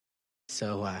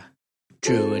So I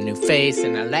drew a new face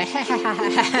and I laughed.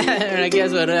 And I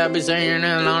guess what I'll be saying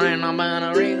alone and I'm on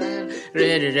a reason.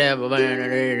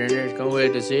 Go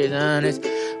with the season is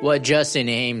what Justin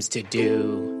aims to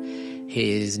do.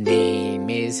 His name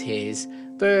is his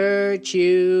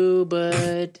virtue,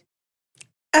 but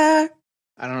I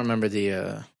don't remember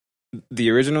the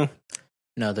original.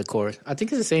 No, the chorus. I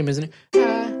think it's the same, isn't it?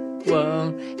 I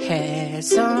won't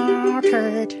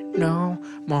hesitate no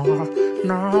more.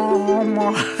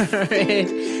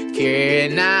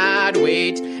 Cannot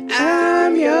wait.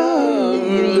 I'm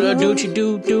yours. Doochie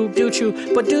doo doo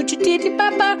doochoo, but doochie dee dee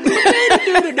ba ba.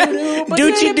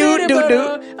 Doochie doo doo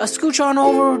doo. A scooch on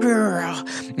over, girl.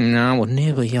 No, we'll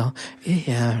never y'all.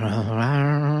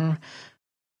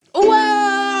 Whoa.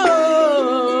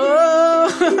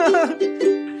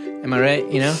 Am I right?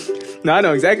 You know? No, I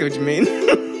know exactly what you mean.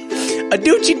 A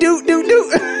doochie doo doo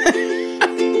doo.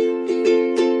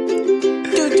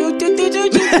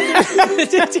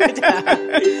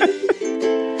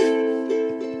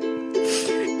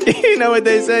 You know what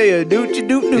they say? A doochie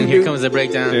doo doo. Here comes the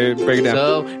breakdown. Break it down.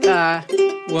 So I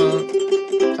won't.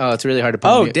 Oh, it's really hard to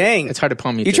palm. Oh, dang! It's hard to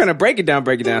palm. You trying to break it down,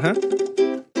 huh?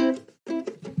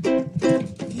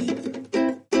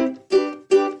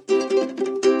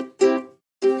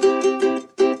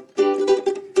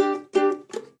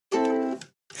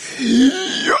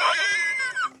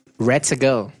 Let's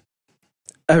go.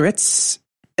 Let's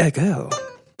go.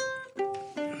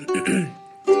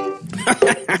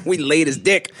 We late as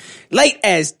dick. Late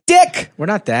as dick. We're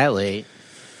not that late.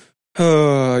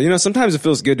 Sometimes it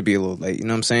feels good to be a little late. You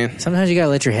know what I'm saying? Sometimes you gotta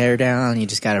let your hair down. You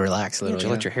just gotta relax a little. You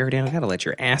let your hair down. You gotta let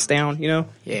your ass down. You know?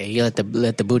 Yeah, you let the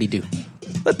booty do.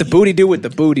 Let the booty do what the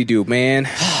booty do, man.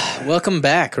 Welcome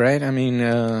back, right? I mean,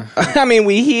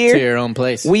 we here to your own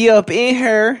place. We up in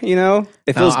her. You know,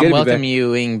 it feels good. I'm welcoming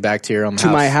you back to your own house. To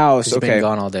my house. You've been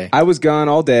gone all day. I was gone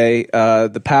all day.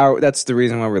 The power. That's the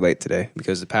reason why we're late today,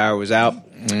 because the power was out.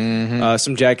 Mm-hmm.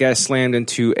 Some jackass slammed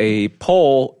into a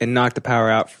pole and knocked the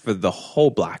power out for the whole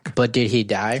block. But did he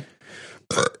die?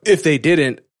 If they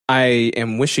didn't, I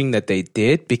am wishing that they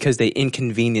did, because they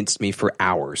inconvenienced me for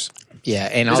hours. Yeah,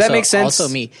 and does also, that make sense?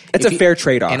 Also, me. It's a fair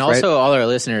trade-off, and also all our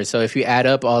listeners. So if you add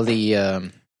up all the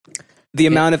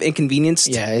amount of inconvenience,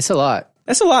 yeah, it's a lot.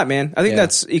 That's a lot, man. I think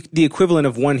that's the equivalent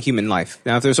of one human life.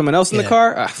 Now, if there's someone else in the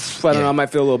car, I don't know, I might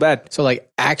feel a little bad. So, like,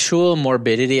 actual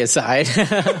morbidity aside,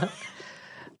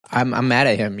 I'm mad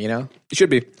at him. You know, you should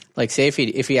be. Like, say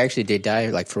if he actually did die,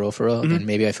 like for real, then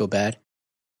maybe I feel bad.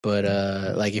 But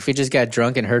like, if he just got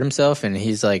drunk and hurt himself, and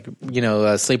he's like,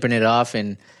 sleeping it off,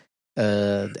 and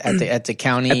at the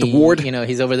county, at the ward,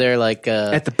 he's over there like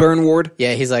at the burn ward.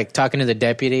 Yeah, he's like talking to the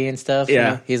deputy and stuff.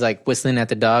 Yeah, he's like whistling at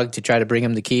the dog to try to bring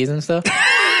him the keys and stuff.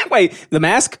 Wait, the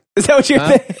mask? Is that what you're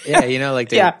saying? Yeah, you know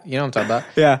what I'm talking about.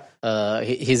 Yeah.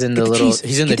 He's in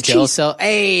he's in the jail cell.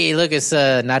 Hey, look, it's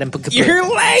not in.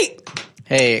 You're late.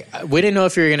 Hey, we didn't know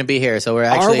if you were going to be here, so we're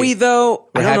actually... Are we, though?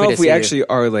 I don't know if we actually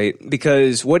are late,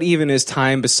 because what even is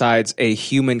time besides a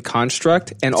human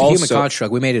construct? And it's a human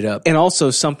construct. We made it up. And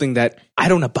also something that I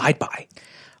don't abide by.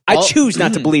 I choose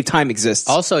not to believe time exists.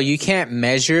 Also, you can't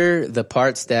measure the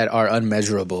parts that are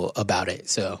unmeasurable about it.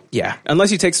 So yeah, unless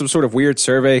you take some sort of weird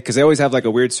survey, because they always have like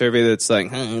a weird survey that's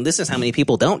like, this is how many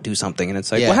people don't do something, and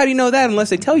it's like, well, how do you know that unless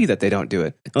they tell you that they don't do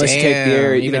it? Unless you take the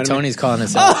air, even Tony's calling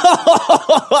us out.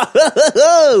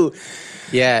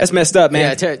 Yeah, that's messed up,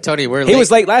 man. Yeah, Tony, we're late. He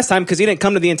was late last time because he didn't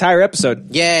come to the entire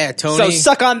episode. Yeah, Tony. So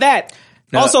suck on that.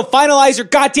 No. Also, finalize your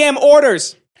goddamn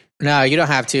orders. No, you don't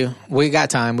have to. We got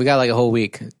time. We got like a whole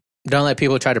week. Don't let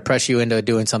people try to press you into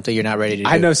doing something you're not ready to do.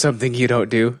 I know something you don't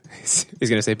do. He's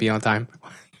going to say be on time.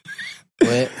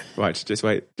 What? Watch. Just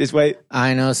wait. Just wait.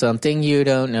 I know something you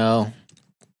don't know.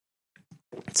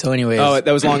 So anyways. Oh,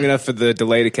 that was long enough for the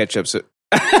delay to catch up. So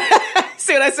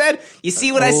see what I said? You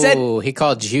see what I said? Oh, he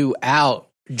called you out,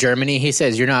 Germany. He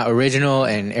says you're not original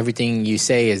and everything you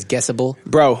say is guessable.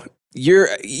 Bro,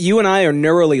 you and I are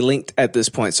neurally linked at this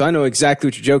point, so I know exactly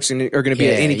what your jokes are going to be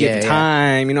at any given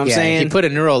time. You know what I'm saying? He put a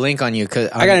neural link on you.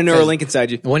 I got a neural link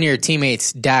inside you. One of your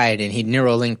teammates died, and he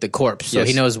neural linked the corpse, so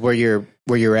he knows where you're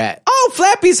at. Oh,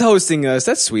 Flappy's hosting us.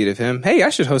 That's sweet of him. Hey, I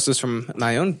should host this from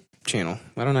my own channel.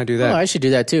 Why don't I do that? Oh, I should do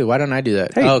that too. Why don't I do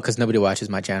that? Hey. Oh, because nobody watches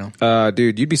my channel.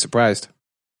 Dude, you'd be surprised.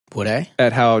 Would I?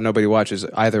 At how nobody watches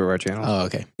either of our channels. Oh,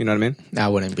 okay. You know what I mean? I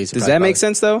wouldn't be surprised. Does that make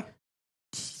sense, though?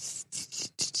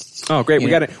 Oh, great. We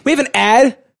have an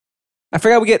ad. I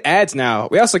forgot we get ads now.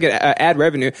 We also get ad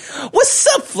revenue. What's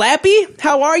up, Flappy?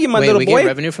 How are you, my little boy? We get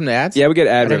revenue from the ads? Yeah, we get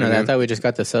ad revenue. I thought we just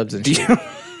got the subs and shit.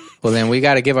 Well, then we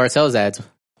got to give ourselves ads.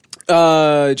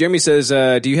 Jeremy says,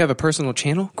 do you have a personal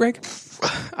channel, Greg?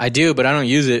 I do, but I don't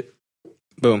use it.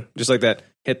 Boom. Just like that.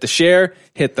 Hit the share,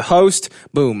 hit the host,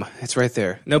 boom. It's right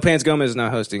there. No Pants Gomez is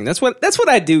not hosting. That's what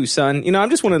I do, son. You know,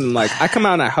 I'm just one of them, like, I come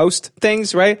out and I host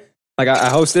things, right? Like, I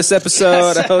host this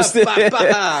episode. I host it.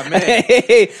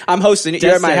 Hey, I'm hosting.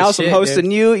 You're at my house. I'm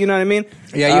hosting you. You know what I mean?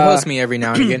 Yeah, you host me every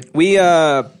now and again.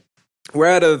 We're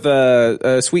out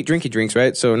of sweet drinky drinks,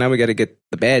 right? So now we got to get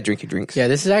the bad drinky drinks. Yeah,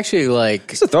 this is actually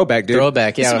like... It's a throwback, dude.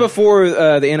 Throwback, yeah. This is before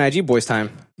the NIG boys'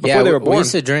 time. Before they were born. We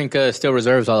used to drink Still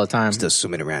Reserves all the time. Still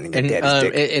swimming around in your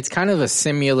daddy's dick. It's kind of a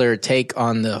similar take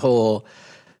on the whole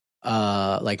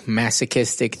like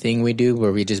masochistic thing we do,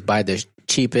 where we just buy the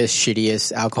cheapest,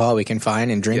 shittiest alcohol we can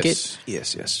find and drink it.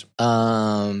 Yes.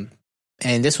 And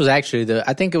this was actually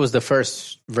I think it was the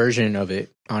first version of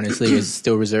it, honestly, is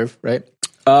Still Reserve, right?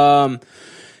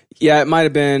 Yeah, it might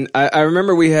have been. I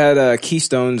remember we had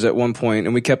Keystones at one point,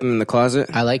 and we kept them in the closet.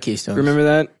 I like Keystones. Remember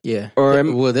that? Yeah.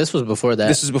 Well, this was before that.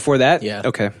 This was before that? Yeah.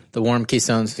 Okay. The warm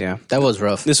Keystones. Yeah. That was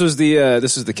rough. This was the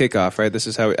kickoff, right? This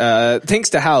is how,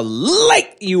 thanks to how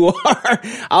late you are,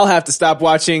 I'll have to stop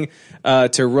watching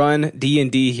to run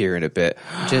D&D here in a bit.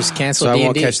 Just cancel so D&D. I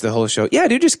won't catch the whole show. Yeah,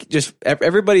 dude, just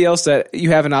everybody else that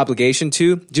you have an obligation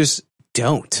to, just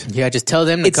don't. Yeah, just tell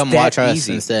them to come watch us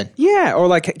instead. Yeah, or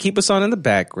like keep us on in the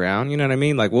background. You know what I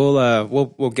mean? Like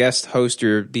we'll guest host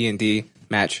your D&D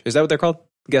match. Is that what they're called?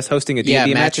 Guest hosting a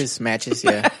D&D match? Matches.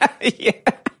 Yeah, yeah,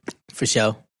 for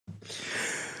sure.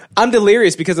 I'm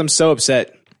delirious because I'm so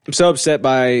upset. I'm so upset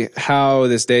by how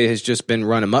this day has just been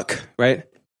run amok. Right?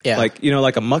 Yeah, like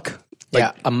like a muck.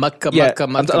 Like, amok. I'm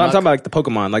talking about like the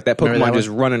Pokemon, like that Pokemon just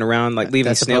running around, like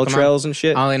leaving snail trails and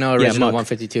shit. I only know original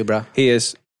 152, bro. He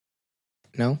is.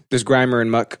 No? There's Grimer and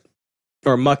Muck.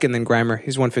 Or Muck and then Grimer.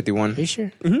 He's 151. Are you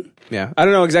sure? Mm-hmm. Yeah. I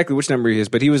don't know exactly which number he is,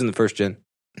 but he was in the first gen.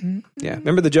 Mm-hmm. Yeah.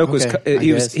 Remember the joke was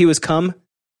he was cum?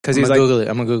 Because he was like... I'm going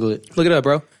to Google it. Look it up,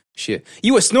 bro. Shit.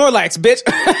 You a Snorlax, bitch!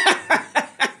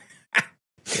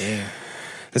 Damn.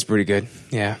 That's pretty good.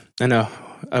 Yeah. I know.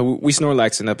 We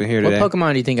Snorlaxing up in here today. What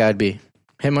Pokemon do you think I'd be?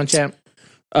 Hitmonchan?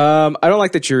 I don't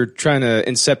like that you're trying to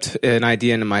incept an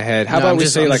idea into my head. How about we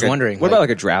say like wondering, what about like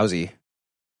a Drowsy?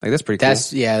 Like that's pretty cool.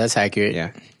 That's accurate.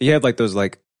 Yeah. You have like those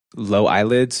like low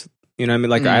eyelids. You know what I mean?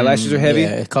 Like your eyelashes are heavy.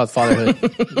 Yeah, it's called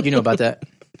fatherhood. You know about that.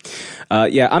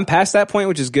 Yeah, I'm past that point,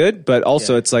 which is good, but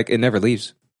also it's like it never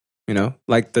leaves. You know?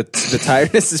 Like the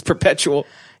tiredness is perpetual.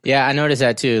 Yeah, I noticed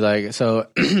that too. Like, so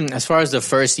as far as the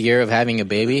first year of having a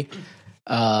baby,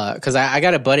 because I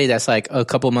got a buddy that's like a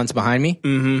couple months behind me,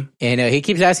 and he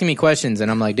keeps asking me questions,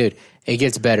 and I'm like, dude, it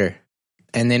gets better,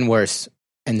 and then worse,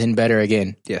 and then better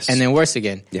again, yes, and then worse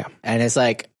again, yeah, and it's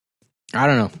like, I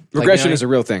don't know, regression is a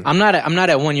real thing. I'm not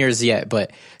at 1 year yet,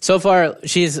 but so far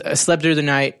she's slept through the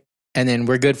night, and then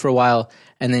we're good for a while,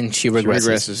 and then she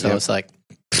regresses. So it's like,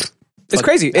 it's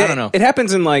crazy. I don't know. It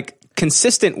happens in like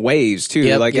consistent waves too.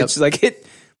 It's like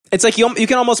It's like you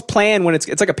can almost plan when it's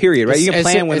like a period, right? You can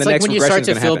plan when the next regression is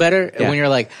going to happen. It's like when you start to feel better, when you're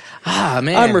like,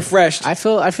 man, I'm refreshed. I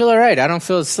feel all right. I don't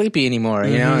feel sleepy anymore,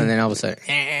 you know? And then all of a sudden,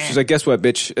 she's like, guess what,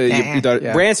 bitch? Your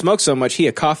daughter, Brand smokes so much, he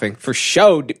a coughing. For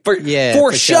show.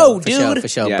 For show, dude. For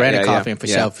show. Brand coughing, for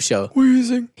show.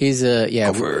 Wheezing. He's a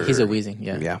wheezing,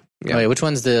 yeah. Wait, which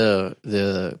one's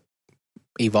the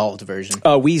evolved version?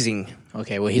 Wheezing.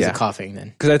 Okay, well, he's a coughing then.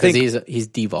 Because I think he's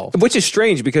devolved. Which is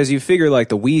strange because you figure like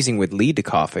the wheezing would lead to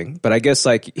coughing, but I guess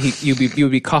like you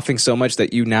would be coughing so much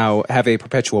that you now have a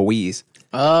perpetual wheeze.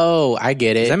 Oh, I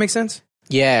get it. Does that make sense?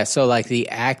 Yeah, so like the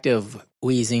act of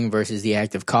wheezing versus the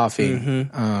act of coughing.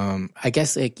 I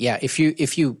guess like if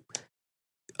you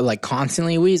like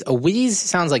constantly wheeze, a wheeze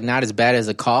sounds like not as bad as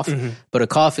a cough, but a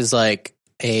cough is like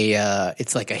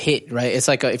it's like a hit, right? It's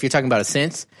like if you're talking about a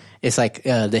sense. It's like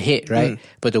the hit, right?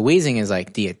 But the wheezing is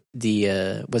like the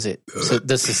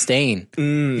sustain.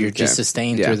 You're just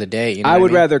sustained through the day. You know I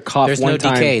would rather cough one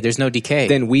time. There's no decay.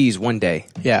 Than wheeze one day.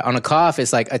 Yeah, on a cough,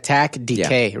 it's like attack,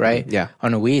 decay, right? Yeah.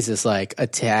 On a wheeze, it's like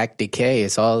attack, decay.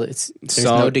 There's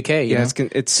no decay. You know?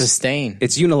 It's sustain.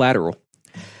 It's unilateral.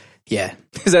 Yeah.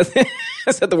 Is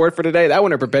that the word for today? That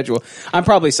one or perpetual? I'm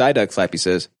probably Psyduck, Flappy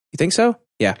says. You think so?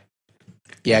 Yeah.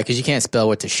 Yeah, because you can't spell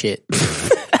what to shit.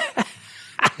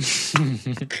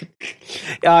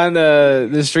 On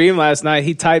the stream last night,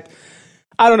 he typed,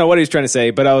 I don't know what he was trying to say,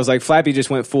 but I was like, Flappy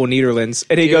just went full Nederlands.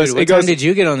 And he goes, what time did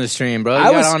you get on the stream, bro? You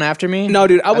got on after me? No,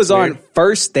 dude, I was on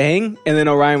first thing, and then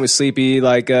Orion was sleepy,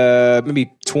 like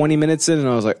maybe 20 minutes in, and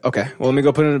I was like, okay, well, let me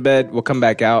go put him to bed. We'll come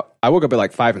back out. I woke up at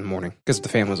like 5 in the morning because the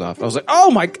fan was off. I was like,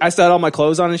 I still had all my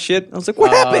clothes on and shit. I was like,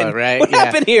 what happened? Right? What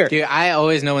happened here? Dude, I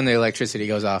always know when the electricity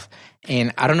goes off.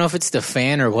 And I don't know if it's the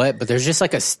fan or what, but there's just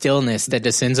like a stillness that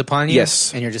descends upon you.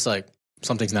 Yes. And you're just like...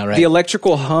 something's not right. The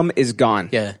electrical hum is gone.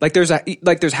 Yeah. Like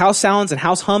there's house sounds and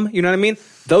house hum. You know what I mean?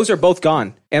 Those are both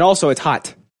gone. And also, it's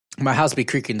hot. My house be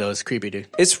creaking though. It's creepy, dude.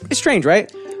 It's strange,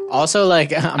 right? Also,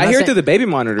 like I hear it through the baby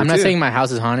monitor. I'm not too. saying my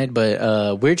house is haunted,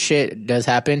 but weird shit does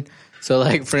happen. So,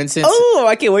 like, for instance... Oh,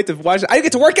 I can't wait to watch it. I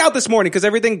get to work out this morning because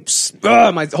everything...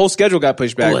 my whole schedule got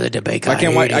pushed back. Oh, the debate I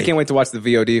can't wait to watch the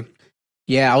VOD.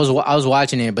 Yeah, I was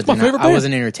watching it, but then I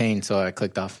wasn't entertained, so I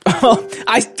clicked off.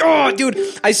 Dude,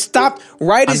 I stopped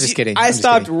right I'm as just kidding. I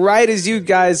stopped right as you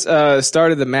guys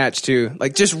started the match too.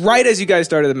 Like just right as you guys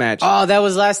started the match. Oh, that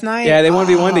was last night? Yeah, they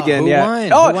 1v1'd again. Who Yeah.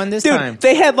 won? Oh, Who won this dude, time?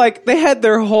 They had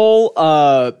their whole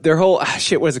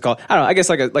shit. What is it called? I don't know. I guess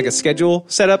like a schedule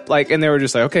set up. Like, and they were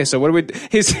just like, okay, so what do we?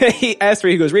 He asked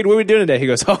me. He goes, Reed, what are we doing today? He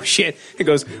goes, oh shit. He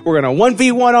goes, we're gonna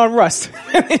 1v1 on Rust.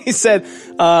 And he said,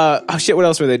 oh shit. What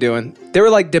else were they doing? They were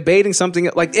like debating something.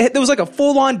 Like there was like a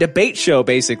full on debate show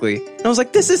basically. And I was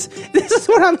like, this is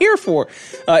what I'm here for.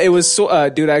 It was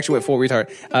dude. I actually went full retard.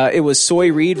 It was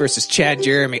Soy Reed versus Chad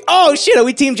Jeremy. Oh shit. Are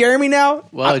we Team Jeremy now?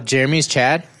 Well, Jeremy's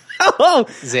Chad. Oh,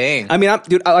 Zang. I mean,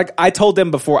 I told them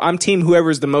before, I'm team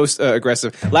whoever's the most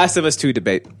aggressive. Last of Us 2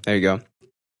 debate. There you go.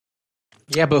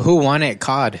 Yeah, but who won at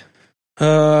COD?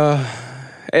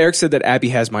 Eric said that Abby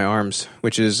has my arms,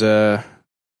 which is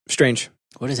strange.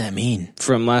 What does that mean?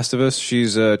 From Last of Us,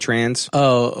 she's trans.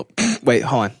 Oh, wait,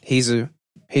 hold on. He's a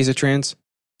trans.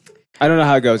 I don't know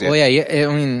how it goes yet. Well, yeah.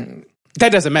 I mean,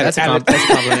 that doesn't matter. That's a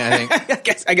compliment, I think.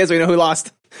 I guess we know who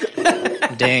lost.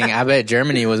 Dang, I bet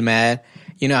Germany was mad.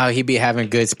 You know how he be having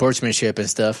good sportsmanship and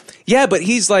stuff. Yeah, but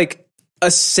he's like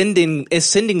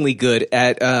ascendingly good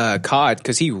at COD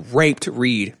because he raped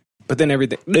Reed. But then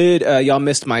everything, y'all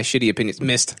missed my shitty opinions.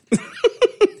 Missed.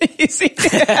 You see?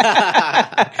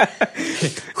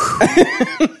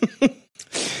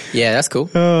 Yeah, that's cool.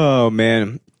 Oh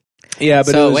man. Yeah,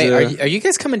 but so wait, are you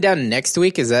guys coming down next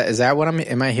week? Is that what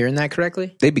am I hearing that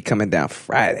correctly? They be coming down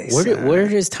Friday. Where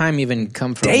does time even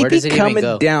come from? They where does it coming even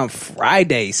go? Down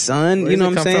Friday, son. Where you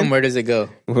know does what it I'm come saying? from? Where does it go?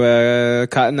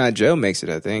 Cotton Eye Joe makes it,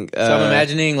 I think. So I'm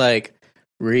imagining like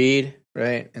Reed,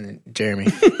 right, and then Jeremy.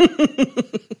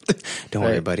 Don't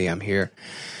worry, buddy. I'm here.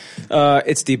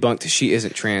 It's debunked. She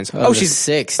isn't trans. Oh, she's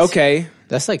 6. Okay.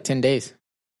 That's like 10 days.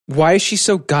 Why is she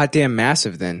so goddamn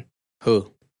massive then?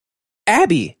 Who?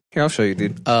 Abby. Here, I'll show you,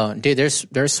 dude. Oh, dude,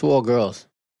 there's swole girls.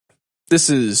 This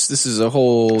is a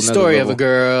whole story of a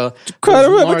girl. Try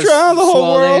the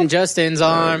whole world. Justin's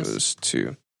arms. Those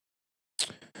two.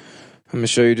 I'm gonna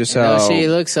show you just how she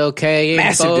looks okay.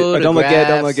 Massive. Don't look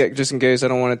at. Just in case I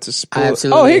don't want it to spoil.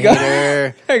 Absolutely. Oh, here you go.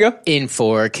 There you go. In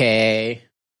 4K.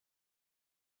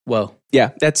 Whoa. Yeah,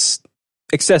 that's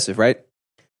excessive, right?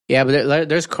 Yeah, but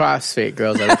there's CrossFit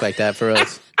girls that look like that for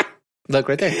us. Look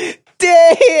right there.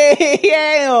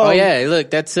 Damn. Oh yeah, look,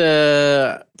 that's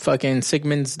fucking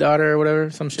Sigmund's daughter or whatever,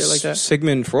 some shit like that.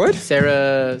 Sigmund Freud?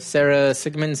 Sarah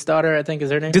Sigmund's daughter, I think is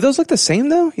her name. Do those look the same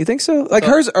though? You think so? Like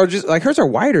hers are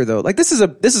wider though. Like this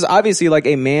is obviously like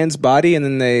a man's body, and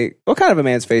then what kind of a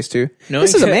man's face too?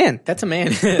 This is a man. That's a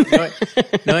man.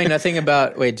 Knowing nothing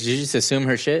about. Wait, did you just assume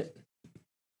her shit?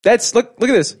 That's look at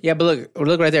this. Yeah, but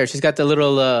look right there. She's got the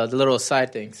little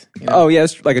side things. You know? Oh yeah,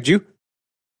 it's like a Jew.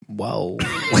 Whoa. Look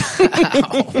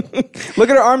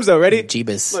at her arms though. Ready?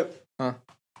 Jeebus. Look. Huh.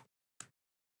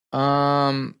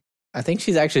 I think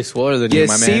she's actually swoller than you,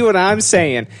 my man. See what I'm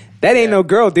saying? That ain't no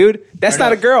girl, dude. That's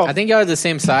not a girl. I think y'all are the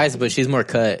same size, but she's more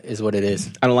cut, is what it is.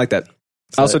 I don't like that.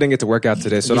 I also didn't get to work out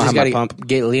today, so I don't have my pump.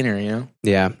 Get leaner, you know?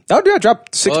 Yeah. Oh, dude, I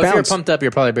dropped 6 pounds. If you're pumped up, you're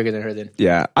probably bigger than her then.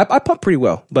 Yeah. I pump pretty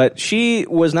well, but she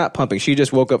was not pumping. She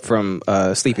just woke up from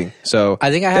sleeping. So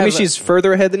I think that means she's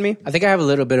further ahead than me. I think I have a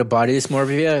little bit of body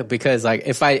dysmorphia because like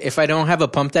if I don't have a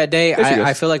pump that day,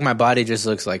 I feel like my body just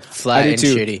looks like flat and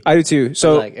shitty. I do too.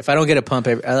 So like if I don't get a pump,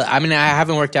 I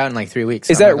haven't worked out in like 3 weeks.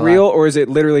 Is that real or is it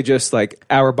literally just like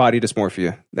our body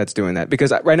dysmorphia that's doing that?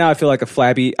 Because right now I feel like I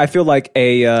feel like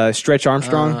a Stretch Armstrong.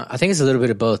 I think it's a little bit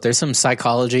of both. There's some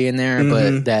psychology in there,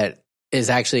 but that is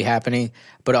actually happening.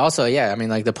 But also, yeah, I mean,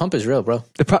 like the pump is real, bro.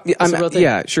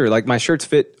 Yeah, sure. Like my shirts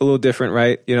fit a little different,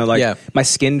 right? You know, like my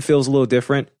skin feels a little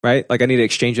different, right? Like I need to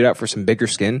exchange it out for some bigger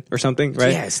skin or something,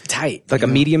 right? Yeah, it's tight. Like a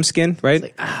medium skin, right?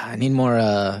 Like, I need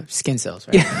more skin cells,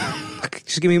 right? Yeah.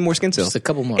 Just give me more skin cells. Just a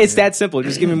couple more. It's that simple.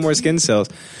 Just give me more skin cells.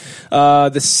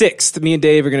 The 6th, me and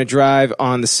Dave are going to drive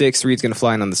on the 6th. Reed's going to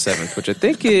fly in on the 7th, which I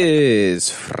think is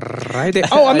Friday.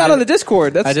 Oh, I'm not on the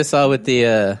Discord. I just saw with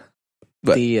the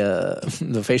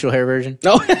facial hair version.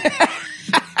 No.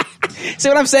 See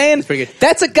what I'm saying? It's pretty good.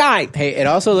 That's a guy. Hey, it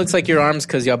also looks like your arms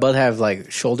because y'all both have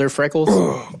like shoulder freckles. You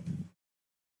know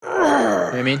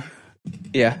what I mean?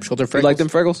 Yeah. Shoulder freckles. You like them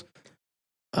freckles?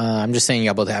 I'm just saying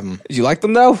y'all both have them. You like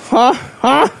them though?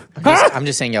 Huh? I'm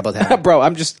just saying y'all both have them. Bro,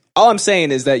 all I'm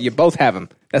saying is that you both have them.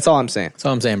 That's all I'm saying. That's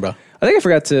all I'm saying, bro. I think I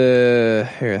forgot to...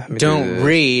 Here, let me do Don't this.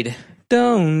 read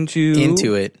Don't you...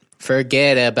 into it.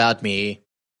 Forget about me.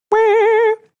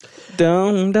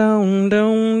 Don't. Are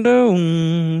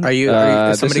you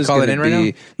is somebody calling in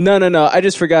right now? No. I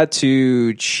just forgot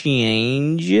to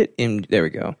change it. There we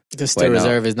go. The still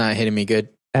reserve is not hitting me good.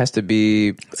 Has to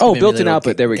be... Oh, built-in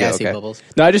output. There we go. Okay. Bubbles.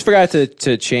 No, I just forgot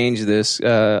to change this.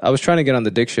 I was trying to get on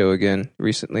the Dick Show again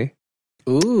recently.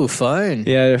 Ooh, fun.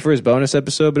 Yeah, for his bonus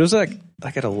episode, but it was like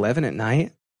at 11 at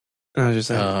night. And I was just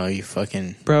like... Oh, you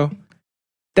fucking... Bro,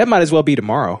 that might as well be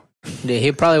tomorrow. Yeah,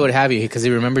 he probably would have you because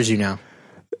he remembers you now.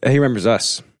 He remembers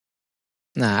us.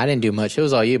 Nah, I didn't do much. It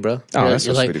was all you, bro. Oh, that's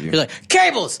so like, sweet of you. You're like,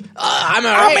 cables! I'm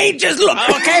all right. I mean, just look.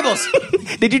 Oh, cables!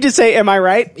 Did you just say, am I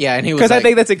right? Yeah, and he was Because like... I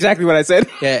think that's exactly what I said.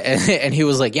 Yeah, and he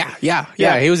was like,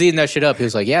 yeah. He was eating that shit up. He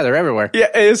was like, yeah, they're everywhere. Yeah,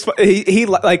 it was, he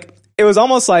like, it was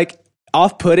almost like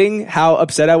off-putting how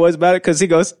upset I was about it, because he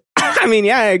goes, I mean,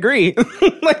 yeah, I agree.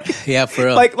 Like, yeah, for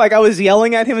real. Like I was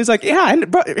yelling at him. He's like, yeah,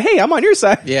 bro, hey, I'm on your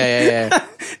side. Yeah.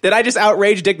 Did I just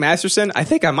outrage Dick Masterson? I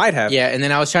think I might have. Yeah, and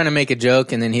then I was trying to make a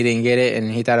joke, and then he didn't get it,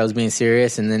 and he thought I was being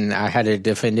serious, and then I had to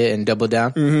defend it and double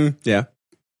down. Mm-hmm. Yeah.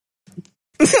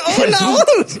 Oh, no.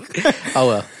 Oh,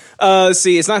 well.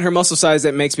 See, it's not her muscle size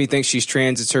that makes me think she's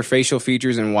trans. It's her facial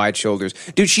features and wide shoulders.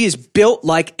 Dude, she is built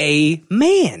like a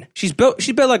man. She's built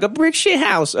like a brick shit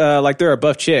house. Like there are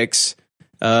buff chicks.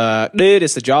 Dude,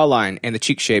 it's the jawline and the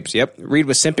cheek shapes. Yep. Reed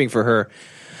was simping for her.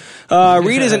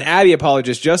 Reed is an Abby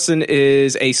apologist. Justin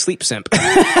is a sleep simp.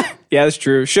 Yeah, that's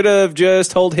true. Should have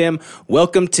just told him,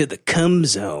 welcome to the cum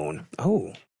zone.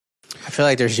 Oh. I feel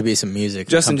like there should be some music.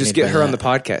 Justin, just get her on the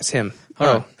podcast. Him.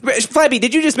 Oh. Flabby,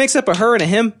 did you just mix up a her and a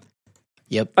him?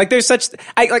 Yep. Like there's such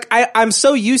I'm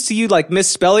so used to you like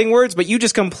misspelling words, but you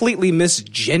just completely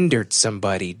misgendered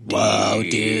somebody. Whoa,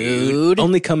 dude.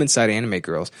 Only come inside anime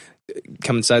girls.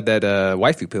 Come inside that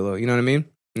waifu pillow, you know what I mean?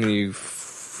 And you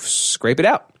scrape it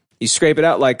out. You scrape it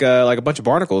out like a bunch of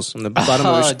barnacles on the bottom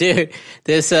of Oh, dude.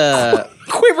 This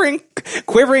quivering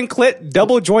clit,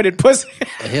 double jointed pussy.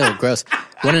 Ew, gross.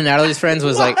 One of Natalie's friends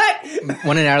was like,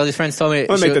 one of Natalie's friends told me,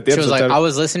 she was like, I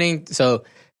was listening, so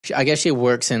I guess she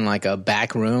works in like a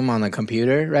back room on the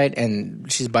computer, right?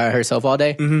 And she's by herself all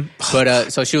day. Mm-hmm.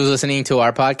 But so she was listening to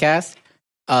our podcast,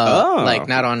 like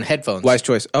not on headphones. Wise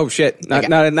choice. Oh shit, not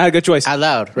a good choice. Out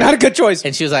loud, right? Not a good choice.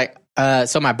 And she was like,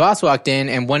 so my boss walked in,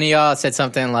 and one of y'all said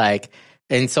something like,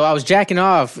 and so I was jacking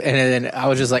off, and then I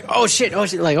was just like, oh shit,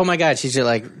 like, oh my god. She just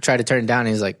like tried to turn it down, and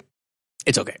he's like,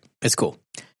 it's okay, it's cool.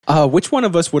 Which one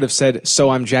of us would have said, so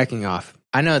I'm jacking off?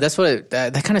 I know, that's what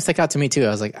that kind of stuck out to me too. I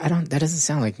was like, that doesn't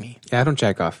sound like me. Yeah, I don't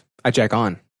jack off. I jack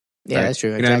on. Yeah, right? That's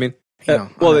true. You know what I mean?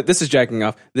 Well, this is jacking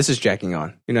off. This is jacking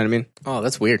on. You know what I mean? Oh,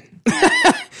 that's weird.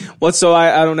 Well, so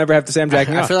I don't ever have to say I'm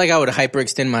jacking off. I feel like I would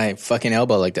hyperextend my fucking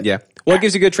elbow like that. Yeah. Well, it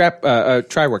gives you a good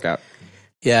try workout.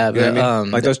 Yeah, but you know what I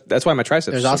mean? Like that's why my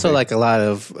triceps. There's also like a lot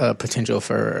of potential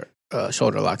for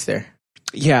shoulder locks there.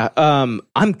 Yeah.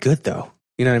 I'm good though.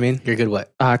 You know what I mean? You're good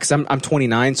what? Because I'm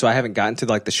 29, so I haven't gotten to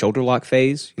like the shoulder lock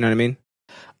phase. You know what I mean?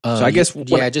 So I guess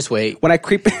just wait. When I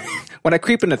creep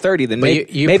into 30, then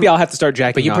maybe I'll have to start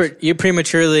jacking off. But you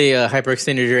prematurely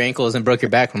hyperextended your ankles and broke your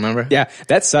back. Remember? Yeah,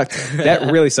 that sucked.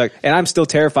 That really sucked. And I'm still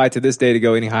terrified to this day to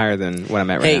go any higher than what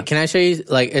I'm at right now. Hey, can I show you?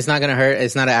 Like, it's not gonna hurt.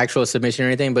 It's not an actual submission or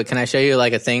anything. But can I show you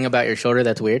like a thing about your shoulder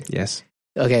that's weird? Yes.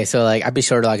 Okay, so like I'd be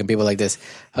shoulder locking people like this.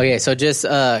 Okay, so just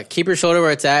keep your shoulder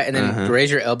where it's at, and then raise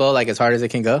your elbow like as hard as it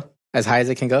can go, as high as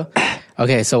it can go.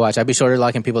 Okay, so watch. I'd be shoulder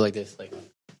locking people like this, like.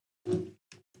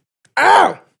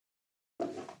 Ow!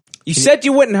 You said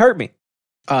you wouldn't hurt me.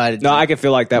 No, I can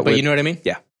feel like that. But you know what I mean?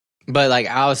 Yeah. But like,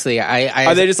 obviously,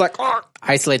 are they just like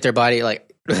isolate their body? Like,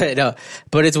 no.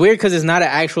 But it's weird because it's not an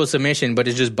actual submission, but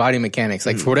it's just body mechanics.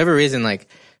 Like for whatever reason, like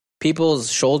people's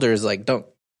shoulders like don't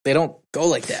go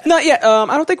like that. Not yet.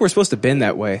 I don't think we're supposed to bend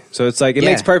that way. So it's like it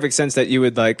makes perfect sense that you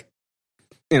would like.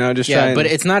 You know, just try. But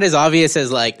it's not as obvious as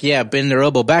like, bend the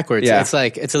elbow backwards. Yeah. It's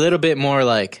like, it's a little bit more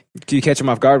like. Do you catch them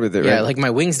off guard with it, right? Yeah, like my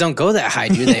wings don't go that high,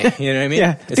 do they? You know what I mean?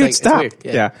 Yeah. It's dude, like, stop. It's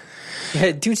weird.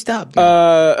 Yeah, dude, stop.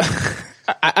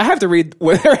 I have to read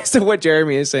the rest of what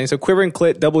Jeremy is saying. So quivering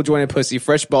clit, double jointed pussy,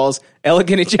 fresh balls,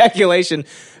 elegant ejaculation,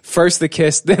 first the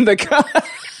kiss, then the cum.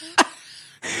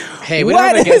 Hey, we don't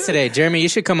have a guest today. Jeremy, you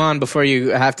should come on before you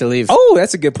have to leave. Oh,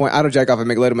 that's a good point. I don't jack off and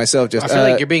make love to myself. Just I feel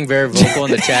like you're being very vocal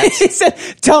in the chat. He said,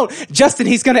 don't. Justin,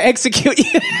 he's going to execute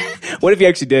you. What if you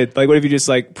actually did? Like, what if you just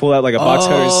like pull out like a box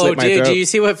cutter and slit my throat? Do you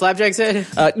see what Flapjack said?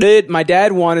 Dude, my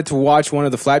dad wanted to watch one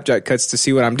of the Flapjack cuts to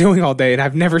see what I'm doing all day, and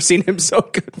I've never seen him so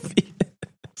confused.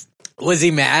 Was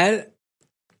he mad?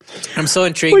 I'm so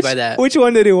intrigued by that. Which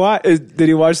one did he watch? Did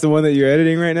he watch the one that you're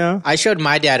editing right now? I showed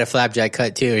my dad a Flapjack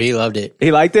cut too. He loved it.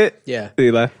 He liked it? Yeah. Did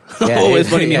he laugh? Yeah, Oh, it's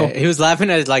funny. yeah. He was laughing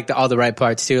at like all the right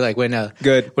parts too. Like when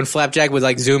Good. when Flapjack would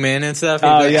like zoom in and stuff. he'd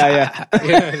Oh, be like, yeah.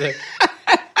 you know, like,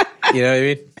 you know what I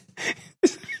mean?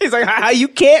 He's like, how you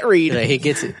can't read? Like, he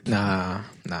gets it. Nah.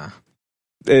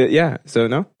 Yeah, so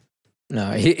no?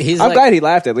 No, he's I'm like, glad he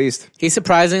laughed at least. he's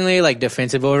surprisingly like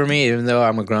defensive over me, even though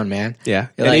I'm a grown man. Yeah.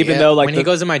 Like, And even though like when he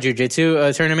goes to my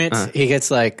jujitsu tournaments, he gets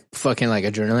like fucking like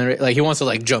adrenaline. Like he wants to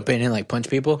like jump in and like punch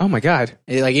people. oh my God.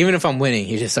 Like even if I'm winning,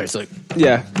 he just starts like,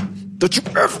 Yeah. don't you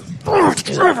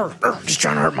ever, just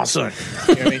trying to hurt my son.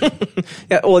 You know what I mean?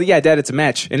 Yeah, well, yeah, Dad, it's a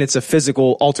match, and it's a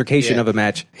physical altercation Yeah. of a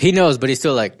match. He knows, but he's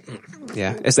still like,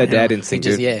 Yeah, it's that dad instinct,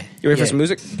 just- dude. yeah. You ready for Yeah. some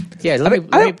music? yeah, I let me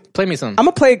don't- play me some. I'm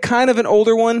gonna play kind of an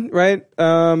older one, right?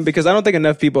 Because I don't think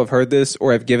enough people have heard this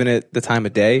or have given it the time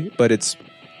of day. But it's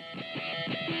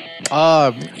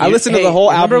I listened to the whole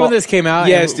remember album. when this came out?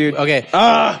 Yes, And- dude. Okay,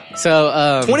 Ah,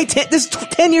 so 2010. This is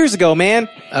 10 years ago, man.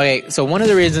 okay, so one of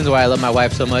the reasons why I love my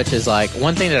wife so much is like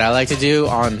one thing that I like to do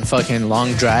on fucking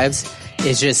long drives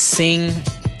is just sing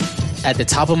at the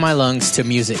top of my lungs to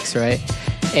musics, right?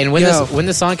 And when Yo. when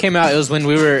the song came out, it was when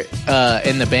we were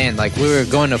in the band. Like we were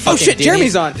going to fucking Oh shit,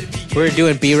 Denny's. Jeremy's on. We were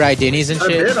doing B-Ride Denny's and I've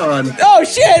shit. been on. Oh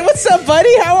shit, what's up,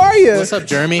 buddy? How are you? What's up,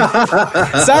 Jeremy?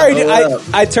 Sorry, dude,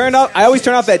 I turn off. I always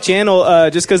turn off that channel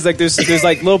just because like there's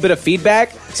like a little bit of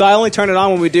feedback. So I only turn it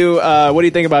on when we do. What do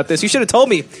you think about this? You should have told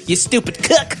me, you stupid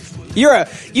cook. You're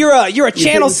a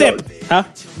channel simp, huh?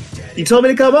 You told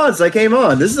me to come on, so I came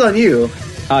on. This is on you.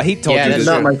 He told Yeah, you. that's It's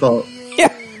to. not my fault. Yeah.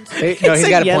 No, he's It's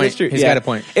got a yeah, point. that's true. He's Yeah. got a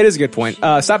point. It is a good point.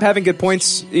 Stop having good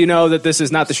points. You know that this is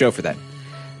not the show for that.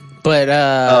 But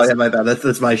Oh yeah, my bad.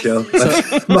 That's my show.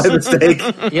 That's my mistake.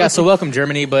 yeah, so welcome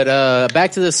Germany. But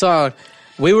back to the song.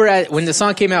 We were at when the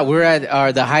song came out. We were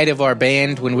at the height of our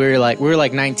band when we were like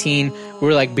 19. We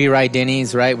were like B-Ride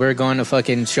Denny's, right? We were going to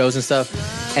fucking shows and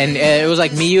stuff. And it was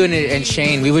like me, you, and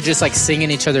Shane. We would just like sing in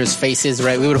each other's faces,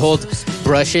 right? We would hold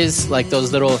brushes, like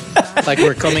those little, like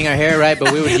we're combing our hair, right?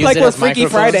 But we would use Like it with as Freaky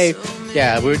microphones. Friday.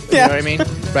 Yeah, we would, you Yeah. know what I mean?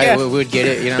 Right? Yeah. We would get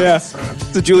it, you know? Yeah,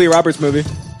 it's a Julia Roberts movie.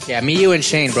 Yeah, me, you, and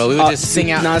Shane, bro. We would just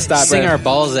sing out, nonstop, sing right. our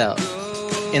balls out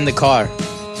in the car.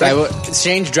 Right?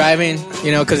 Shane's driving,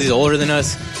 you know, because he's older than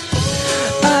us.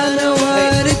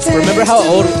 Remember how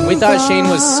old we thought Shane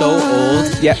was so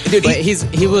old? Yeah, dude. But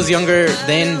he was younger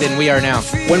then than we are now.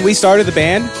 When we started the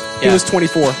band, he Yeah. was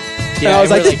 24. And Yeah, I was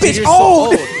like, we're this bitch "Dude, you're so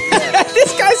old.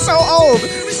 This guy's so old.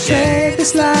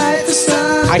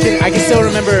 I can still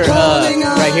remember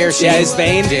right here. Shane. Yeah, his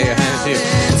vein. Yeah, too.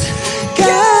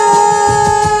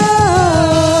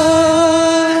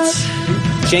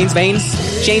 Shane's veins.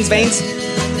 Shane's veins.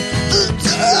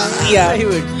 Yeah, he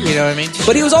would. You know what I mean?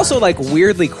 But he was also like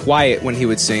weirdly quiet when he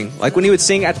would sing. Like when he would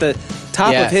sing at the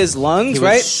top Yeah. of his lungs, He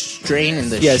right? was straining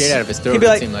the Yes. shit out of his throat. He'd be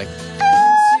like, it seemed like.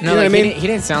 you know what I mean? He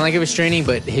didn't sound like he was straining,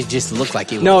 but he just looked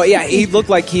like he was. No, yeah, he looked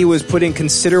like he was putting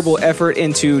considerable effort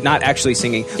into not actually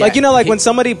singing. Like, you know, like when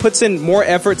somebody puts in more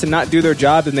effort to not do their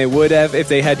job than they would have if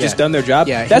they had just Yeah. done their job.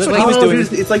 Yeah, he That's looked what he like- was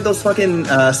doing. It's like those fucking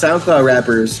SoundCloud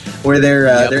rappers where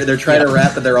they're trying to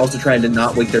rap, but they're also trying to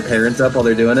not wake their parents up while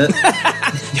they're doing it.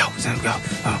 Yo,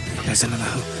 listen,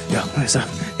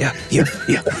 yeah.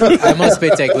 I almost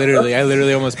spit take, literally. I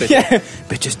literally almost spit take. Yeah.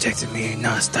 Bitches texting me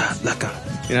nonstop, like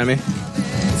you know what I mean?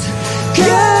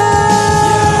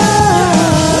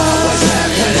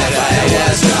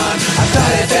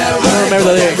 I don't remember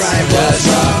the lyrics. I was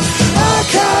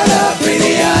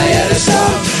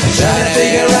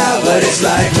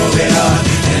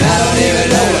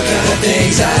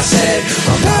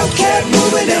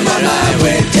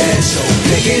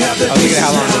thinking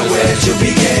how long it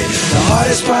was.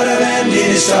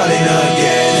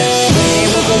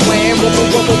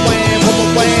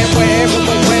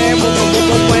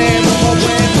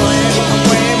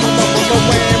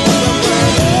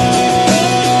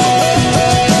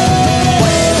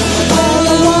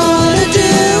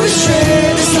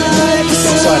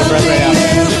 So out of breath right now.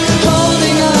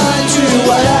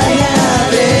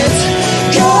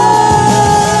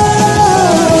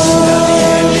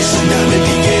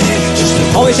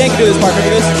 Only Shane can do this part.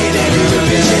 Remember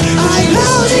this?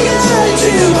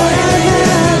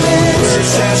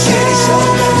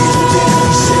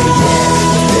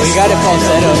 Well, you got it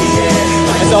falsetto.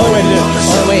 That's the only way to do it.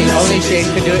 Oh, wait, only Shane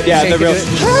could do it? Yeah, Shane the could real. do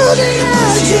it?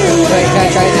 Wait, can I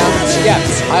try it now?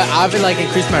 Yeah. I've been like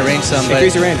increased my range some, but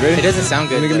Increase your range, ready? it doesn't sound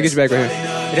good. Let me get you back right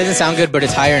here. It doesn't sound good, but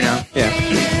it's higher now. Yeah.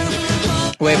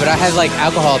 Wait, but I have like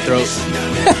alcohol throat.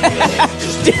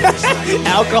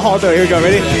 Alcohol though. Here we go.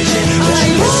 Ready?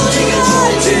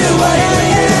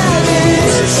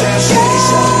 You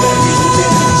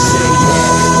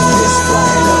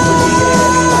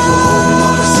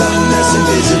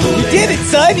did it,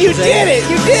 son. You did it.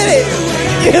 You did it.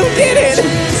 You did it.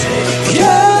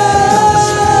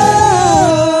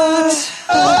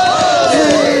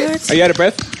 Are you out of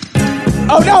breath?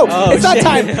 Oh no! It's not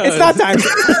time. It's not time.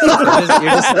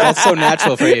 That's so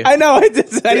natural for you. I know. I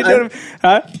didn't do it.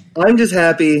 Huh? I'm just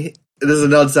happy. This is a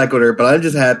non sequitur, but I'm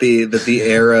just happy that the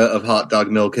era of hot dog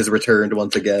milk has returned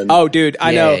once again. Oh, dude,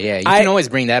 I know. Yeah, you can always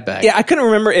bring that back. Yeah, I couldn't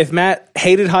remember if Matt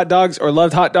hated hot dogs or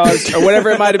loved hot dogs or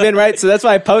whatever it might have been, right? So that's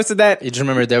why I posted that. You just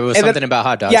remember there was something about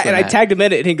hot dogs. Yeah, and I tagged him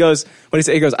in it, and he goes, "What he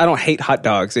said? He goes, I don't hate hot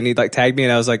dogs," and he like tagged me,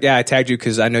 and I was like, "Yeah, I tagged you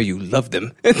because I know you love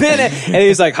them." And then and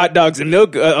he's like, "Hot dogs and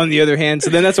milk." On the other hand,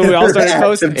 so then that's when we all started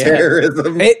posting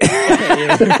terrorism.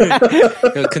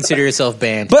 Consider yourself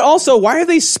banned. But also, why are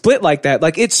they split like that?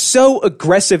 Like it's so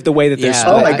aggressive the way that they're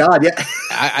split. Oh my god, yeah.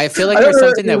 I feel like there's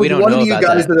something that we don't know about. One of you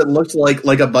guys that it looked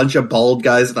like a bunch of bald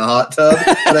guys in a hot tub,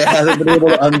 and I haven't been able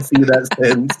to unsee that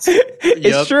since.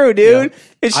 It's true, dude.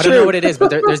 It's true. I don't know what it is, but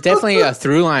there's definitely a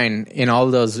through line in all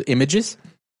of those images.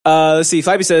 Let's see.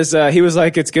 Flappy says he was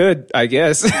like, "It's good, I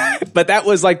guess," but that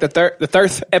was like the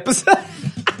third episode.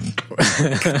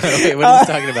 Wait, what are you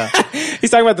talking about? He's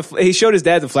talking about he showed his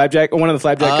dad the flapjack, or one of the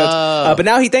flapjack cuts. But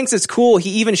now he thinks it's cool. He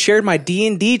even shared my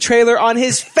D&D trailer on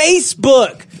his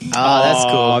Facebook. Oh, that's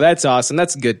cool. Oh, that's awesome.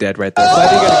 That's a good dad right there.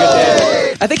 Flappy got a good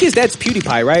dad. I think his dad's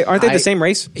PewDiePie, right? Aren't they the same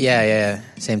race? Yeah.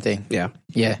 Same thing. Yeah.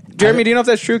 Yeah. Jeremy, do you know if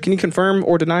that's true? Can you confirm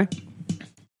or deny?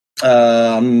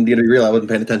 I'm gonna be real. I wasn't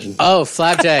paying attention. Oh,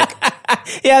 flapjack.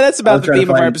 Yeah, that's about the theme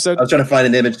of our episode. I was trying to find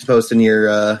an image to post in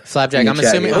your flapjack. I'm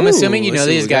assuming you know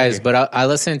these guys, but I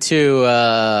listen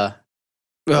to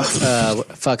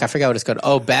fuck, I forgot what it's called.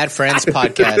 Oh, Bad Friends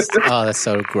podcast. Oh, that's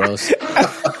so gross.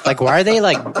 Like, why are they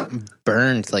like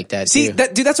burned like that? See, dude,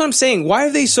 that's what I'm saying. Why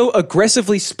are they so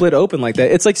aggressively split open like that?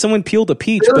 It's like someone peeled a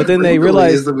peach, but then they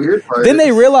realize. The weird part. Then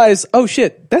they realize, oh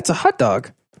shit, that's a hot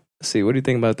dog. Let's see, what do you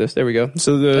think about this? There we go.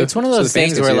 So it's one of those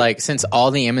things where, like, since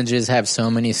all the images have so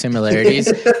many similarities,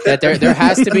 that there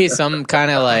has to be some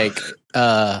kind of like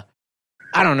I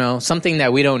don't know, something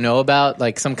that we don't know about,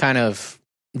 like some kind of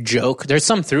joke. There's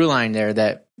some through line there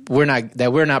that we're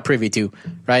not privy to,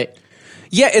 right?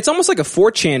 Yeah, it's almost like a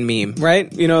 4chan meme,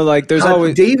 right? You know, like there's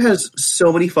always Dave has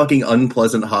so many fucking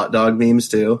unpleasant hot dog memes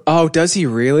too. Oh, does he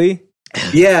really?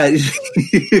 Yeah, he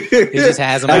just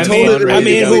has them. I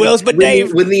mean, who else but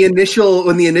Dave? When the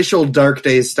initial dark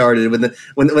days started, when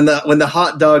the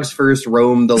hot dogs first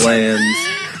roamed the lands,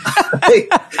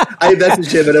 I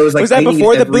messaged him and it was like, was that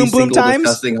before the boom boom times?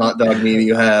 Disgusting hot dog meme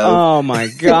you have. Oh my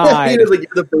god! He was like,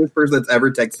 you're the first person that's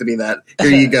ever texted me that.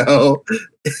 Here you go.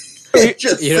 It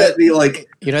just sent me like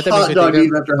hot dog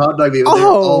meme after hot dog meme. They're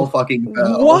all fucking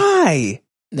fell. Why?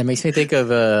 That makes me think of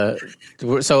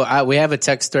we have a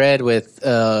text thread with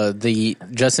the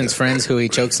Justin's friends who he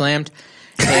chokeslammed.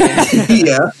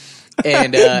 Yeah.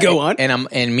 And go on.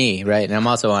 And me, right? And I'm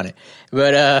also on it.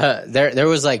 But there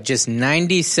was like just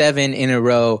 97 in a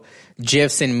row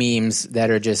GIFs and memes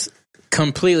that are just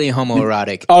completely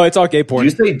homoerotic. Oh, it's all gay porn.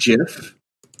 Did you say GIF?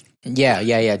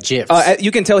 Yeah, GIFs.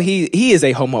 You can tell he is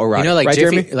a homoerotic. You know, like right,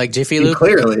 Jiffy, Jeremy? like Jiffy Lube.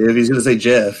 Clearly, if he's going to say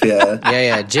GIF, yeah.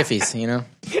 yeah, Jiffies. You know.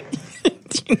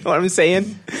 You know what I'm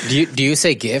saying? Do you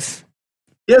say GIF?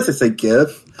 Yes, I say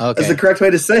GIF. Okay. That's the correct way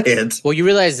to say it. Well, you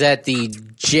realize that the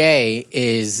J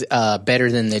is better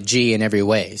than the G in every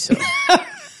way. So.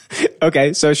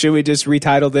 Okay, so should we just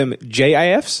retitle them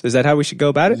JIFs? Is that how we should go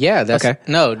about it? Yeah, that's okay.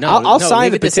 No, I'll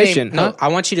sign the petition. No, I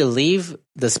want you to leave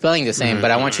the spelling the same,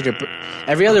 but I want you to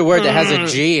every other word that has a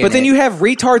G in But then it. you have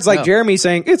retards like Jeremy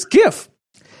saying it's GIF.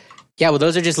 Yeah, well,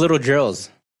 those are just little drills.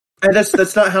 And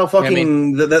that's not how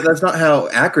fucking that's not how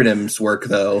acronyms work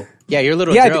though. Yeah, you're a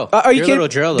little drill. Are you you're kidding? A little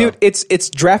drill, dude? It's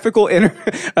graphical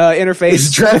interface.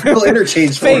 It's graphical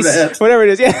interchange face, format. whatever it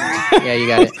is. Yeah, yeah, you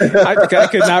got it. I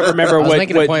could not remember what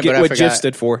GIF GIF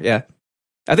stood for. Yeah,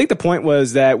 I think the point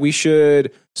was that we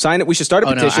should sign it. We should start a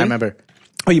petition. No, I remember.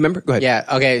 Oh, you remember? Go ahead. Yeah.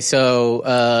 Okay.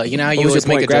 So you know how you always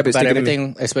make a joke about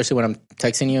everything, especially when I'm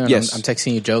texting you. And yes. I'm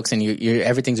texting you jokes, and you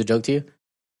everything's a joke to you.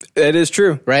 It is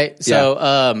true, right?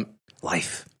 So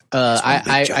life.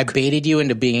 I baited you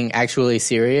into being actually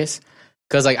serious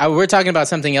because like we're talking about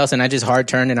something else, and I just hard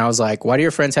turned and I was like, "Why do your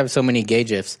friends have so many gay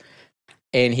gifs?"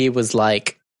 And he was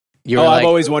like, I've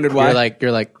always wondered why."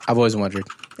 You're like, "I've always wondered,"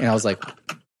 and I was like,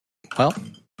 "Well,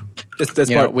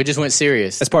 that's part. We just went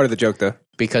serious. That's part of the joke, though,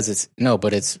 because it's.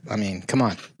 I mean, come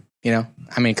on,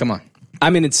 come on." I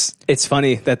mean, it's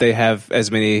funny that they have as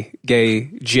many gay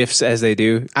GIFs as they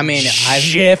do. I mean,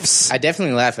 GIFs. I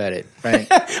definitely laugh at it, right?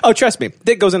 Oh, trust me.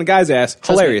 Dick goes in a guy's ass.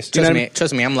 Hilarious.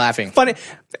 Trust me, I'm laughing. Funny.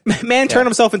 Man turned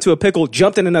himself into a pickle,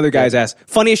 jumped in another guy's ass.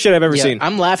 Funniest shit I've ever seen.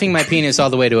 I'm laughing my penis all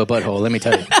the way to a butthole, let me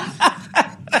tell you.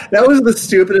 That was the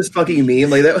stupidest fucking meme.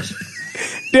 Like, that was...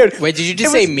 Dude, wait, did you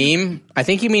just say meme? I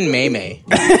think you mean May.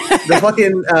 The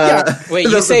fucking wait,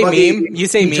 you say meme? You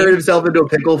say meme? He turned himself into a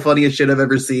pickle. Funniest shit I've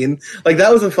ever seen. Like,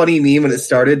 that was a funny meme, and it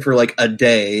started for like a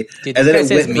day, and then it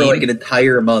went for like an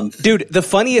entire month. Dude, the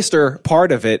funniester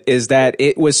part of it is that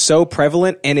it was so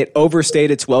prevalent and it overstayed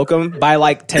its welcome by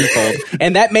like tenfold,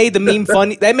 and that made the meme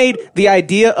funny. That made the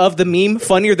idea of the meme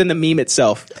funnier than the meme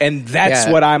itself, and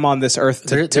that's what I'm on this earth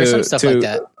to. There's some stuff like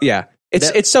that. Yeah.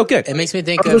 It's so good. It makes me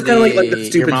think of kind of like the Your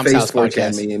stupid Mom's face House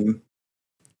 4chan podcast. meme.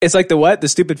 It's like the what? The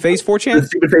stupid face 4chan? The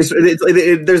stupid face.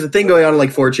 There's a thing going on in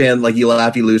like 4chan, like you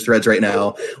laugh, you lose threads right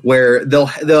now, where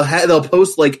they'll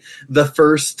post like the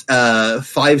first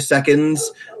 5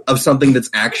 seconds of something that's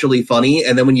actually funny,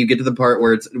 and then when you get to the part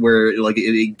where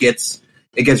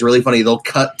it gets really funny, they'll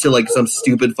cut to like some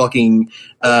stupid fucking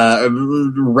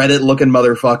Reddit looking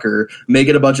motherfucker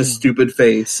making a bunch of fucking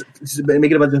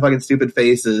stupid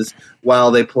faces while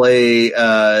they play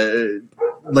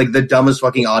like the dumbest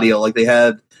fucking audio. Like they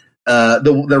had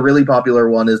the really popular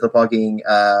one is the fucking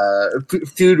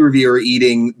food reviewer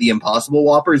eating the Impossible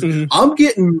Whoppers. Mm-hmm. I'm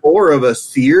getting more of a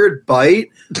seared bite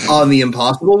on the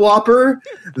Impossible Whopper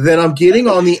than I'm getting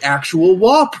on the actual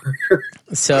Whopper.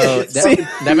 So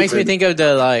that makes me think of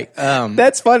the like.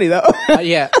 That's funny though.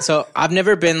 Yeah. So I've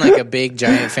never been like a big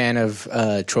giant fan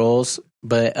of trolls,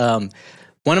 but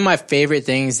one of my favorite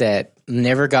things that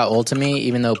never got old to me,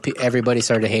 even though everybody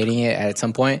started hating it at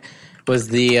some point, was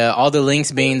the all the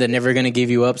links being the "Never Gonna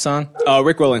Give You Up" song. Oh,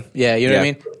 Rick Willing. Yeah, you know what I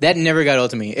mean? That never got old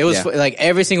to me. It was like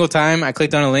every single time I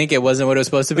clicked on a link, it wasn't what it was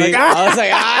supposed to be. I was like,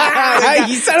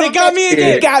 they got me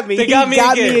again. They got me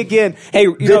again. Hey,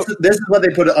 this is what they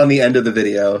put on the end of the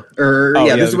video.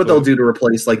 This is what they'll do to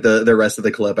replace like the rest of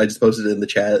the clip. I just posted it in the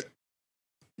chat.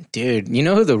 Dude, you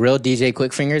know who the real DJ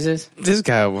Quick Fingers is? This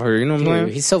guy over here, you know what I'm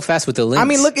saying? He's so fast with the links. I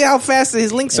mean, look at how fast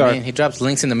his links are. Man, he drops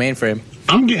links in the mainframe.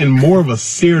 I'm getting more of a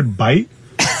seared bite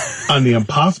on the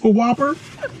Impossible Whopper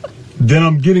than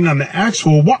I'm getting on the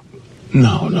actual Whopper.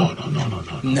 No.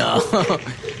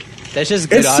 That's just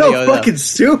good it's audio, so fucking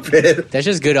stupid. That's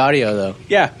just good audio, though.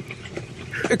 Yeah.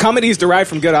 Comedy is derived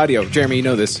from good audio. Jeremy, you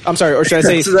know this. I'm sorry, or should I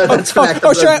say? That's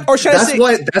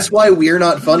why we're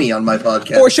not funny on my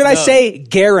podcast. Or should I say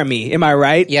Jeremy? Am I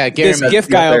right? Yeah, Jeremy. This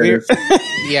gift guy over here.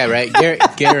 Yeah, right.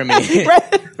 Jeremy.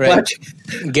 Right.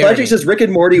 Fletcher says Rick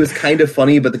and Morty was kind of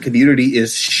funny, but the community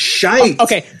is shite.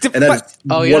 Okay, and that's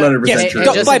 100% true.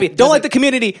 Don't like the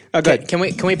community. Okay, can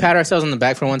we pat ourselves on the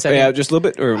back for 1 second? Yeah, just a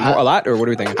little bit, or more, a lot, or what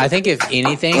do we think? I think if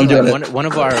anything, like one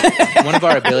of our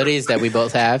abilities that we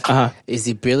both have is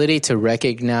the ability to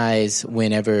recognize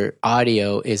whenever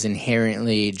audio is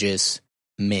inherently just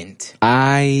mint.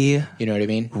 You know what I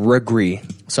mean? Agree.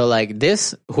 So like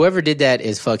this, whoever did that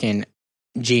is fucking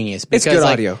genius. Because it's good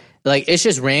like, audio. Like it's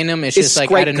just random. It's just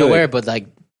like out of nowhere, but like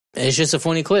it's just a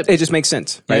funny clip. It just makes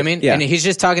sense. Right? You know what I mean? Yeah. And he's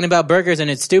just talking about burgers and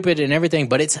it's stupid and everything,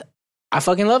 but I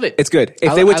fucking love it. It's good.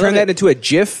 If they would turn that into a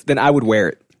GIF, then I would wear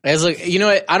it. It's like, you know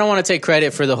what? I don't want to take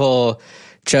credit for the whole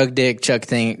Chuck Dick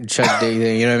thing,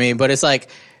 you know what I mean? But it's like,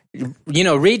 you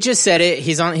know, Reed just said it.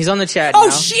 He's on the chat now. Oh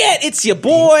shit! It's your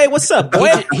boy. What's up,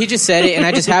 boy? He just said it, and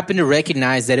I just happened to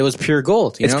recognize that it was pure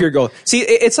gold. It's pure gold. See,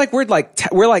 it's like we're like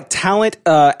talent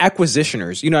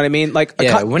acquisitioners. You know what I mean? Like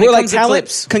when we're like talent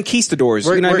clips, conquistadors.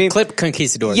 We're, you know what I mean? Clip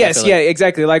conquistadors. Yes, yeah,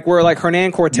 exactly. Like we're like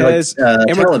Hernan Cortez,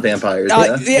 and talent vampires.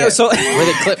 So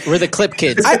we're the clip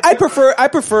kids. I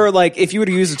prefer like if you were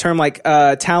to use the term like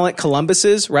talent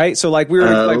Columbuses, right? So like we're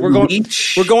going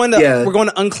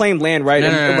to unclaimed land,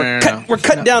 right? We're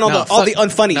cutting down all the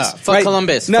unfunnies. No, fuck right?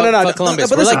 Columbus. No. Fuck Columbus.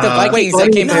 We're like the Vikings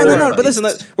that came before. No. But listen,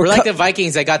 we're like the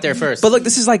Vikings that got there first. But look,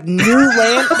 this is like new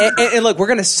land, and look, we're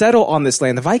gonna settle on this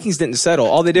land. The Vikings didn't settle.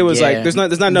 All they did was like, there's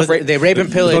not enough. They rape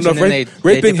and pillage, and then they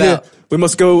raping dip out. We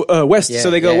must go west,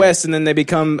 so they go west, and then they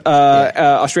become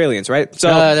Australians, right? So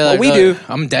what we do,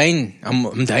 I'm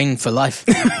dying for life.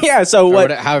 Yeah. So what?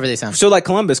 However they sound. So like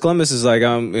Columbus is like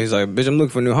he's like, bitch, I'm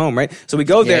looking for a new home, right? So we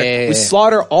go there, we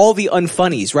slaughter all the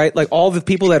unfunnies, right? Like all the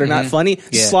people that are not funny,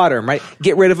 slaughter them, right?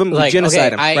 Get rid of them, like,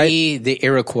 genocide them, right? I.e. the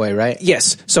Iroquois, right?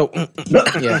 Yes. So yeah, you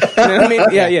know what I mean?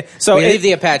 Yeah. So we leave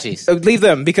the Apaches. Leave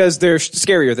them because they're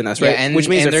scarier than us, right? Yeah, which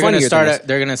means they're funnier than us.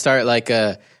 They're gonna start like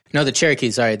no, the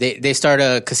Cherokees. Sorry, they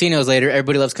start casinos later.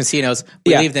 Everybody loves casinos.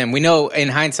 We leave them. We know in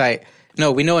hindsight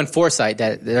No, we know in foresight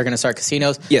that they're going to start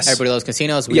casinos. Yes. Everybody loves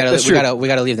casinos. We that's true. gotta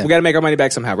leave them. We got to make our money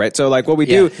back somehow, right? So like what we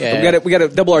do, we got to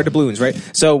double our doubloons, right?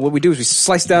 So what we do is we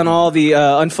slice down all the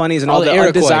unfunnies and all the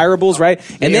undesirables, right?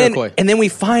 And then we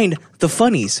find the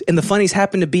funnies, and the funnies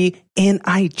happen to be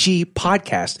NIG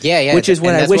podcast. Yeah. Which is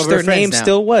what I wish their name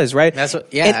still was, right? That's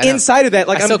what. Yeah. And inside of that,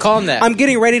 like I still call him that. I'm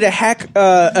getting ready to hack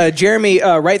Jeremy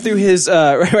right through his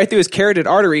carotid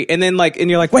artery, and then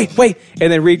you're like, wait,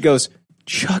 and then Reed goes,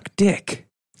 Chuck Dick.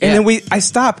 And then I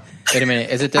stop. Wait a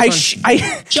minute. Is it this one?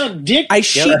 Chuck Dick.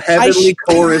 The heavenly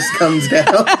chorus comes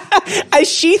down. I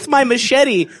sheath my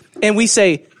machete, and we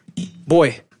say,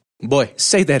 boy,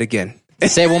 say that again.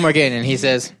 Say it one more again. And he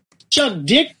says, Chuck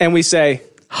Dick. And we say,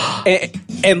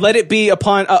 and let it be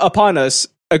upon us,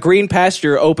 a green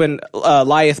pasture open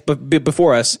lieth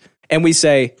before us. And we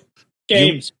say,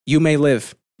 James, you may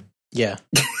live. Yeah.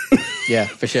 Yeah,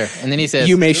 for sure. And then he says,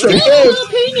 You may See,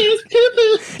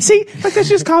 like that's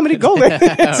just comedy gold.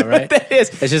 That's right. what that is.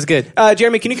 It's just good.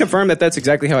 Jeremy, can you confirm that that's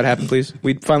exactly how it happened, please?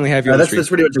 We finally have you on the street. That's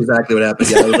pretty much exactly what happened.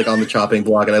 Yeah, I was like on the chopping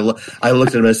block, and I looked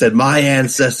at him and I said, "My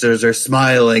ancestors are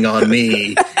smiling on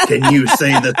me. Can you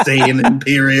say the same,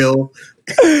 Imperial?"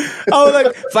 Oh,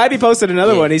 look, Flabby posted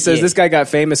another one. He says this guy got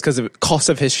famous because of cost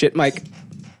of his shit mic.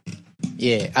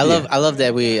 Yeah, I love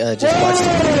that we just watched it.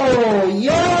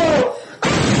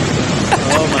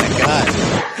 Oh my god.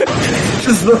 This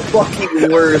is the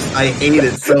fucking worst. I hate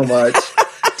it so much.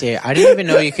 Dude, I didn't even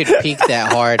know you could peek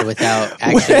that hard without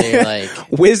actually like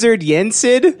Wizard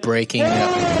Yensid breaking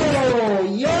up.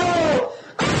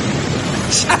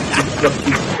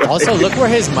 Also, look where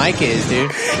his mic is,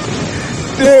 dude.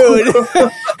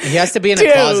 He has to be in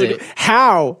a closet.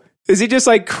 How? Is he just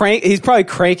like crank? He's probably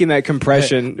cranking that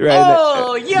compression, right?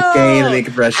 Oh, yo! Gain the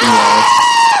compression, yeah.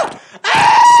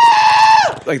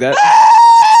 Like that.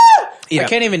 Yeah. I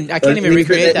can't even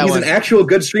recreate that He's one. an actual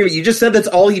good streamer. You just said that's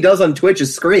all he does on Twitch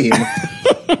is scream.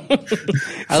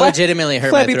 I legitimately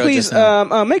hurt my Flabby, throat please just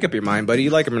now. make up your mind, buddy. You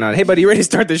like him or not? Hey, buddy, you ready to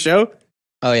start the show?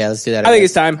 Oh yeah, let's do that. I think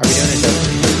it's time. Are we doing it?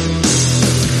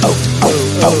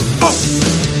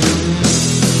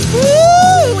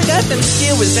 Woo! We got them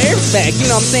skills there. Back. You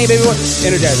know what I'm saying, baby?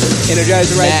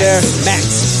 Energizer right there.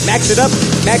 Max it up.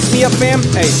 Max me up, fam.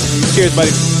 Hey, cheers,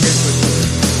 buddy.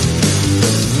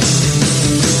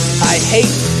 I hate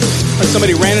when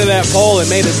somebody ran into that pole and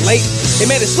made us late. They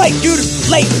made us late, dude.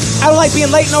 Late. I don't like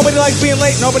being late. Nobody likes being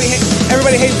late. Everybody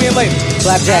hates being late.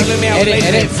 Flapjack.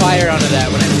 Edit fire onto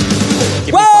that when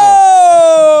give me fire.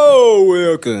 Whoa!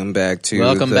 Welcome back to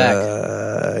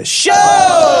the show.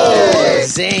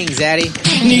 Zing, Zaddy.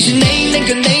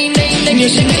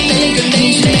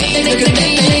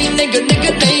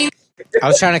 I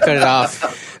was trying to cut it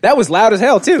off. That was loud as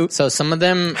hell too. So some of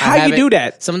them, how you do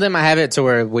that? Some of them I have it to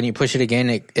where when you push it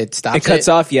again, it stops. It cuts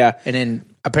off, yeah. And then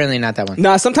apparently not that one.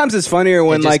 Nah, sometimes it's funnier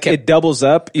when it doubles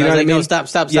up. You know what I mean? No, stop.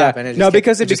 Yeah. And No,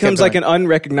 because it becomes like an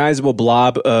unrecognizable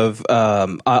blob of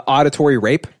auditory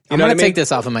rape. You know what I mean? Take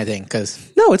this off of my thing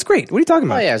because no, it's great. What are you talking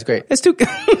about? Oh yeah, it's great. It's too.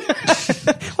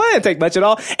 Well, I didn't take much at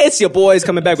all. It's your boys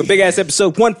coming back with big ass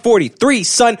episode 143,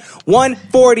 son.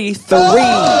 143.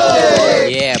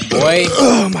 Yeah, boy.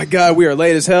 Oh my god, we are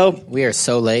late as hell. We are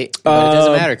so late, but it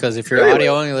doesn't matter because if you're an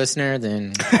audio only listener,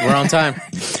 then we're on time.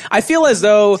 I feel as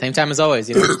though same time as always,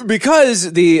 you know?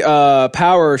 Because the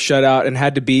power shut out and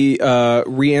had to be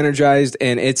re-energized,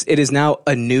 and it is now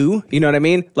anew. You know what I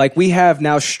mean? Like we have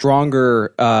now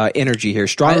stronger energy here,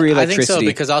 stronger electricity. I think so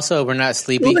because also we're not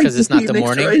sleepy because it's not the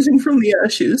morning. Rising from the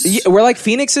ashes. Yeah, we're like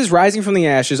phoenixes rising from the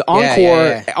ashes.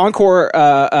 Encore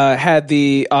had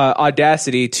the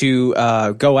audacity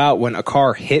to go out when a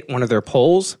car hit one of their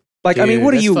poles. Like, dude, I mean,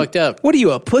 what are you? Fucked up. What are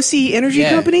you, a pussy energy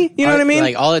company? You know what I mean?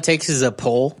 Like, all it takes is a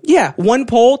pole. Yeah, one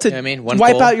pole to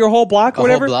wipe out your whole block or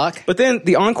whatever. Whole block. But then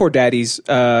the Encore daddies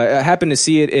happened to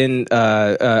see it in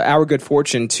our good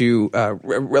fortune to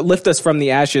lift us from the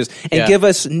ashes and give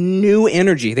us new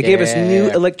energy. They gave us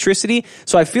new electricity.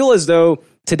 So I feel as though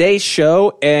today's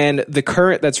show and the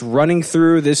current that's running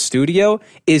through this studio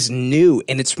is new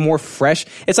and it's more fresh.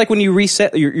 It's like when you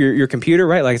reset your computer,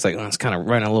 right? Like it's like, it's kind of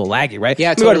running a little laggy, right?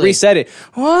 Yeah, totally. You got to reset it.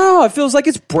 Wow, it feels like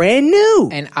it's brand new.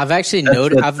 And I've actually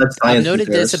noted, I've noted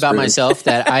this about myself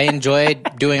that I enjoy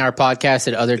doing our podcast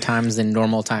at other times than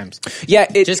normal times. Yeah,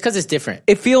 just because it's different.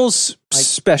 It feels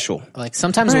special. Like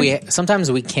sometimes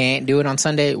we can't do it on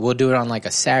Sunday. We'll do it on like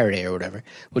a Saturday or whatever.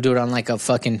 We'll do it on like a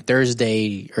fucking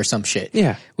Thursday or some shit.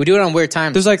 Yeah. We do it on weird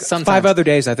times. There's like sometimes. 5 other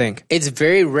days, I think. It's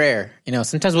very rare. You know,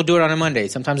 sometimes we'll do it on a Monday,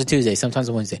 sometimes a Tuesday, sometimes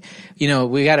a Wednesday. You know,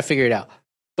 we got to figure it out.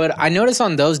 But I notice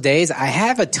on those days, I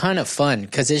have a ton of fun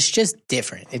because it's just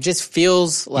different. It just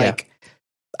feels like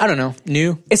I don't know,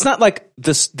 new. It's not like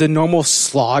the normal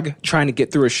slog trying to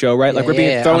get through a show, right? Like we're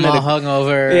being thrown I'm in all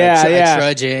hungover. yeah,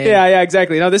 trudging. Yeah,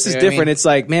 exactly. No, this is You know what I different. mean? It's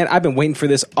like, man, I've been waiting for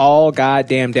this all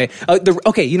goddamn day.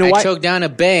 Okay, you know I why? choked down a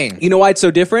bang. You know why it's so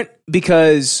different?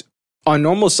 Because on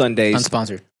normal Sundays,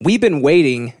 Unsponsored. we've been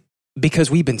waiting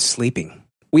because we've been sleeping.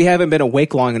 We haven't been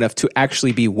awake long enough to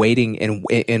actually be waiting and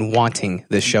wanting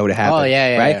the show to happen. Oh,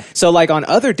 yeah, right. yeah. So like on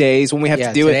other days when we have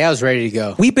to do today it, I was ready to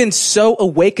go. we've been so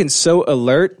awake and so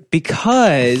alert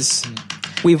because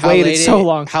we've How waited late so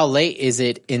long. How late is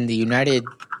it in the United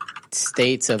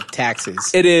States of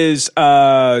Texas? It is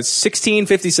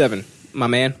 16:57, my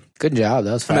man. Good job.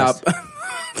 That was fast.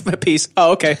 No, peace.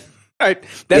 Oh, okay. All right.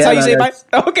 That's Yeah, how you no, say bye.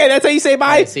 that's- Okay, that's how you say I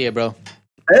bye. see it, bro.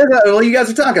 Well, you guys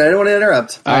are talking. I didn't want to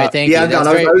interrupt. All right, thank Yeah, you. I'm gone.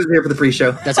 That's I was here for the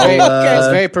pre-show. That's very, that's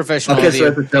very I'll professional. catch of you you.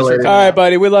 at the show later. All right,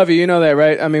 buddy. We love you. You know that,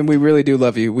 right? I mean, we really do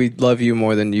love you. We love you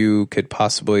more than you could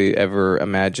possibly ever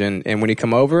imagine. And when you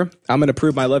come over, I'm going to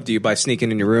prove my love to you by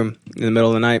sneaking in your room in the middle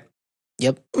of the night.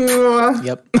 Yep. Mwah.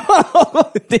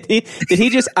 Yep. did he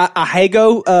just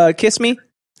Ahego kiss me?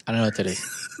 I don't know what that is.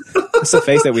 That's the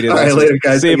face that we did. All last right, week. later,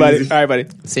 guys. See you, Take it buddy. easy. All right, buddy.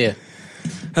 See ya.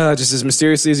 Just as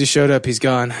mysteriously as he showed up, he's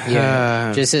gone.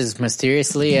 Yeah. Just as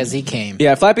mysteriously as he came.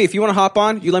 Yeah, Flappy, if you want to hop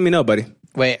on, you let me know, buddy.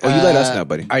 Wait. Oh, you let us know,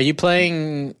 buddy. Are you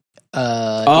playing?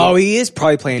 Oh, he is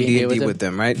probably playing D&D D&D with with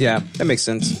them, right? Yeah, that makes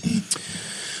sense.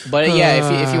 But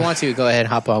yeah, if you want to, go ahead and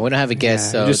hop on. We don't have a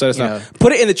guest, so Just let us you know.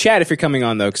 Put it in the chat if you're coming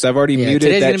on, though, because I've already Yeah, muted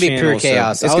today's that gonna be channel, pure so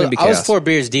chaos. it's I going was, to be I was chaos. 4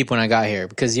 beers deep when I got here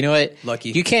because you know what?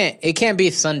 Lucky. It can't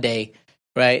be Sunday,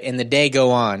 right? And the day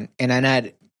go on, and I not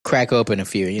crack open a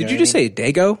few. Did you just say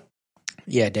Dago?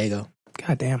 Yeah, Dago.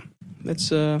 God damn.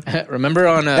 That's Remember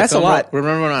on That's a Film lot.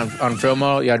 Remember on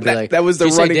Filmo, you'd be That- like, that was the "Did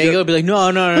you say running Dago?" joke. Be like, no.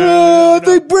 I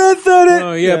think Brad said it.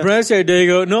 Oh yeah, Brad said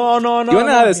Dago. No. You want to know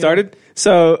how that started?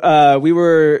 So we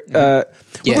were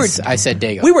Yes, I said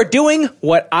Dago. we were doing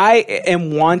what I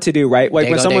am want to do, right? Like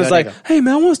when Dago, someone's Dago, like, Dago. "Hey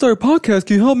man, I want to start a podcast.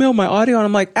 Can you help me out with my audio?" And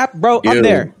I'm like, "Bro, I'm Yo.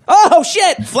 there." Oh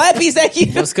shit, Flappy, is that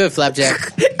you? What's good,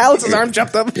 Flapjack? Alex's arm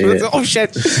jumped up. Yeah. Oh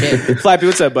shit. Shit. Flappy,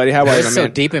 what's up, buddy? How are you, That's my so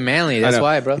man? deep and manly. I That's know.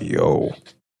 why, bro. Yo,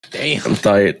 Damn. I'm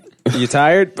tired. you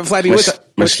tired? But Flappy, My, what's s- up?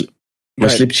 my, What, sl- go my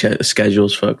ahead. sleep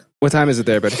schedule's fucked. What time is it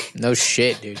there, buddy? No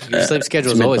shit, dude. Your sleep It's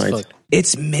schedule is always midnight. fucked.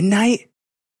 It's midnight.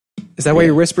 Is that why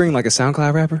you're whispering like a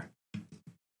SoundCloud rapper?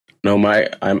 No,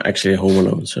 I'm actually home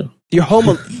alone, so. You're home,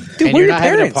 dude. And Where you're are your not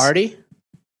having parents? a party?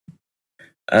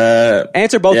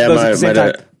 Answer both Yeah, of those at the same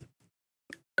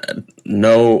time.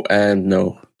 No and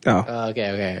no. Oh,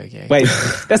 Okay. wait,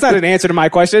 that's not an answer to my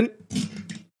question.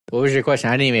 What was your question?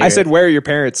 I didn't even. I hear said, it. "Where are your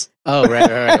parents?" Oh, right.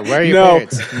 Where are your No.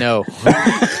 parents? No.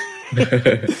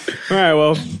 All right,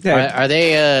 well, hey. Are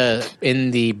they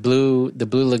in the blue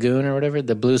lagoon or whatever?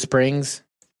 The Blue Springs?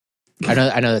 I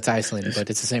know that's Iceland, but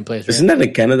it's the same place, right? Isn't that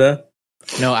in Canada?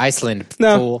 No, Iceland.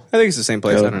 No, Fool. I think it's the same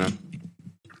place. Oh. I don't know.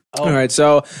 Oh. All right,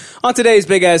 so on today's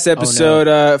big ass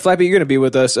episode, Flappy, you're going to be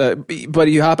with us, but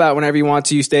you hop out whenever you want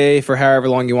to. You stay for however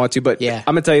long you want to. But Yeah.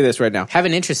 I'm going to tell you this right now. Have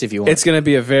an interest if you want. It's going to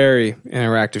be a very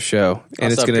interactive show,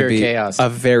 and Also it's going to pure be chaos. a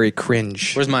very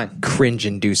cringe Where's mine?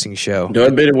 inducing show. Do I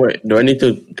need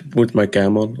to put my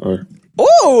cam on? Or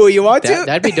Oh, you want to?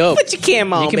 That'd be dope. Put your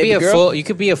cam on, You could baby be a girl. You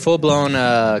could be a full blown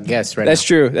guest right That's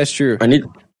true. That's true.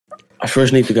 I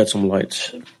first need to get some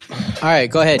lights. now. All right,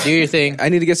 go ahead. Do your thing. I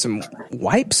need to get some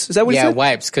wipes. Is that what you Yeah, said?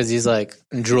 wipes because he's like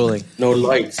drooling. No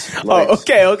lights. Oh,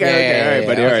 okay. Yeah, All right,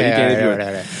 buddy. All right, you can't do it.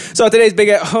 right. So today's big.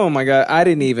 Oh my god, I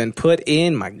didn't even put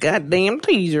in my goddamn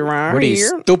teaser right What are you,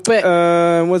 here. stupid?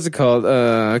 What's it called?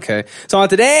 Okay. So on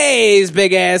today's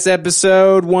big ass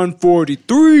episode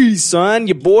 143, son,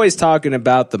 your boy's talking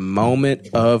about the moment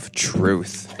of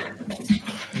truth.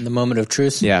 The moment of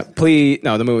truth. Yeah, please.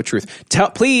 No, the moment of truth.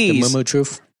 The Please. moment of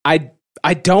truth.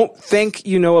 I don't think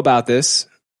you know about this.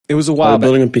 It was a while back.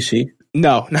 Building a PC.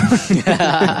 No.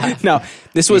 No.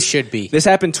 This It was should be. This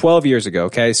happened 12 years ago.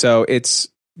 Okay, so it's.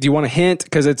 Do you want a hint?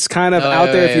 Because it's kind of out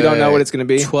there if you don't know what it's going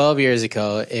to be. 12 years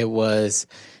ago, it was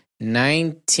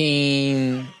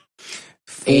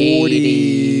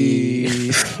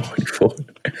 1980. 44.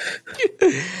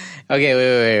 Okay,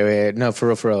 wait. No, for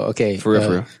real. Okay. For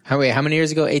real. How many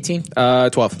years ago? 18?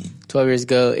 12. 12 years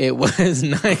ago, it was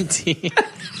 19.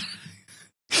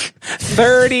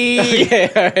 30. Okay,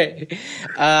 all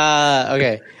right.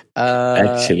 Okay.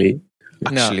 Actually.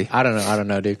 Actually. No, I don't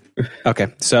know, dude. Okay,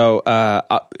 so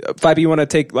Flappy, you want to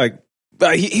take like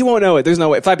he won't know it. There's no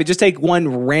way. Flappy, just take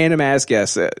one random ass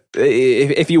guess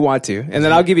if you want to, and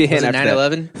then I'll give you a hint Was it after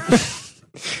 9/11?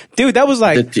 that. Dude, that was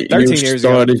like 13 you years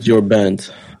ago. started your band.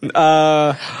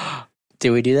 Did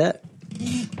we do that?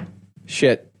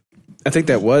 Shit, I think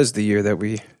that was the year that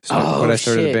we So when I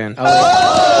started the band. Oh,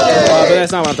 But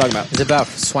that's not what I'm talking about. it's about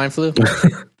swine flu.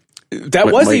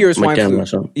 That was the year of my swine flu.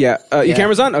 camera's on. Yeah. Your Yeah.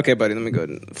 camera's on? Okay, buddy. Let me go ahead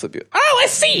and flip you. Oh, I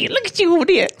see. Look at you over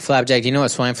there. Flapjack, do you know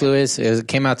what swine flu is? It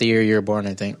came out the year you were born,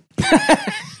 I think.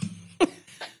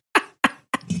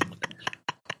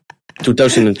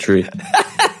 2003.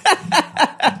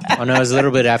 Oh no, it was a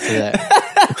little bit after that.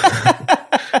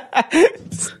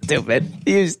 Stupid.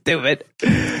 You stupid.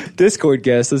 Discord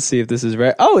guest. Let's see if this is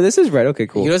right. Oh, this is right. Okay,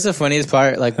 cool. You know what's the funniest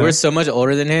part? Like, we're so much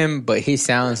older than him, but he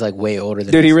sounds like way older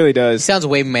than Dude, us. he really He does. sounds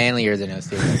way manlier than us,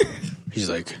 dude. He's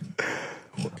like,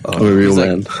 I'm a real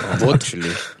man. what?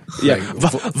 Yeah.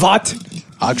 What?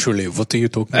 Actually, what are you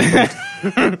talking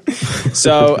about?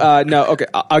 So, no, okay.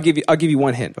 I'll give you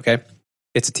one hint, okay?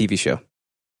 It's a TV show.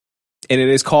 And it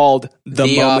is called The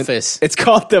Moment. Office. It's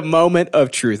called The Moment of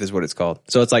Truth is what it's called.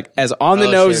 So it's like as on the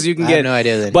Oh, nose shit. as you can I get. had no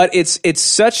idea then. But it's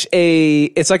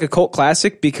like a cult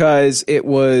classic because it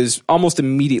was almost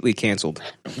immediately canceled.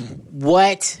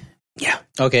 What? Yeah.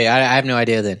 Okay, I have no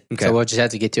idea then. Okay. So we'll just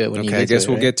have to get to it when you Okay, get I guess to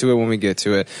it. we'll right? get to it when we get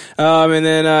to it. And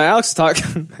then Alex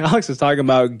is talking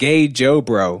about Gay Joe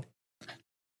Bro.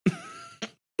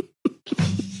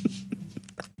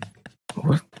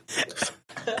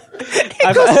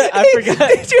 I forgot.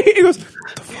 He goes,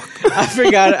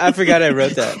 I forgot I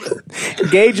wrote that.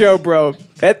 Gay Joe Bro.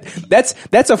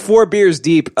 That's a 4 beers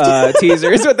deep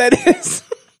teaser. Is what that is.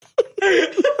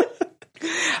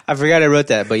 I forgot I wrote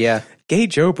that, but yeah. Gay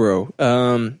Joe Bro.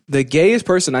 The gayest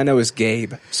person I know is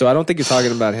Gabe, so I don't think you're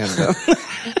talking about him though.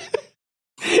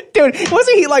 Dude,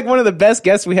 wasn't he like one of the best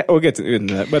guests we had? We'll get to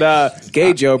that, but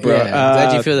Gay Joe Bro. Yeah,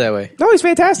 glad you feel that way. No, he's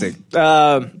fantastic.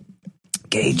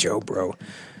 Gay Joe Bro.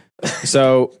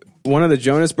 So one of the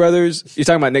Jonas brothers. You're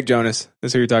talking about Nick Jonas.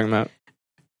 That's who you're talking about.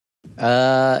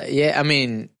 Yeah, I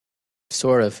mean,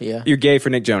 sort of, yeah. You're gay for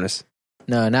Nick Jonas.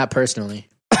 No, not personally.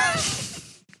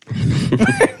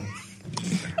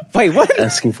 Wait, what?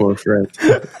 Asking for a friend.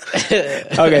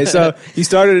 Okay, so you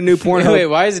started a new Pornhub. Wait,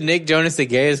 why is Nick Jonas the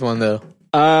gayest one though?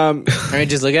 I mean,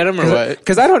 just look at him or what?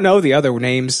 Because I don't know the other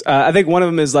names. I think one of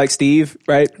them is like Steve,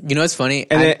 right? You know what's funny?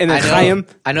 And then Chaim.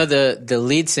 I know the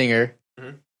lead singer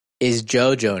is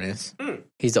Joe Jonas.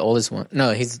 He's the oldest one. No,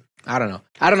 I don't know.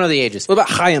 I don't know the ages. What about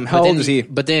Chaim? How But old then- is he?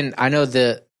 But then I know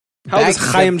How old is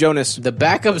Chaim Jonas? The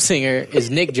backup singer is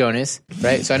Nick Jonas,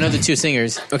 right? So I know the two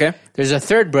singers. Okay. There's a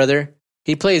third brother.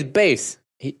 He plays bass.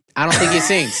 I don't think he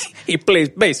sings. He plays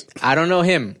bass. I don't know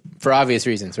him for obvious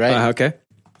reasons, right? Okay.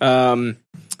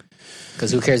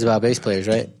 Because who cares about bass players,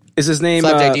 right? Is his name?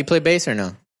 Flapjack, do you play bass or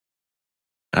no?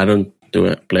 I don't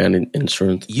play any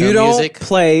instrument. You No don't music?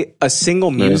 play a single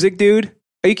music, dude?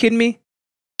 Are you kidding me?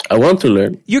 I want to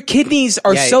learn. Your kidneys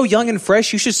are Yeah, so young and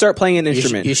fresh. You should start playing an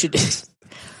instrument. You should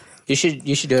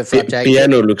you should do it, Flapjack.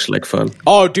 Piano looks like fun.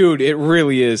 Oh, dude, it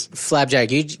really is.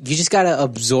 Flapjack, you just gotta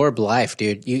absorb life,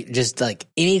 dude. You just like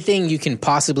anything you can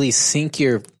possibly sink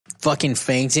your fucking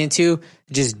fangs into,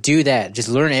 just do that. Just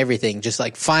learn everything. Just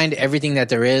like find everything that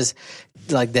there is,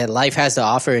 like that life has to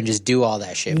offer, and just do all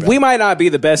that shit, bro. We might not be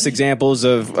the best examples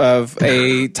of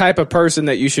a type of person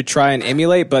that you should try and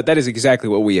emulate, but that is exactly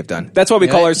what we have done. That's why we You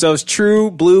know call what? ourselves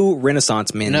true blue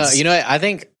Renaissance men. No, you know what? I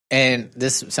think, and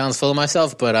this sounds full of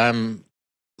myself, but I'm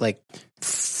like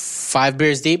 5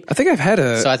 beers deep. I think I've had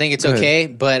a. So I think it's Go ahead. okay,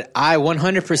 but I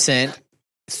 100%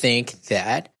 think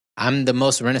that I'm the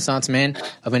most Renaissance man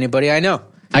of anybody I know.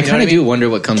 I kind of do wonder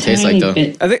what cum tastes like, though.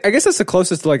 I guess that's the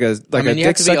closest to like a I mean, a you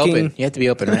have dick to be sucking. open. You have to be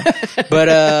open, right? But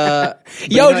Yo,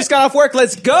 you know just got off work.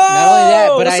 Let's go. not only that,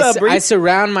 but What's up, Bree? I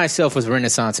surround myself with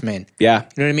Renaissance men. Yeah. You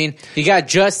know what I mean? You got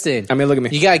Justin. I mean, look at me.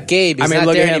 You got Gabe. He's I mean, not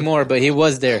look there at him. anymore, but he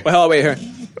was there. Well, wait here.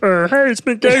 Hey, it's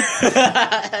me, Gabe.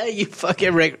 You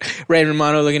fucking Ray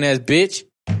Romano looking ass bitch.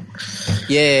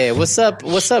 Yeah, what's up?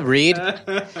 What's up, Reed?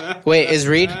 Wait, is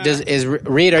Reed?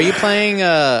 Reed? Are you playing?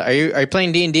 Are you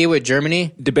playing D&D with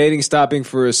Germany? Debating stopping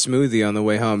for a smoothie on the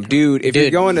way home, dude. If you're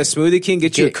Dude. going to Smoothie King,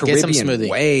 get you a Get some Caribbean smoothie.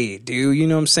 way, dude. You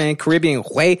know what I'm saying? Caribbean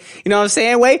way. You know what I'm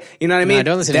saying? Way. You know what I mean? Nah,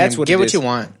 don't listen That's to him. what Get it what is. you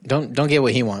want. Don't get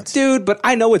what he wants. Dude, but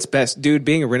I know what's best, dude.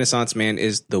 Being a Renaissance man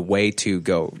is the way to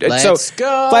go. Let's so,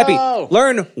 go. Flappy,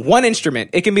 learn one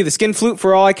instrument. It can be the skin flute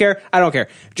for all I care. I don't care.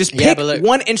 Just Yeah, pick but look,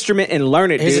 one instrument and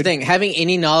learn it, Here's dude. the thing: having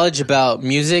any knowledge about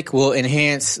music will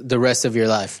enhance the rest of your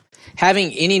life.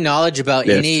 Having any knowledge about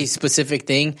Yes. any specific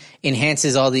thing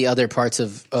enhances all the other parts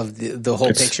of the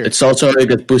whole picture. It's also how you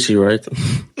get pussy, right?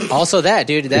 Also, that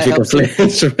dude, that If you can helps. play Too.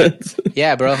 instruments.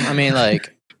 Yeah, bro. I mean,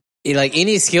 like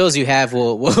any skills you have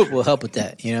will help with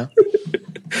that. You know.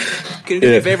 Can you do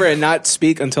me a favor and not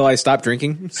speak until I stop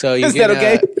drinking? So you Is can, that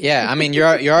okay? Yeah, I mean, you're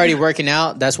already working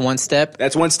out. That's one step.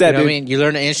 That's one step, You know what I dude. mean? You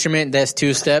learn an instrument. That's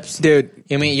 2 steps, Dude.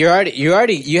 I mean, you have,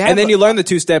 And then you learn the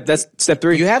 2-step. That's step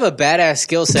 3. you have a badass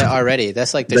skill set already.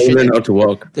 That's like the Then you shit. learn how to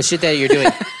walk. The shit that you're doing.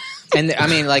 And I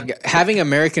mean, like having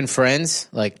American friends,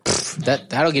 like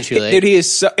that'll get you laid. Dude, he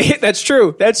is so. That's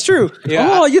true. That's true. Yeah.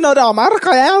 Oh, you know the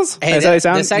Americans. Hey, That's how they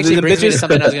sound. This actually The brings me to bitches?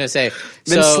 something I was going to say.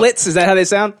 Then So slits. Is that how they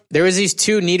sound? there was these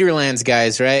 2 Nederlands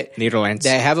guys, right? Nederlands.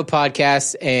 That have a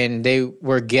podcast, and they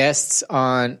were guests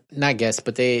on, not guests,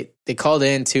 but they called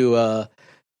in to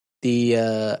the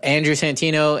Andrew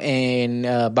Santino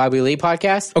and Bobby Lee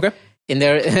podcast. Okay. And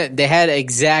they had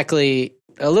exactly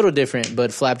a little different,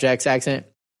 but Flapjack's accent.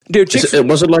 Dude,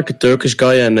 Was it like a Turkish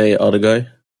guy and a other guy?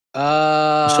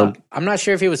 I'm not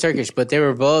sure if he was Turkish, but they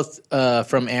were both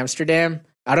from Amsterdam.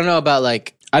 I don't know about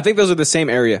like, I think those are the same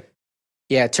area.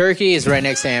 yeah, Turkey is right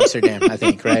next to Amsterdam, I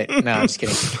think, right? No, I'm just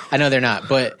kidding. I know they're not,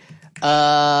 but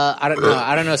I don't know.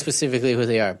 I don't know specifically who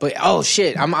they are. But oh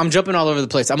shit, I'm jumping all over the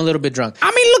place. I'm a little bit drunk.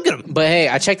 I mean, look at them. But hey,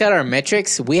 I checked out our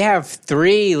metrics. We have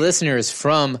 3 listeners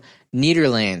from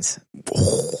Nederlands.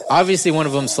 Obviously, one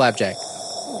of them's Flapjack.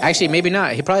 Actually, maybe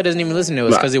not. He probably doesn't even listen to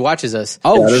us because he watches us.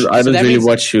 Oh, I don't that really means-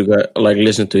 watch you guys, like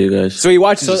listen to you guys. so he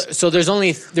watches. us. So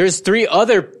there's 3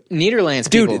 other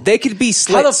Nederlands people. Dude, they could be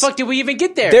slits. How the fuck did we even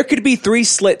get there? There could be 3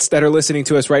 slits that are listening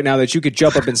to us right now that you could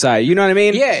jump up inside. You know what I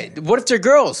mean? Yeah. What if they're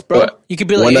girls, bro? But You could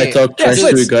be like, when I hey, talk trash to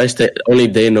slits. you guys, only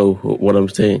they know what I'm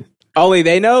saying. Only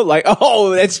they know. Like,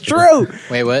 oh, that's true.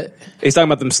 wait, what? He's talking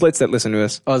about them slits that listen to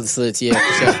us. Oh, the slits. Yeah.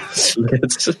 For sure.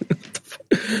 It's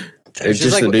It's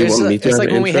just like, do you want me to it's have like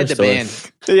when we had the interest,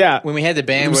 or- band. Yeah. When we had the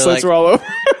band, Them we're slits like, are all over.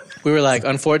 we were like,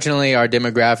 unfortunately, our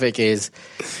demographic is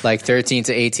like 13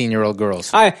 to 18-year-old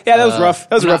girls. Yeah, that was rough.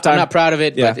 That was a rough time. I'm not proud of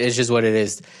it, but Yeah. it's just what it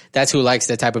is. That's who likes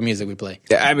the type of music we play.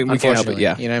 Yeah, I mean, we can't help it. Unfortunately,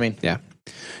 Yeah. you know what I mean? Yeah.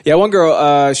 Yeah, one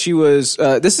girl, she was,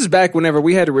 this is back whenever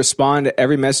we had to respond to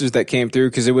every message that came through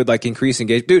because it would like increase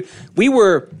engagement. Dude,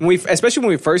 especially when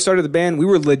we first started the band, we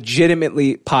were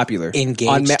legitimately popular.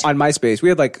 Engaged. On MySpace. We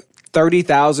had like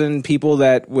 30,000 people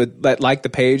that like the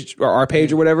page or our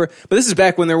page or whatever. But this is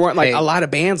back when there weren't like Hey. a lot of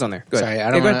bands on there. Go Sorry, ahead. I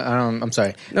Yeah, don't go want ahead. to, I'm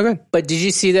sorry. No, go ahead. But did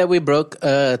you see that we broke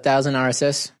 1,000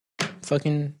 RSS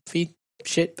fucking feed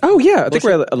shit? Oh, yeah. I think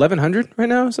we're at 1,100 right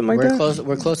now, something like We're that. close to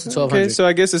 1,200. Okay, so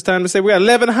I guess it's time to say we got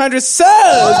 1,100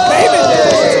 subs, baby.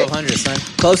 1,200, son.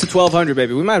 Close to 1,200,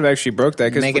 baby. We might have actually broke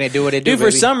that. 'cause Making it do what it do, Dude, for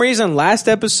baby. some reason, last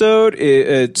episode,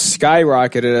 it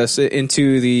skyrocketed us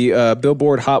into the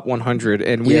Billboard Hot 100.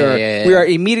 And we Yeah. are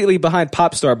immediately behind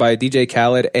Pop Star by DJ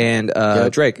Khaled and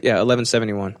Drake. Yeah,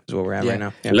 1171 is what we're at Yeah. right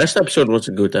now. Yeah. Last episode was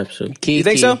a good episode. You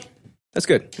think so? That's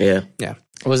good. Yeah. Yeah.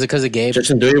 Was it because of Gabe?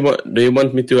 Jackson, do you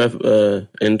want me to have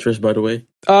interest? By the way,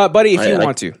 Buddy, if you I-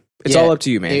 want to. It's Yeah. all up to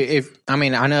you, man. I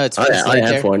mean, I know it's I first late have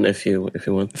there. one if you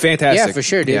want. Fantastic. Yeah, for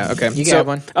sure, dude. Yeah, okay. You can have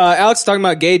one. Alex is talking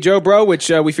about Gay Joe Bro, which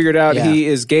we figured out Yeah. he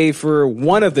is gay for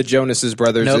one of the Jonas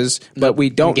Brothers, Nope. but we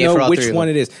I'm don't gay for know all which three of one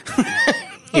them. it is.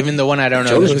 Even the one I don't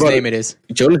know Jonas whose Brother- name it is.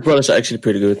 Jonas Brothers are actually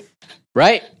pretty good.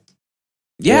 Right?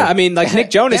 Yeah, Yeah. I mean, like Nick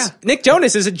Jonas. Yeah. Nick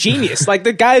Jonas is a genius. Like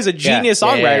the guy is a genius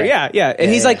Yeah, yeah, songwriter. yeah. Yeah. And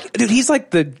Yeah, he's yeah. like, dude, he's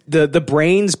like the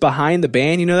brains behind the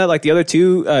band. You know that? Like the other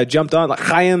two jumped on, like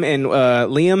Chaim and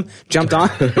Liam jumped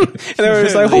on, and they were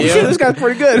just like, oh Liam? shit, this guy's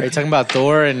pretty Are you good. talking about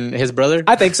Thor and his brother?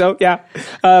 I think so. Yeah.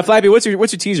 Flappy, what's your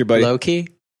teaser, buddy? Low key?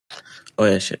 Oh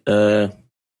yeah, shit.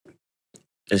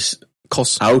 It's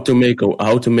Close. how to make a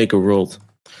world.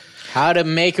 How to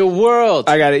make a world.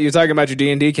 I got it. You're talking about your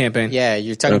D&D campaign. Yeah,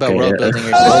 you're talking about Okay, world yeah. building.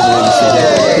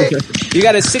 You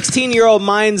got a 16-year-old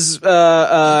mind's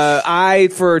eye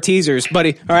for teasers,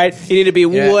 buddy. All right, you need to be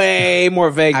Yeah. way more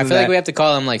vague. I than feel like that. we have to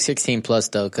call him like 16 plus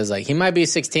though, because like he might be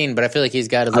 16, but I feel like he's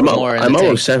got a I'm, little more. In I'm the tank,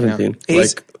 almost 17. you know?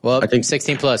 He's- Like, Well, I think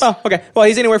 16 plus. Oh, okay. Well,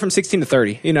 he's anywhere from 16 to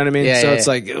 30. You know what I mean? Yeah, so yeah, it's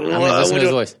yeah. like, I mean, listen to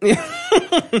his voice.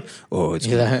 oh, it's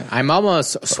I'm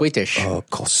almost Swedish.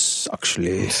 close,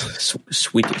 actually.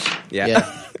 Swedish. Yeah.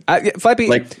 Yeah. Flappy,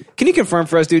 Like- can you confirm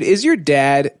for us, dude? Is your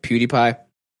dad PewDiePie?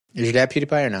 Is your dad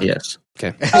PewDiePie or no? Yes.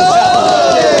 Okay.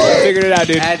 Figured it out,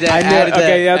 dude. Add that, I knew add it.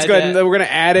 Okay, that, let's add go ahead. that. We're gonna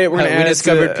add it. We're gonna We add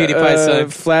discovered it to, PewDiePie's son.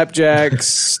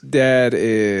 Flapjack's dad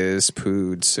is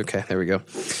Poods. Okay, there we go. I'm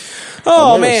Oh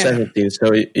almost man, 17,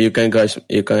 so you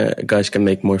guys can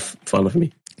make more fun of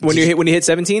me. when you hit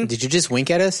 17, Did you just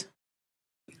wink at us?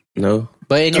 No.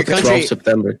 But in your Okay, country, 12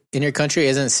 September.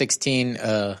 isn't 16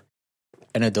 an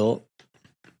adult?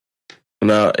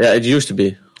 No, yeah, it used to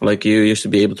be. Like you used to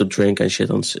be able to drink and shit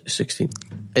on 16.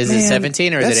 Is it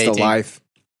 17 or is that's it 18? the life.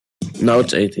 Now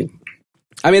it's 18.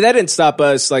 I mean, that didn't stop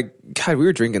us. Like, God, we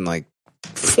were drinking like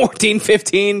 14,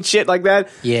 15, shit like that.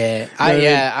 Yeah,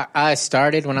 I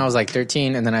started when I was like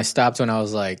 13, and then I stopped when I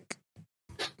was like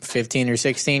 15 or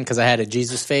 16 because I had a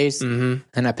Jesus phase, and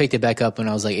I picked it back up when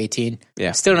I was like 18.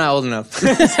 Yeah. Still not old enough.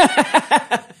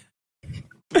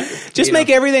 Just make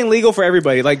everything legal for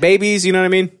everybody, like babies. You know what I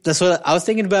mean? That's what I was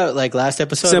thinking about. Like last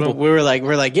episode, Simple. we were like,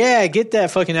 yeah, get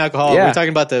that fucking alcohol. Yeah. We're talking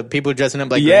about the people dressing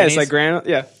up like Yes, grannies. like grand.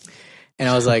 Yeah. And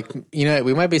I was like, you know what,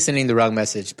 we might be sending the wrong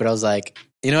message, but I was like,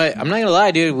 you know what, I'm not gonna lie,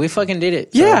 dude, we fucking did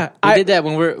it. So Yeah, we did that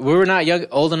when we were not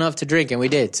old enough to drink, and we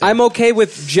did. So. I'm okay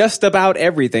with just about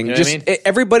everything. You know what Just I mean?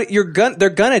 everybody, they're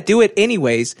gonna do it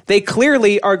anyways. They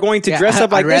clearly are going to dress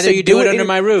up like I'd this. rather and you do it under any-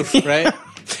 my roof, right?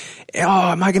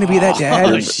 Oh, am I gonna be that dad?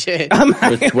 Oh shit!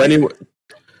 But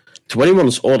 21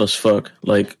 is old as fuck.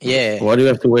 Like, Yeah. why do you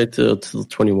have to wait till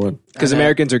 21? Because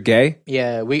Americans are gay.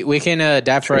 Yeah, we can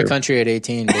die for our country at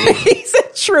 18. Dude. Is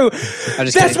that true? just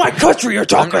That's kidding. my country you're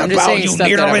talking I'm just about, saying you stuff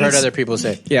that I've heard Netherlands. other people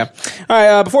say. Yeah. All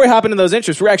right. Before we hop into those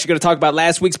interests, we're actually going to talk about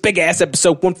last week's big ass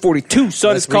episode 142.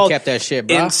 Son, Let's it's called recap that shit,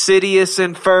 bro. Insidious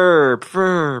and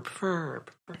Ferb.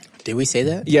 Did we say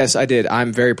that? Yes, I did.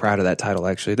 I'm very proud of that title.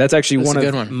 Actually, that's actually That's one a of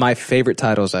good one. my favorite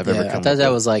titles I've ever Yeah, I come thought up that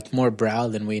with. was like more brow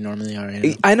than we normally are. You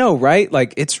know? I know, right?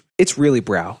 Like it's really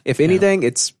brow. If anything,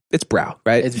 it's brow,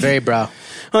 right? It's very brow.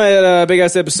 All right, big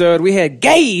ass episode. We had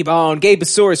Gabe on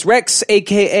Gabesaurus Rex,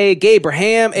 aka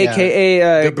Gabraham,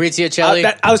 aka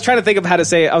Gabriziacelli. I was trying to think of how to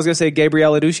say it. I was going to say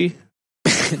Gabriella Ducci.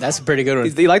 That's a pretty good one.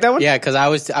 Do you like that one? Yeah, because I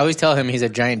always tell him he's a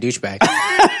giant douchebag.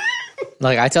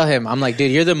 Like I tell him, I'm like,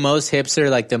 dude, you're the most hipster,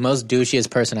 like the most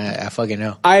douchiest person I fucking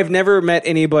know. I've never met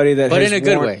anybody that But has in a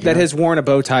good worn, way, you that know? has worn a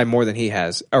bow tie more than he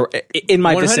has, or in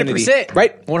my vicinity. 100%,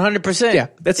 Right? 100%. Yeah,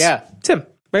 that's Tim.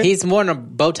 Right? He's worn a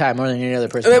bow tie more than any other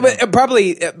person. I know.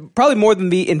 Probably more than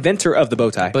the inventor of the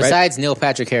bow tie. Right? Besides Neil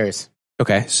Patrick Harris.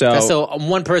 Okay, so That's the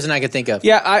one person I could think of.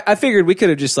 yeah, I figured we could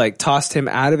have just like tossed him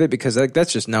out of it because like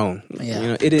that's just known. Yeah. You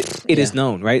know, it is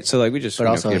known, right? So like we just But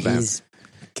also, forget about him. he's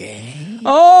gay.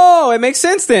 Oh, it makes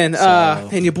sense then.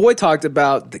 And your boy talked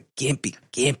about the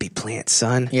gimpy plant,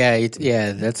 son. Yeah,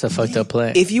 that's a fucked up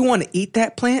plant. If you want to eat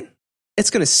that plant, it's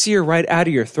going to sear right out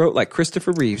of your throat like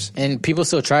Christopher Reeves. And people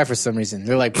still try for some reason.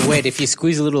 They're like, wait, if you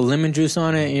squeeze a little lemon juice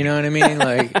on it, you know what I mean?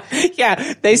 Like,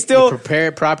 Yeah, they still... prepare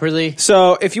it properly.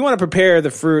 So if you want to prepare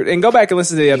the fruit, and go back and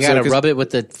listen to the You episode. gotta 'cause rub it with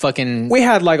the fucking... we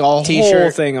had like a whole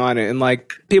T-shirt. thing on it, and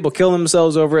like people kill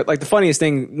themselves over it. Like the funniest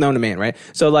thing known to man, right?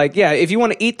 So like, yeah, if you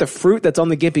want to eat the fruit that's on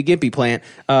the gimpy plant,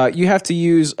 you have to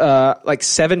use like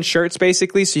 7 shirts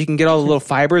basically, so you can get all the little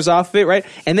fibers off of it, right?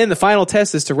 And then the final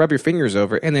test is to rub your fingers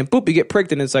over it, and then boop, you get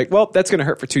pricked, and it's like, well, that's gonna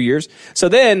hurt for 2 years. So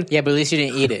then, Yeah, but at least you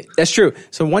didn't eat it. that's true.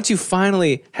 So once you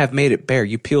finally have made it bare,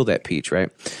 you peel that peach, right?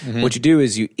 Mm-hmm. What you do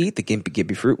is you eat the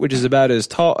gimpy fruit, which is about as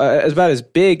tall, about as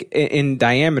big in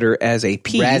diameter as a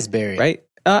pea. Raspberry. right?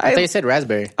 I thought you said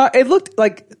raspberry. It looked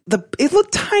like it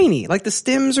looked tiny, like the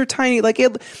stems are tiny. Like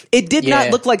it did not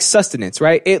Yeah. look like sustenance,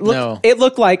 right? It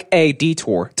looked like a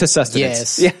detour to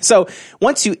sustenance. Yes. Yeah. So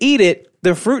once you eat it,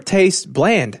 the fruit tastes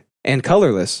bland and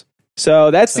colorless.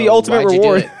 So that's the ultimate why'd you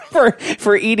do reward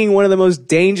for eating one of the most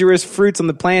dangerous fruits on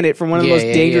the planet from one of the most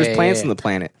dangerous plants yeah. on the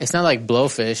planet. It's not like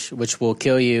blowfish, which will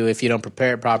kill you if you don't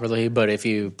prepare it properly. But if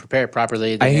you prepare it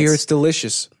properly, then I hear it's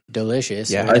delicious. delicious.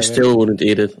 Yeah. I still wouldn't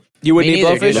eat it. You Me wouldn't eat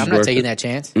neither, dude. blowfish, I'm not taking that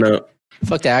chance. No.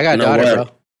 Fuck that. I got a No daughter, way. bro.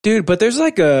 dude. But there's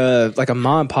like a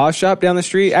mom and pop shop down the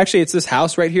street. Actually, it's this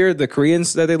house right here. The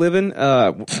Koreans that they live in.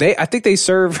 I think they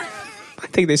serve. I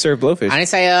think they serve blowfish.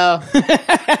 Aniseo.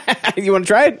 You want to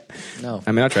try it? No.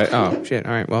 I mean, I'll try it. Oh shit!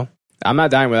 All right. Well, I'm not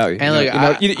dying without you. And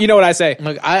look, you know what I say.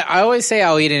 Look, I always say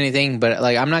I'll eat anything, but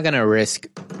like I'm not gonna risk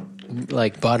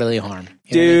like bodily harm,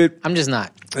 you know what I mean? Dude. I'm just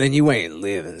not. Then you ain't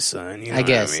living, son. You know I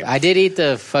guess what I mean? I did eat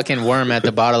the fucking worm at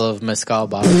the bottle of mezcal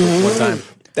bottle one time.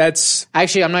 That's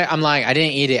Actually, I'm lying. I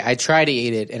didn't eat it. I tried to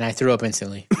eat it and I threw up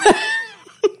instantly.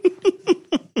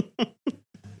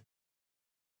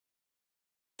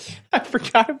 I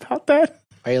forgot about that.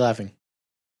 Why are you laughing?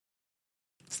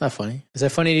 It's not funny. Is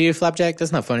that funny to you, Flapjack?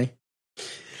 That's not funny.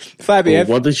 Flappy. Well,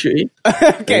 what did you eat?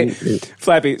 Okay,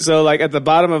 Flappy. So like at the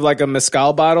bottom of like a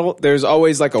mezcal bottle, there's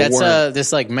always like a That's worm.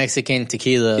 this like Mexican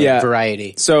tequila Yeah.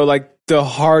 variety. So like the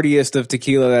hardiest of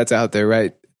tequila that's out there,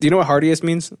 right? Do you know what hardiest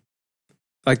means?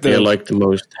 Like Yeah, like the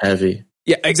most heavy.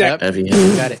 yeah, exactly. Heavy.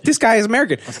 Got it. This guy is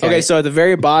American. got Okay, it. so at the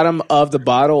very bottom of the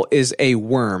bottle is a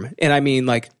worm. And I mean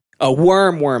like a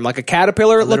worm, like a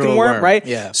caterpillar looking literal worm, worm, right?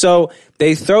 yeah. So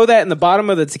they throw that in the bottom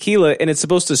of the tequila and it's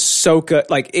supposed to soak up,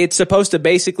 like it's supposed to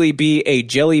basically be a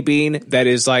jelly bean that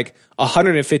is like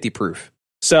 150 proof.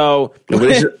 So But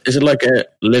is it like a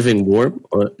living worm?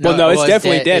 Or? well, no, it's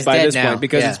definitely dead It's by dead this now. point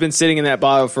because Yeah. it's been sitting in that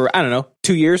bottle for, I don't know,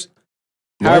 2 years.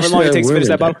 however long it takes to finish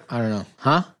that bottle. I don't know.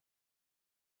 Huh?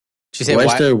 She said Why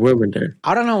why? is there a worm in there?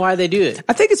 I don't know why they do it.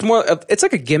 I think it's more. It's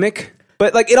like a gimmick,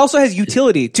 but like it also has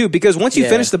utility too. Because once you Yeah.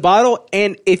 finish the bottle,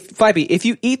 and if Flappy, if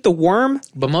you eat the worm,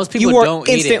 But most people you are don't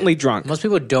instantly eat it. drunk. Most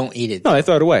people don't eat it. No, they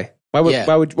throw it away. Why would Yeah.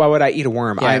 why would I eat a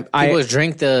worm? Yeah, I people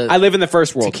drink the I live in the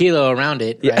first world. tequila around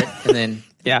it, Yeah. right? And then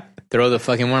Yeah, throw the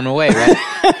fucking worm away, right?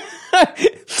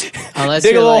 Unless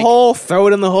dig a you're little like, hole, throw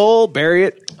it in the hole, bury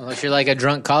it. unless you're like a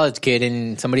drunk college kid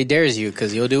and somebody dares you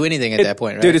because you'll do anything at that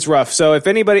point, right? Dude, it's rough. So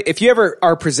if you ever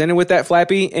are presented with that,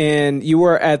 Flappy, and you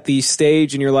are at the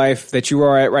stage in your life that you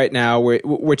are at right now,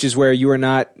 which is where you are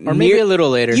not, or maybe a little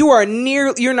later.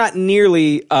 you're not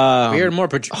nearly You're more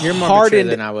mature hardened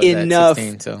than I was enough at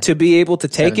 16. So. to be able to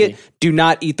take 70. it. Do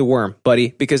not eat the worm, buddy,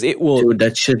 because it will. Dude,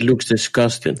 that shit looks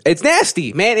disgusting. It's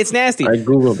nasty, man. It's nasty. I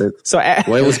googled it. So Why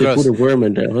would was they gross. put a worm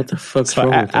in there? What the fuck's wrong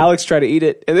with that? Alex tried to eat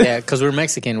it. And then, Yeah, because we're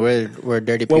Mexican. We're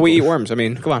dirty people. well, we eat worms. I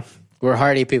mean, come on. We're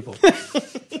hardy people,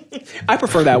 I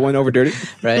prefer that one over dirty.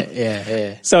 right?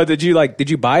 Yeah. So did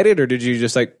you bite it or did you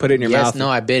just like put it in your Yes, mouth? no,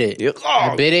 I bit it.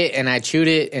 I bit it and I chewed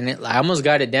it and I almost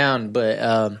got it down,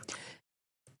 but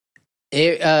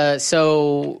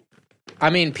so I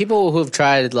mean, people who've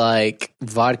tried like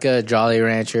vodka Jolly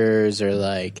Ranchers or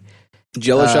like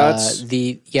Jello shots.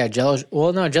 Jello.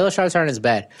 Well, no, Jello shots aren't as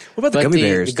bad. What about the But gummy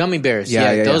bears? The gummy bears,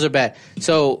 Yeah, those are bad.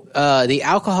 So the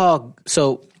alcohol.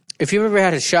 So if you've ever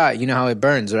had a shot, you know how it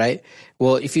burns, right?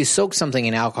 Well, if you soak something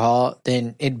in alcohol,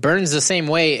 then it burns the same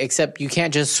way, except you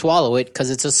can't just swallow it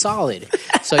because it's a solid.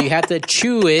 So you have to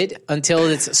chew it until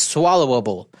it's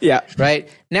swallowable. Yeah. Right?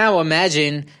 Now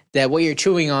imagine that what you're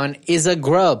chewing on is a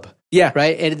grub. Yeah.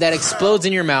 Right? That explodes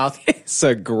in your mouth, It's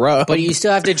a grub. but you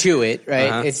still have to chew it, right?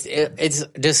 Uh-huh. It's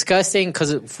disgusting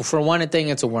because for one thing,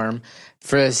 it's a worm.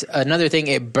 For another thing,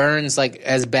 it burns like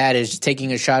as bad as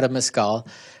taking a shot of mezcal.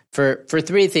 For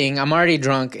three thing, I'm already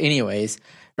drunk anyways,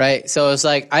 right? So it's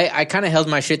like I kind of held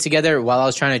my shit together while I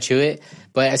was trying to chew it,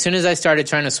 but as soon as I started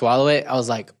trying to swallow it, I was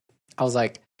like,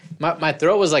 my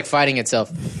throat was like fighting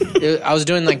itself. I was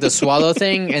doing like the swallow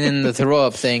thing and then the throw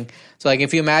up thing. So like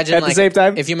if you imagine At the same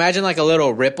time? if you imagine like a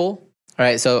little ripple. All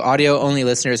right, so audio only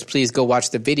listeners, please go watch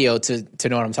the video to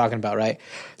know what I'm talking about, right?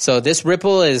 So this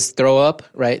ripple is throw up,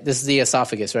 right? This is the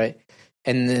esophagus, right?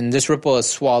 And then this ripple is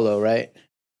swallow, right?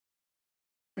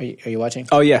 Are you watching?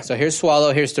 Oh yeah. So here's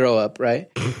swallow, here's throw up, right?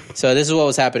 So this is what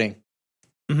was happening.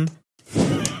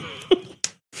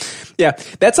 Yeah,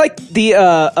 that's like the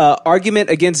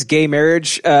argument against gay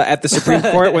marriage at the Supreme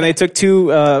Court when they took two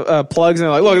plugs and they're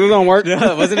like, "Look, this don't work."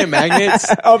 Wasn't it magnets?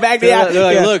 Oh, magnet. Yeah, They're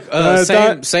like,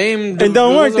 yeah. look, same. It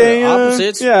don't work. those are They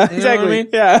opposites. Yeah, You know exactly. what I mean?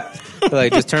 Yeah,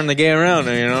 Like just turn the gay around,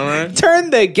 you know, right?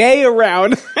 turn the gay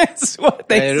around. That's what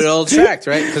they. And it all tracks,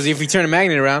 right? Because if you turn a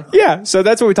magnet around, Yeah, so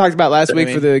that's what we talked about last week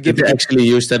mean, for the Did gift. they actually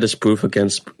use that as proof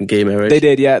against gay marriage? They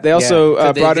did, yeah. They also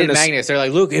so they brought did in magnets. They're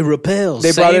like, look, it repels.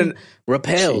 They brought in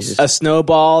repels. Jesus. a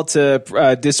snowball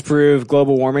to disprove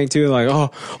global warming too. Like, oh,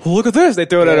 well, look at this. They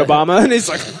throw it at Obama, and he's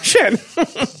like, shit.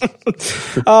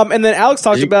 And then Alex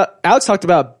talked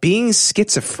about being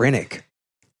schizophrenic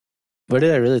What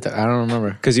did I really talk? I don't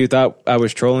remember. because you thought I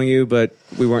was trolling you, but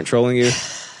we weren't trolling you.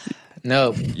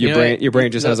 No, Your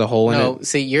brain just has a hole in it. No,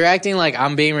 see, you're acting like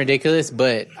I'm being ridiculous,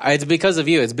 but it's because of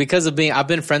you. It's because of being. I've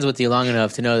been friends with you long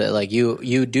enough to know that like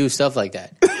you do stuff like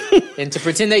that, and to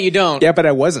pretend that you don't. Yeah, but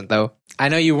I wasn't though. I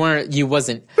know you weren't. You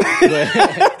wasn't. But,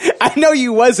 I know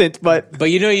you wasn't, but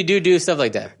but you know you do stuff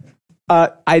like that.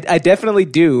 I definitely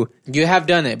do. You have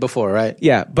done it before, right?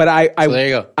 Yeah, but So there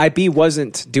you go. I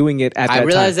wasn't doing it at that I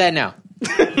realize time. that now.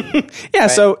 Yeah,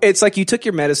 so it's like you took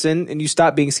your medicine and you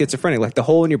stopped being schizophrenic. Like the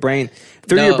hole in your brain,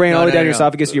 through No, your brain no, all the way no, down no, your no.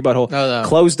 esophagus to your butthole, No.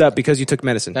 closed up because you took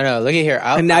medicine. No, look at here.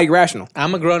 And now you're rational.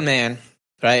 I'm a grown man,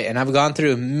 right? And I've gone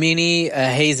through many a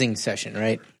hazing session,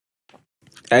 right?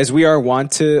 As we are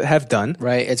wont to have done.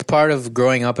 Right. It's part of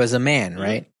growing up as a man,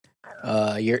 right?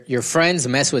 Your friends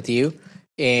mess with you,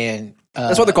 and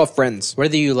That's what they call friends.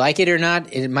 whether you like it or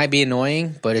not, it might be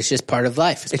annoying, but it's just part of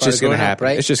life. It's part just of going to growing up, happen.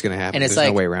 right? It's just going to happen. And it's There's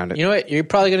like no way around it. You know what? You're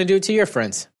probably going to do it to your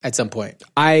friends at some point.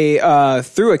 I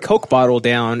threw a Coke bottle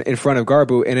down in front of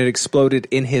Garbu and it exploded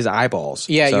in his eyeballs.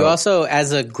 Yeah. So- You also,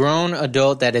 as a grown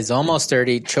adult that is almost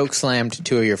 30, choke slammed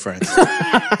two of your friends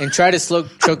and tried to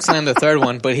choke slam the third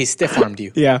one, but he stiff armed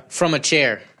you. Yeah. From a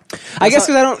chair. I guess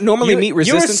because I don't normally meet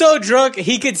resistance. You were so drunk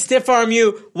he could stiff arm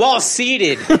you while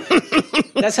seated.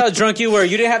 That's how drunk you were.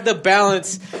 You didn't have the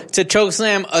balance to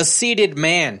chokeslam a seated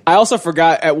man. I also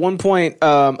forgot at one point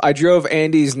I drove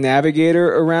Andy's Navigator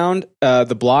around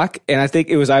the block, and I think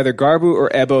it was either Garbu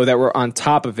or Ebo that were on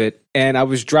top of it, and I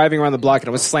was driving around the block and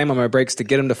I was slamming on my brakes to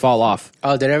get him to fall off.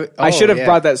 Oh, I should have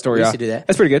brought that story We used off. to do that.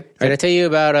 That's pretty good. Did I Right? tell you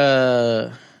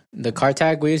about the car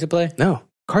tag we used to play? No.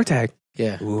 Car tag.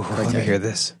 Yeah. Ooh, car let me tag. hear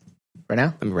this. Right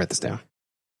now? Let me write this down.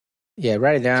 Yeah,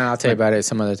 write it down. I'll tell you about it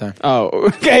some other time. Oh,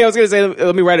 okay. I was going to say,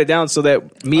 let me write it down so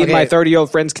that me and Okay. my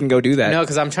 30-year-old friends can go do that. No,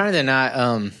 because I'm trying to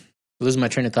not lose my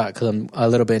train of thought because I'm a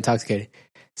little bit intoxicated.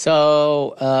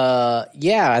 So,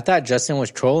 yeah, I thought Justin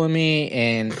was trolling me,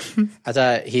 and I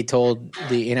thought he told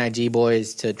the NIG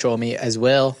boys to troll me as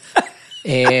well.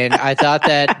 And I thought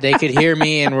that they could hear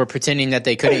me and were pretending that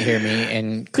they couldn't hear me,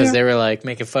 and because they were like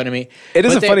making fun of me. It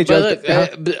is But a funny joke.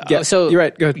 Look, Yeah, so you're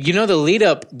right. Go ahead. you know the lead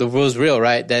up, the was real,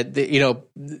 right? That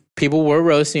people were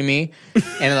roasting me,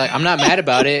 and like I'm not mad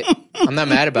about it. I'm not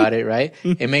mad about it, right?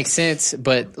 It makes sense,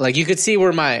 but like you could see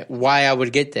why I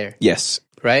would get there, Yes.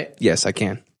 right? Yes, I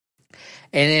can.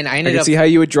 And then I I ended can up see how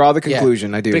you would draw the yeah,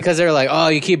 conclusion. I do. because they're like, "Oh,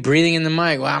 you keep breathing in the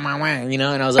mic, wow, wow, wow," you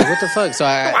know. And I was like, "What the fuck?" So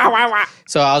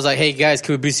I was like, "Hey guys,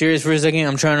 can we be serious for a second?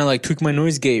 I'm trying to like tweak my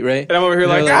noise gate, right?" And I'm over here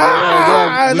And like, they're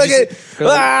 "Oh, look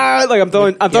God, at, like I'm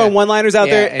throwing one-liners out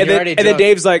Yeah, there, and and you're then already and then drunk.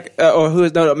 Dave's like,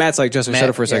 no, Matt's like, Justin, shut Matt,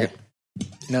 up for a second.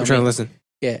 No, I'm trying to me. listen.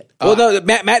 Yeah. Well, no,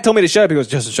 Matt told me to shut up. He goes,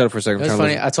 Justin, shut up for a second. It I'm was trying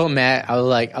funny. to I told Matt, I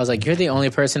was like, you're the only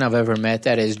person I've ever met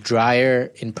that is drier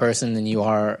in person than you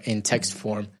are in text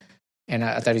form. And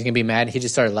I thought he was gonna be mad. He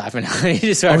just started laughing. He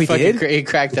just started he fucking. did? He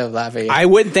cracked up laughing. I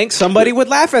wouldn't think somebody would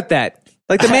laugh at that.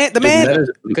 Like the man.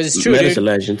 Because it's true, Matt dude. is a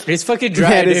legend. He's fucking dry.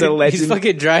 Matt is dude. a legend. He's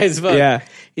fucking dry as fuck. Yeah.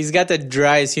 He's got the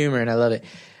driest humor, and I love it.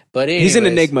 But anyways, He's an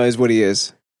enigma, is what he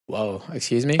is. Whoa,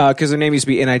 excuse me. Because their name used to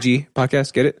be NIG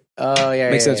podcast. Get it? Oh yeah,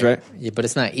 makes yeah, sense, yeah. right? Yeah, but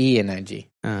it's not ENIG.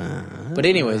 But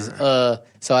anyways, so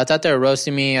I thought they were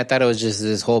roasting me. I thought it was just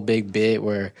this whole big bit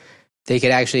where they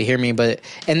could actually hear me, but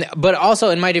also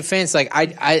in my defense, like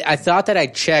I thought that I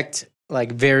checked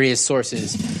like various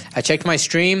sources. I checked my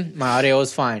stream, my audio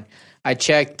was fine. I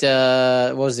checked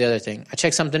what was the other thing? I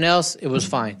checked something else, it was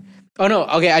fine. Oh no,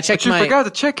 okay, I checked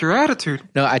to check your attitude.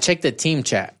 No, I checked the team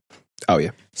chat. Oh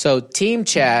yeah. So team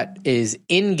chat is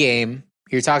in game.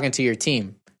 You're talking to your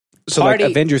team. So Party-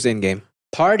 like Avengers Endgame.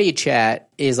 Party chat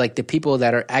is like the people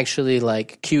that are actually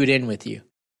like queued in with you,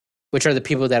 which are the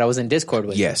people that I was in Discord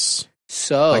with. Yes.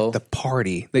 So Like the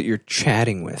party that you're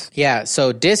chatting with. yeah,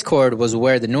 so Discord was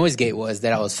where the noise gate was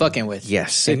that I was fucking with.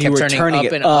 Yes, It and kept you were turning up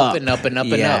it and up. up and up and up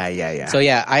and Yeah, up. yeah. So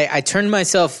yeah, I turned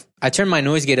my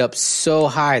noise gate up so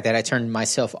high that I turned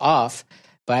myself off,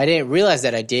 but I didn't realize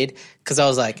that I did because I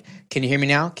was like, "Can you hear me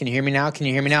now? Can you hear me now? Can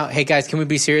you hear me now? Hey guys, can we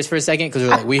be serious for a second?" Because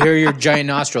they're like, "We hear your giant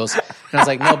nostrils," and I was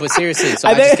like, "No, but seriously." So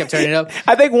I just kept turning it up.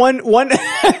 I think one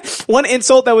one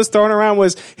insult that was thrown around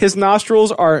was his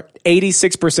nostrils are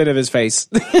 86% of his face.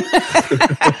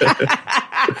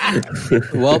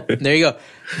 Well, there you go.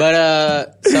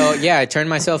 But so yeah, I turned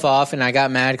myself off and I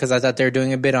got mad because I thought they were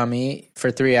doing a bit on me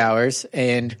for 3 hours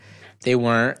and they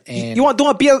weren't. And You want to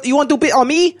do a bit on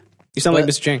me? You sound like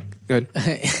What? Mr. Chang. Good.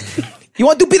 You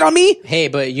want to do a bit on me? hey,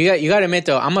 but you got to admit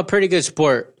though, I'm a pretty good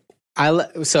sport.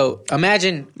 So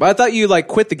imagine But I thought you like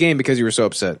quit the game because you were so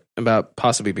upset about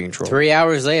possibly being trolled. 3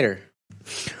 hours later,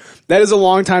 That is a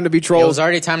long time to be it trolled. was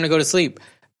already time to go to sleep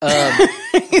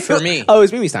for me. Oh,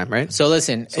 it's Mimi's time, right? So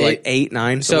listen, So like 8,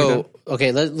 9. something like so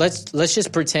okay, let's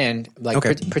just pretend like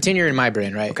Okay. pretend you're in my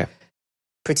brain, right? Okay.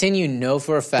 Pretend you know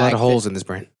for a that. a fact lot of holes in this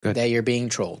brain. Good. that you're being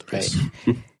trolled, right?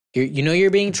 You know you're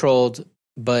being trolled,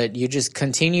 but you just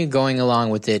continue going along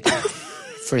with it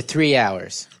for 3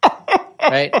 hours,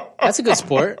 right? That's a good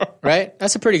sport, right?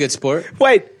 That's a pretty good sport,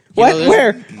 Wait, what? know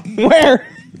Where?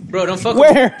 bro. Don't fuck.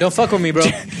 Where? Don't fuck with me, bro.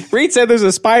 Reed said there's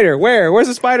a spider. Where? Where's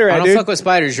the spider I at, don't dude? fuck with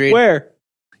spiders, Reed. Where?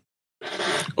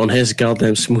 On his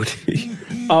goddamn smoothie.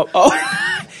 Oh.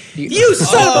 You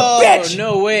son of a bitch!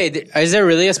 No way. Is there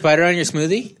really a spider on your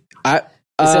smoothie? Is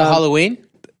it Halloween?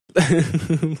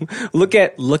 Look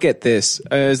at this.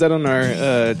 Is that on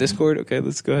our Discord? Okay,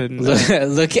 let's go ahead and.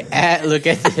 Look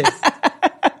at this.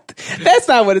 That's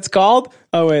not what it's called.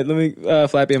 Oh wait, let me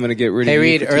Flappy. I'm gonna get rid of. Hey, you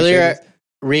Reed. for 2 Earlier, seconds.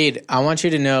 Reed, I want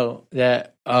you to know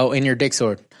that. Oh, in your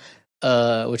Discord,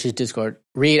 which is Discord.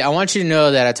 Reed, I want you to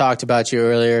know that I talked about you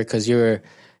earlier because you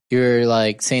were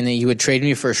like saying that you would trade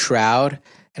me for Shroud,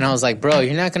 and I was like, bro,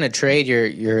 you're not gonna trade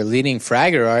your leading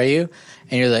fragger, are you?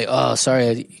 And you're like, oh,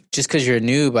 sorry, just because you're a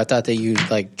noob, I thought that you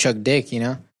like chuck dick, you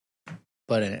know.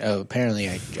 But apparently,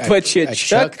 I But you I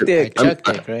chuck dick. I chuck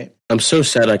dick, right? I'm so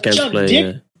sad I can't Chuck play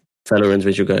dick. Valorant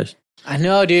with you guys. I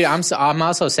know, dude. I'm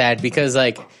also sad because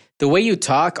like the way you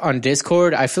talk on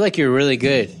Discord, I feel like you're really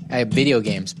good at video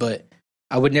games, but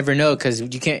I would never know because you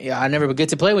can't. I never get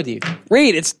to play with you.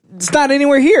 Reed, it's not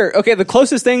anywhere here. Okay, the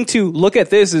closest thing to look at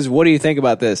this is what do you think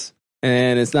about this?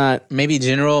 And it's not. Maybe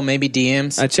general, maybe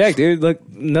DMs. I checked, dude. Look,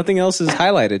 nothing else is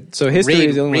highlighted. So history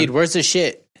is the only Reed, one. where's the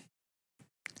shit?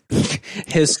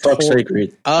 His Toxic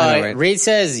Reed. I know, right? Reed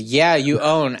says, "Yeah, you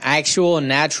own actual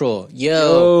natural." Yo,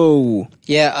 Oh,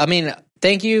 yeah. I mean,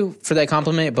 thank you for that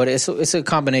compliment, but it's a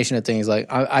combination of things. Like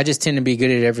I just tend to be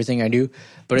good at everything I do,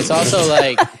 but it's also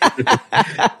like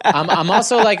I'm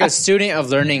also like a student of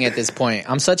learning at this point.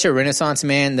 I'm such a Renaissance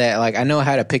man that like I know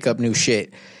how to pick up new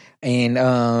shit, and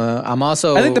I'm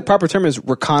also. I think the proper term is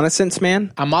reconnaissance,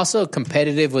 man. I'm also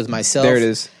competitive with myself. There it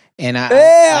is. And I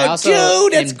Ew, also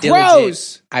dude, am that's diligent.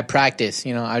 gross. I practice,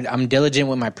 I'm diligent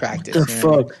with my practice. The you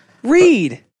know? fuck?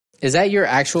 Reed. Is that your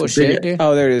actual shit, dude?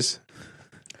 Oh, there it is.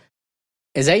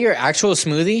 Is that your actual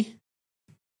smoothie?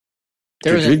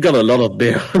 There was We got a lot of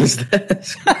beer on his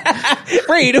desk.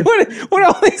 Reed, what are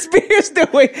all these beers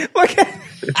doing? Look at.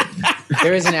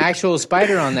 there is an actual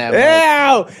spider on that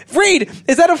one. Ew! Reed,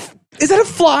 is that a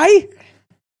fly?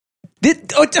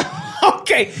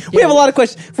 Okay, we have a lot of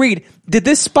questions. Reed, did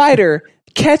this spider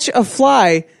catch a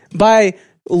fly by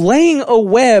laying a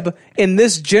web in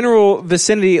this general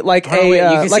vicinity, like Oh, wait, you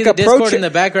can see like the a Discord in the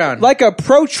background. like a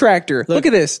protractor? Look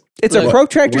at this. It's a Look.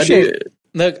 protractor Why do shape. you,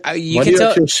 Look, you why do can you tell.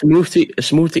 have your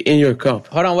smoothie in your cup?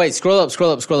 Hold on, wait. Scroll up.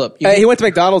 You He can, went to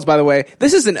McDonald's, by the way.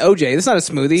 This is an OJ. This is not a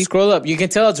smoothie. scroll up. You can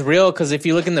tell it's real because if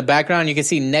you look in the background, you can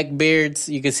see neck beards.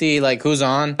 You can see like who's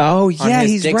on. Oh on yeah,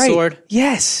 his he's dick right. Sword.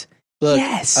 Yes. Look,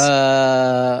 Yes.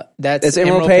 That's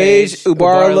Emerald Page,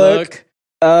 Ubara Look.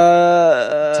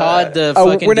 Todd, the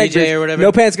fucking we're DJ or whatever.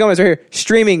 No Pants Gomez right here.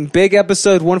 Streaming big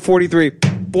episode 143.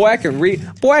 Boy, I can read.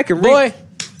 Boy.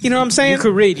 You know what I'm saying? You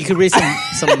could read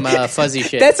some fuzzy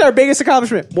shit. That's our biggest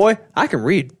accomplishment. Boy, I can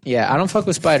read. Yeah, I don't fuck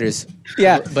with spiders.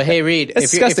 Yeah. But hey, Reed, That's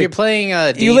if you're disgusting. playing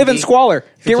D&D, You live in squalor.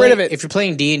 Get rid of it. If you're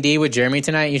playing D&D with Jeremy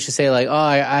tonight, you should say like, "Oh,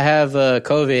 I have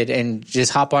COVID," and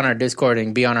just hop on our Discord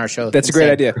and be on our show. That's a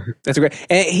great idea. That's a great.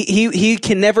 And he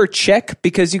can never check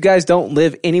because you guys don't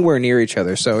live anywhere near each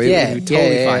other. So it Yeah, would be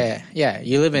totally fine. yeah.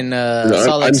 You live in No,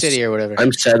 Salt Lake I'm City or whatever.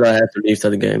 I'm sad I had to leave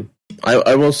that game.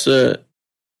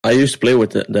 I used to play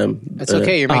with them. That's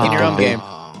okay. You're making your own game.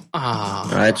 I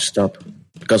had to stop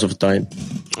because of time.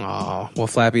 Oh well,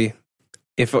 Flappy.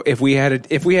 If we had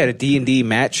a D&D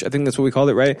match, I think that's what we called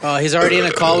it, right? Oh, he's already in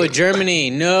a call with Germany.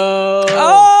 No.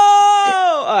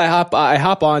 Oh, I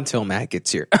hop on till Matt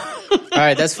gets here. All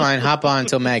right, that's fine. Hop on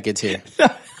until Matt gets here.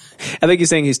 I think he's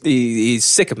saying he's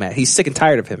sick of Matt. He's sick and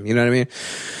tired of him. You know what I mean?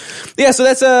 Yeah. So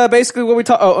that's basically what we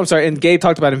talked. Oh, I'm sorry. And Gabe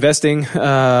talked about investing.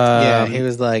 Yeah, he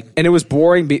was like, and it was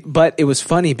boring, but it was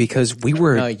funny because we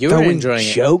were you were throwing enjoying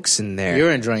it. jokes in there. you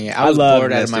were enjoying it. I was love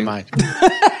bored out of my investing.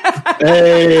 mind.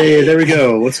 Hey, there we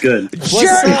go. What's good?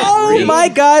 Oh Reed? my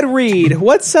God, Reed!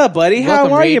 What's up, buddy? How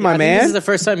Welcome, are Reed. you, my I think man? This is the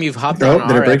first time you've hopped Oh, on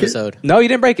did I our break it? episode. No, you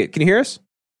didn't break it. Can you hear us?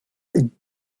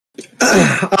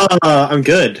 I'm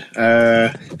good.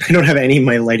 I don't have any of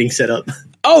my lighting set up.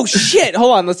 Oh shit!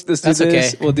 Hold on. Let's do That's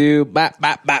this. okay. We'll do bap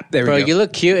bap bap. There Bro, we go. you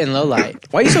look cute in low light.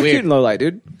 Why are you so Weird. cute in low light,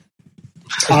 dude?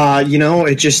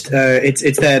 It just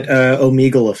it's that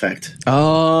Omegle effect.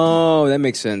 Oh, that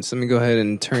makes sense. Let me go ahead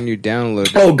and turn you down a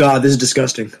little bit. Oh god, this is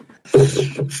disgusting.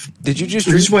 Did you just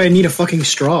This is drink? why I need a fucking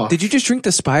straw. Did you just drink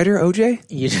the spider, OJ?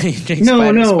 You drink No,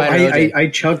 spider, no, spider OJ. I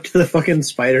chucked the fucking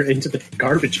spider into the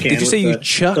garbage can. Did you with say you the,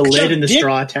 chucked? the lid and the Dick?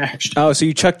 straw attached? Oh, so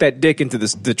you chucked that dick into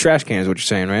the trash can is what you're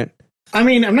saying, right? I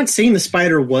mean, I'm not saying the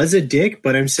spider was a dick,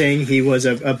 but I'm saying he was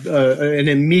an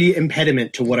immediate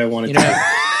impediment to what I wanted You to know do.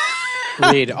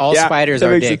 what? Reed, all Yeah, spiders that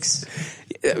are makes dicks.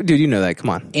 Dude, you know that. Come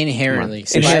on. Inherently.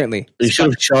 Inherently. You should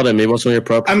have shot him. He was on your I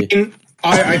property. mean,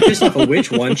 I pissed off a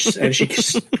witch once, and she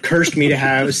cursed me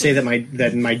to say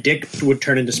that my dick would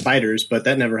turn into spiders, but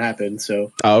that never happened.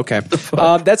 So Oh, okay.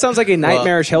 That sounds like a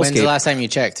nightmarish When's the hellscape. last time you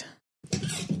checked?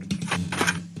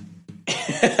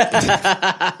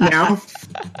 now,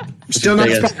 still not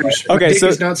Yeah. spiders. Okay, My dick so-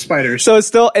 is not spiders. So it's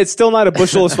still not a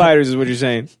bushel of spiders, is what you're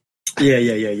saying.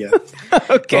 Yeah.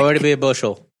 Okay. Or would it be a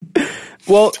bushel?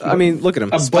 Well, I mean, look at him.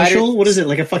 A bushel? What is it?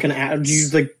 Like a fucking? Do you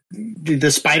like the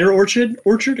spider orchard?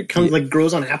 It comes like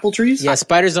grows on apple trees. Yeah,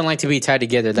 spiders don't like to be tied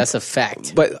together. That's a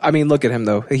fact. But I mean, look at him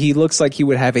though. He looks like he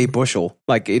would have a bushel.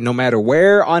 Like no matter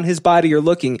where on his body you're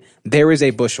looking, there is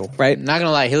a bushel, right? Not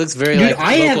gonna lie, he looks very Dude,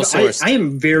 like local sourced. I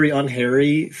am very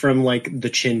unhairy from like the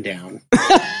chin down.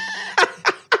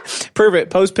 Prove it.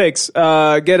 Post pics. Get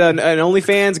an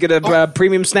OnlyFans. Get a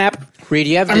premium snap. Reed,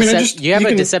 you have I mean, you have you a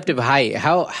can- deceptive height.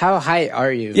 How high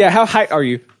are you? Yeah. How height are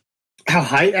you? How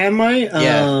high am I?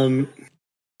 Yeah.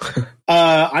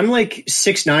 I'm like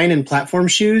 6'9" in platform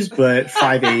shoes, but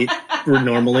 5'8"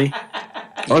 normally.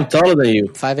 I'm taller than you.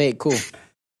 5'8", cool.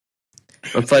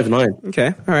 I'm 5'9". Okay,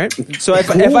 all right. So if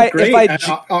Great. I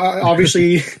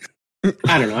Obviously,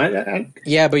 I don't know. I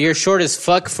Yeah, but you're short as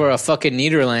fuck for a fucking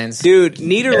Netherlands. dude,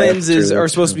 Netherlands Yeah, that's true, are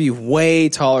that's supposed to be way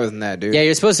taller than that, dude. Yeah,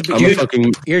 you're supposed to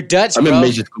be. You're Dutch, I'm bro. a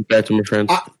midget compared to my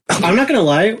friends. I'm not gonna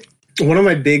lie. One of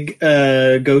my big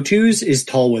go-tos is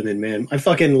tall women, man. I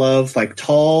fucking love like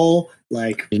tall,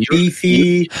 like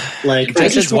beefy, like I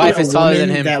Jason's just want wife a is taller woman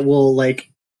than him.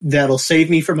 that'll save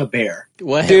me from a bear.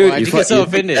 What? Dude, Why'd you get so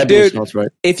offended? Dude, Sounds right.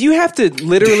 if you have to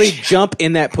literally jump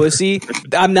in that pussy,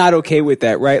 I'm not okay with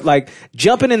that, right? Like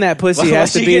jumping in that pussy Why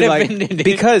has to she be get like offended, dude?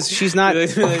 because she's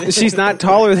not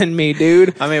taller than me,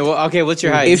 dude. I mean, well, okay, what's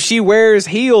your height? If she wears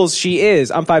heels, she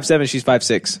is. I'm 5'7", she's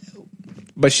 5'6".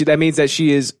 But that means that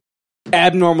she is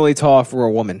abnormally tall for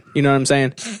a woman. You know what I'm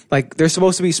saying? Like they're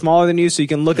supposed to be smaller than you, so you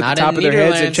can look at Not the top in of their heads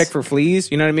and Netherlands. check for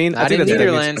fleas. You know what I mean? I Not in what that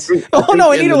means. Netherlands. Oh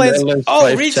no, in Netherlands.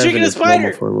 Oh, Reed's 5'7" drinking a is normal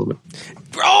spider. for a woman.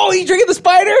 Oh, he drinking the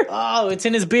spider? Oh, it's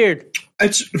in his beard.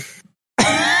 It's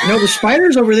no, the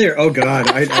spider's over there. Oh god,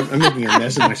 I'm making a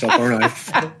mess of myself, aren't I?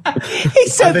 He I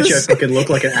said bet you I the, fucking look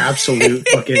like an absolute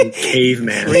fucking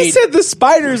caveman. he said the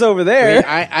spider's over there.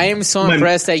 I am so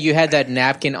impressed that you had that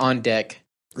napkin on deck.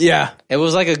 Yeah. It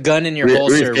was like a gun in your Reed,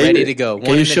 holster, can ready you- to go. Can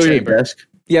One you in the show your chamber. desk?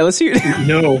 Yeah, let's hear it.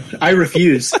 No, I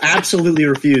refuse. Absolutely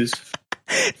refuse.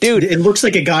 Dude, It looks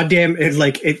like a goddamn. It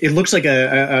looks like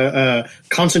a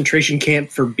concentration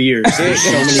camp for beers. There's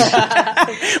so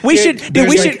many.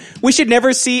 we should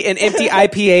never see an empty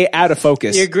IPA out of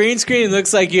focus. Your green screen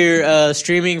looks like you're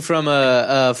streaming from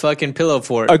a fucking pillow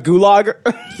fort. A gulag.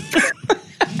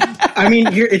 I mean,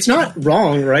 it's not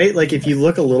wrong, right? Like if you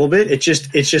look a little bit, it's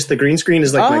just the green screen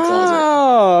is like my closet.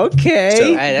 Oh, okay.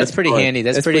 So- Hey, that's pretty fine. handy.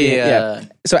 That's pretty. yeah.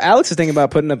 So Alex is thinking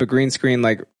about putting up a green screen,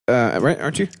 like, right?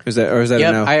 Aren't you? Is that a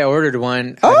Yep, no? I ordered one.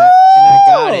 And Oh! I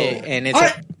got it, and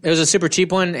it was a super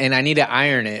cheap one, and I need to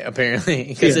iron it apparently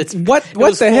because it's What it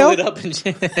was the hell? folded Up and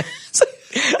shit.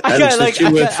 I Alex, got like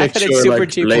did you I fix got a your super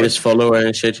cheap one. latest follower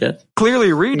and shit yet?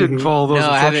 Clearly, Reed didn't follow those No,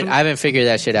 I instructions. haven't figured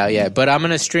that shit out yet. But I'm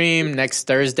gonna stream next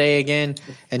Thursday again,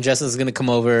 and Justin's gonna come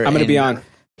over. I'm gonna and be on.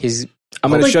 He's I'm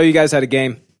going to Like- show you guys how to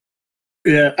game.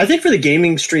 Yeah, I think for the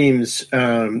gaming streams,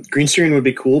 green screen would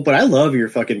be cool. But I love your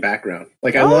fucking background.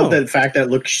 Like I love the fact that it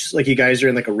looks like you guys are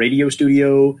in like a radio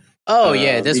studio.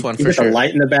 this You one get for sure. the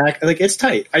light in the back. Like it's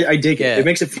tight. I dig Yeah. it. It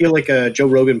makes it feel like a Joe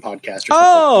Rogan podcast. Or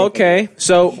Oh, something. okay.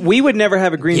 So we would never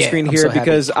have a green Yeah, screen I'm here so happy.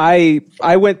 because I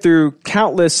went through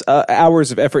countless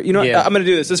hours of effort. You know, Yeah. I'm going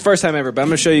to do this. This is the first time ever, but I'm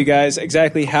going to show you guys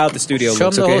exactly how the studio Show him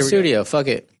looks. the Okay, whole here we go. studio. Fuck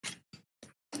it.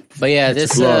 But yeah,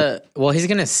 this. vlog. Well, he's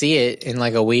gonna see it in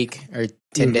like a week or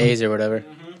 10 days or whatever.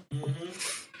 Look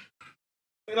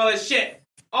at all this shit.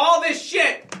 All this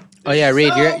shit. Oh yeah, Reed,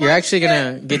 So you're much actually shit.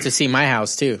 gonna get to see my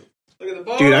house too. Look at the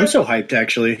board. Dude, I'm so hyped.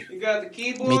 Actually, You got the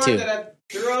keyboard Me too. that I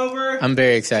threw over. I'm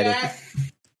very excited.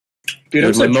 dude,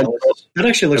 I'm Dude, so my mom jealous. That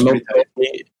actually looks My pretty mom, tight. told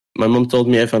me, my mom told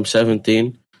me if I'm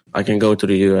 17, I can go to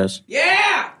the US. Yeah.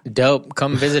 Dope.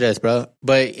 Come visit us, bro.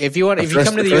 But if you want, if you First,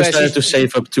 come to the first I have US, to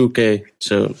save up 2K,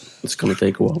 so it's gonna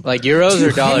take a while. like euros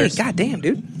or dollars, God damn,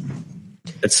 dude.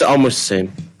 It's almost the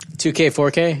same. 2K,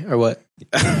 4K, or what?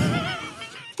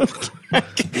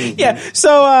 Yeah,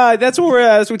 so that's what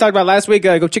that's what we talked about last week.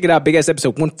 Go check it out. Big ass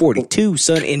episode 142.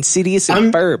 Son, Insidious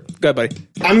and Ferb. Go ahead, buddy.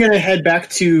 I'm gonna head back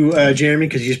to Jeremy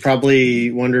because he's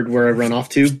probably wondered where I run off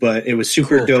to. But it was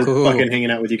super dope fucking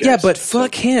hanging out with you guys. Yeah, but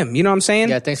fuck him. You know what I'm saying?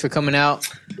 Yeah, thanks for coming out.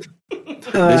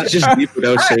 Let's just leave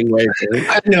without saying wait.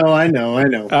 Right? I know.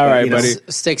 All right, You know, buddy.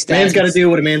 Stick Man's stats. got to do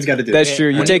what a man's got to do. That's true.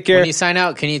 You When take care. When you sign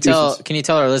out, can you tell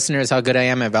our listeners how good I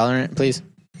am at Valorant, please?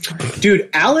 Dude,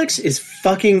 Alex is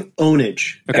fucking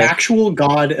ownage. Okay. Actual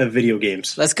god of video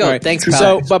games. Let's go. All right. Thanks, pal.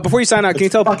 So, but before you sign out, can you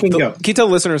tell fucking go. can you tell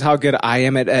listeners how good I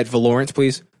am at Valorant,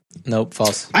 please? Nope,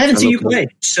 false. I haven't seen you love play,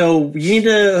 so you need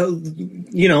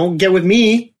to, get with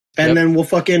me, and Yep. then we'll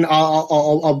fucking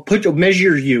I'll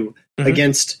measure you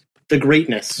against the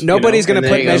greatness. Nobody's going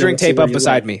gonna to put measuring tape up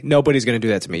beside me. Nobody's gonna do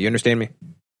that to me. You understand me?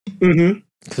 Mm-hmm.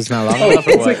 Because not long enough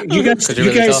or what? You guys, 'Cause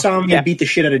you're really tall? saw me Yeah. beat the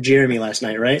shit out of Jeremy last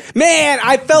night, right? Man,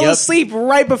 I fell Yep. asleep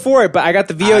right before it, but I got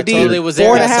the VOD. totally was there.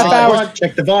 4.5 I saw it. hours.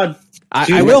 Check the VOD. I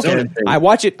Dude, will. it's I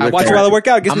watch it. I watch it while I work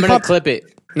out. It gets I'm me gonna pumped. clip it. You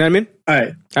know what I mean? All right,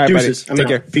 All right, deuces. buddy. I'm Take out.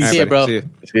 care. Peace. All right, See ya, buddy. bro. See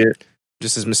ya. Yeah.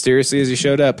 Just as mysteriously as he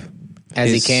showed up, As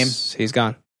he came. he's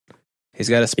gone. He's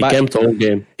got a He spot. camped the whole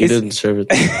game. He It's- didn't deserve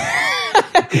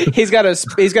it. He's got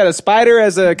a spider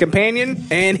as a companion,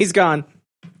 and he's gone.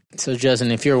 So,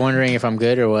 Justin, if you're wondering if I'm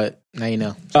good or what, now you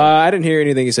know. I didn't hear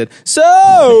anything you said. So,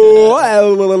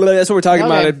 that's what we're talking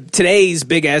about in today's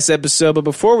big ass episode. But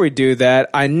before we do that,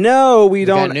 I know we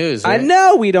don't. got news, right? I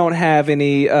know we don't have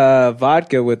any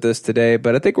vodka with us today.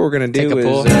 But I think what we're gonna do Take a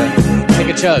pull. is Take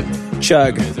a chug.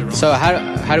 chug. So,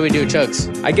 how do we do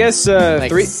chugs? I guess Like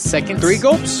three seconds? 3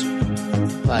 gulps.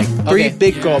 Like, Three okay.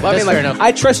 big gulp. I That's mean, like fair enough.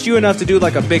 I trust you enough to do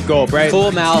like a big gulp, right?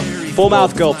 Full mouth. Full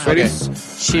mouth gulps. Ready? Okay.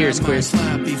 Cheers, Queers.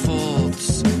 Flappy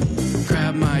folds.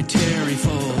 Grab my Terry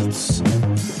folds.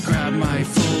 Grab my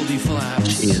foldy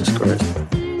flaps. Jesus Christ.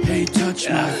 Hey, touch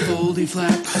my foldy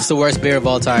flaps. That's the worst beer of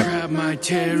all time. Grab my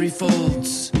Terry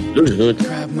folds. Looks good.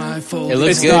 Grab my foldy. It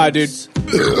looks It's good. not, dude.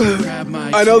 Grab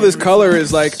my I know this Terry color folds.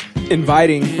 is like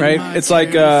inviting, right? It's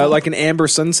like an amber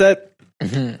sunset,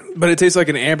 but it tastes like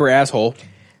an amber asshole.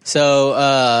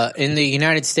 So, in the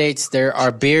United States, there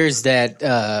are beers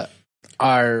that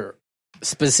are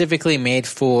specifically made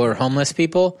for homeless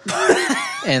people,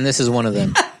 and this is one of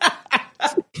them.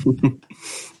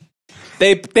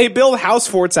 They build house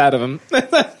forts out of them.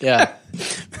 Yeah,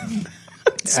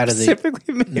 out of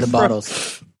Specifically made the from-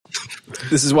 bottles.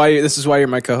 This is why you're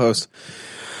my co-host.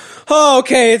 Oh,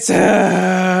 okay, it's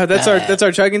that's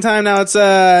our chugging time. Now it's newsy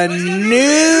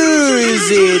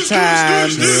time.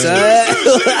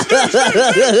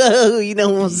 You know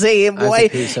what I'm saying, I have boy? to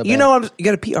pee so You bad. know you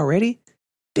got to pee already.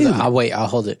 Dude. I'll wait. I'll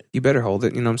hold it. You better hold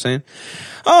it. You know what I'm saying?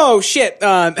 Oh shit.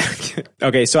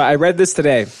 Okay, so I read this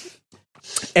today,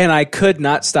 and I could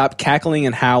not stop cackling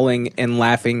and howling and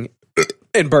laughing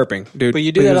and burping, dude. But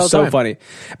you do It that was all the so time. funny.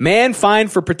 Man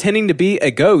fined for pretending to be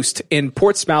a ghost in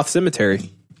Portsmouth Cemetery.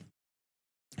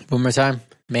 One more time.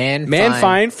 Man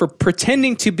fined for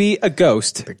pretending to be a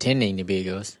ghost pretending to be a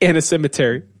ghost in a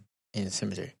cemetery. in a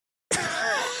cemetery.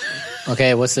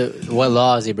 Okay, what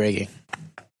law is he breaking?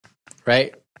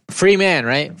 Right? Free man,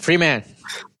 right? Free man.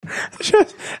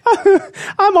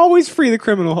 I'm always free the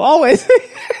criminal. Always.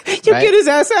 You Right. get his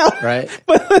ass out. Right.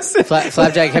 But listen,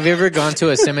 Flapjack, have you ever gone to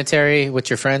a cemetery with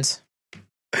your friends?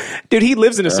 dude, he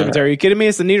lives in a cemetery. Are you kidding me?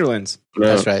 It's the Netherlands. No,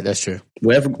 That's right. That's true.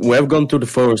 we have gone to the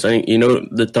forest, and you know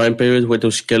the time period with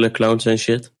those killer clowns and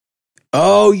shit.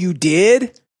 Oh, you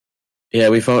did? Yeah,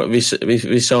 we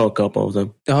saw a couple of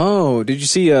them. Oh, did you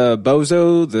see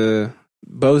Bozo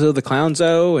the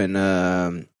Clownzo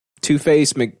and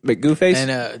Two-Face McGooface?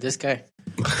 And this guy.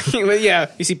 Yeah,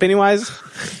 you see Pennywise?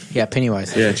 Yeah,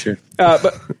 Pennywise. Yeah, sure.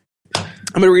 But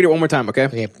I'm going to read it one more time, okay?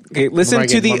 Okay. Okay, listen One more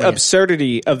to again, the one more again.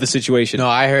 absurdity of the situation. No,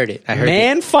 I heard it.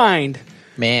 Man fined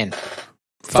Man.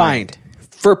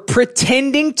 for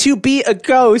pretending to be a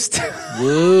ghost.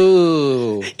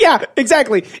 Woo. Yeah,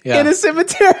 exactly. Yeah. In a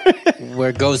cemetery.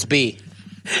 Where ghosts be.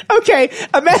 Okay,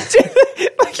 imagine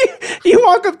like you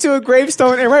walk up to a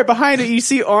gravestone and right behind it you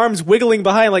see arms wiggling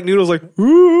behind like noodles, like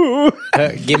ooh.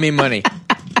 Give me money.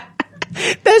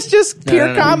 That's just No, pure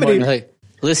no, no. comedy. Like,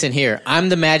 listen here. I'm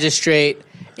the magistrate,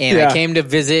 and Yeah. I came to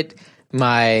visit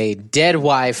my dead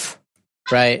wife,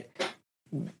 right?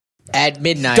 At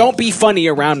midnight. Don't be funny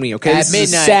around me, okay? At This is a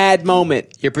midnight. sad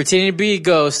moment. You're pretending to be a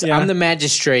ghost. Yeah. I'm the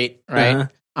magistrate, right? Uh-huh.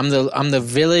 I'm the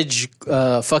village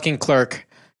fucking clerk,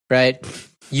 right?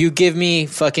 You give me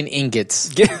fucking ingots.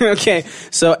 Okay,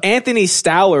 so Anthony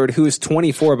Stallard, who is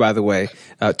 24, by the way,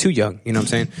 too young, you know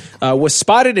what I'm saying, was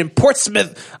spotted in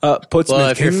Portsmouth. Well,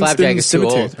 if your flapjack is too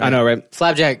Cemetery. old, I know, right?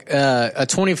 Flapjack, a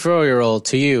 24-year-old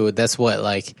to you, that's what,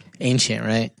 like ancient,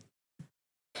 right?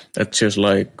 That's just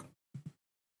like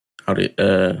pretty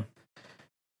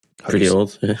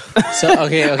old. Yeah. So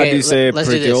okay, do you say let's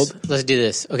do pretty this. old? Let's do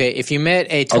this. Okay, if you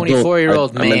met a Adult.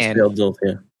 24-year-old I meant to man, be adult,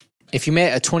 yeah. if you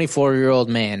met a 24-year-old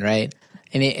man, right,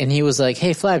 and he was like,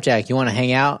 "Hey, Flapjack, you want to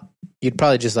hang out?" You'd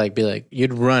probably just like be like,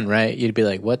 you'd run, right? You'd be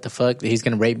like, "What the fuck? He's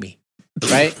gonna rape me,"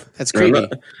 right? That's creepy.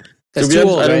 That's To be too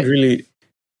honest, old, I right? don't really.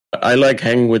 I like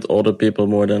hanging with older people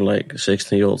more than like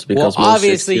 16-year-olds Well, because most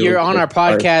obviously, you're 16-year-olds on our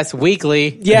are- podcast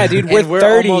weekly. Yeah, dude, we're, And we're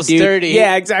 30, almost dude. 30.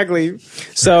 Yeah, exactly.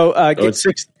 So, Oh, it's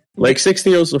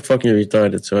 16-year-olds are fucking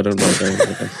retarded, so I don't know.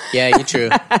 About Yeah, you're true.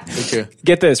 You're true.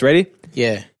 get this, ready?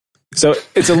 Yeah, So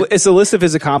it's a list of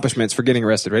his accomplishments for getting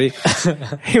arrested. Ready?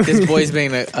 this boy's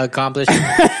been accomplished.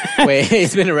 Wait,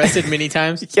 he's been arrested many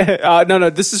times. Yeah, no.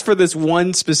 This is for this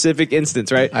one specific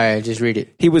instance, right? All right, just read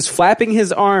it. He was flapping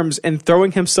his arms and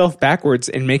throwing himself backwards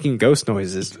and making ghost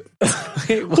noises.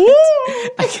 Wait,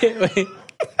 what? I can't wait.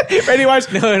 Ready?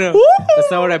 Watch. No.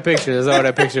 That's not what I pictured. That's not what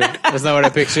I pictured. That's not what I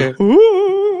pictured.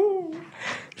 Woo.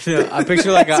 No, I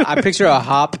picture a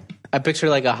hop. I picture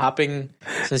like a hopping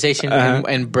sensation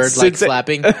and bird like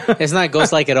flapping. It's not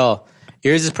ghost like at all.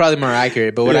 Yours is probably more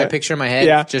accurate, but what I picture in my head,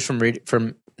 Yeah. just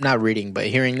from not reading, but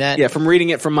hearing that. Yeah, from reading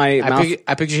it from my mouth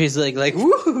I picture he's like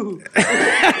woo.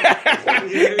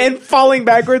 and falling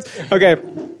backwards. Okay.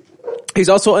 He's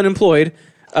also unemployed.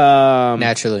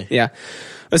 Naturally. Yeah.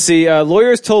 Let's see.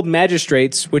 Lawyers told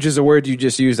magistrates, which is a word you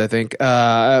just used, I think.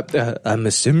 I'm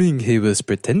assuming he was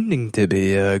pretending to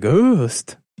be a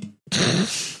ghost.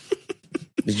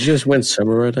 Did you just win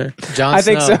summer right there? Jon I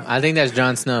think Snow. so. I think that's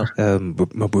Jon Snow.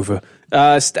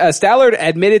 Stallard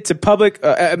admitted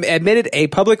a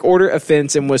public order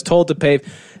offense and was told to pay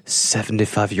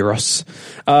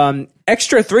 €75.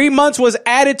 Extra 3 months was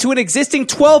added to an existing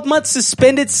 12-month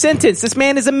suspended sentence. This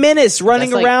man is a menace,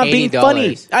 running That's like around being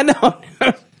funny. $80. I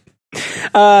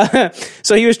know.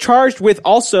 So he was charged with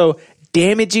also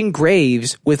damaging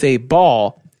graves with a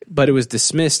ball, but it was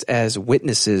dismissed as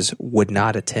witnesses would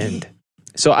not attend.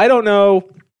 So I don't know.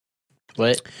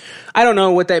 What? I don't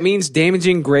know what that means.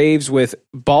 Damaging graves with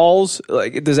balls.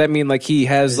 Like, does that mean like he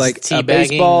has like a teabagging,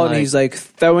 baseball and like- he's like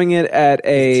throwing it at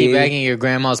Teabagging your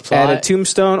grandma's at plot. a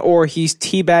tombstone, or he's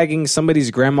teabagging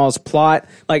somebody's grandma's plot?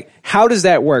 Like, how does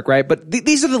that work, right? But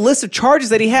these are the list of charges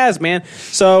that he has, man.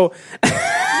 So,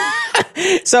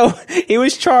 so he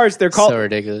was charged. They're So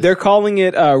ridiculous. They're calling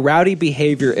it rowdy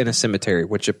behavior in a cemetery,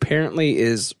 which apparently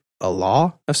is a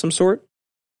law of some sort.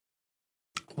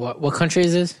 What country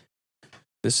is this?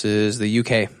 This is the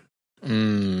UK.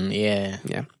 Yeah.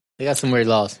 Yeah. They got some weird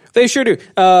laws. They sure do.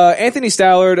 Anthony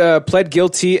Stallard pled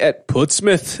guilty at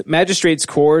Portsmouth Magistrates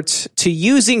Court to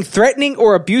using threatening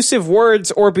or abusive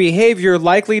words or behavior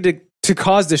likely to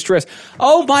cause distress.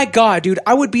 Oh my God, dude.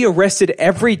 I would be arrested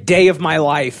every day of my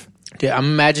life. Dude, I'm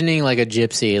imagining like a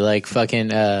gypsy, like fucking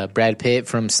Brad Pitt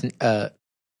from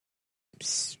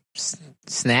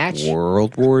Snatch.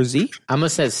 World War Z? I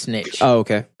almost said Snitch. Oh,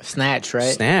 okay. Snatch,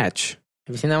 right? Snatch.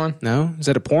 Have you seen that one? No? Is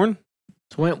that a porn?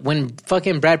 So when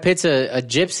fucking Brad Pitt's a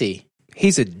gypsy.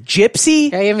 He's a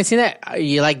gypsy? Yeah, you haven't seen that?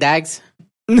 You like dags?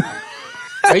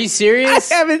 Are you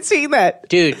serious? I haven't seen that.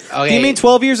 Dude, okay. Do you mean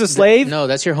 12 Years a Slave? No,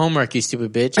 that's your homework, you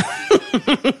stupid bitch.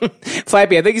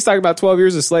 Flappy, I think he's talking about 12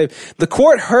 Years a Slave. The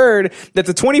court heard that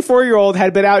the 24-year-old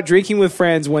had been out drinking with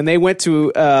friends when they went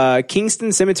to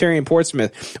Kingston Cemetery in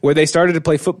Portsmouth, where they started to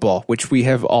play football, which we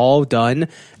have all done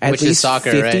at Which is least soccer,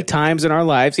 50 right? times in our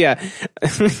lives. Yeah.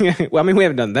 Well, I mean, we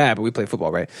haven't done that, but we play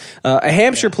football, right? A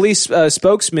Hampshire police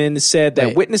spokesman said that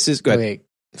Wait. witnesses... Go ahead. Wait.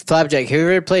 Flapjack, have you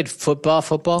ever played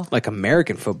football? Like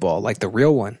American football, like the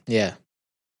real one. Yeah.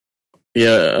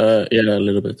 Yeah, a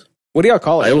little bit. What do y'all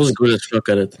call it? I was good as fuck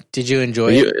at it. Did you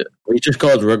enjoy it? We just call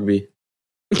it rugby.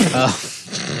 Oh.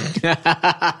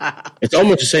 It's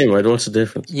almost the same, right? What's the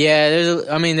difference? Yeah,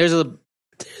 there's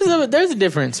a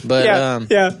difference, but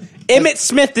yeah. Emmett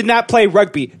Smith did not play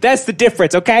rugby. That's the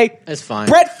difference, okay? That's fine.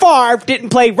 Brett Favre didn't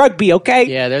play rugby, okay?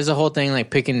 Yeah, there's a whole thing like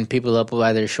picking people up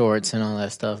by their shorts and all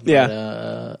that stuff. But,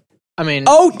 Yeah. I mean,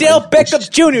 Odell Beckham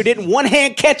Jr. didn't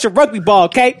one-hand catch a rugby ball,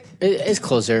 okay? it's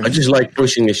closer. I just like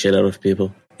pushing the shit out of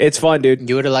people. It's fun, dude.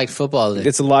 You would have liked football. Then.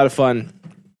 It's a lot of fun.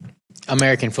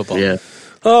 American football. Yeah.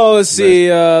 Oh, let's see.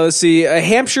 A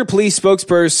Hampshire police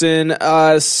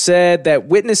spokesperson said that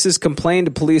witnesses complained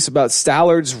to police about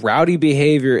Stallard's rowdy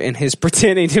behavior and his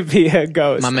pretending to be a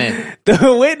ghost. My man.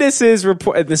 The witnesses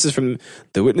report. This is from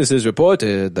the witnesses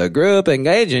reported the group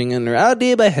engaging in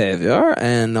rowdy behavior,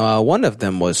 and one of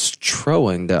them was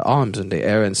throwing their arms in the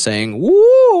air and saying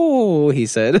 "woo." He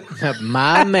said,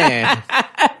 My man.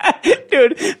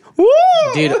 "Dude, woo."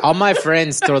 Dude, all my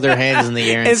friends throw their hands in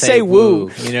the air and, And say woo. You know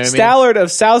what I mean? Stallard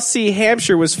of Southsea,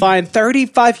 Hampshire was fined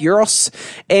 €35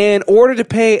 in order to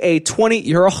pay a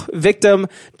 €20 victim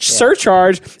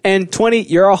surcharge and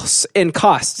 €20 in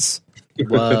costs.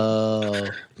 Whoa.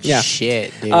 Yeah.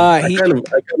 Shit, dude. I kind of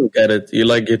get it. You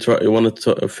want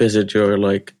to visit your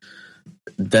like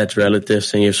dead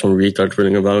relatives, and you have some retard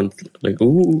running around like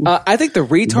ooh. I think the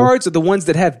retards are the ones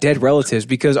that have dead relatives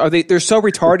because they're so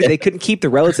retarded they couldn't keep the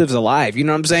relatives alive. You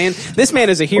know what I'm saying? This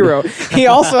man is a hero. He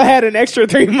also had an extra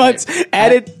 3 months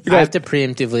added. I have to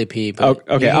preemptively pee. But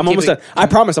Okay, you can I'm keep almost it- done. I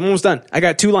promise, I'm almost done. I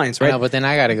got 2 lines, right? No, but then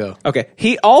I gotta go. Okay.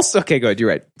 He also okay. Good. You're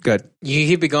right. Good. You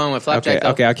keep it going with Flapjack.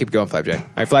 Okay, I'll keep going, Flapjack. All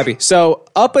right, Flappy. So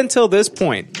up until this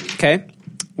point, okay,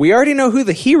 we already know who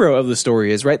the hero of the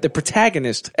story is, right? The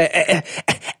protagonist,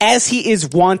 as he is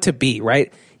wont to be,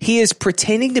 right? He is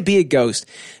pretending to be a ghost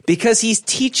because he's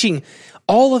teaching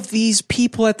all of these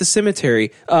people at the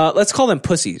cemetery, let's call them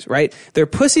pussies, right? They're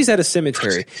pussies at a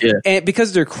cemetery. Yeah. And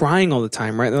because they're crying all the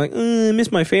time, right? They're like, I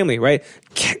miss my family, right?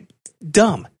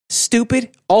 Dumb,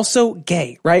 stupid, also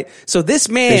gay, right? So this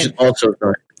They man... should also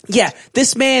die. Yeah,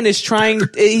 this man is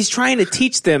he's trying to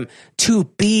teach them to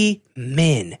be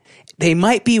men. They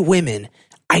might be women.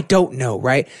 I don't know,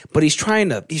 right? But he's trying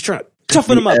to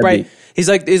toughen them up, right? he's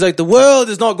like the world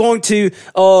is not going to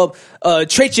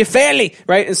treat you fairly,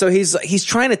 right? And so he's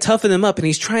trying to toughen them up, and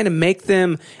he's trying to make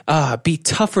them be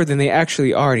tougher than they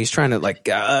actually are, and he's trying to like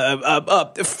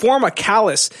form a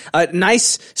callus, a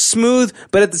nice, smooth,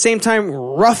 but at the same time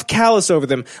rough callus over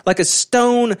them, like a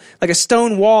stone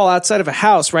wall outside of a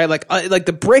house, right? Like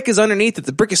the brick is underneath it,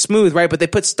 the brick is smooth, right? But they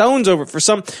put stones over it for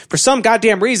some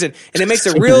goddamn reason, and it makes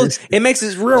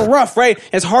it real rough, right?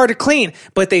 It's hard to clean,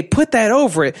 but they put that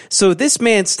over it. So this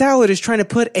man Stallard is trying to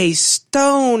put a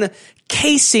stone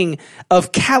casing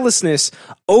of callousness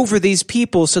over these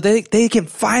people so they can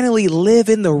finally live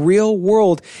in the real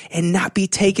world and not be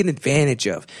taken advantage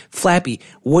of. Flappy,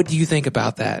 what do you think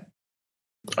about that?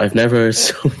 I've never heard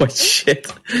so much shit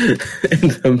in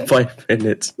them 5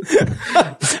 minutes.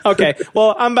 Okay,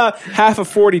 well, I'm about half of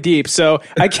 40 deep, so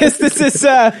I guess this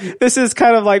is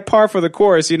kind of like par for the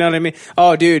course. You know what I mean?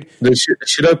 Oh, dude,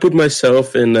 Should I put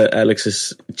myself in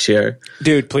Alex's chair?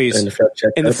 dude, please, In the flap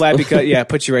check. in the Flappy cut. Yeah,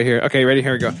 put you right here. Okay, ready?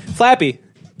 Here we go. Flappy,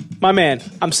 my man,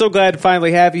 I'm so glad to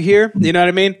finally have you here. You know what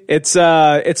I mean? It's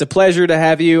a pleasure to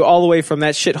have you all the way from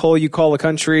that shithole you call a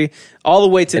country, all the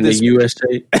way to In this the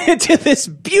USA. to this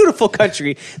beautiful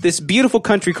country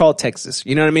called Texas.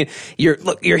 You know what I mean?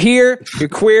 You're here, you're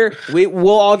queer. We'll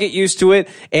all get used to it,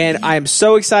 and I'm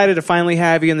so excited to finally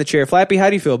have you in the chair. Flappy, how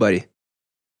do you feel, buddy?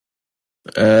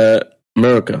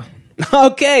 America.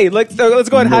 Okay, let's go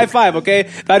ahead and high five. Okay,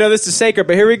 I know this is sacred,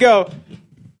 but here we go.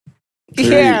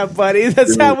 Yeah, buddy,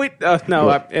 that's how we. Oh no,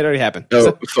 it already happened.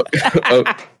 Oh, oh,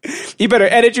 You better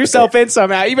edit yourself in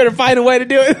somehow. You better find a way to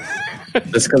do it.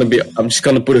 that's gonna be. I'm just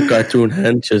gonna put a cartoon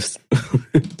hand. Just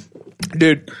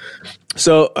Dude,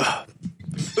 so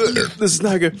this is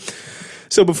not good.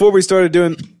 So before we started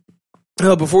doing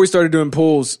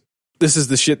pools, this is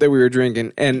the shit that we were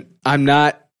drinking, and I'm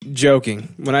not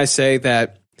joking when I say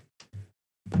that,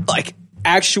 like,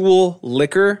 actual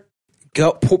liquor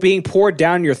being poured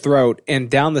down your throat and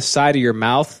down the side of your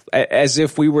mouth, as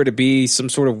if we were to be some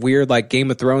sort of weird, like, Game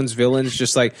of Thrones villains,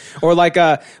 just like, or like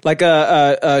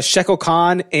a Shekel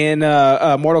Khan in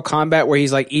Mortal Kombat, where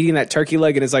he's like eating that turkey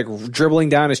leg and it's like dribbling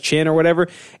down his chin or whatever.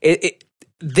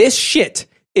 This shit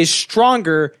is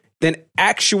stronger than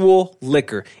actual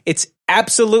liquor. It's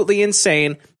absolutely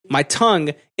insane. My tongue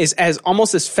is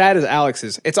almost as fat as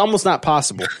Alex's. It's almost not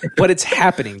possible, but it's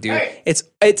happening, dude. It's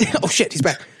oh shit, he's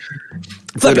back.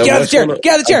 Flappy, get out of the chair.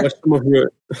 Get out of the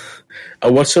chair. I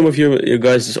watched some of your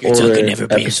guys' older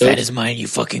episodes. as mine, you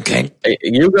fucking cunt.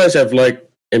 You guys have like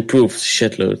improved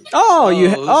shitload.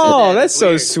 Oh, that's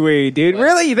so sweet, dude.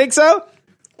 Really? You think so?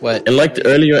 What? In like the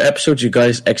earlier episodes, you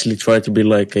guys actually tried to be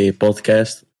like a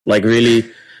podcast, like really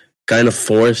kind of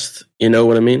forced. You know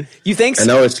what I mean? You think so? And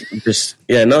now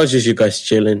it's just you guys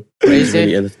chilling.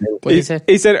 Really entertaining. What he said?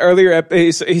 He said earlier.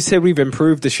 He said we've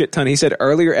improved a shit ton. He said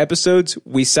earlier episodes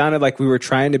we sounded like we were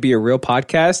trying to be a real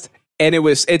podcast, and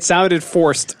it sounded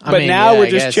forced. But now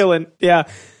we're just chilling. Yeah.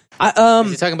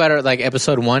 Is he talking about like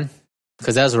episode 1?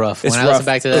 Because that was rough. When I listened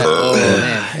back to that, oh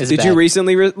man, did you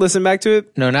recently listen back to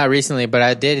it? No, not recently, but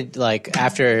I did. Like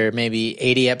after maybe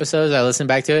 80 episodes, I listened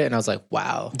back to it, and I was like,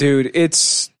 wow, dude,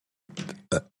 it's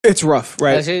rough,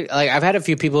 right? Actually, like I've had a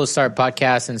few people start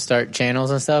podcasts and start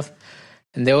channels and stuff,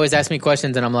 and they always ask me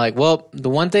questions, and I'm like, well, the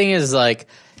one thing is like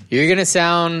you're gonna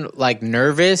sound like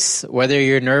nervous, whether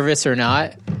you're nervous or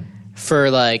not, for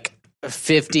like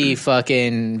 50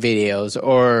 fucking videos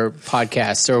or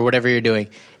podcasts or whatever you're doing.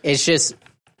 It's just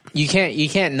you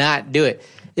can't not do it.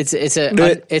 It's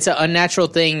an unnatural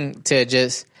thing to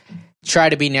just try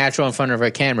to be natural in front of a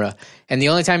camera. And the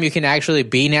only time you can actually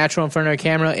be natural in front of a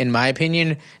camera, in my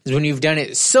opinion, is when you've done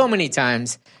it so many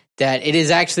times that it is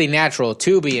actually natural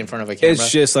to be in front of a camera. It's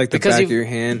just like the back of your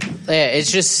hand. Yeah, it's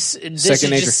just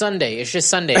Sunday. It's just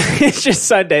Sunday. It's just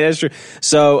Sunday. That's true.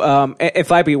 So, if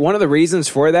Flappy, one of the reasons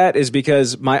for that is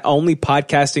because my only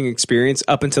podcasting experience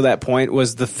up until that point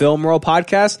was the Film Roll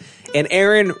podcast, and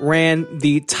Aaron ran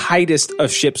the tightest of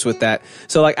ships with that.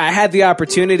 So, like, I had the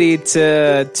opportunity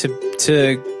to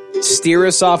steer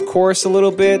us off course a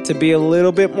little bit, to be a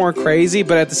little bit more crazy,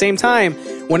 but at the same time,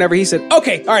 whenever he said,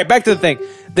 "Okay, all right, back to the thing,"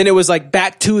 then it was like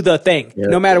back to the thing,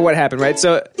 no matter what happened, right?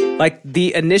 So, like,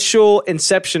 the initial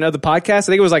inception of the podcast, I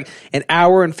think it was like an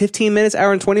hour and 15 minutes,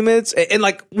 hour and 20 minutes. And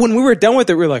like, when we were done with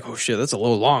it, we were like, oh shit, that's a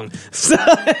little long.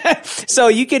 So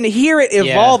you can hear it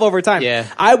evolve over time. Yeah.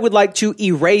 I would like to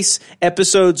erase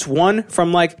episodes 1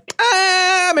 from like,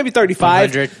 maybe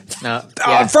 35. 100. No.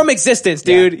 Yeah. From existence,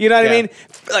 dude. You know what I Yeah. mean?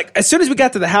 Like, as soon as we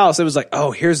got to the house, it was like,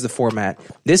 oh, here's the format.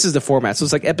 This is the format. So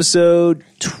it's like episode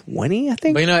 20, I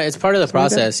think. But you know, it's part of the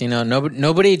process. You know,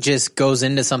 nobody just goes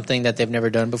into something that they've never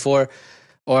done before,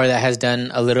 or that has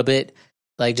done a little bit,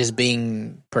 like just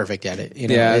being perfect at it. You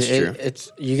know, Yeah, that's true.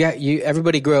 It's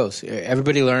everybody grows,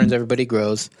 everybody learns, everybody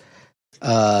grows.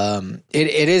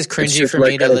 It is cringy just for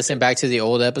like me to that- listen back to the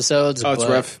old episodes. Oh, it's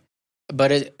rough.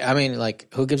 But I mean,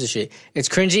 like, who gives a shit? It's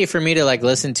cringy for me to like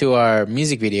listen to our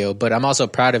music video, but I'm also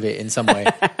proud of it in some way.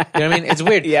 You know what I mean? It's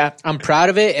weird. Yeah. I'm proud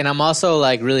of it, and I'm also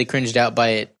like really cringed out by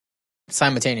it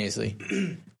simultaneously.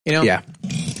 You know? Yeah.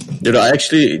 Dude,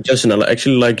 Justin, I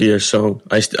actually like your song.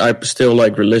 I still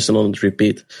like listen on it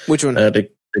repeat. Which one?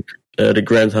 The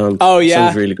Grand Hunt. Oh, yeah.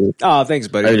 Sounds really good. Oh, thanks,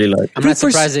 buddy. I really like. I'm it. not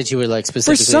For surprised that you would like For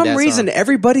specifically some that reason, song.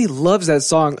 everybody loves that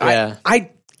song. Yeah.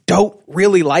 I don't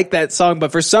really like that song,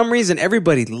 but for some reason,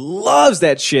 everybody loves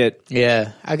that shit.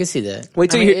 Yeah, I can see that. Wait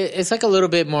till I mean, you hear- it's like a little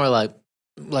bit more like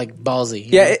ballsy.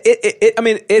 you Yeah, know? I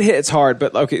mean, it hits hard,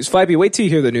 but okay, Flappy, wait till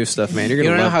you hear the new stuff, man. You're gonna You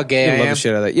wanna know love, how gay you're gonna I love am? the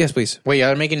shit out of that. Yes, please. Wait, y'all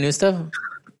are making new stuff?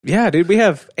 Yeah, dude, we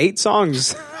have 8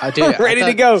 songs Dude, ready to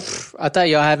I go. thought- I thought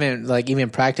y'all haven't like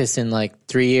even practiced in like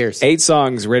 3 years. 8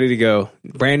 songs ready to go.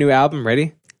 Brand new album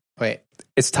ready. Wait,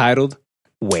 It's titled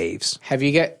Waves. have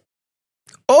you got?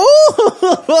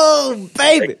 Oh,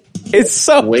 baby, it's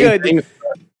so Waving, good,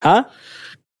 huh?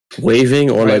 waving,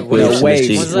 or like wait, waves. waves. in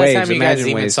the When's sea. the last Waves, time you guys imagine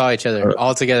even waves. saw each other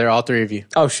all together, all 3 of you?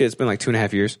 Oh shit, it's been like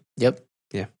 2.5 years. Yep.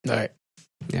 Yeah. All right.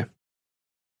 Yeah.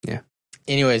 Yeah.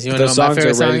 Anyways, you want to know Those what my songs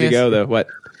favorite are song ready to is? go, though. What?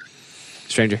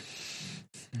 Stranger.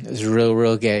 It's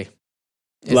real gay.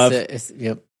 It's Love.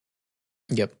 Yep.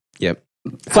 Yep. I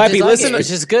Flappy, just like listen, it. It's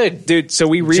just good. dude. So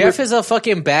we Jeff is a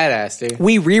fucking badass, dude.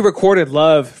 we re-recorded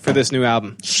Love for this new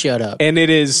album, Shut up. and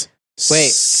it is Wait.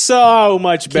 so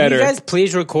much Can better. you guys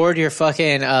please record your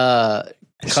fucking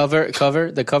cover?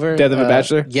 Death of a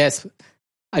Bachelor? Yes,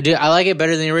 I do. I like it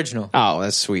better than the original, Oh,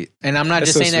 that's sweet, and I'm not That's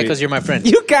just so saying that sweet. because you're my friend.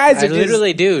 You guys I are just-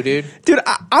 literally do, dude. dude.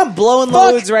 I'm blowing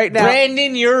loads right now.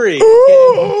 Brandon Urie.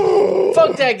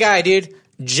 Fuck that guy, dude.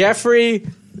 Jeffrey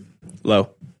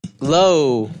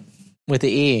Lowe with the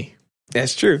E.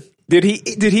 That's true, dude.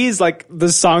 He's like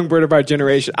the songbird of our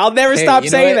generation. I'll never Hey, stop you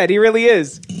know saying what? that. He really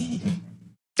is.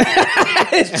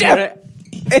 It's Jeff.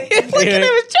 Look at him,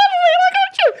 it's Jeff.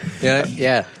 Look at you.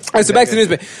 Yeah. All right, so back to the news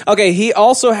bit. Okay, he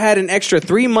also had an extra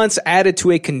 3 months added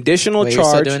to a conditional Wait, you're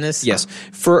still charge. doing this? Yes,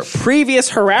 for previous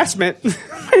harassment,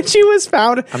 when she was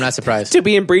found I'm not surprised. to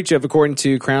be in breach of, according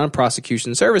to Crown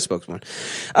Prosecution Service spokesman.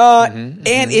 And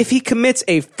if he commits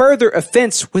a further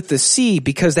offense with the C,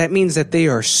 because that means that they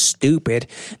are stupid,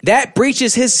 that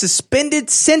breaches his suspended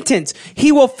sentence.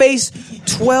 He will face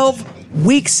 12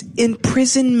 weeks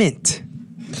imprisonment,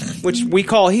 which we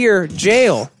call here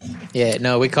jail. Yeah,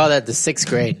 no, we call that the 6th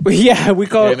grade. Yeah, we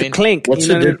call You know it what I the mean? clink. What's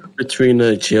You know the what I mean? difference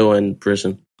between jail and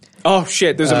prison? Oh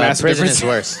shit! There's a massive Prison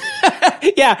difference. is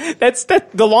worse. Yeah, that's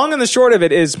the long and the short of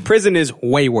it is prison is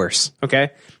way worse. Okay,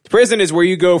 prison is where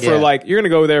you go for Yeah. like you're gonna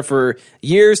go there for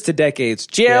years to decades.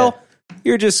 Jail,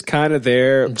 you're just kind of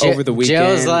there over the weekend,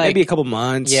 jail's like- maybe a couple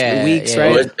months, Yeah, weeks, yeah.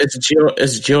 Oh, right? it's jail.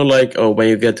 It's jail like when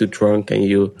you get too drunk and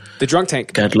you The drunk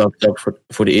tank. get locked up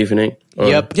for the evening. Or-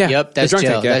 Yep, Yeah, yep, the that's drunk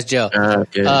jail. tank, yeah. That's jail.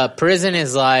 Okay. Prison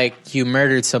is like you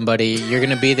murdered somebody. You're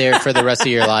gonna be there for the rest of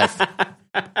your life.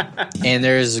 And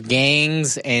there's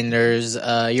gangs, and there's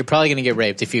you're probably gonna get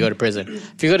raped if you go to prison.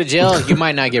 If you go to jail, you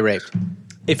might not get raped.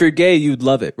 If you're gay, you'd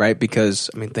love it, right? Because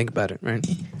I mean, think about it, right?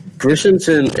 Prisons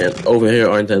in over here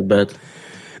aren't that bad.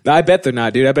 No, I bet they're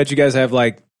not, dude. I bet you guys have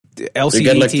like LCD You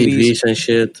get like TVs. TVs and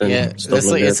shit. And Yeah, stuff it's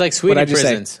like that. it's like What Sweden I just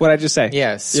prisons. say? What I just say?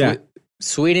 Yeah, Yeah.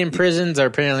 Sweden prisons are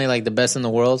apparently like the best in the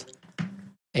world,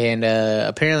 and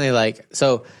apparently like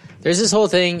so. There's this whole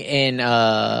thing in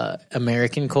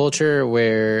American culture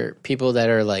where people that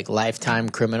are like lifetime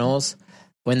criminals,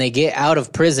 when they get out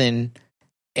of prison,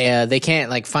 they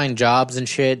can't like find jobs and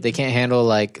shit. They can't handle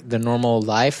like the normal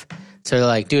life. So they're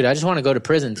like, dude, I just want to go to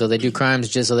prison. So they do crimes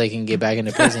just so they can get back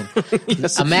into prison. Imagine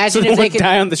So if they won't could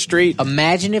die on the street.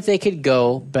 Imagine if they could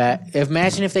go back.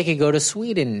 Imagine if they could go to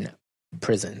Sweden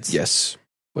prisons. Yes.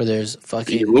 Where there's You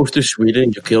fucking. move to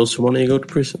Sweden, you kill someone, and you go to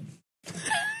prison.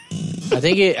 I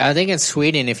think in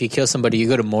Sweden, if you kill somebody, you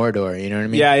go to Mordor. You know what I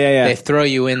mean? Yeah. They throw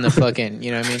you in the fucking.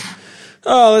 You know what I mean?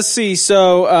 Oh, let's see.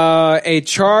 So, a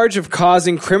charge of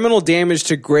causing criminal damage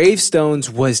to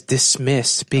gravestones was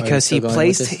dismissed because still he going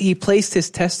with this? placed his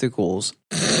testicles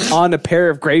on a pair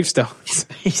of gravestones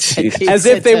He said as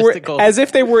if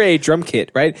testicles. they were a drum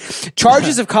kit, right?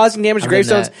 Charges of causing damage to I've done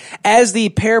gravestones as the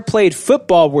pair played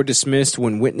football were dismissed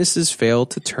when witnesses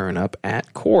failed to turn up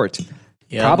at court.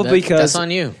 Yeah, Probably that's because on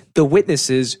you. the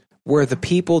witnesses were the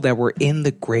people that were in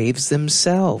the graves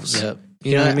themselves. Yep.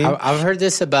 You know what I mean? I've heard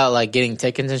this about like getting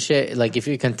tickets and shit. Like if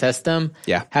you contest them,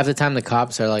 Yeah. half the time the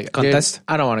cops are like, "Dude, Contest?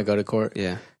 I don't want to go to court."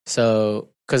 Yeah. So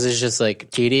because it's just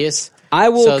like tedious. I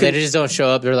will. So they just don't show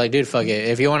up. They're like, dude, fuck it.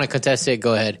 If you want to contest it,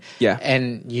 go ahead. Yeah.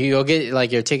 And you'll get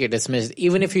like your ticket dismissed,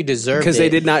 even if you deserve it. because they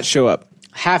did not show up.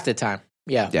 Half the time.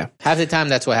 Yeah. Yeah. Half the time,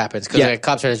 that's what happens. Because Yeah. the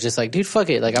cops are just like, dude, fuck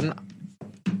it. Like, I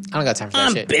don't got time for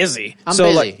that shit. busy. I'm so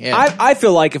busy, like, yeah. I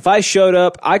feel like if I showed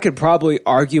up, I could probably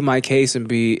argue my case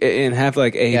and have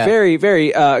like a very,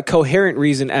 very coherent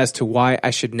reason as to why I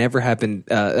should never have been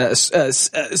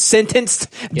sentenced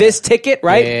this ticket,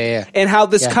 right? Yeah. And how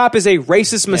this Yeah. cop is a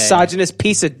racist, misogynist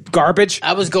piece of garbage.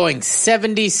 I was going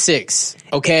 76,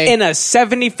 okay? In a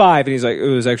 75, and he's like, it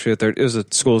was actually a third. It was a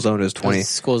school zone. It was 20.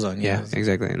 School zone, Yeah,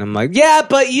 exactly. And I'm like, yeah,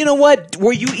 but you know what?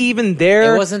 Were you even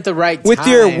there? It wasn't the right with time.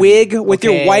 your wig, with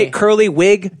your Okay. white curly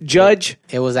wig, Judge.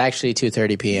 It was actually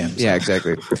 2:30 p.m. Yeah,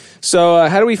 exactly. So,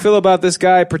 how do we feel about this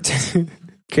guy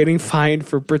getting fined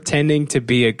for pretending to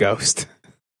be a ghost?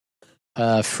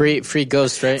 Free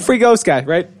ghost, right? Free ghost guy,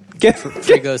 right?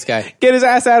 Free ghost guy. Get his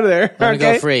ass out of there. Let me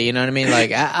Okay. go free. You know what I mean?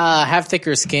 Like, have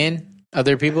thicker skin.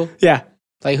 Other people. Yeah,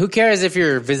 Like, who cares if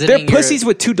you're visiting? they're pussies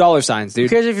with $2 signs, Who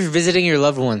dude. cares if you're visiting your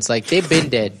loved ones? Like, they've been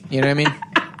dead. You know what I mean?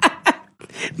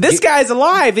 This guy's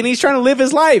alive and he's trying to live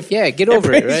his life. Yeah, get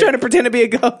over it. He's Right? trying to pretend to be a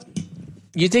ghost.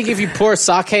 You think if you pour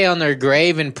sake on their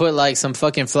grave and put like some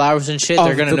fucking flowers and shit,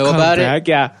 they're gonna know about it?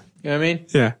 Yeah, You know what I mean?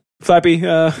 yeah. Flappy,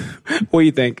 what do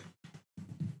you think?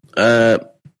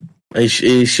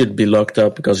 He should be locked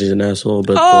up because he's an asshole.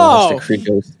 But Oh! hashtag free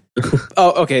ghost.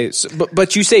 Oh, okay. So,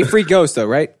 but you say free ghost though,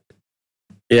 right?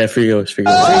 Yeah, free ghost. Free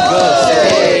ghost.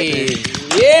 Hey,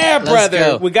 Yeah, Let's brother.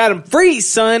 go. We got him free,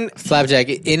 son. Flapjack.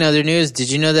 In other news,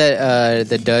 did you know that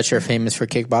the Dutch are famous for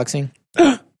kickboxing?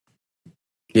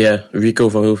 Yeah, Rico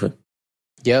van Hoeven.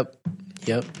 Yep.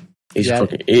 He's Yeah.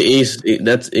 fucking. He's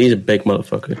a big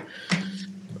motherfucker.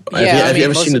 Yeah, have you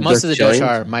ever seen the most of the Dutch Dutch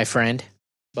Giant? are my friend.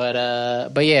 But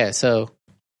yeah, so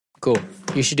cool.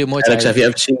 You should do Muay Thai. Alex, have you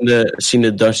ever seen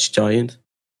the Dutch Giant?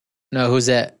 No, who's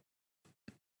that?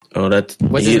 Oh,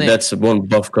 What's his name? that's one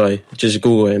buff guy. Just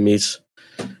Google him. He's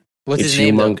What's his it's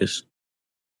name? though? humongous.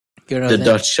 You don't know The his name?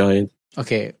 Dutch Giant.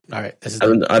 Okay, all right. This is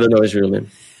I don't know his real name.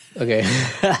 okay.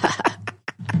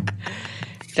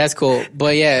 That's cool.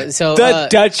 But yeah, so The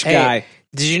Dutch hey, guy.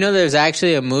 Did you know there's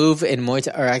actually a move in Muay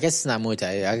Thai? Or I guess it's not Muay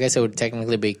Thai. I guess it would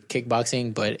technically be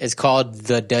kickboxing, but it's called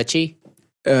the Dutchie.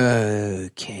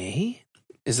 Okay.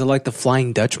 Is it like the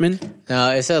Flying Dutchman?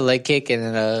 No, it's a leg kick and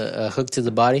then a hook to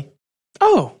the body.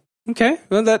 Oh, okay.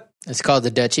 Well, that It's called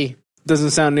the Dutchie.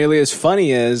 doesn't sound nearly as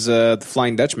funny as the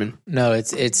Flying Dutchman. No,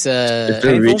 it's Is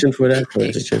there reaching for that? Or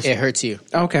is it just it hurts you.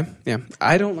 Oh, okay. Yeah.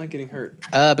 I don't like getting hurt.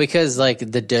 Because like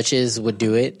the Dutches would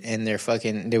do it and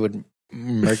they would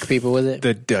murk people with it.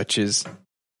 The Dutches.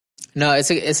 No, it's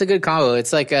a good combo.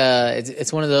 It's like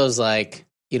it's one of those like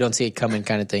you don't see it coming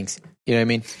kind of things. You know what I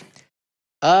mean?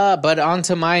 But on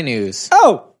to my news.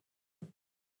 Oh!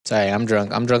 Sorry, I'm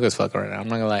drunk. I'm drunk as fuck right now. I'm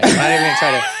not gonna lie.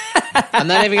 I'm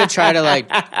not even gonna try to like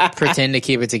pretend to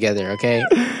keep it together. Okay,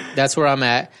 that's where I'm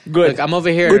at. Good. Look, I'm over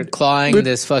here Good. clawing Good.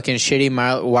 this fucking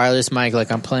shitty wireless mic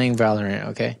like I'm playing Valorant.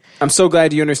 Okay, I'm so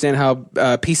glad you understand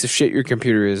how piece of shit your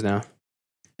computer is now.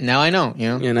 now I know. You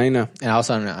know, Yeah, now you know. and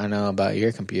also I know about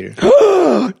your computer.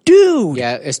 Dude!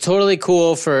 Yeah, it's totally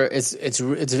cool for it's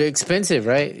expensive,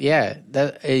 right? Yeah,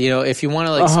 that if you want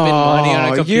to like spend money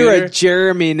on a computer, You're a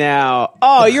Jeremy now.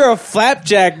 Oh, you're a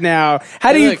Flapjack now.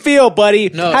 How do Hey, you look, feel, buddy?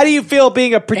 no. How do you feel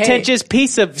being a pretentious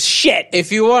piece of shit?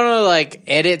 if you want to like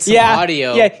edit some yeah,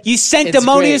 audio, yeah, you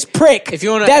sanctimonious it's prick. great. If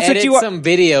you want to That's edit what you are. some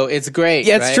video, it's great.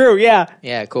 Yeah, it's right? true. Yeah.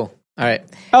 Yeah, cool. All right.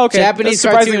 Okay, Japanese that's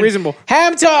surprisingly cartoon reasonable.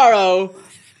 Hamtaro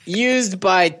used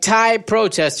by Thai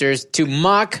protesters to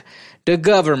mock the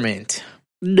government.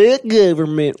 The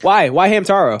government. Why? Why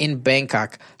Hamtaro? In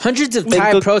Bangkok, hundreds of Thai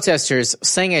Bangkok. protesters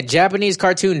sang a Japanese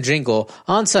cartoon jingle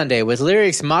on Sunday with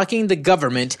lyrics mocking the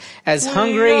government as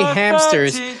hungry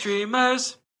hamsters.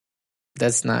 Dreamers.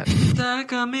 That's not.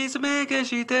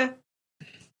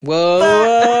 Whoa,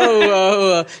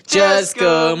 Whoa. Just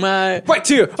go my. Right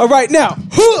here, right now.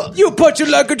 Huh. You punch it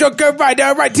like a joker right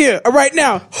now, right here, right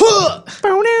now. Huh.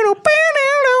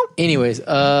 Anyways,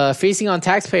 feasting on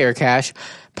taxpayer cash,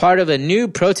 part of a new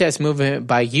protest movement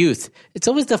by youth. It's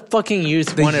always the fucking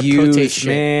youth want to protest shit.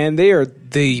 man, they are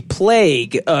the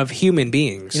plague of human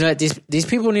beings. You know what? These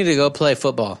people need to go play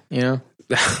football, you know?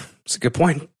 That's a good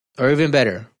point. Or even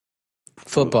better,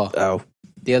 football. Oh,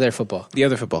 The other football, the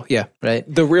other football, yeah, right?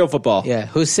 the real football. Yeah.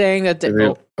 Who's saying that?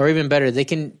 Or even better, they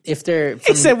can if they're He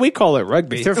from, said we call it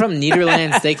rugby. if they're from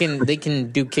Netherlands, they can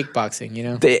do kickboxing. You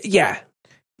know. Yeah.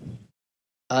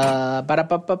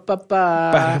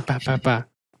 Ba-da-ba-ba-ba-ba. Ba.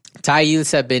 Thai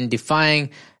youths have been defying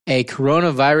a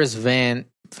coronavirus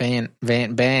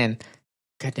ban.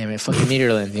 God damn it, fucking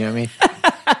Netherlands. You know what I mean?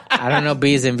 I don't know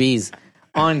B's and V's.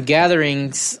 on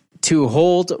gatherings to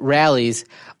hold rallies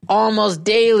almost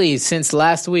daily since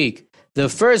last week. The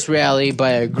first rally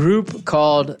by a group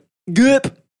called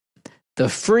Goop. the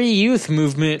Free Youth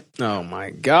Movement Oh my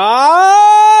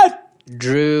God!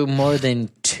 drew more than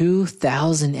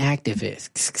 2,000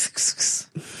 activists.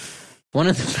 One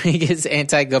of the biggest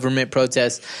anti-government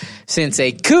protests since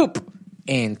a coup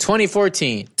in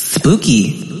 2014.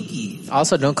 Spooky.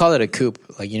 Also, don't call it a coup.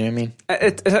 Like, you know what I mean?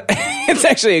 It's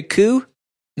actually a coup.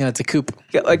 No, it's a coup.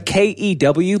 Like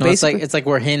KEW, No, basically. it's like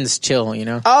where hens chill, you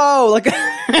know? Oh, like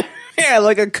a, yeah,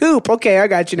 like a coop. Okay, I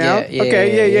got you now.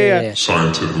 Yeah.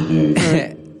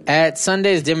 At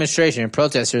Sunday's demonstration,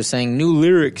 protesters sang new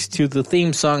lyrics to the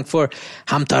theme song for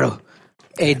Hamtaro,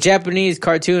 a Japanese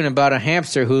cartoon about a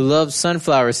hamster who loves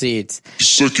sunflower seeds.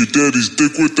 Suck your daddy's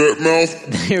dick with that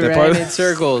mouth. They ran in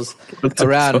circles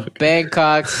around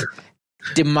Bangkok's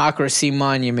Democracy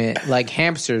Monument like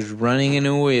hamsters running in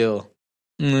a wheel.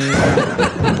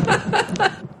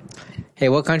 Hey,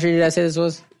 what country did I say this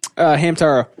was?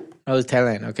 Hamtaro. Oh, it was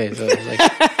Thailand. Okay, so it was like...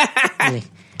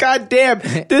 God damn,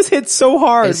 this hits so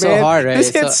hard, It's man. so hard, right? This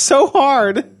It's hits so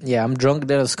hard. Yeah, I'm drunk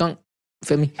than a skunk.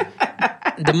 Feel me?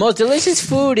 The most delicious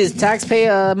food is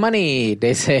taxpayer money,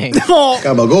 they say.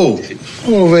 Gabago.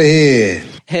 Over here.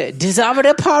 Dissolve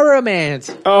the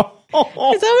parliament. Oh. Dissolve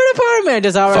the parliament.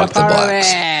 Dissolve the Fuck the box. parliament.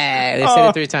 They said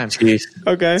it 3 times. Jeez.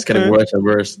 Okay. It's getting worse and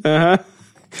worse.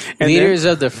 Leaders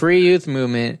of the Free Youth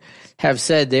Movement have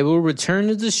said they will return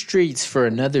to the streets for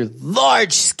another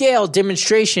large-scale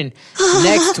demonstration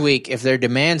next week if their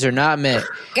demands are not met,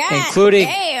 including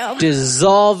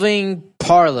dissolving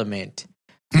parliament,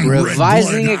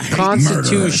 revising a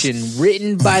constitution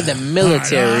written by the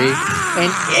military,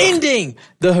 and ending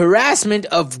the harassment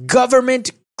of government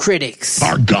critics.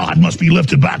 Our God must be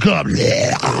lifted back up.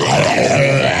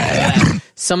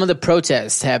 Some of the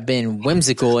protests have been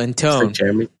whimsical in tone.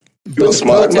 Jeremy. But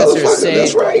protesters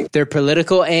say their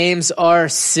political aims are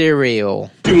cereal.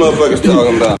 You motherfuckers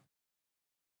talking about?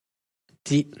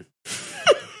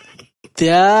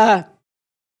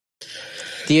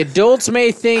 The adults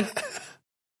may think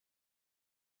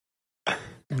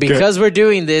because we're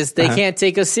doing this, they can't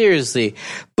take us seriously.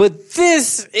 But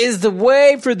this is the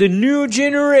way for the new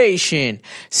generation,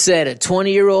 said a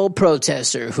 20-year-old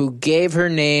protester who gave her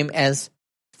name as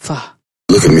Fa.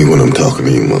 Look at me when I'm talking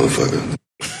to you, motherfucker.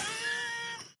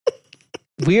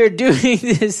 We are doing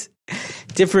this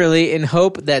differently in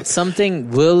hope that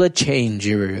something will change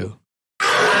you.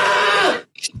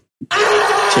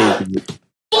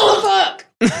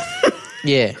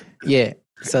 Yeah.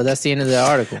 So that's the end of the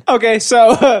article. Okay,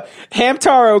 so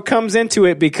Hamtaro comes into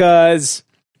it because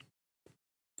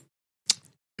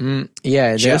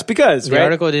just because, the right?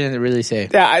 article didn't really say.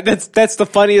 Yeah, that's the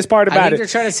funniest part I about think it. they're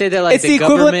trying to say that like It's the the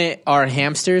equivalent- government are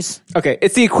hamsters. Okay,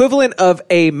 it's the equivalent of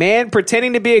a man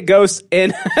pretending to be a ghost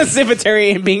in a cemetery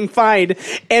and being fined,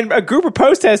 and a group of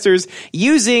protesters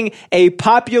using a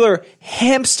popular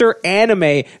hamster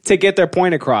anime to get their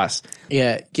point across.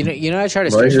 Yeah, you know, I try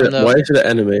to Why stress is from it the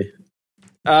an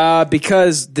anime?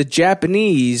 Because the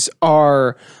Japanese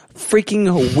are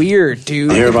freaking weird,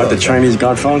 dude. Hear about the Chinese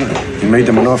Godfather? He made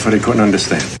them an offer they couldn't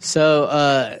understand.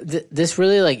 So this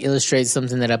really like illustrates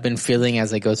something that I've been feeling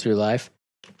as I go through life,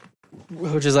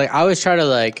 which is like I always try to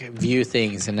like view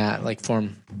things and not like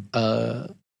form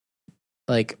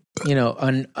like you know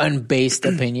unbased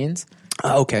opinions.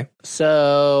 Okay,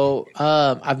 So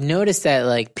I've noticed that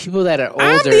like people that are older,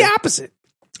 I'm the opposite.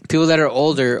 people that are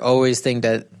older always think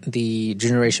that the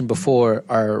generation before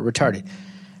are retarded.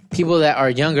 People that are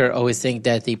younger always think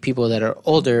that the people that are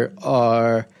older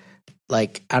are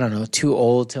like, I don't know, too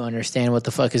old to understand what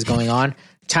the fuck is going on.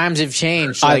 Times have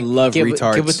changed. I Like, love get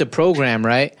retards. with the program,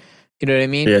 right? You know what I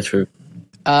mean? Yeah, true.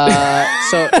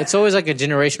 So it's always like a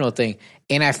generational thing.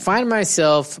 And I find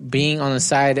myself being on the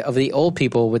side of the old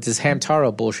people with this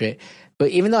Hamtaro bullshit.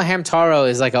 But even though Hamtaro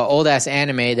is like an old ass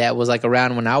anime that was like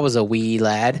around when I was a wee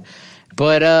lad,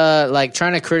 but like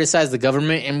trying to criticize the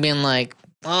government and being like,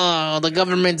 oh, the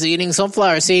government's eating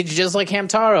sunflower seeds just like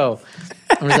Hamtaro.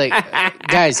 I was like,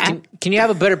 guys, can you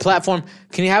have a better platform?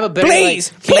 Can you have a better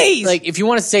Please. like if you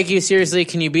want us to take you seriously,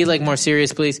 can you be like more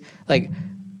serious, please? Like,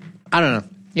 I don't know.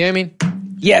 You know what I mean?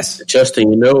 Yes.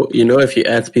 Justin, you know, if you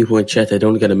add people in chat, they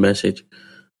don't get a message.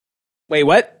 Wait,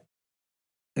 what?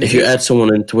 If you add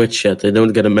someone in Twitch chat, they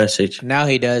don't get a message. Now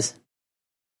he does.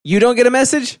 You don't get a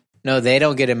message? No, they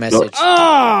don't get a message.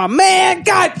 Oh man,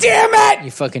 god damn it!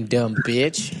 You fucking dumb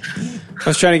bitch. I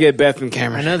was trying to get Beth and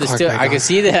Cameron. I know the Clark steel. back I on. can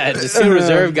see that the steel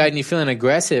reserve got you feeling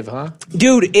aggressive, huh?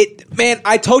 Dude, man,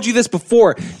 I told you this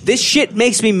before. This shit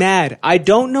makes me mad. I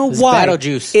don't know why. Battle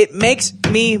juice. It makes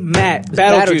me mad.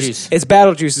 Battle juice. It's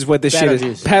battle juice is what this Battle shit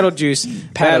is. juice. Battle juice.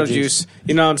 Battle juice.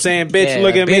 You know what I'm saying? Bitch, Yeah,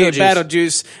 look at me. Beetlejuice. Battle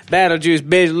juice. Battle juice.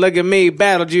 Bitch, look at me.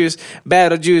 Battle juice.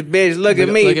 Battle juice. Bitch, look at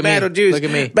me. Look at me. Battle juice. Look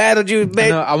at me. Battle juice. I Bitch.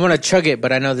 know, I want to chug it,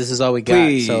 but I know this is all we got,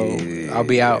 Please. so I'll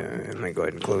be out. Let me go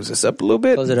ahead and close this up a little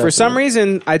bit. Close it up For a some little.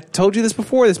 reason, I told you this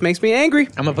before. This makes me angry.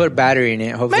 I'm gonna put a battery in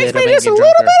it. Hopefully, Makes it'll me make just a me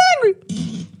little drunker. bit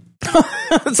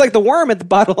angry. It's like the worm at the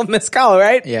bottle of mezcal,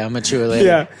 right? Yeah, I'm gonna chew it later.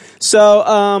 Yeah.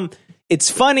 So, it's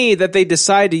funny that they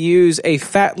decide to use a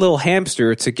fat little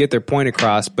hamster to get their point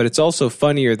across, but it's also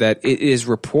funnier that it is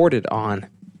reported on.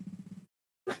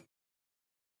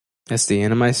 That's the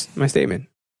end of my statement.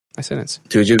 My sentence.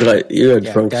 Dude, you're Yeah,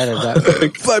 drunk.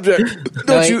 Flapjack, don't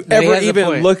No, you no, he ever has a even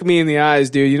point. look me in the eyes,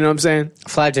 dude. You know what I'm saying?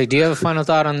 Flapjack, do you have a final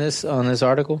thought on this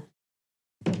article?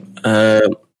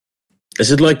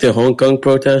 Is it like the Hong Kong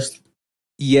protest?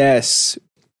 Yes.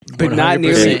 But not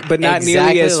nearly 100%. but not exactly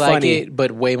nearly as like funny. it,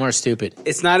 but way more stupid.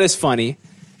 It's not as funny.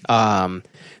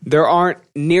 There aren't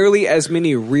nearly as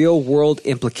many real world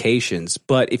implications,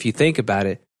 but if you think about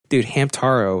it, dude,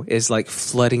 Hamtaro is like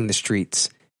flooding the streets.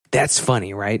 That's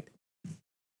funny, right?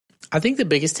 I think the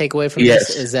biggest takeaway from Yes.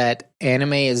 this is that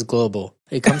anime is global.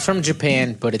 It comes from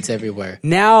Japan, but it's everywhere.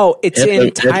 Now it's in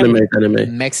Definitely Thailand. make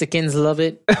anime. Mexicans love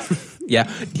it. Yeah.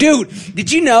 Dude,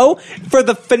 did you know for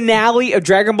the finale of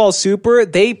Dragon Ball Super,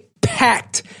 they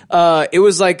packed it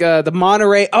was like the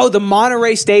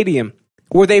Monterey Stadium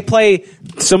where they play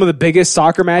some of the biggest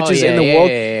soccer matches in the world.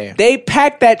 Yeah. They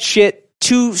packed that shit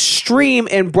to stream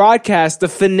and broadcast the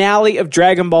finale of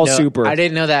Dragon Ball No, Super. I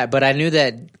didn't know that, but I knew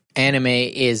that anime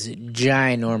is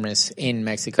ginormous in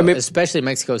Mexico, I mean, especially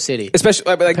Mexico City. Especially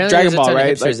like Apparently Dragon there's a Ball, ton of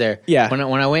right? hipsters Like, there. Yeah.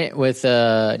 When I went with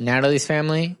Natalie's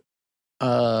family,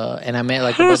 and I met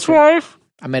like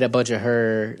I met a bunch of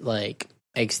her like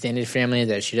extended family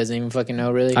that she doesn't even fucking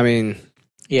know really. I mean,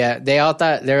 yeah, they all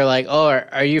thought they were like, "Oh,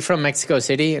 are you from Mexico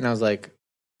City?" And I was like,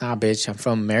 "Nah, bitch, I'm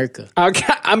from America."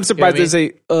 I'm surprised You know they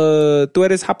say, "Tú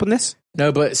eres japonés?"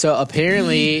 No, but so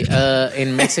apparently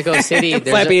in Mexico City,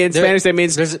 Flappy in Spanish, that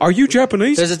means, "Are you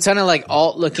Japanese?" There's a ton of like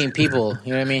alt looking people.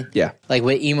 You know what I mean? Yeah. Like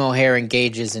with emo hair and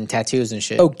gauges and tattoos and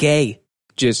shit. Oh, gay.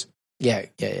 Just yeah.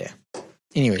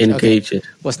 Anyways, Engage okay. it.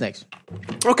 What's next?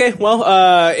 okay. Well,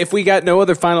 if we got no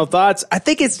other final thoughts, I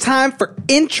think it's time for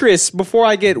interest before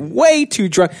I get way too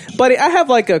drunk. Buddy, I have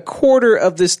like a quarter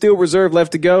of this Steel Reserve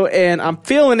left to go, and I'm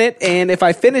feeling it. And if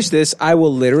I finish this, I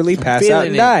will literally pass out feeling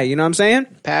and it. die. You know what I'm saying?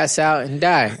 Pass out and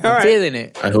die. I'm right. feeling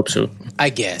it. I hope so.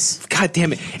 I guess. God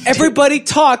damn it! Everybody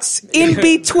talks in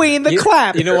between the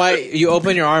clap. You know why? You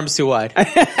open your arms too wide.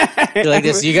 You're like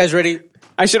this. You guys ready?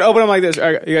 I should open them like this.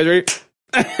 All right, you guys ready?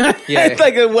 Yeah. It's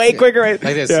like a way quicker, right?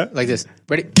 Like this. Yeah. Like this.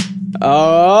 Ready?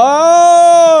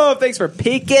 Oh, thanks for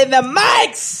peeking the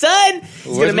mic, son. It's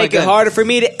Where's gonna my make it gun? harder for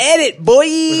me to edit, boy.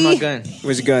 Where's my gun?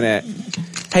 Where's your gun at?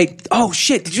 Hey, oh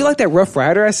shit! Did you like that Rough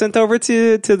Rider I sent over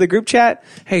to the group chat?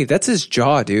 Hey, that's his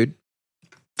jaw, dude.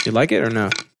 You like it or no?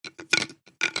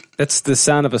 That's the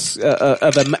sound of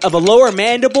a lower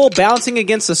mandible bouncing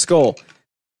against a skull.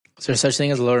 Is there such thing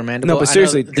as a lower mandible? No, but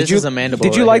seriously, this is a mandible.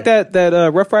 Did you right like here.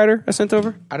 that Rough Rider I sent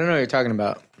over? I don't know what you're talking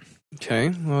about. Okay,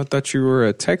 well I thought you were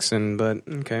a Texan, but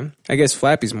okay. I guess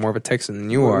Flappy's more of a Texan than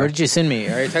you are. Where did you send me?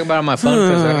 Are you talking about on my phone?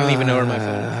 Because I don't even know where my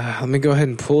phone is. Let me go ahead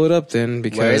and pull it up then.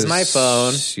 Because Where's my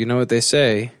phone? You know what they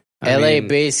say. I LA mean,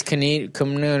 based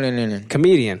no.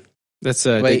 comedian. That's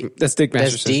Wait, Dick, that's Dick That's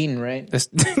Masterson. Dean, right? That's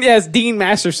yeah, it's Dean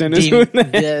Masterson. Dean,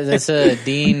 yeah, that's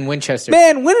Dean Winchester.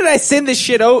 Man, when did I send this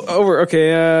shit over?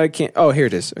 Okay, I can't. Oh, here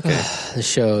it is. Okay, The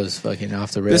show is fucking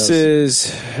off the rails. this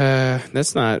is.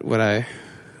 That's not what I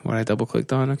double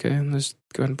clicked on. Okay, let's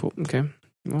go ahead and pull. Okay,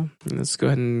 well, let's go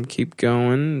ahead and keep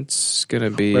going. It's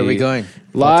gonna be. Where are we going?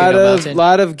 Lot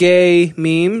Volcano of gay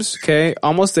memes. Okay,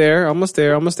 almost there. Almost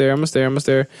there. Almost there.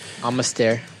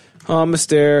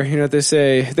 You know what they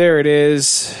say. There it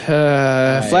is.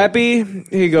 Flappy, here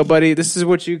you go, buddy. This is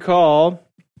what you call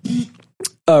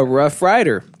a Rough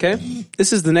Rider. Okay,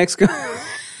 this is the next gun.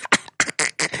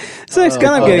 It's the next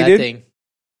gun I'm getting, that dude. thing.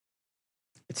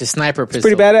 It's a sniper pistol. It's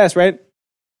pretty badass, right?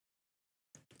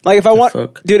 Like if I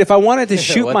fuck? dude, if I wanted to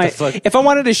shoot What my, the fuck? if I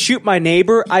wanted to shoot my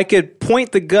neighbor, I could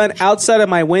point the gun outside of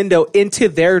my window into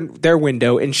their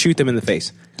window and shoot them in the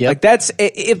face. Yep. Like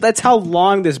that's how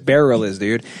long this barrel is,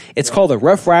 dude. It's called a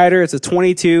Rough Rider. It's a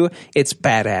 22. It's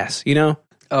badass. You know.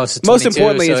 Oh, so Most 22,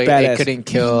 importantly, so it's it badass. couldn't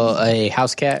kill a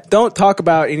house cat. Don't talk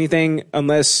about anything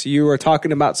unless you are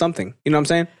talking about something. You know what I'm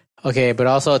saying? Okay, but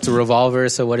also it's a revolver.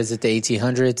 So what is it? The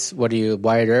 1800s? What are you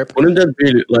wired up? Wouldn't that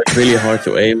be really hard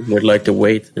to aim with like the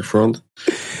weight in front?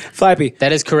 Flappy,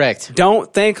 That is correct.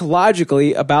 don't think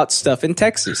logically about stuff in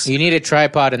Texas. You need a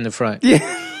tripod in the front. Yeah.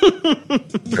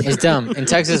 It's dumb. In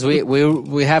Texas, we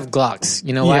have Glocks.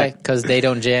 You know why? Yeah. Because they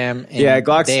don't jam. And Yeah,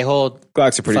 Glocks- They hold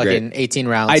Glocks are pretty fucking great. 18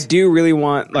 rounds. I do really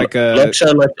want like a. Glocks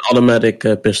are like automatic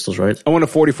pistols, right? I want a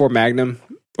 44 Magnum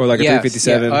or like a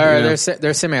 357. Yeah, or you know?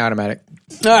 they're semi-automatic.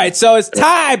 All right, so it's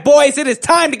time, boys. It is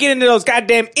time to get into those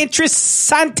goddamn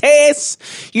interesantes.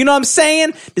 You know what I'm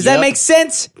saying? Does that Yep. make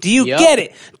sense? Do you Yep. get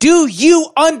it? Do you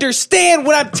understand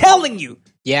what I'm telling you?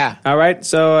 Yeah. All right,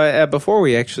 so before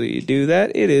we actually do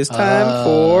that, it is time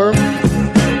for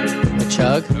The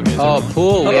chug. Oh,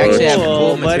 pool. We actually have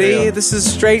pool buddy. material. This is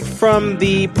straight from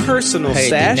the personal Hey,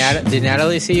 stash. did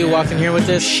Natalie see you walking here with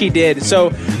this? She did.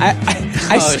 So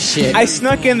Oh, shit. I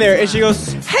snuck in there and she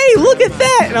goes, "Hey, look at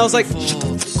that!" And I was like,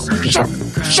 "Shut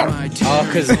up." Oh,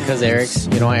 because Eric's.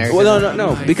 You don't want Eric. Well,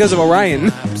 no, because of Orion.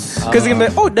 Because he can be,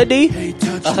 oh, daddy,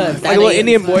 like a little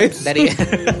Indian boy, Daddy. All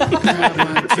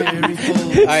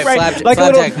right, right? like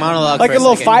Flapjack, monologue. like for a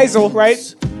little second. Faisal, right?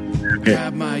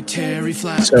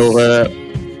 So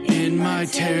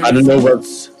I don't know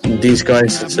what these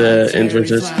guys'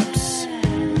 interest is.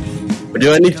 But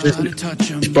do I need to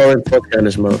he's pouring vodka in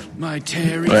his mouth? Alright,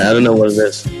 I don't know what it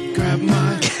is.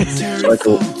 It's like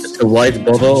it's a white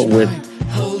bottle with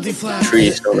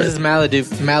trees on This is it.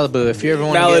 Malibu. If you ever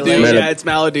want to Malibu, get laid, yeah, it's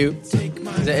Malibu.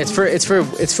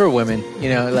 it's for women. You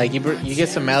know, like you get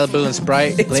some Malibu and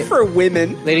Sprite. It's for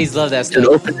women. Ladies love that And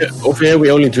stuff. over here we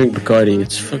only drink Bacardi.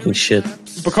 It's fucking shit.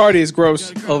 Bacardi is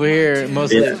gross. Over here,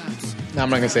 mostly. Yeah. No, I'm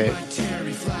not gonna say it.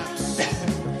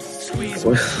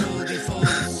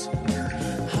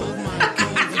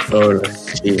 Oh,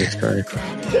 Jesus Christ.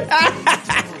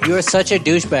 You are such a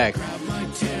douchebag.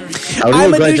 How do I'm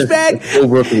you a guys just douchebag. still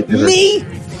working together?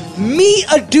 Me,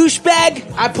 a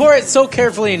douchebag. I pour it so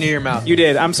carefully into your mouth. You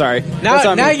did. I'm sorry. That's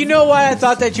Now, on now me. you know why I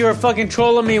thought that you were fucking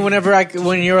trolling me when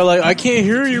you were like, I can't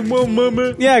hear you,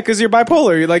 mama. Yeah, because you're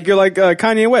bipolar. You're like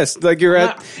Kanye West. Like you're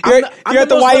at I'm you're at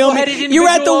the the most Wyoming. level-headed You're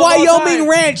at the individual of all Wyoming time.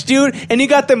 ranch, dude, and you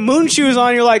got the moon shoes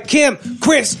on. You're like, Kim,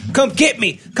 Chris, come get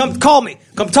me. Come call me.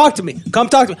 Come talk to me. Come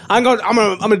talk to me. I'm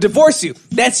gonna divorce you.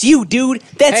 That's you, dude.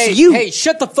 That's Hey, you. hey,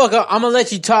 shut the fuck up. I'm gonna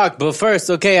let you talk, but first,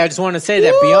 okay, I just want to say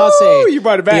that Woo, Beyonce, you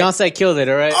brought it back. Beyonce killed it,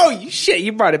 all right? Oh,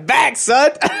 you brought it back,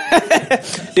 son.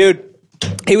 Dude,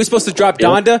 he was supposed to drop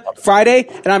Donda Friday,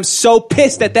 and I'm so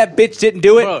pissed that bitch didn't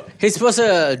do it. Bro, he's supposed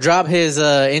to drop his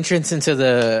entrance into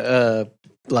the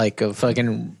like a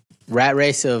fucking rat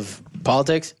race of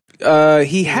politics. He He's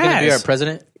gonna be our has.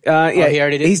 president. Yeah, he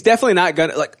already did? He's definitely not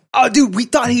gonna like. Oh, dude, we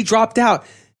thought he dropped out.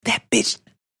 That bitch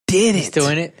didn't. Still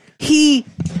in it. He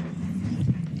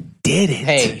didn't.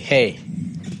 Hey,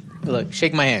 look,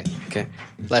 shake my hand, Okay.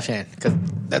 left hand, because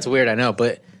that's weird, I know,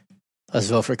 but let's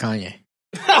vote for Kanye,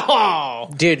 Oh.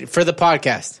 dude, for the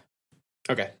podcast.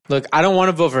 Okay. Look, I don't want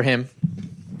to vote for him.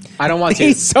 I don't want to.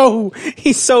 He's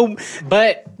so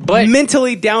but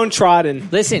mentally downtrodden.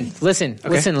 listen, listen,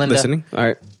 Linda. Listening. All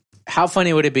right. How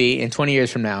funny would it be in 20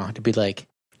 years from now to be like,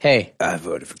 hey, I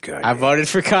voted for Kanye. I voted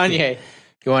for Kanye.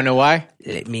 You want to know why?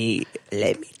 Let me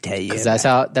tell you. Because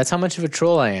that's how much of a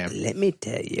troll I am. Let me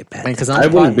tell you about Because I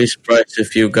wouldn't be surprised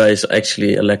if you guys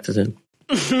actually elected him.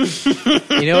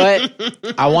 You know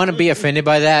what? I want to be offended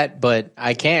by that, but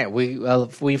I can't.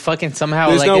 We fucking somehow.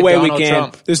 There's no elected way we Donald can.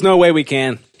 Trump. There's no way we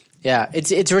can. Yeah,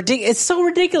 it's ridiculous. It's so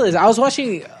ridiculous. I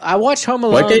watched Home Why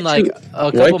Alone can't like you, a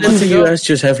why couple can't months the ago. US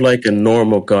just have like a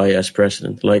normal guy as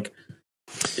president? Like,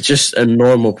 it's just a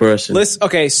normal person. Listen,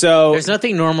 okay, so There's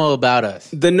nothing normal about us.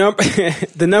 the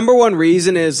number one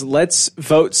reason is let's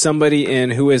vote somebody in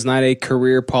who is not a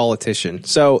career politician.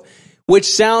 So, which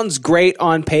sounds great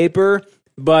on paper,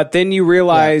 but then you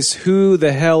realize who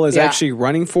the hell is Yeah. actually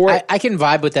running for it. I can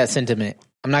vibe with that sentiment.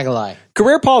 I'm not gonna lie.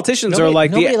 Career politicians are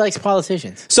like nobody likes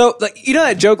politicians. So, like, you know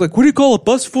that joke, like, what do you call a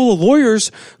bus full of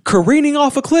lawyers careening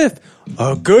off a cliff?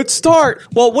 A good start.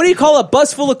 Well, what do you call a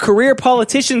bus full of career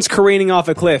politicians careening off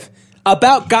a cliff?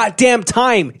 About goddamn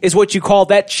time is what you call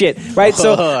that shit, right?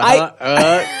 So you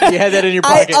had that in your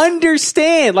I pocket.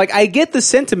 understand. Like, I get the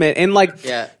sentiment, and like,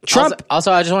 Yeah. Trump.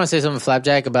 Also, I just want to say something,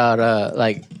 Flapjack, about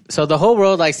so the whole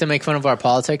world likes to make fun of our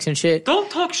politics and shit. Don't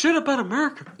talk shit about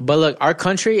America. But look, our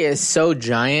country is so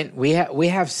giant. We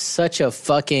have such a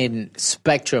fucking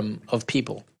spectrum of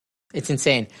people. It's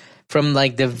insane. From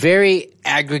like the very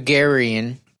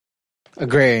agrarian,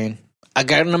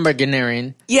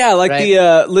 Yeah, like right?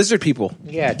 the lizard people.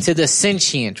 yeah, to the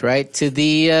sentient, right? To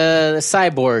the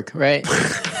cyborg, right?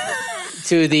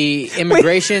 to the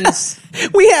immigrations.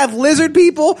 We have lizard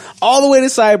people all the way to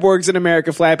cyborgs in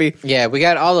America, Flappy. Yeah, we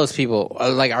got all those people.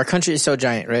 Like, our country is so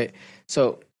giant, right?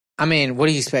 So, I mean, what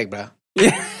do you expect, bro?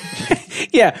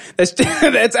 Yeah,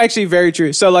 that's actually very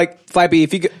true. So, like, Flappy,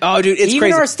 if you dude, it's even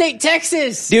crazy. our state,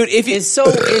 Texas, dude, is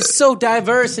so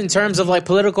diverse in terms of like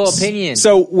political opinion.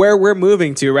 So, where we're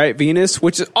moving to, right, Venus,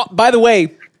 which is, by the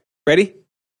way, ready?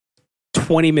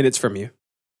 20 minutes from you.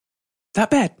 Not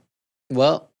bad.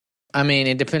 Well, I mean,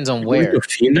 it depends on where.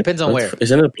 Depends on where.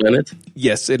 Isn't it a planet?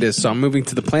 Yes, it is. So I'm moving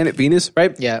to the planet Venus,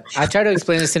 right? Yeah. I tried to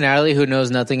explain this to Natalie, who knows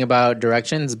nothing about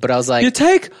directions, but I was like, you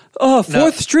take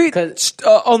 4th Street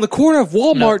on the corner of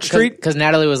Walmart Street. Because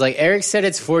Natalie was like, Eric said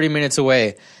it's 40 minutes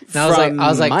away. And I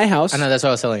was like, my house. I know, that's what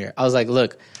I was telling her. I was like,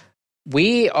 look,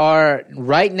 we are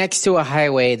right next to a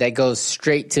highway that goes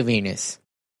straight to Venus.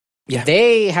 Yeah.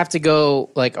 They have to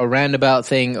go like a roundabout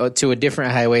thing to a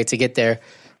different highway to get there.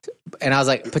 And I was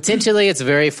like, potentially it's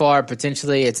very far,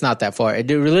 potentially it's not that far. It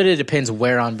really depends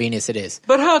where on Venus it is.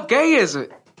 But how gay is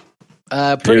it?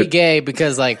 Pretty gay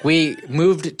because like we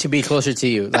moved to be closer to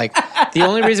you. Like the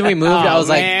only reason we moved, I was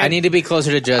like, I need to be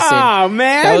closer to Justin. Oh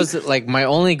man, that was like my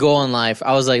only goal in life.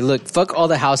 I was like, look, fuck all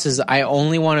the houses. I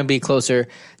only want to be closer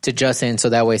to Justin, so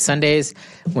that way Sundays,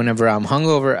 whenever I'm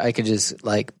hungover, I could just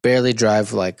like barely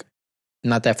drive like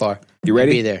not that far. You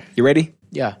ready? Be there. You ready?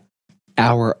 Yeah.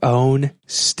 Our own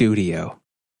studio.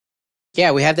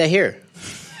 Yeah, we have that here.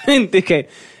 Okay,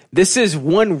 this is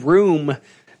one room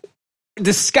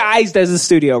disguised as a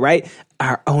studio, right?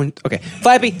 Our own. Okay,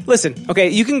 Flappy, listen. Okay,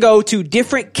 you can go to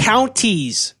different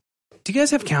counties. Do you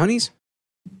guys have counties?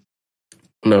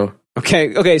 No.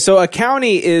 Okay. So a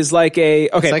county is like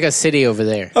it's like a city over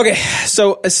there. Okay,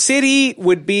 so a city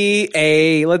would be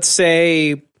a, let's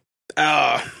say,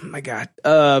 oh my god,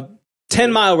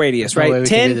 10-mile radius, right?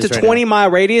 10 to 20-mile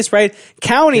radius, right?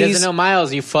 Counties. He doesn't know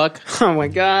miles, you fuck. Oh my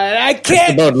god, I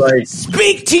can't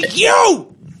speak to you.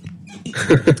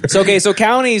 So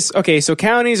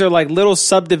counties are like little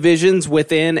subdivisions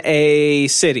within a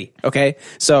city. Okay,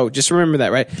 so just remember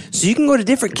that, right? So you can go to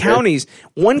different counties.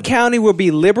 One county will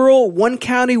be liberal. One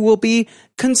county will be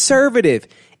conservative.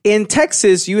 In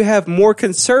Texas, you have more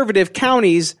conservative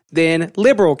counties than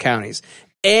liberal counties,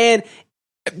 and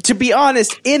to be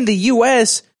honest, in the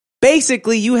U.S.,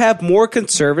 basically you have more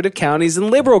conservative counties than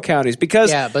liberal counties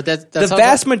because that's the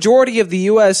vast majority of the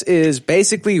U.S. is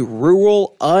basically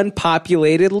rural,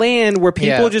 unpopulated land where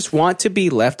people just want to be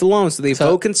left alone. So they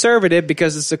vote conservative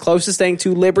because it's the closest thing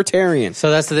to libertarian. So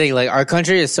that's the thing. Like, our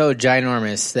country is so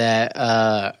ginormous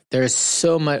that there's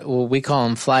so much. Well, we call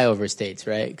them flyover states,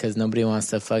 right? Because nobody wants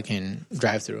to fucking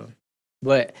drive through them.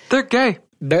 But they're gay.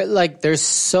 There's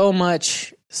so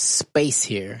much space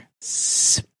here.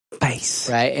 Space,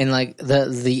 right? And like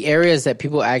the areas that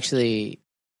people actually,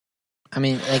 I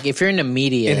mean, like if you're into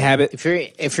media, if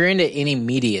you're into any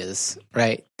medias,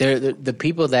 right? They're the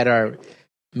people that are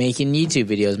making YouTube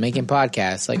videos, making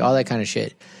podcasts, like all that kind of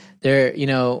shit. They're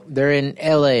in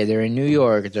LA, they're in New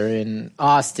York, they're in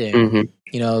Austin.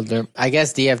 Mm-hmm. I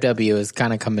guess DFW is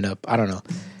kind of coming up. I don't know,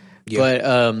 but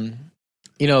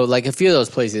like a few of those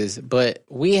places. But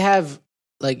we have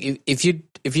like if you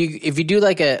do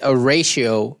like a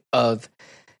ratio of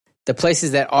the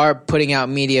places that are putting out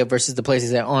media versus the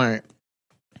places that aren't,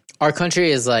 our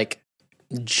country is like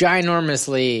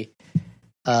ginormously,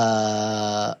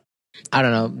 I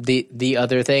don't know, the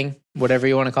other thing, whatever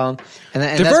you want to call them,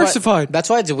 and diversified. That's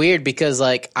why it's weird because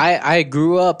like I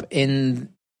grew up in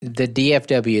the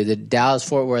DFW, the Dallas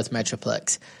Fort Worth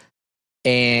Metroplex,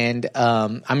 and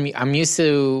I'm used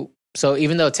to. So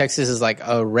even though Texas is like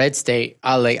a red state,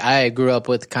 I grew up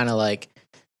with kind of like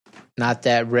not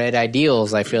that red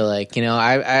ideals. I feel like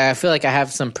I feel like I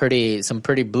have some pretty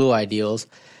blue ideals,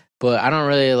 but I don't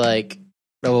really like.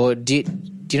 Oh, do you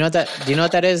know what that? Do you know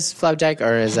what that is, Flapjack,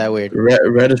 or is that weird?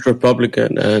 Red is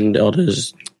Republican, and the other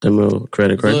is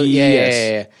Democratic, right? Blue,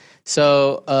 yeah.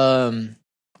 So,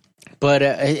 but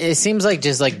it seems like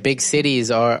just like big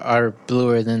cities are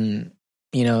bluer than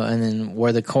and then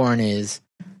where the corn is.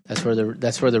 That's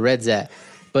where the red's at.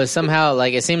 But somehow,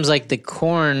 like, it seems like the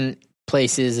corn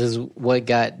places is what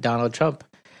got Donald Trump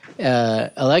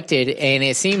elected, and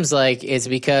it seems like it's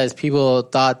because people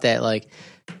thought that like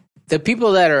the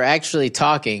people that are actually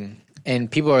talking and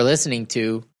people are listening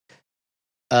to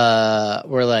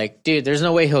were like, dude, there's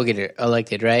no way he'll get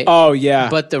elected, right? Oh yeah,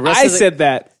 but the rest said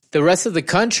that the rest of the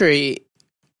country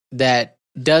that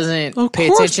doesn't pay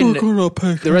attention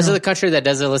the rest of the country that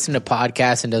doesn't listen to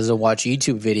podcasts and doesn't watch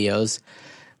YouTube videos,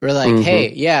 we're like,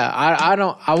 hey,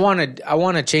 I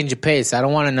want to change the pace. I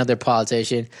don't want another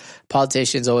politician.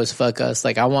 Politicians always fuck us.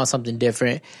 Like, I want something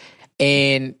different.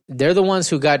 and they're the ones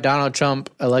who got Donald Trump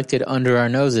elected under our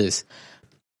noses.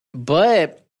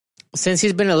 But since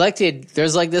he's been elected,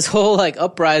 there's like this whole like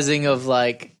uprising of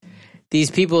like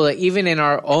these people that even in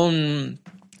our own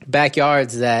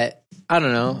backyards that I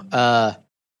don't know,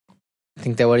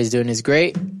 think that what he's doing is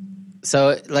great.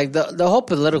 So like the whole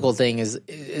political thing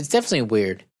it's definitely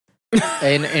weird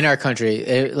in our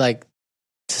country. Like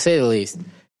to say the least,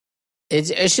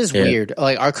 it's just weird.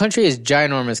 Like our country is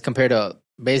ginormous compared to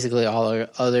basically all our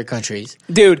other countries,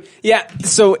 dude. Yeah.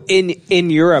 So in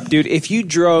Europe, dude, if you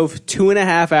drove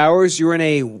 2.5 hours, you're in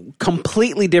a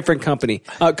completely different country.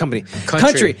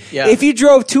 Yeah. If you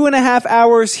drove 2.5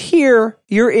 hours here,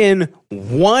 you're in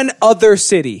one other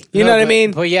city. You know what I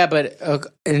mean? But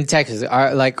in Texas,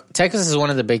 Texas is one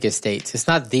of the biggest states. It's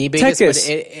not the biggest,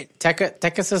 but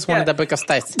Texas is one of the biggest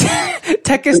states.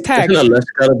 Texas.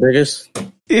 Alaska the biggest.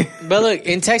 But look,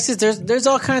 in Texas, there's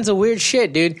all kinds of weird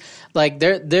shit, dude. Like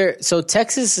so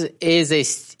Texas is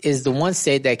the one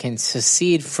state that can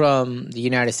secede from the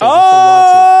United States.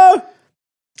 Oh!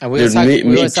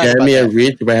 And Jeremy and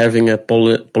Reed were having a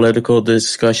political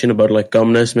discussion about like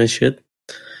communism and shit,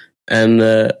 and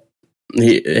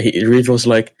Reed was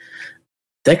like,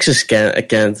 Texas can't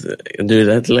do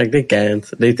that. Like they can't.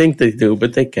 They think they do,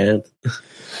 but they can't.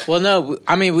 Well, no,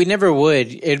 I mean, we never would.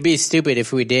 It'd be stupid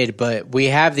if we did, but we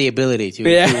have the ability to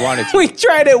if we wanted to. We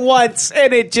tried it once,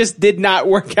 and it just did not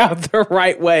work out the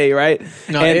right way, right?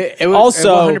 No, it was,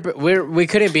 also, we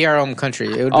couldn't be our own country.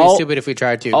 It would be stupid if we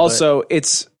tried to. Also,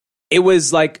 it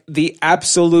was like the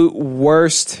absolute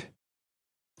worst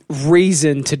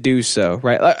reason to do so,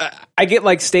 right? Like, I get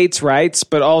like states' rights,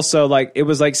 but also like it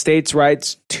was like states'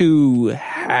 rights to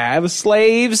have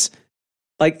slaves.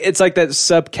 Like it's like that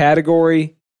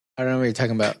subcategory. I don't know what you're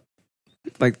talking about.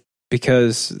 Like,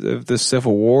 because of the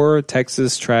Civil War,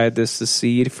 Texas tried to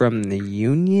secede from the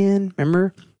Union.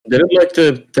 Remember? Didn't like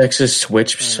the Texas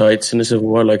switch sides in the Civil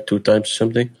War like 2 times or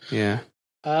something? Yeah.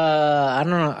 I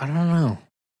don't know.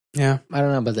 Yeah, I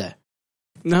don't know about that.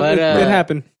 No, but, it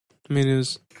happened. I mean, it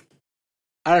was.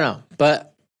 I don't know,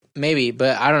 but maybe,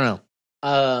 but I don't know.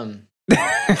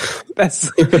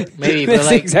 That's maybe, that's but like,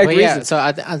 the exact but yeah. reason. So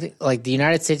I think like the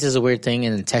United States is a weird thing,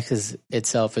 and Texas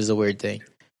itself is a weird thing.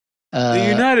 The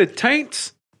United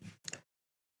Taints.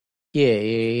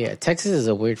 Yeah. Texas is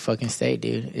a weird fucking state,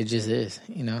 dude. It just is,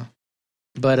 you know.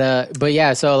 But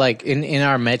yeah. So like in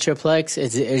our metroplex,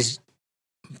 it's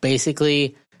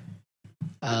basically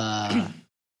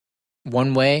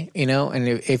one way, you know. And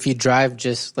if you drive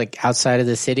just like outside of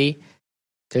the city,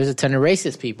 there's a ton of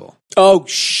racist people. Oh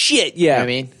shit! Yeah, you know what I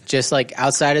mean, just like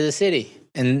outside of the city,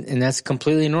 and that's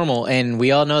completely normal, and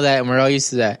we all know that, and we're all used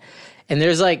to that. And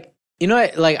there's like, you know,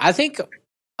 like I think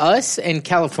us and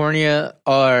California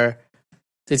are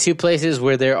the 2 places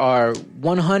where there are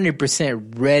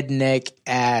 100% redneck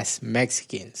ass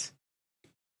Mexicans.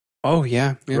 Oh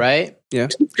yeah. Right? Yeah,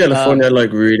 California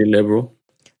like really liberal.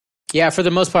 Yeah, for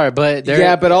the most part, but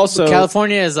but also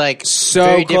California is like so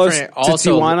very close different. to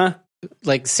Also, Tijuana.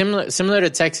 like similar to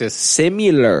Texas.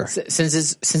 Similar. Since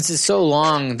it's so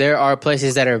long, there are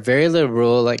places that are very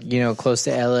liberal, like, you know, close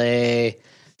to LA,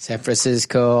 San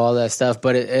Francisco, all that stuff.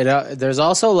 But there's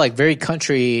also like very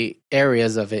country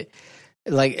areas of it.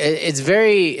 Like it's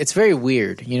very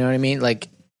weird. You know what I mean? Like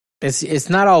it's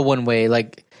not all one way.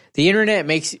 Like the internet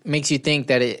makes you think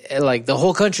that it like the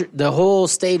whole country, the whole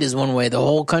state is one way, the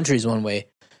whole country is one way.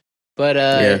 But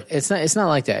it's not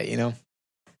like that. You know.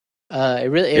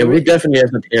 We definitely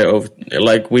have it here.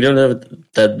 Like we don't have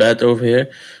it that bad over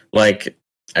here. Like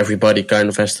everybody kind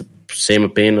of has the same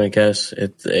opinion, I guess.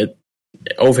 It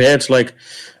over here it's like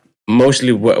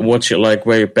mostly what you like,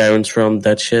 where your parents from,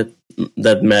 that shit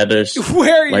that matters.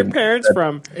 Where are your parents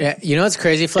from? Yeah, you know what's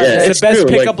crazy? Flash? Yeah, it's the best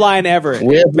pickup line ever.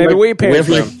 We have Maybe where your parents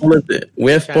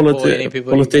we have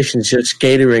politicians just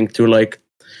catering to like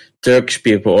Turkish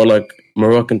people or like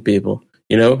Moroccan people.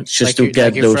 You know, it's just like to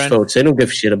get those votes. They don't give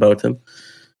a shit about them.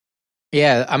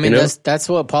 Yeah, I mean, you know? that's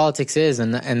what politics is,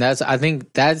 and I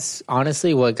think that's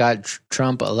honestly what got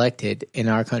Trump elected in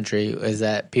our country, is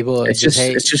that people it's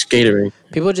just catering.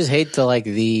 People just hate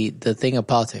the thing of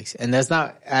politics, and that's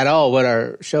not at all what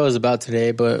our show is about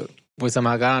today. But we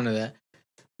somehow got onto that.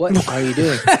 What are you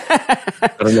doing?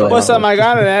 What's up, I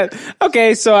got that?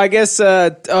 Okay, so I guess,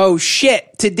 oh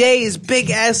shit, today's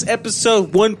big ass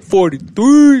episode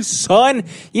 143, son.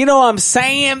 You know what I'm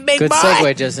saying, big Good boy?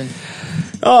 segue, Justin.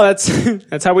 Oh,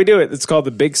 that's how we do it. It's called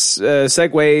the Big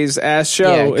Segways Ass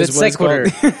Show. Yeah, good sequitur.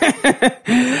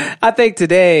 I think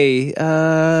today,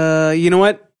 you know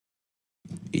what?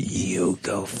 You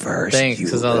go first. Thanks,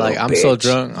 because I'm so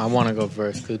drunk. I want to go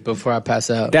first before I pass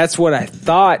out. That's what I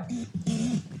thought.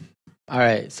 All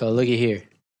right, so look at here.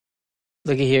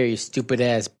 Look at here, you stupid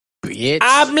ass bitch.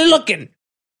 I'm looking.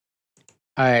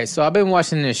 All right, so I've been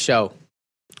watching this show.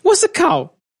 What's it called?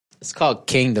 It's called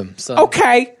Kingdom. So,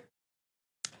 Okay.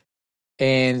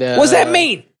 And What's that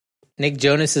mean? Nick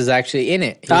Jonas is actually in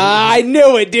it. I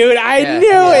knew it, dude. I knew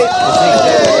it.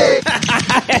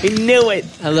 I knew it.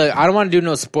 Look, I don't want to do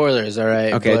no spoilers, all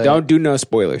right? Okay, but- don't do no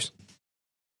spoilers.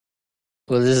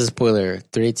 Well, this is a spoiler.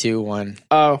 3, 2, 1.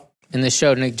 Oh. In the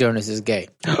show, Nick Jonas is gay.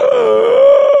 He's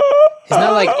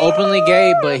not like openly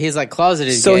gay, but he's like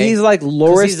closeted So gay. he's like 'Cause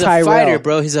Loris he's a Tyrell. fighter,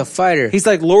 bro. He's a fighter. He's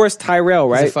like Loris Tyrell,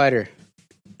 right? He's a fighter.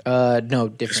 No,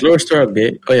 Is different. Loris Tyrell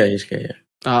gay? Oh yeah, he's gay.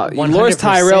 Yeah. 100%,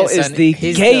 Tyrell is son. the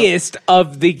He's gayest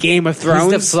of the Game of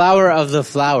Thrones. He's the flower of the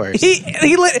flowers.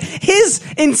 His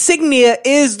insignia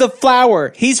is the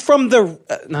flower. He's from the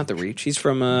not the Reach. He's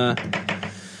from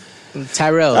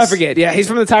Tyrells. I forget. Yeah, he's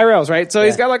from the Tyrells, right? So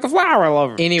he's got like a flower all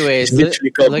over him. Anyways, He's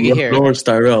literally called look at here. Loris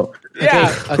Tyrell.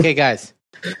 Yeah. Okay, guys.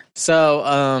 So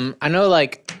I know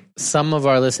like some of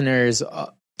our listeners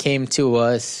came to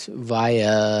us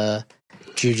via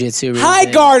Jiu-Jitsu. High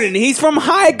Garden. He's from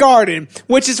High Garden,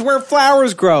 which is where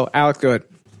flowers grow. Alex, good.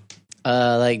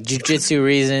 Like Jiu-Jitsu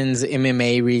reasons,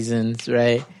 MMA reasons,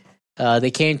 right?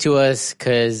 They came to us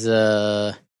because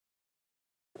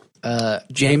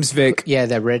James Vick. Yeah,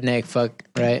 that redneck fuck,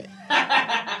 right?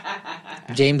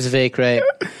 James Vick, right?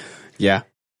 Yeah.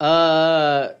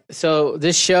 So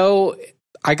this show,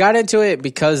 I got into it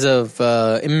because of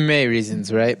MMA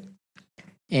reasons, right?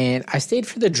 And I stayed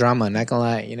for the drama, not gonna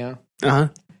lie, you know? Uh-huh.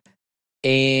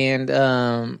 And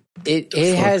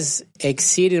it has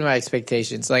exceeded my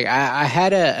expectations. Like I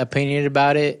had an opinion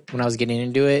about it when I was getting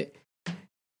into it.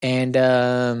 And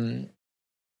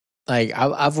like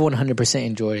I've 100%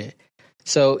 enjoyed it.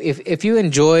 So if you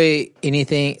enjoy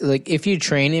anything, like if you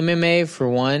train MMA for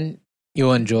one,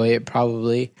 you'll enjoy it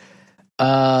probably.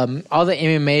 All the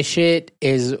MMA shit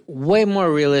is way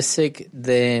more realistic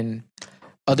than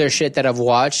other shit that I've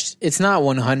watched. It's not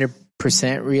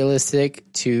 100%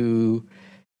 realistic to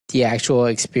the actual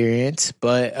experience,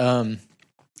 but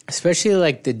especially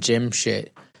like the gym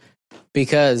shit,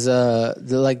 because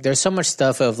there's so much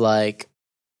stuff of like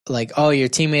oh, your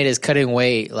teammate is cutting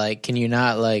weight, like can you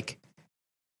not, like,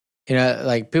 you know,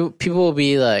 like people will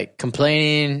be like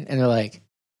complaining and they're like,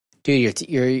 dude,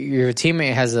 your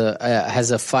teammate has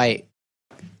a fight.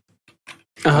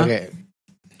 Uh-huh. Okay,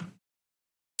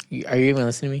 are you even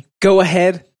listening to me? Go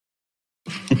ahead.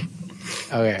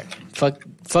 Okay,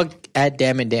 fuck at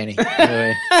damn it, Danny.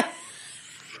 Anyway.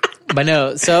 But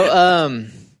no, so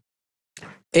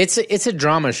it's a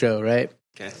drama show, right?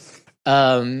 Okay.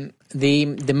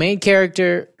 The main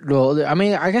character, well, I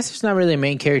mean, I guess it's not really a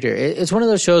main character. It's one of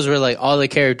those shows where like all the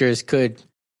characters could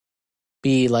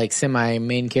be like semi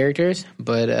main characters,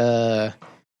 but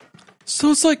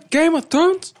so it's like Game of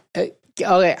Thrones.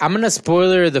 Okay, I'm gonna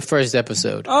spoiler the first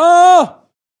episode. Oh,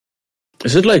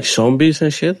 is it like zombies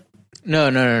and shit? No,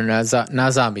 not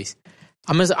zombies.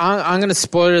 I'm gonna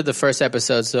spoiler the first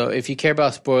episode. So if you care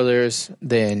about spoilers,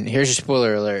 then here's your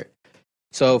spoiler alert.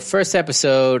 So first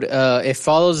episode, it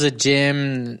follows a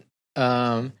gym.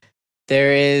 There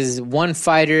is one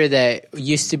fighter that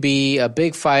used to be a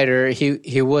big fighter.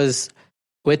 He was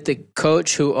with the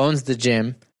coach who owns the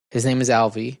gym. His name is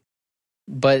Alvy.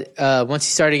 But once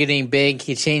he started getting big,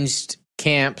 he changed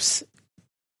camps,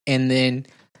 and then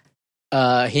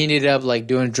he ended up like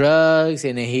doing drugs,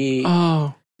 and then he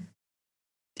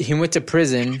went to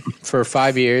prison for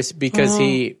 5 years because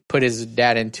he put his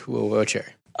dad into a wheelchair.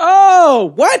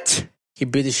 Oh, what? He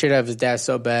beat the shit out of his dad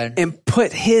so bad. And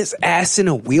put his ass in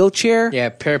a wheelchair? Yeah,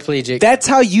 paraplegic. That's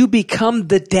how you become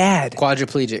the dad.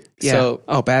 Quadriplegic. Yeah. So,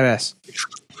 badass.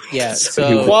 yeah.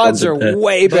 So quads are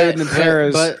way better than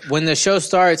paras. But when the show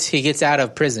starts, he gets out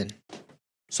of prison.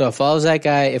 So it follows that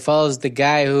guy. It follows the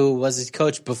guy who was his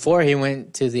coach before he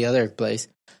went to the other place,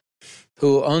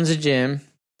 who owns a gym.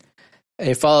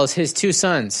 It follows his two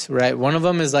sons, right? One of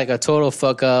them is like a total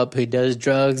fuck up. He does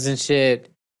drugs and shit.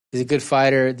 He's a good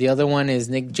fighter. The other one is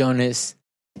Nick Jonas.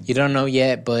 You don't know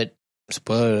yet, but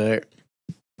spoiler alert,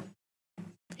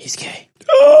 he's gay.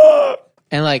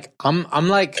 And like I'm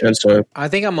like, I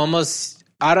think I'm almost.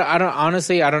 I don't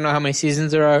honestly. I don't know how many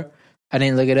seasons there are. I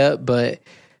didn't look it up, but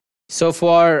so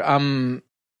far I'm.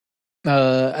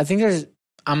 I think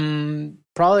I'm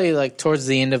probably like towards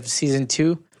the end of season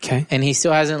 2. Okay. And he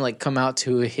still hasn't like come out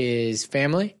to his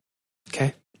family.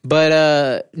 Okay.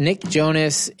 But Nick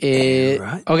Jonas is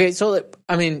right. Okay. So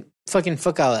I mean, fuck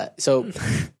all that. So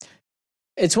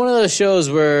it's one of those shows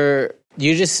where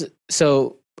you just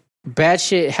bad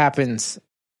shit happens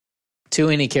to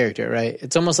any character, right?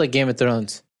 It's almost like Game of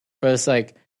Thrones, where it's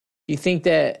like you think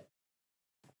that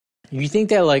You think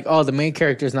that like, oh, the main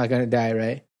character is not going to die,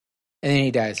 right? And then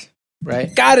he dies,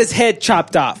 right? Got his head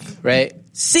chopped off. Right?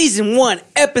 Season 1,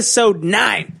 episode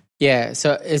 9. Yeah,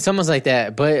 so it's almost like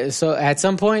that. But so at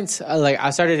some points, like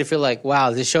I started to feel like, wow,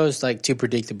 this show is like too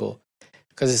predictable.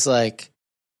 Because it's like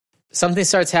something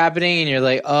starts happening and you're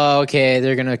like, oh, okay,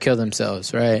 they're going to kill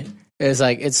themselves, right? It's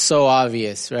like, it's so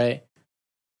obvious, right?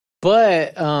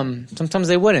 But sometimes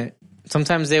they wouldn't.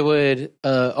 Sometimes they would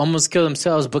almost kill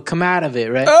themselves, but come out of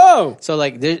it, right? Oh! So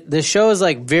like the show is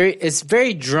like it's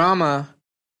very drama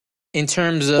in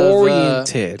terms of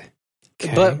oriented.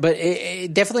 Okay. But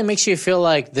it definitely makes you feel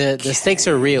like the stakes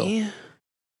are real,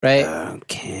 right?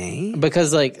 Okay.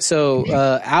 Because like so,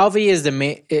 Alvy is the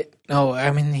main.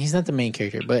 He's not the main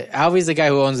character, but Alvy's the guy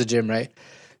who owns the gym, right?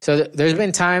 So there's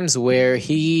been times where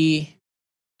he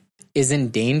is in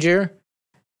danger,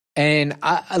 and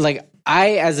I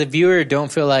as a viewer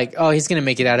don't feel like, oh, he's gonna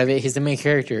make it out of it. He's the main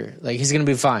character, like he's gonna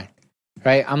be fine,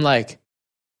 right? I'm like,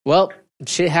 well,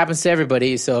 shit happens to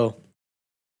everybody, so.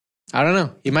 I don't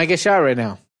know. You might get shot right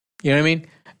now. You know what I mean?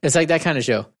 It's like that kind of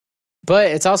show. But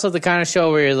it's also the kind of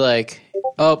show where you're like,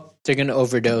 oh, they're going to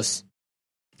overdose.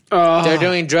 Oh. They're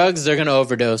doing drugs, they're going to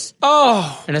overdose.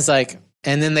 Oh. And it's like,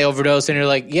 and then they overdose and you're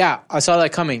like, yeah, I saw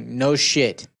that coming. No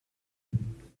shit.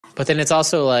 But then it's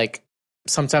also like,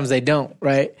 sometimes they don't,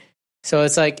 right? So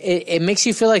it's like, it makes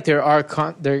you feel like there are,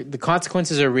 the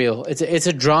consequences are real. It's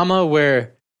a drama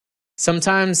where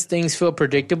sometimes things feel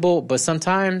predictable, but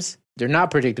sometimes they're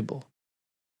not predictable.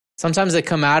 Sometimes they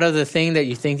come out of the thing that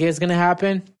you think is going to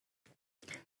happen.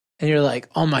 And you're like,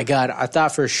 oh my God, I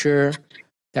thought for sure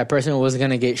that person was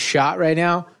going to get shot right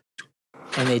now.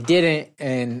 And they didn't.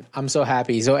 And I'm so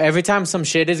happy. So every time some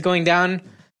shit is going down,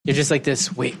 you're just like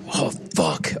this, wait, oh,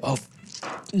 fuck. Oh,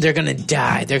 they're going to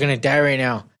die. They're going to die right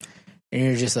now. And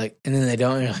you're just like, and then they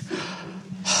don't. And you're like,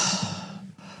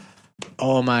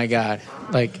 oh my God.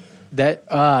 Like that,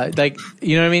 like,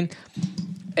 you know what I mean?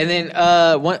 And then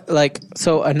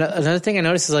another thing I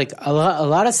noticed is like a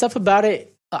lot of stuff about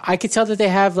it. I could tell that they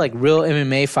have like real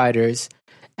MMA fighters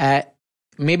at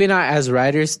maybe not as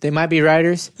writers. They might be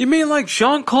writers. You mean like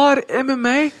Jean-Claude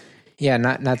MMA? Yeah,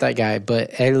 not that guy,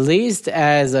 but at least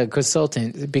as a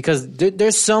consultant, because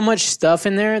there's so much stuff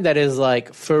in there that is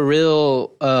like for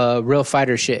real, real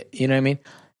fighter shit. You know what I mean?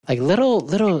 Like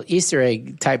little Easter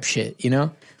egg type shit. You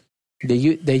know, that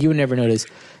you would never notice.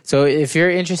 So if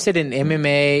you're interested in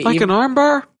MMA, like an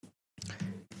armbar,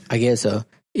 I guess so.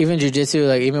 Even jiu-jitsu,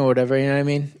 like even whatever, you know what I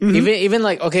mean? Mm-hmm. Even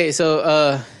like, okay,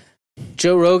 so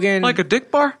Joe Rogan, like a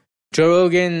dick bar. Joe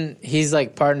Rogan, he's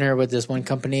like partner with this one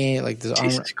company, like this.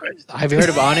 Have you heard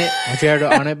of Onnit? Have you heard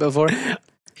of Onnit before?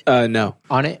 No.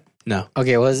 Onnit? No.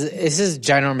 Okay, well, this is a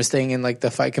ginormous thing in like the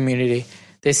fight community.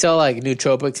 They sell like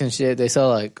nootropics and shit. They sell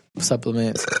like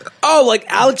supplements. Oh, like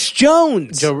Alex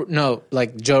Jones.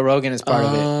 Like Joe Rogan is part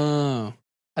of it.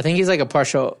 I think he's like a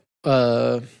partial,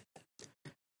 I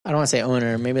don't want to say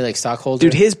owner, maybe like stockholder.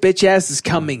 Dude, his bitch ass is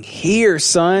coming here,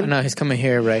 son. No, he's coming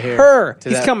here, right here.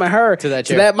 He's coming to that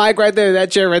chair. To that mic right there, that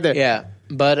chair right there. Yeah.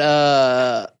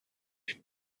 But,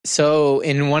 so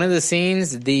in one of the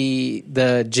scenes,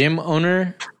 the gym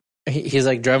owner, he's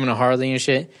like driving a Harley and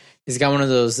shit. He's got one of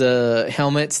those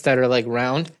helmets that are like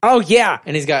round. Oh, yeah.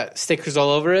 And he's got stickers all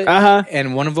over it. Uh-huh.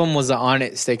 And one of them was the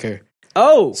Onnit sticker.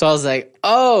 Oh. So I was like,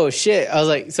 oh, shit. I was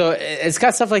like, so it's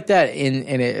got stuff like that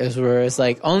in it, where it's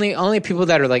like only people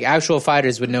that are like actual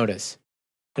fighters would notice.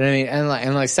 You know what I mean?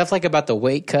 And like stuff like about the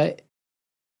weight cut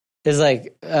is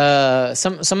like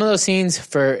some of those scenes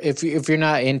for if you're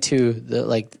not into the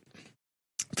like,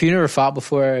 if you never fought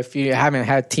before, if you haven't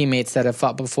had teammates that have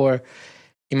fought before,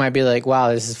 you might be like, wow,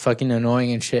 this is fucking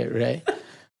annoying and shit, right?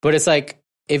 But it's like,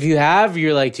 if you have,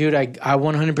 you're like, dude, I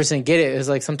 100% get it. It's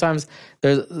like sometimes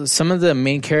there's some of the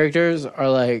main characters are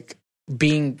like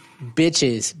being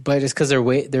bitches, but it's because they're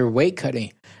weight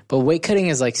cutting. But weight cutting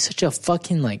is like such a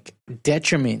fucking like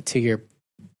detriment to your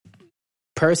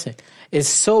person. It's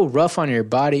so rough on your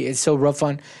body. It's so rough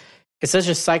on. It's such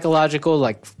a psychological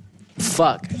like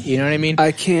fuck. You know what I mean?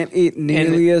 I can't eat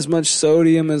nearly as much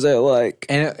sodium as I like.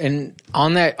 And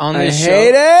on the show,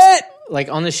 hate it. Like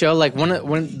on the show, like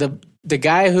when the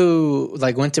guy who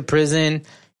like went to prison,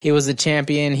 he was the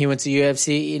champion. He went to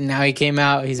UFC, and now he came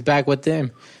out. He's back with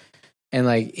them, and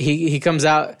like he comes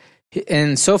out.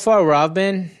 And so far, where I've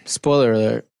been, spoiler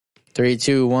alert, 3,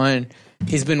 2, 1.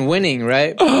 He's been winning,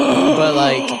 right? But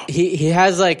like he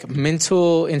has like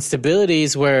mental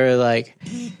instabilities where like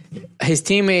his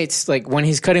teammates, like when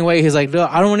he's cutting weight, he's like, no,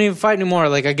 I don't want to even fight anymore.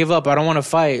 Like I give up. I don't want to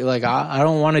fight. Like I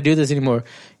don't want to do this anymore.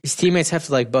 His teammates have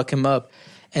to like buck him up.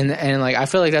 And like I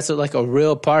feel like that's like a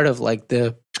real part of like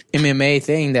the MMA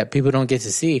thing that people don't get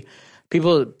to see.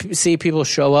 see people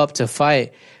show up to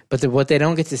fight, but what they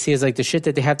don't get to see is like the shit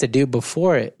that they have to do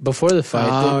before the fight.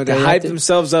 Oh, they hype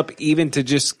themselves up even to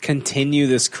just continue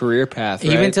this career path,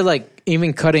 right? Even to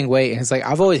even cutting weight. And it's like,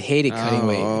 I've always hated cutting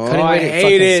weight. Cutting weight, I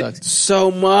hate it sucks.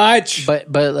 so much. But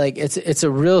like it's a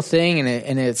real thing,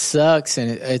 and it sucks,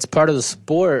 and it's part of the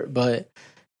sport. But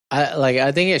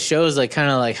I think it shows like kind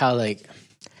of like how like,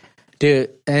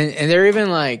 dude, and they're even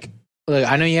like, look,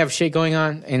 I know you have shit going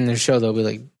on in the show. They'll be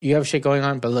like, you have shit going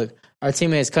on, but look, our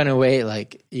teammates cutting weight.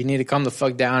 Like, you need to calm the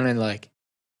fuck down and like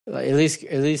at least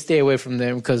stay away from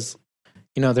them because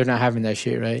they're not having that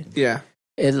shit, right? Yeah.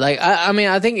 It like I mean,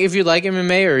 I think if you like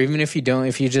MMA or even if you don't,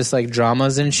 if you just like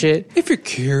dramas and shit, if you're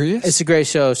curious, it's a great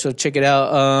show. So check it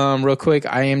out. Real quick,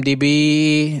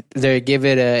 IMDb, they give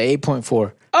it a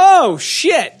 8.4. Oh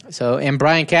shit! So and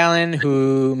Brian Callen,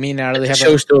 who me and Natalie have. Is the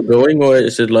show still going, or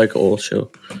is it like an old show?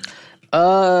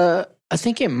 I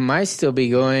think it might still be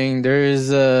going. There's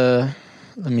let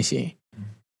me see.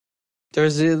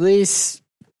 There's at least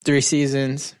 3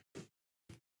 seasons.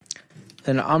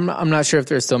 And I'm not sure if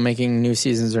they're still making new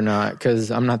seasons or not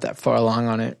because I'm not that far along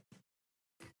on it.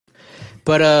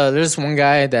 But there's one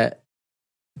guy that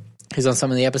he's on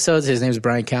some of the episodes. His name's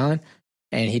Brian Callen,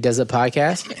 and he does a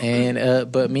podcast.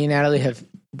 And but me and Natalie have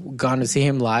gone to see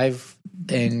him live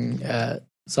and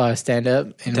saw a stand up.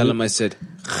 And tell him I said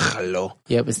hello.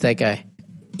 Yep, it's that guy.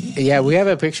 Yeah, we have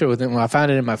a picture with him. Well, I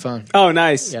found it in my phone. Oh,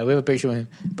 nice. Yeah, we have a picture with him.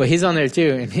 But he's on there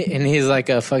too, and he's like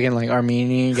a fucking like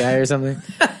Armenian guy or something.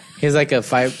 He's like a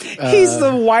fight. He's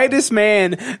the whitest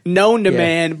man known to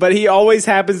man, but he always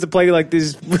happens to play like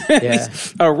this.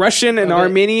 A Russian, an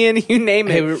Armenian, you name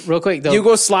it. Hey, real quick, though,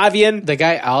 Yugoslavian. The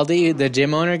guy Aldi, the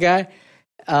gym owner guy,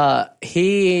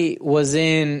 he's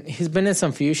been in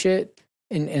some few shit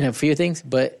in a few things,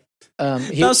 but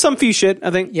some few shit,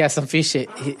 I think. Yeah, some few shit.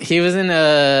 He was in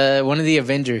one of the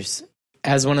Avengers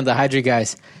as one of the Hydra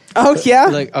guys. Oh yeah.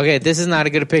 Look, okay, this is not a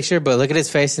good picture, but look at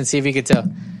his face and see if you can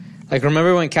tell. Like,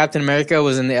 remember when Captain America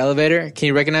was in the elevator? Can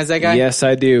you recognize that guy? Yes,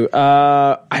 I do.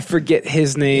 I forget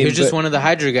his name. He was just one of the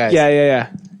Hydra guys. Yeah.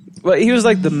 Well, he was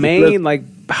like the main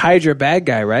like Hydra bad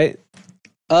guy, right?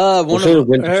 I don't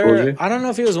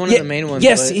know if he was one of the main ones.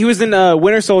 Yes, he was in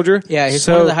Winter Soldier. Yeah, he's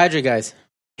one of the Hydra guys.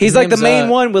 He's like the main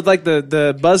one with like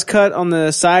the buzz cut on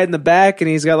the side and the back, and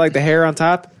he's got like the hair on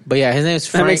top. But yeah, his name's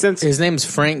Frank. That makes sense. His name's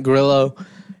Frank Grillo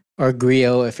or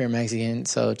Grillo if you're Mexican.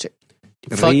 So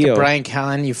fuck Brian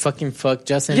Callen, you fucking fuck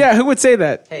Justin. Yeah, who would say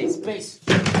that? Hey, space.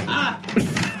 I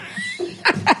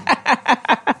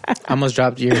almost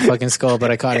dropped your fucking skull,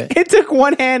 but I caught it. It took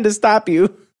one hand to stop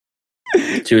you.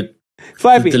 Dude,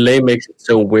 Flappy. The delay makes it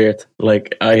so weird.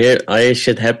 Like, I hear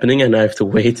shit happening and I have to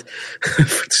wait to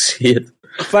see it.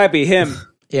 Flappy, him.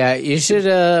 Yeah, you should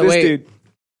this wait. Dude.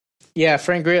 Yeah,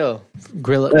 Frank Grillo.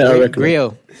 Yeah,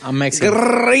 Grillo. I'm Mexican.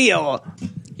 Grillo.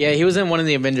 Yeah, he was in one of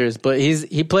the Avengers, but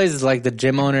he plays like the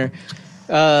gym owner.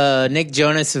 Nick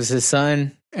Jonas is his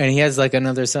son, and he has like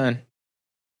another son.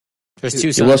 There's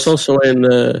 2 sons. He was also in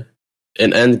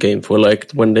Endgame for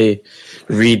like when they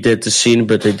redid the scene,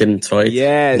 but they didn't try it.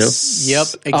 Yes. Yep.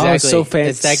 Exactly. Oh, so fantastic.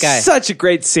 It's that guy. Such a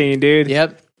great scene, dude.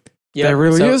 Yep. That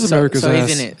really is America's ass.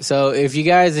 He's in it. So if you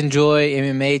guys enjoy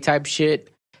MMA type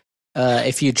shit,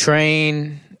 if you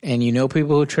train and you know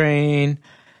people who train,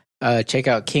 check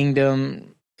out Kingdom.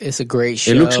 It's a great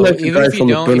show. It looks like the even guy if you from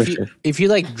don't, The Punisher. if you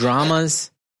like dramas,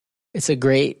 it's a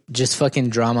great just fucking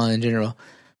drama in general.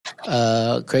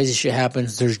 Crazy shit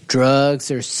happens. There's drugs,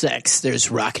 there's sex,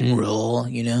 there's rock and roll,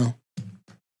 all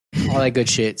that good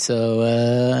shit. So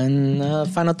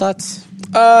and final thoughts?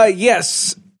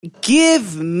 Yes.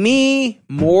 Give me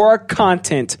more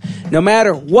content. No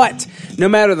matter what. No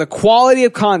matter the quality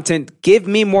of content, give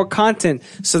me more content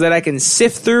so that I can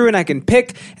sift through and I can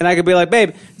pick and I can be like,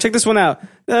 babe, check this one out.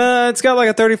 It's got like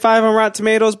a 35 on Rotten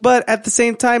Tomatoes, but at the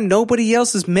same time, nobody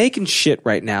else is making shit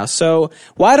right now. So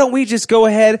why don't we just go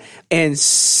ahead and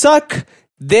suck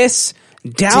this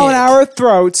down our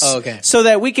throats so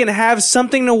that we can have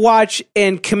something to watch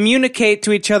and communicate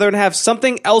to each other and have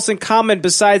something else in common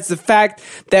besides the fact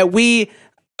that we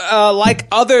like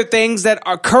other things that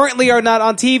are currently are not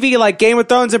on TV, like Game of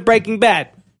Thrones and Breaking Bad.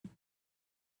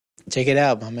 Check it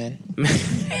out, my man.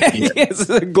 Yes,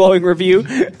 a glowing review.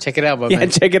 Check it out, my man. Yeah,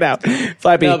 check it out.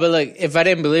 Flappy. No, but look, if I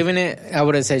didn't believe in it, I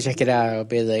wouldn't say check it out. I would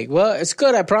be like, well, it's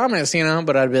good, I promise,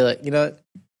 but I'd be like,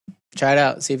 try it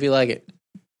out, see if you like it.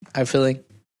 I have a feeling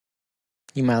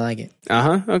you might like it.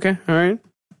 Okay. All right.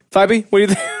 Flappy, what do you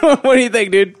think? What do you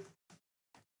think, dude?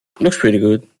 Looks pretty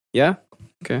good. Yeah.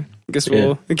 Okay. Guess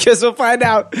we'll find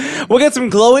out. We'll get some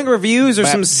glowing reviews or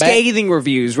some scathing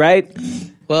reviews, right?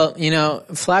 Well,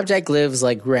 Flapjack lives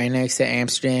like right next to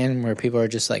Amsterdam, where people are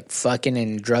just like fucking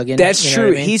and drugging. That's you know true.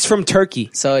 what I mean? He's from Turkey.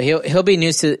 So he'll be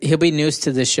news to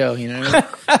the show. You know what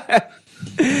I mean?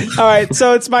 All right,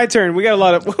 so it's my turn. We got a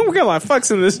lot of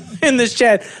fucks in this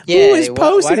chat. Yeah, Who is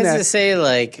posting why that? does it say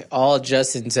like all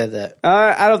Justin said that?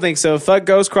 I don't think so. Fuck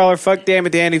Ghostcrawler. Fuck Damn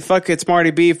It Dandy. Fuck It's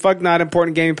Marty B. Fuck Not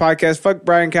Important Gaming Podcast. Fuck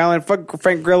Brian Callen. Fuck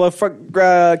Frank Grillo. Fuck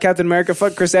Captain America.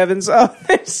 Fuck Chris Evans. Oh,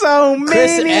 there's so many.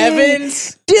 Chris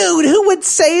Evans, dude, who would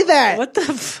say that? what the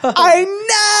fuck? I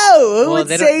know. Who would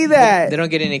say that? They don't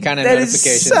get any kind of That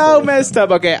notifications. is so messed up.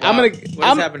 Okay, What is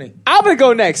happening? I'm gonna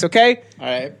go next. Okay. All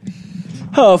right.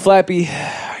 Oh, Flappy,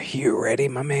 are you ready,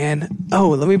 my man?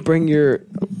 Oh, let me bring your.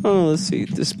 Oh, let's see,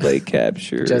 display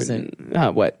capture. Justin.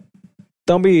 What?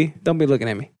 Don't be looking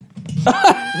at me.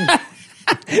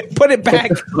 Put it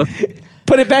back.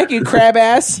 Put it back, you crab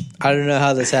ass. I don't know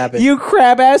how this happened. You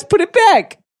crab ass. Put it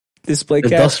back. Display It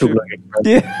does capture. look like a crab.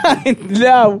 Yeah, I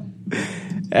know.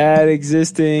 Add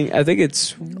existing. I think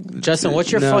it's Justin,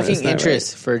 what's your No, it's fucking not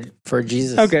interest for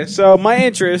Jesus? okay. So my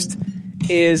interest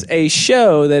is a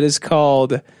show that is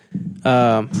called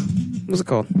what's it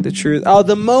called? The Truth. Oh,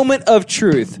 The Moment of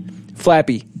Truth.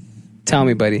 Flappy, tell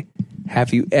me, buddy,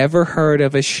 have you ever heard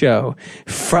of a show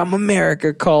from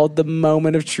America called The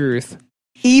Moment of Truth?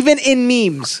 Even in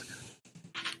memes.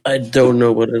 I don't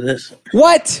know what it is.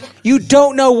 What? You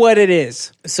don't know what it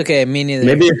is? It's okay, me neither.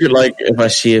 Maybe if I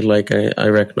see it, like I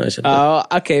recognize it. Oh,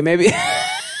 okay, maybe.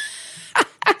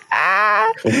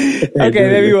 Okay,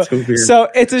 maybe you will. So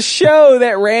it's a show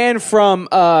that ran from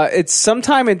it's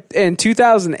sometime in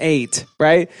 2008,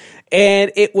 right?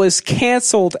 And it was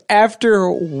canceled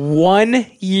after 1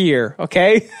 year.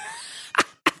 Okay.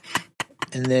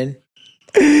 And then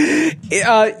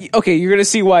okay, you're gonna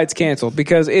see why it's canceled,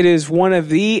 because it is one of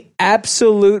the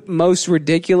absolute most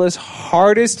ridiculous,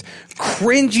 hardest,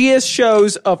 cringiest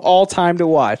shows of all time to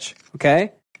watch.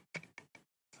 Okay.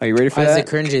 Are you ready for why that? is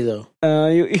it cringy though?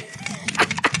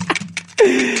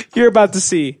 You're about to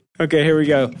see. Okay, here we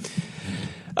go.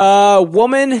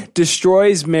 Woman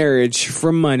destroys marriage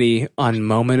for money on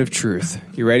Moment of Truth.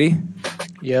 You ready?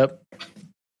 Yep.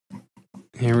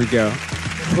 Here we go.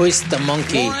 Who's the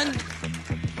monkey? Lauren,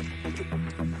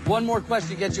 one more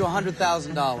question gets you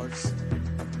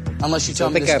 $100,000. Unless you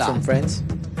tell me the to guy stop. from Friends.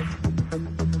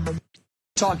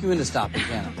 Talk you into stopping,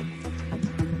 Hannah.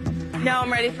 No,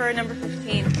 I'm ready for number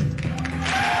 15.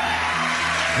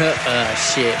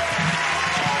 Shit.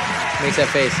 Makes that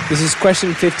face. This is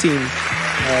question 15. All right.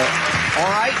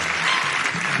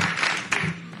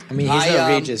 I mean, he's not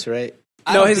Regis, right?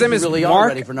 I No, don't his think name you is really are Mark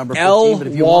ready for number 15, L. but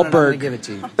if you want it, I'm Wahlberg. gonna give it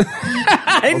to you.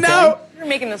 I know. You're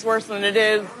making this worse than it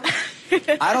is.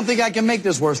 I don't think I can make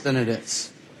this worse than it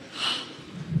is.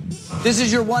 This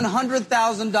is your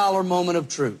 $100,000 moment of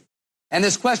truth. And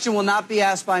this question will not be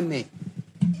asked by me.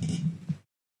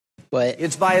 What?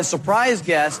 It's by a surprise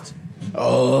guest.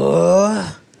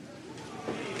 Oh.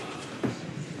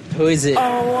 Who is it?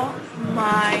 Oh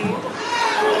my.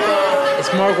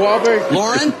 It's Mark Wahlberg.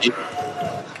 Lauren,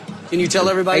 can you tell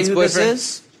everybody who this Ex-boyfriend?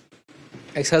 is?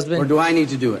 Ex-husband? Or do I need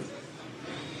to do it?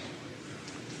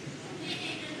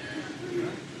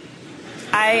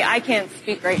 I can't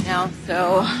speak right now,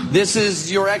 so. This is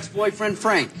your ex-boyfriend,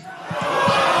 Frank. He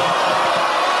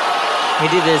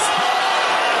did this.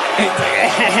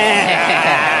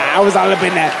 I was all up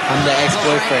in that. I'm the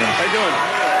ex-boyfriend. How you doing?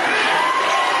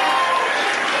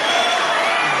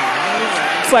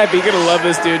 Flappy, you're gonna love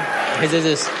this, dude. He did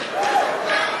this.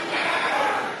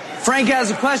 Frank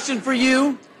has a question for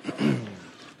you.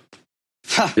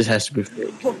 This has to be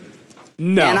fake.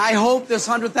 No. And I hope this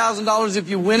 $100,000, if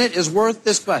you win it, is worth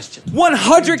this question.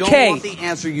 100K. If you don't want the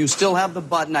answer, you still have the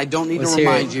button. I don't need Let's to hear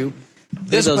remind it. you.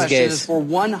 This those question gays. is for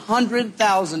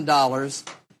 $100,000.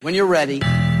 When you're ready,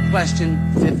 question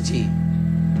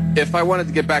 15. If I wanted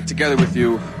to get back together with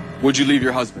you, would you leave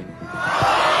your husband?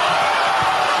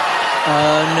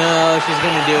 Oh no, she's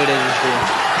gonna do it, isn't she?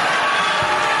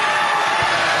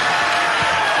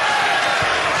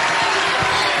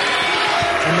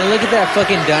 And then look at that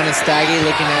fucking Donna Staggy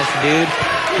looking ass dude.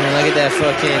 And then look at that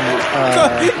fucking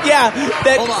Yeah,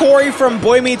 that Hold on. Corey from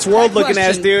Boy Meets World looking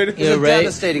ass question dude. is yeah, a right.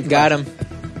 devastating Got him.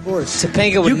 Of course.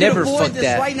 Topanga would You can never avoid fuck this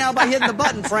that. right now by hitting the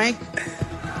button, Frank.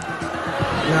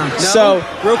 No. So,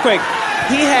 real quick,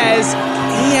 he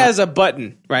has a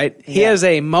button, right? He has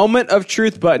a Moment of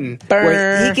Truth button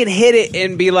where he can hit it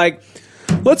and be like,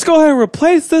 "Let's go ahead and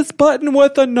replace this button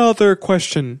with another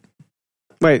question."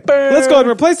 Wait, let's go ahead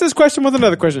and replace this question with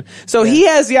another question. So he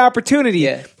has the opportunity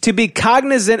to be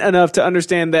cognizant enough to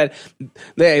understand that,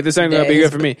 hey, this ain't going to be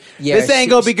good for me. This ain't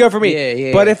going to be good for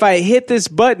me. But if I hit this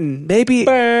button, maybe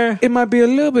it might be a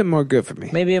little bit more good for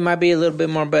me. Maybe it might be a little bit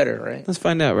more better, right? Let's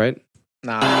find out, right?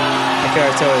 Nah, I can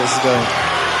already tell where this is going.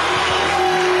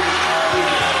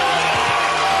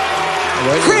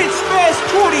 Prince Fest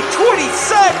 2020,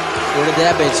 son! Where did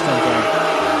that bitch come from?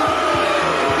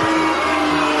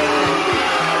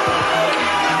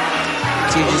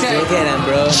 Look at him,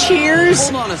 bro. Cheers.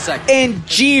 Hold on a second. And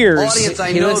jeers. Audience,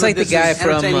 I He know looks that like the this guy is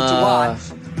from entertaining to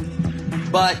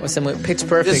watch, but what's that movie? Pitch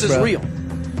Perfect, this is bro. real.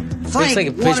 Frank like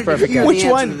a Pitch wanted Perfect to hear guy. the Which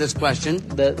answer one? to this question.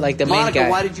 The main Monica, guy.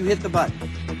 why did you hit the button?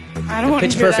 I don't want to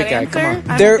Pitch hear Perfect that guy, answer. come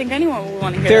on. I Their- don't think anyone will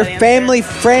want to hear Their that answer. family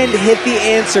friend hit the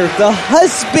answer.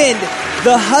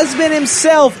 The husband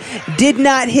himself did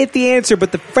not hit the answer,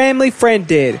 but the family friend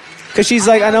did. Because she's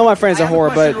like, I know my friend's a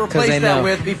whore, but Replace they that know.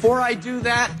 with, before I do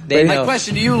that, They my know.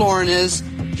 question to you, Lauren, is: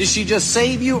 did she just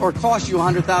save you or cost you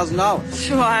 $100,000?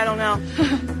 Sure, I don't know.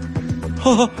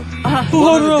 One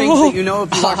of the things that you know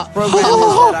if you watch the program is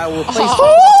that I will replace that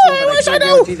question, but I can't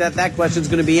guarantee that question's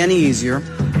going to be any easier.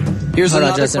 Here's Hold on,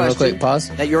 another Justin, real question quick. Pause.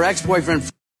 that your ex-boyfriend.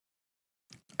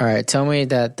 All right, tell me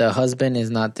that the husband is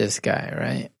not this guy,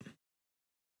 right?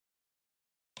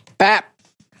 Bap.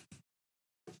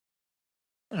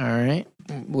 All right.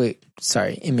 Wait,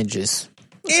 sorry. Images.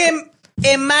 In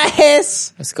my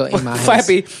hiss. Let's go in my house.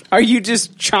 Flappy, are you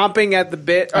just chomping at the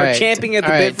bit or All right, champing at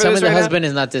the all bit right, for tell this me the right husband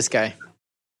is not this guy.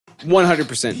 now?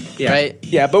 100%. Yeah. Right?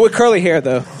 Yeah, but with curly hair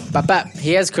though. Bap, bap.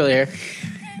 He has curly hair.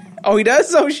 Oh, he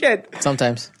does? Oh shit.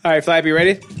 Sometimes. All right, Flappy,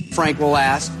 ready? Frank will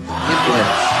ask.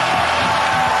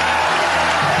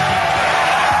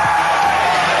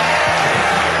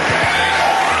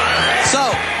 So,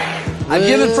 I've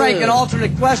given Frank an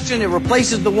alternate question. It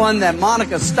replaces the one that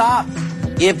Monica stopped.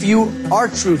 If you are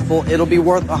truthful, it'll be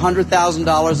worth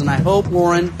 $100,000, and I hope,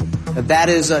 Lauren, that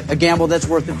is a gamble that's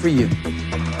worth it for you.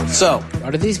 So,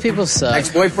 why do these people suck?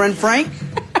 Ex-boyfriend Frank.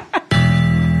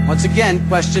 Once again,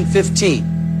 question 15.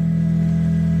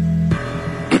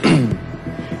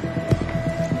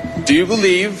 Do you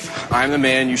believe I'm the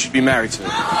man you should be married to? Oh,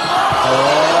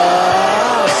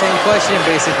 same question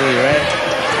basically, right?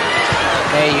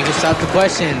 Hey, you can stop the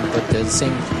question, but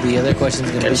the other question's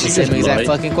gonna be the same exact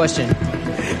fucking question.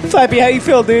 Flappy, how you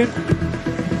feel, dude?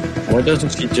 Why doesn't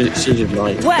she just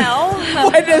lie? Well,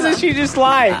 Why doesn't she just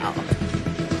lie?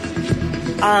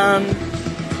 I'm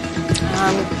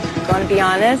going to be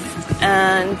honest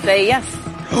and say yes.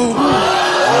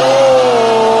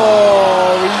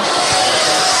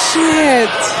 Shit.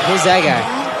 Who's that guy?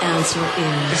 Answer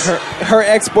is Her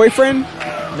ex-boyfriend?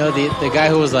 No, the guy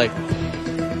who was like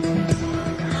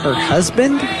Her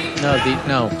husband?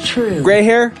 No. true. Gray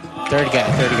hair? Third guy.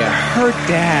 Her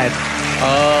dad.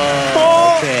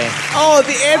 Oh, okay. Oh,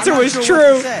 the answer I'm not was sure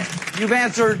true. what to say. You've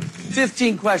answered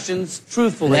 15 questions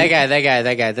truthfully. That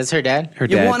guy. That's her dad? Her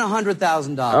You dad. won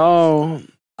 $100,000. Oh.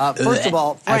 First of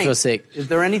all, I Frank, feel sick. is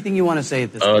there anything you want to say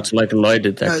at this Oh, point? it's like a lie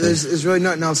detector. There's really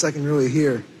nothing else I can really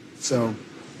hear, so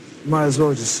might as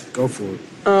well just go for it.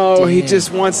 Oh, he just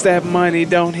wants that money,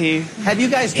 don't he? Have you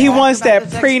guys He talked wants about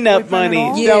that this prenup ex-boyfriend at all?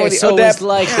 money. Yeah, don't he? so that it's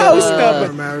like, house uh,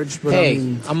 number. Marriage, but Hey, I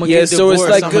mean, I'm gonna Yeah, get so divorced. it's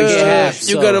like I'm gonna get half. you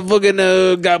so. got to fucking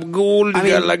gabagool, I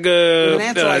you got mean, like with an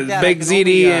answer like that, I big can ZD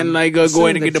only, and like go assume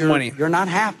in and that get the you're- money. You're not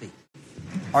happy.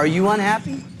 Are you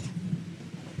unhappy?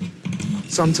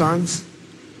 sometimes,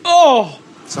 Oh,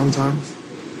 sometimes.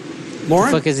 What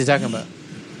Lauren, the fuck is he talking about?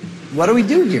 what do we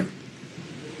do here?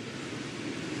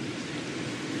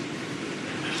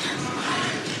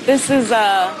 This is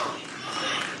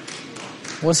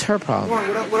What's her Come problem?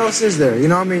 on, what else is there? You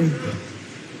know, I mean,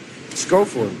 just go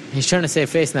for it. He's trying to save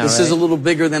face now, This right? is a little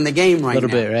bigger than the game right little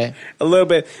now. bit, right? a little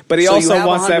bit, but he So you also have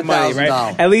wants that money, right?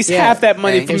 $100,000. At least Yeah. half that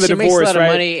money Okay. from If the she makes a divorce, lot of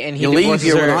right? money and he You leave divorces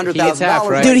here with her, he gets half,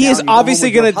 $100,000. right? Dude, he Now is you go home obviously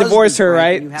with your gonna divorce her, husband,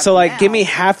 Frank, and you right? have So to like, now. give me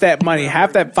half that money,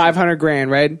 half that $500,000,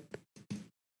 right?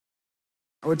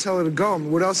 I would tell her to go. I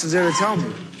mean, what else is there to tell me?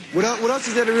 What else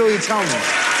is there to really tell me?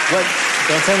 What?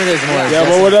 Don't tell me there's more. Yeah,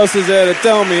 Justin. but what else is there to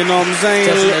tell me? You know what I'm saying?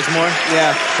 Justin, there's more?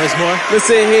 Yeah. There's more? Let's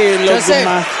see here, look Justin. at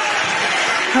my.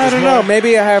 I don't know.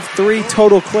 Maybe I have 3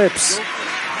 total clips. You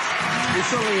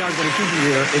certainly aren't going to keep you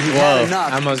here if you've Whoa, had I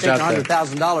enough almost to take dropped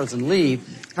that. $100,000 and leave.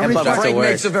 How many But times- Frank That's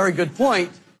a makes a very good point.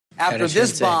 After I shouldn't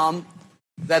this say. bomb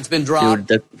that's been dropped,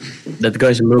 Dude, that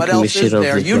guy's what milking the else is shit out of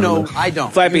there? this You know, drama. I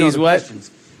don't. Flappy, You know he's the what?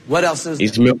 questions. What else is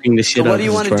He's there? milking the shit So what out do of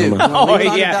you this want to do? drama. Oh,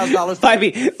 Leave yeah. $100,000?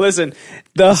 Flappy, listen.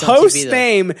 The on host's TV, though.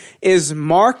 name is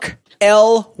Mark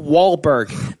L.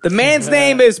 Wahlberg. The man's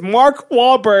name is Mark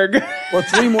Wahlberg. Well,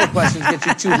 3 more questions get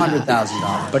you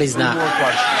 $200,000. But he's not. 3 more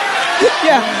questions.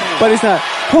 Yeah, but it's not.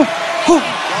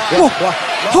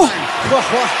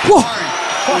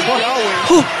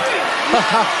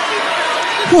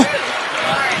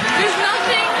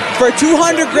 For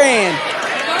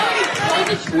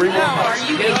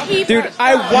 $200,000. Dude,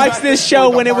 I watched this show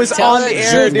when it was on the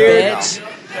air, dude.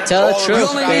 Tell the You truth,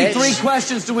 only need bitch. 3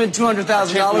 questions to win $200,000,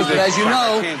 but as you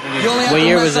know, you only have What to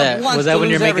year mess was up that? once Was that to when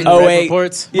you're lose making everything. red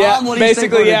reports? Yeah, Mom, what do you think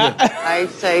basically, we're yeah. gonna do? I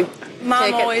say, Mom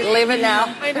take always- it, leave it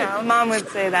now. I know. Mom would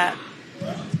say that.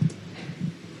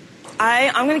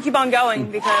 I'm going to keep on going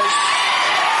because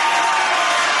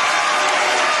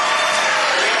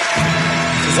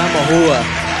I'm a hua.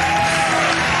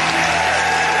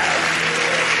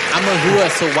 I'm a hua,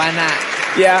 so why not?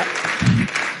 Yeah.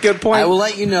 Good point. I will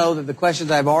let you know that the questions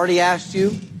I've already asked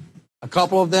you, a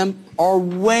couple of them, are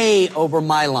way over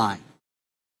my line.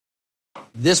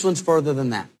 This one's further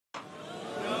than that.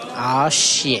 Oh,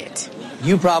 shit.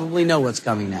 You probably know what's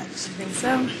coming next. I think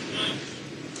so.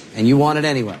 And you want it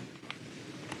anyway.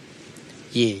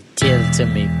 Yeah, tell it to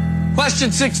me.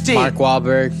 Question 16. Mark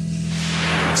Wahlberg.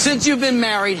 Since you've been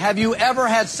married, have you ever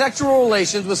had sexual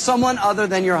relations with someone other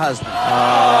than your husband?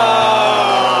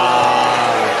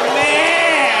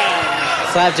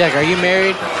 Slapjack, are you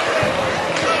married?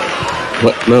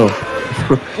 What? No.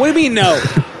 What do you mean, no?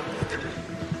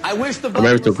 I wish the I'm vote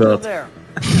married to was still God. there.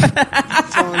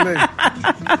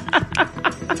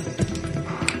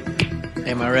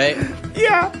 Am I right?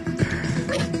 Yeah.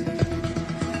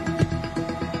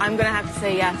 I'm going to have to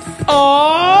say yes.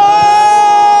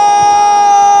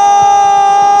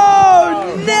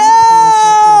 Oh,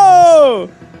 no!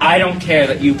 I don't care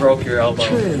that you broke your elbow.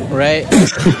 Right?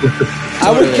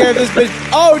 I would care if this bitch.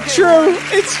 Oh, true.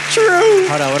 It's true.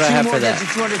 Hold on, what do I Two have more for gets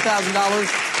that? you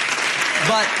 $200,000.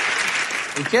 But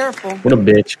be careful. What a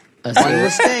bitch. One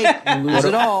mistake, you lose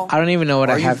it all. I don't even know what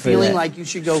Are I you have for feeling that. like you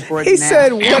should go for it He now?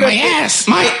 said, what a ass,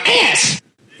 my ass.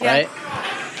 Right?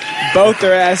 Both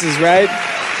their asses, right?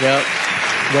 Yep.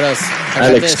 What else? I got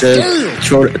Alex this. said,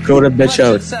 throw that bitch Question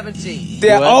out. 17.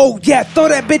 Yeah. What? Oh, yeah. Throw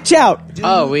that bitch out.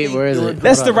 Oh, wait, where is it?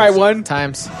 That's Hold the on. right one.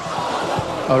 Times.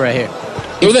 Oh, right here.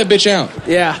 Throw that bitch out.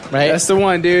 Yeah. Right? That's the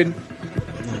one, dude.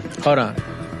 Hold on.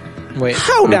 Wait.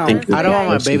 Hold on. think I don't want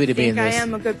my Let's see. baby to I be in think I this.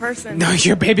 am a good person. No,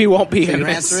 your baby won't be So in your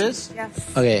this. answer is? Yes.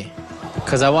 Okay.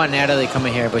 Because I want Natalie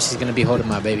coming here, but she's going to be holding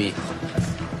my baby.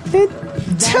 Then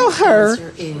tell her,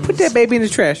 put that baby in the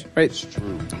trash, right?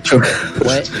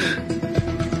 What?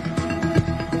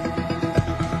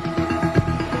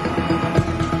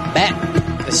 That.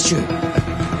 That's true.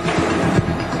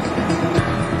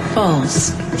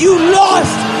 False. You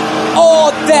lost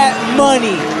all that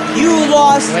money. You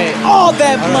lost Wait. all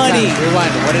that Hold on, money. time.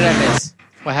 Rewind. What did I miss?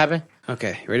 What happened?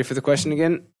 Okay, ready for the question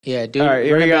again? Yeah, dude. All right,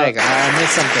 here bring we it go. back. I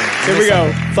missed something. Here we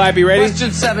go. Flappy, ready?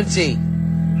 Question 17.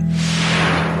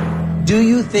 Do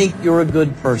you think you're a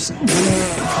good person?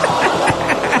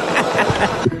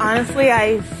 Honestly,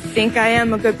 I think I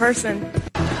am a good person.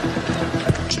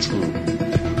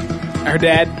 Her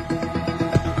dad.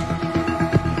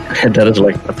 That is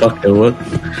like, fuck no, what?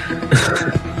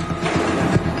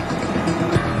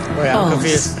 Wait, I'm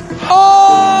confused.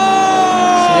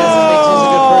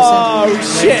 Oh,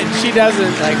 shit, she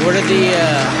doesn't. Like, what are the?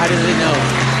 How does it know?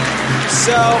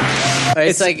 So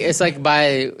It's like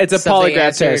by it's a stuff they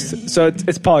polygraph answered. test. So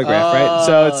it's polygraph, right?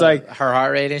 So it's like her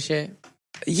heart rate and shit.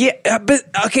 yeah, but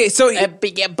okay. So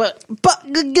but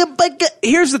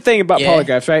here's the thing about Yeah.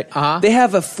 polygraphs, right? Uh-huh. They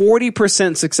have a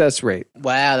 40% success rate.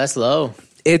 Wow, that's low.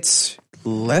 It's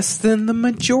less than the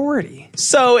majority.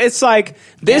 So it's like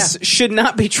this should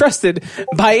not be trusted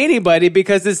by anybody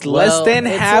because it's less Well, than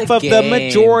it's half a of the game.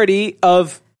 majority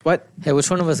of what Hey, which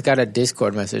one of us got a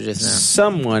Discord message just now?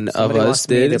 someone Somebody of wants us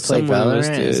me did. to play Someone of us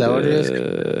Valorant? did. Is that what it is?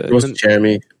 It was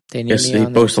Jeremy. They need Yes, me he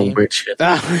on the posted some team. weird shit.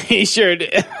 He sure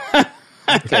did.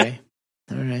 Okay.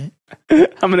 All right.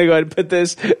 I'm gonna go ahead and put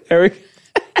this. Eric.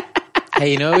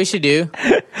 Hey, you know what we should do?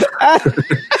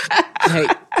 Hey,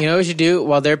 you know what we should do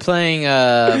while they're playing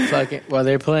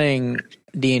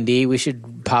D&D, we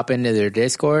should pop into their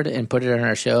Discord and put it on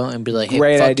our show and be like, "Hey,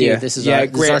 Great fuck idea. you. This is Yeah,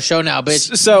 this is great. our show now,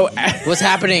 bitch. So What's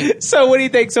happening?" So what do you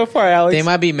think so far, Alex? They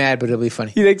might be mad, but it'll be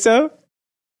funny. You think so?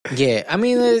 Yeah, I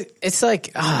mean, it's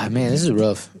like, man, this is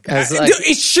rough. It's like, Dude,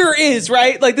 it sure is,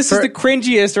 right? Like this is For- the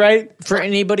cringiest, right? for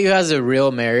anybody who has a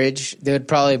real marriage, they would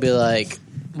probably be like,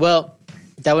 well,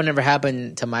 that would never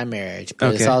happen to my marriage.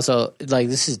 But it's Okay. also like,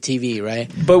 this is TV,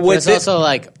 right? But what it's thi- also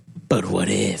like, but what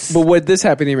if? But would this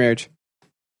happen in your marriage?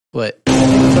 What?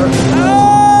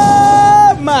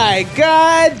 Oh my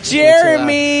God,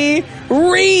 Jeremy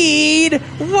Reed!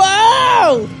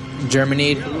 Wow!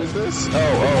 Germany?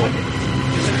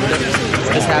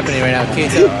 What is happening right now? Can you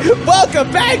tell?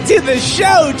 Welcome back to the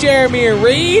show, Jeremy and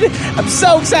Reed. I'm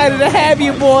so excited to have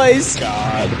you boys.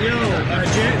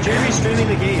 Jeremy's streaming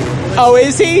the game. Oh,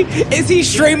 is he? Is he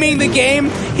streaming the game?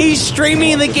 He's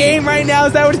streaming the game right now.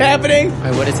 Is that what's happening?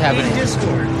 Wait, what is happening?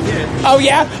 Discord. Yeah. Oh,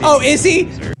 yeah? Oh, is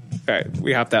he? All right,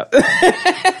 we hopped out.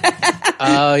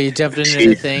 Oh, you jumped into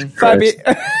the thing. Fabi,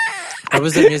 What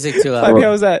was the music too loud? Fabi,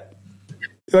 how was that?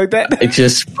 You like that? It's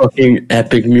just fucking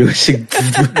epic music.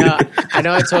 No, I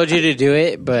know I told you to do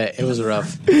it, but it was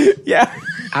rough. Yeah.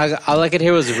 All I could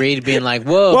hear was Reed being like,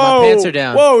 whoa, my pants are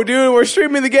down. Whoa, dude, we're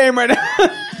streaming the game right now.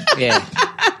 Yeah.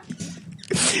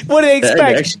 What do they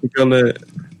expect?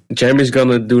 Jeremy's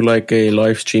gonna do like a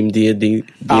live stream D&D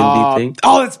thing.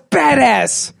 Oh, that's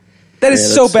badass. That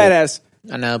is so badass.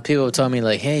 I know people told me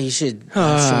like, hey, you should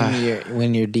stream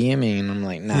when you're DMing, and I'm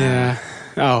like, nah. Yeah.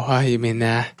 Oh, you mean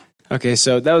nah. Okay,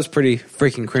 so that was pretty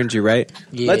freaking cringy, right?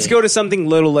 Yeah. Let's go to something a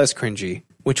little less cringy,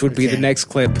 which would be the next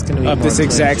clip of this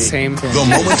exact same. The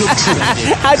moment of truth.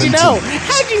 How'd you know?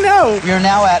 How'd you know? We are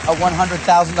now at a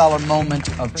 $100,000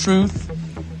 moment of truth.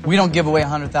 We don't give away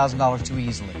 $100,000 too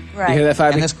easily. Right. You hear that,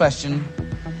 Fabi? And this question,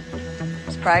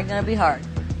 It's probably going to be hard.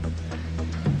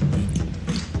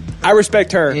 I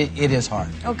respect her. it is hard.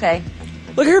 Okay.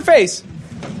 Look at her face.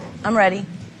 I'm ready.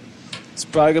 It's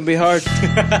probably gonna be hard.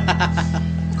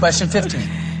 Question 15.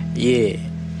 Yeah.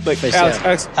 Look,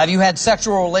 Alex. Have you had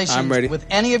sexual I'm relations ready. with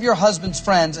any of your husband's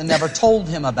friends and never told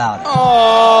him about it?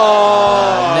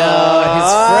 Oh no,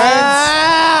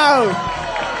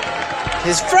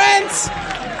 his friends.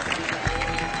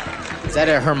 Is that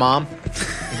her mom?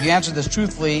 If you answer this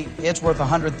truthfully, it's worth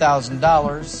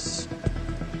 $100,000.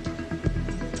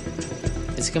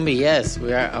 It's gonna be yes.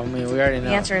 We already know.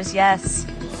 The answer is yes.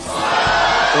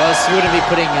 Or else you wouldn't be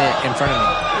putting it in front of me.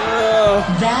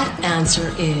 That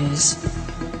answer is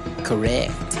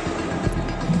correct.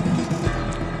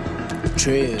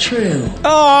 True.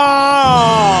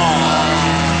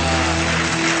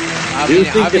 I mean,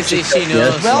 obviously she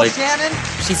knows. Well, Shannon,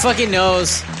 she fucking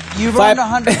knows. You've earned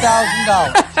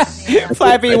 $100,000.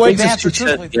 Flappy, what you answer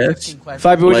truthfully for 15 questions.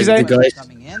 Flappy, what you say?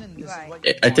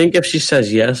 I think if she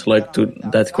says yes, like to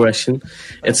that question,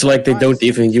 it's like they don't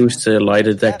even use the lie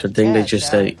detector thing. They just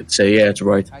say yeah, it's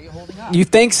right. You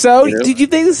think so? You know? Did you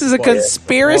think this is a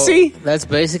conspiracy? Well, that's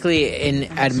basically an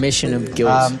admission of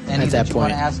guilt at that You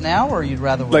want point. to ask now, or you'd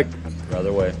rather wait?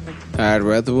 Rather wait. I'd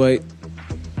rather wait.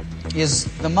 Is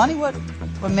the money what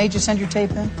made you send your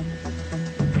tape in?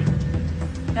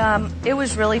 It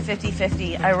was really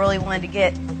 50-50. I really wanted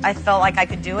to I felt like I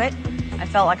could do it. I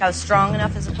felt like I was strong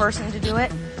enough as a person to do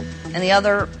it. And the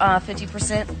other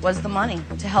 50% was the money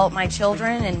to help my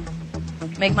children and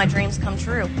make my dreams come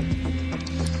true.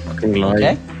 Fucking lie.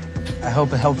 Okay. I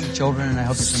hope it helps your children, and I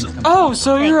hope your dreams come true. Oh,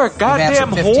 so you're a goddamn You've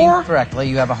answered 15 whore? correctly.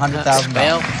 You have $100,000.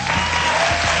 50%.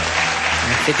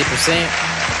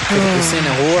 50% a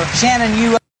whore. Shannon,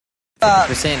 you.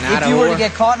 Percent not if a you were to whore.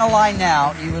 get caught in a lie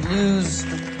now, you would lose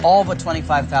all but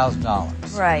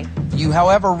 $25,000. Right. You,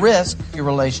 however, risk your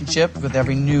relationship with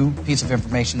every new piece of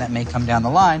information that may come down the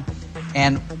line.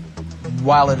 And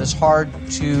while it is hard to I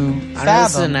know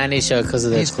this is a fathom, 90s show because of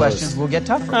these this questions will get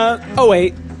tougher.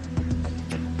 Wait.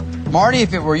 Marty,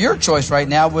 if it were your choice right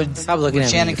now, would looking at me,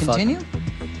 Shannon you fuck. continue?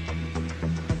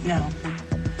 No.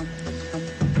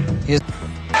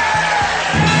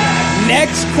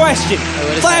 Next question.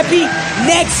 Flappy,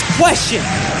 next question.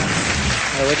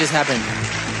 Hey, what just happened?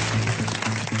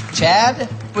 Chad,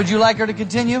 would you like her to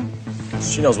continue?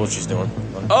 She knows what she's doing.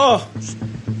 Oh.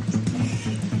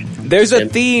 There's a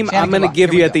theme Shannon, I'm going to come on.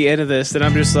 give you at the end of this that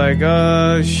I'm just like,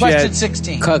 oh, shit. Question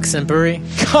 16. Cucksimpery.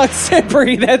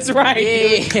 Cucksimpery, that's right. Do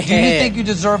you think you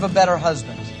deserve a better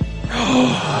husband?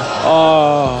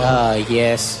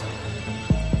 Yes.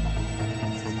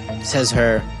 Says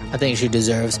her. I think she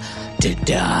deserves to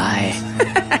die.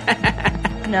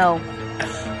 No.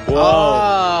 Whoa.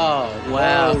 Oh,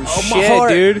 wow. Oh, shit,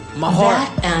 dude. My heart.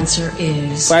 that answer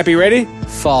is Flappy, ready?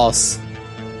 False.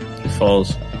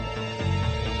 False.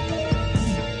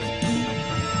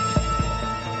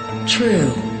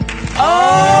 true.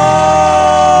 Oh,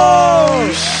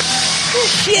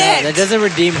 shit. That doesn't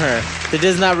redeem her. That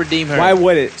does not redeem her. Why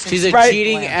would it? She's a Right.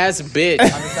 cheating ass bitch.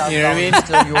 You know what I mean? $100,000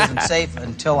 still yours and safe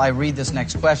until I read this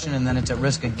next question, and then it's at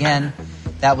risk again.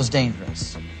 That was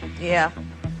dangerous. Yeah.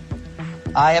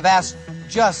 I have asked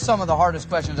just some of the hardest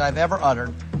questions I've ever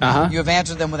uttered. Uh-huh. You have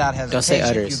answered them without hesitation. Don't say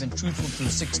utters. You've been truthful through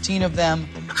 16 of them.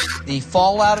 The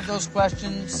fallout of those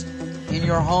questions in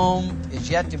your home is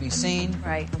yet to be seen.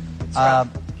 Right.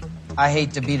 I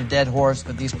hate to beat a dead horse,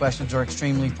 but these questions are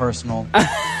extremely personal.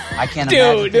 I can't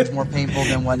imagine things more painful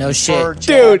than what you heard,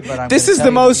 Chad, but I'm this gonna is tell the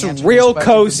you most answer to this real question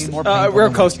coast, could be more painful real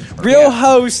than coast, what you've heard. real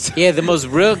host. Yeah, the most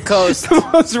real coast. The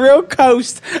most real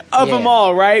coast of them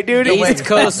all, right, dude? East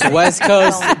Coast, West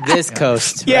Coast, this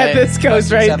coast. Yeah, right? this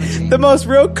coast, right? 17. The most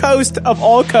real coast of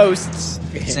all coasts.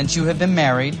 Since you have been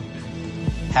married,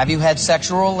 have you had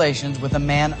sexual relations with a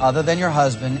man other than your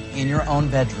husband in your own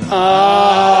bedroom?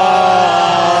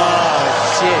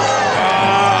 Shit.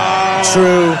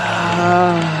 True.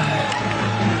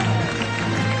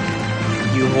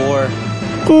 You whore.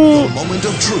 The moment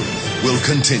of truth will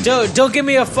continue. Don't give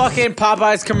me a fucking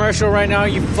Popeyes commercial right now,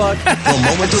 you fuck. The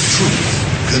moment of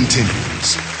truth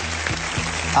continues.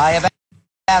 I have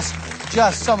asked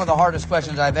just some of the hardest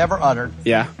questions I've ever uttered.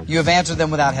 Yeah. You have answered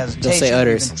them without hesitation. Don't say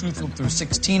utters. You've been truthful through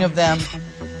 16 of them.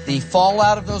 The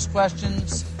fallout of those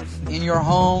questions in your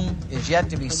home is yet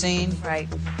to be seen. Right.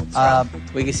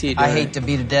 We can see it. I hate to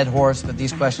beat a dead horse, but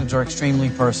these questions are extremely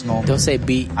personal. Don't say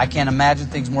beat. I can't imagine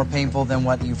things more painful than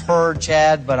what you've heard,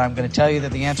 Chad, but I'm going to tell you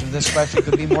that the answer to this question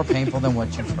could be more painful than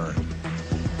what you've heard.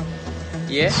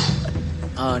 Yeah?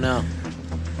 Oh, no.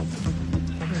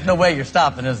 There's no way you're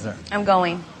stopping, is there? I'm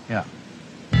going. Yeah.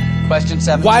 Question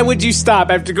 7. Why would you stop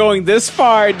after going this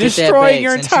far, destroying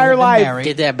your Since entire you have been life? married,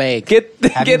 Get that bag. Have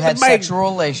get you the had bag. sexual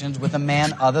relations with a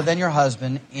man other than your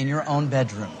husband in your own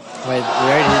bedroom? Wait, we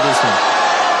already did this one.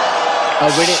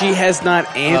 Oh, we didn't. She has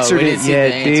not answered we it didn't see yet,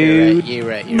 the answer, dude. Right. You're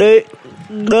right. You're right.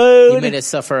 Dude. You made us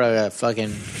suffer a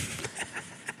fucking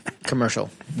commercial.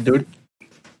 Dude.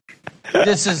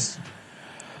 This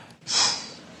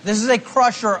is a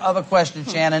crusher of a question,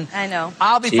 Shannon. I know.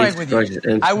 I'll be frank with Jesus you.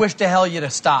 Christ. I wish to hell you'd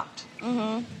have stopped.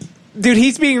 Dude,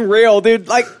 he's being real, dude.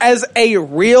 Like, as a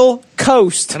real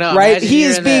coast, I know, right? imagine He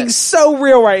is hearing being that. so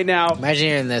real right now. Imagine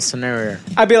you're in this scenario.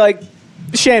 I'd be like,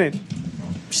 Shannon,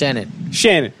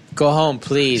 Shannon, go home,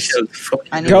 please.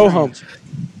 I need go your home. answer.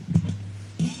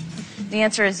 The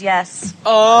answer is yes.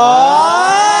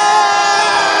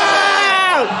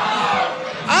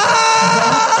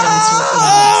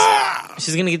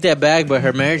 She's gonna get that bag, but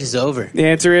her marriage is over. The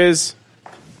answer is...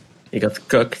 You got the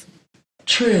cook.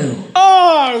 True.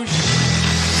 Oh,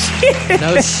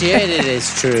 No shit, it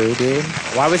is true, dude.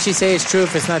 Why would she say it's true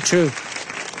if it's not true?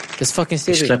 That's fucking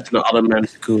He stupid. slept in the other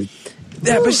man's cool.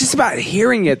 yeah, but it's just about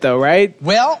hearing it, though, right?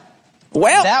 Well,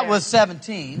 Well, that was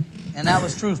 17, and that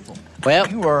was truthful. Well,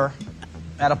 You were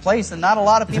at a place that not a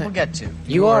lot of people get to.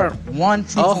 You are one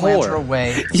truthful whore. answer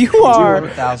away. you are a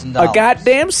 $200,000.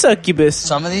 goddamn succubus.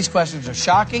 Some of these questions are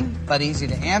shocking, but easy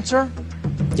to answer.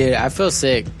 dude, I feel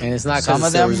sick, and it's not Some because of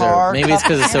of Silver them Reserve. are- Maybe it's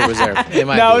because of Silver Reserve. It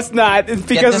might No, be. it's not. It's Get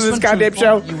because of this one goddamn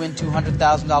truthful, show. You win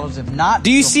 $200,000. If not,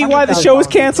 Do you see why the show was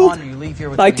canceled?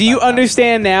 Like, do you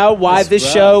understand now why It's this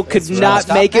rough. show could It's not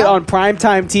rough. make it Stop on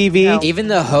primetime TV? Even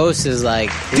the host is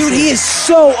like, Dude, he is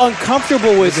so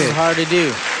uncomfortable with This is it. hard to do.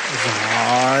 It's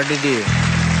hard to do.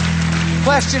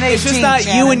 Question 18. It's just not you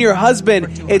Shannon. and your husband.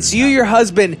 It's you, your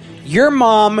husband, your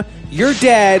mom, your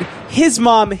dad, his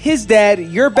mom, his dad,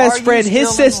 your best Are you friend, his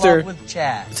still in sister. love with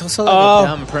Chad? It's also like Oh, a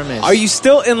dumb premise. are you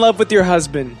still in love with your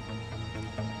husband?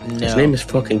 No. His name is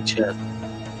fucking Chad.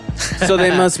 So they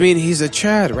must mean he's a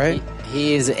Chad, right?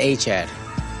 He is a Chad.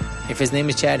 If his name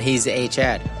is Chad, he's a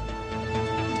Chad.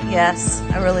 Yes,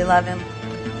 I really love him.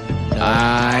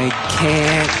 I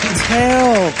can't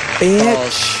tell, bitch.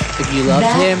 False. If you loved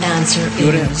That him, answer you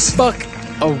wouldn't is fuck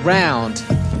around,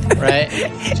 right?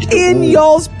 In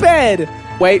y'all's bed.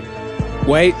 Wait.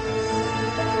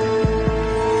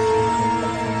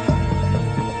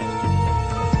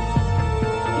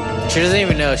 She doesn't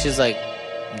even know. She's like,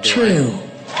 true.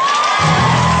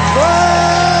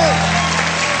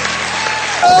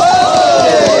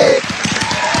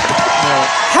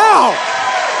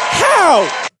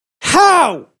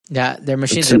 How? yeah, their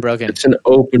machines are broken. It's an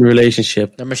open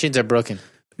relationship. Their machines are broken.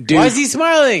 Dude. Why is he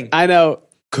smiling? I know.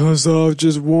 Cause I've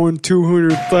just won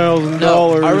 $200,000.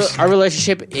 No, our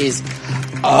relationship is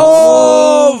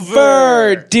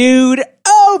Over, dude.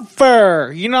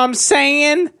 Over. You know what I'm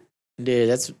saying? dude.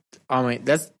 That's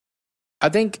I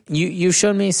think you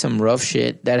showed me some rough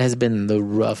shit that has been the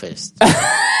roughest.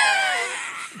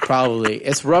 Probably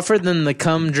it's rougher than the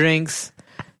cum drinks.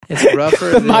 It's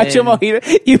rougher The than Macho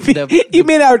Mojito. You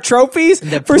mean our trophies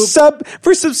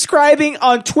for subscribing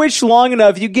on Twitch long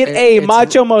enough? You get a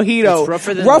Macho Mojito.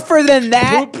 It's rougher than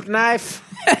that. poop knife.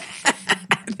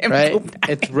 Right?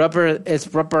 It's rubber. It's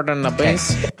rougher than the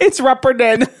base. It's rougher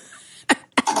than.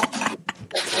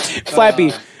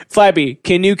 Flappy,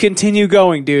 can you continue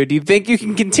going, dude? Do you think you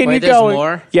can continue Wait, there's going?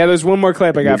 more? Yeah, there's one more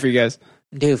clip I got for you guys.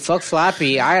 Dude, fuck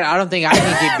Flappy. I don't think I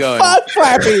can keep going. Fuck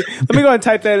Flappy. Let me go and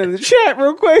type that in the chat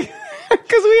real quick.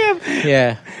 Because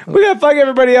Yeah. we gotta fuck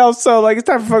everybody else. So like it's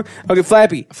time for fuck. Okay,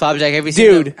 Flappy. Flapjack, have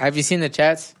you seen the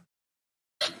chats?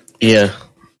 Yeah.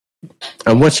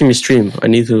 I'm watching the stream. I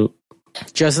need to.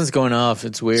 Justin's going off.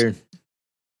 It's weird.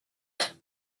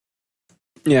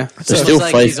 Yeah. There's still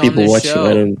 5 people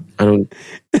watching. I don't.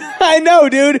 I know,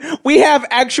 dude. We have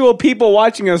actual people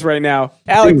watching us right now.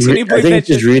 Alex, can you I believe think that it's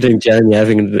just Reed and Jeremy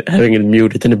having it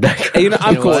muted in the background. Hey,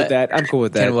 I'm cool with that. I'm cool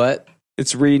with that. Can what?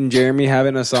 It's Reed and Jeremy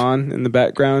having us on in the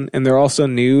background, and they're also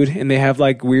nude, and they have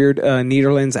like weird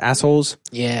Netherlands assholes.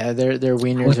 Yeah, their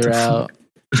wieners are out.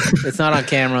 It's not on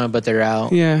camera, but they're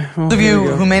out. Yeah. Well, Those of you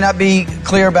who may not be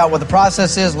clear about what the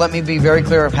process is, let me be very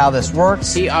clear of how this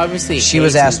works. He obviously She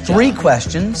was asked 3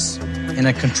 questions in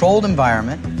a controlled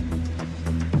environment.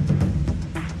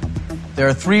 There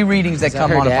are 3 readings that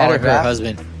come her on a dad or her polygraph.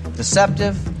 husband?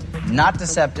 Deceptive, not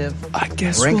deceptive, I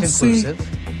guess or we'll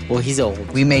inconclusive. Well, he's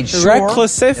old. We made sure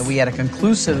Reclusive. that we had a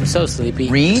conclusive I'm so sleepy.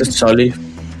 read, Just Charlie. and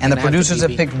the I have to producers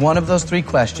have pee-pee. picked one of those 3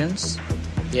 questions,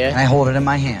 and I Yeah. hold it in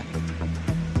my hand.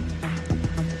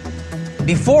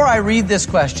 Before I read this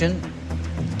question,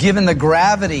 given the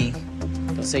gravity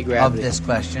Don't say of gravity. this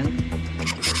question,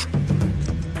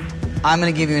 I'm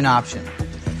going to give you an option.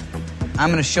 I'm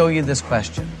going to show you this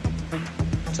question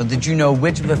so that you know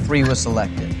which of the 3 was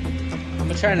selected.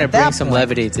 I'm trying to At bring that some point-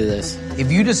 levity to this.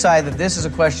 If you decide that this is a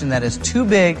question that is too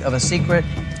big of a secret,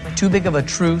 too big of a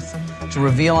truth to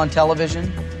reveal on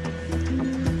television,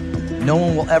 no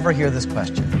one will ever hear this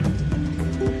question.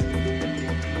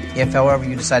 If, however,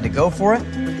 you decide to go for it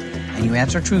and you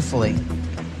answer truthfully,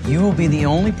 you will be the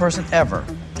only person ever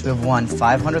to have won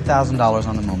 $500,000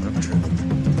 on the Moment of Truth.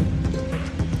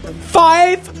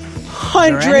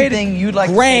 500 Is there anything you'd like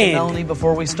to say, grand. Melanie,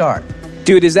 before we start?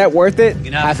 Dude, is that worth it?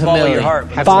 You have to follow your heart.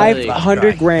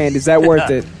 500 grand. Is that worth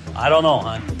it? I don't know,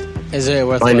 hon. Is it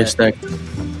worth Mine it? is stacked.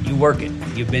 You work it.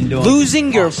 You've been doing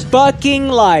Losing your fucking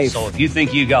life. So if you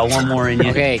think you got one more in you,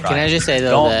 Okay, try can I it. just say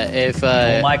though Don't- that if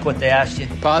don't like what they asked you,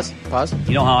 pause.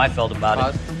 you know how I felt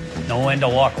about it. Know when to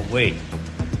walk away.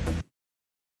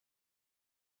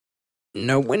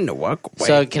 No when to walk away.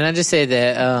 So can I just say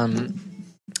that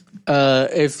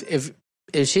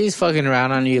if she's fucking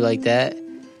around on you like that,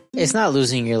 it's not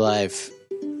losing your life.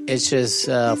 It's just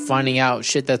finding out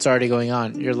shit that's already going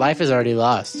on. Your life is already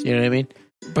lost. You know what I mean?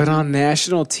 But on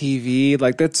national TV,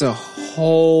 like that's a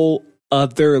whole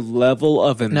other level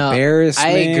of embarrassment.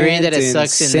 I agree that it and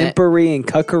sucks in that- simpery and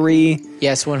cuckery.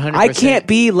 Yes, 100%. I can't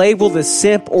be labeled a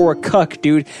simp or a cuck,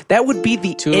 dude. That would be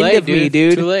the Too end late, of me,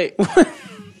 dude. Too late.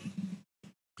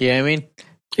 You know what I mean?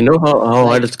 You know how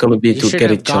hard it's gonna be You to shouldn't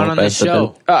get a have gone job on this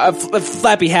after show.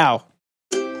 Flappy, how?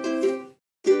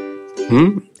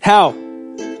 that. How?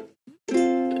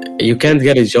 You can't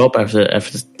get a job after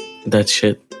that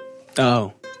shit.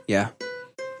 Oh, yeah.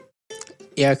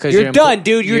 Yeah, because You're done,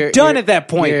 dude. You're done at that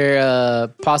point. Your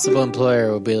possible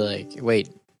employer will be like, "Wait,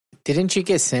 didn't you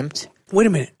get simped? Wait a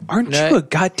minute. Aren't No. you a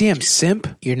goddamn simp?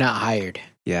 You're not hired."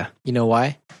 Yeah. You know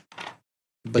why?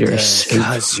 You're a simp.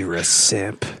 Because you're a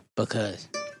simp. Because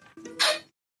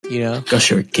you know. Because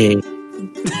you're gay.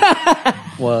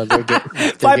 Well, they're gay.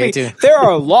 They're Flappy, gay too. there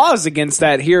are laws against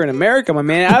that here in America, my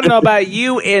man. I don't know about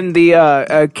you in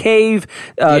the cave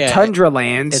Yeah. tundra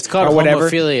lands. It's called or whatever.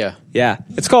 homophilia. Yeah,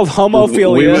 it's called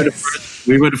homophilia.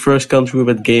 We were the first country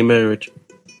with gay marriage.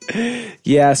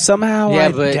 Yeah, somehow Yeah,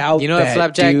 I but doubt you know what, that,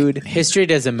 Flapjack? dude. History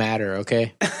doesn't matter.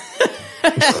 Okay.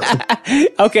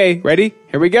 Okay, ready?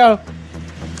 Here we go.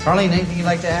 Carlene, anything you'd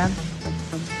like to add?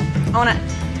 Own it.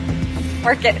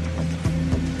 Work it.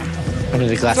 I need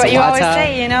a glass That's what of you water. always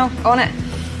say, you know. Own it.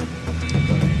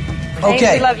 Okay.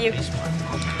 Hey, we love you.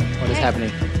 What is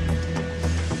happening?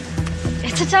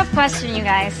 It's a tough question, you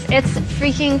guys. It's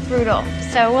freaking brutal.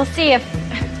 So we'll see if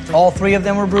All 3 of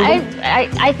them were brutal?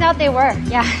 I thought they were.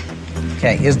 Yeah.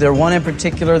 Okay, is there one in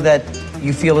particular that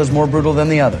you feel is more brutal than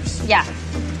the others? Yeah.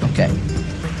 Okay.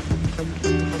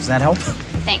 Does that help?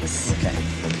 Thanks. Okay.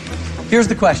 Here's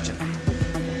the question.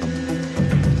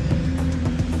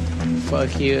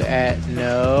 Fuck you at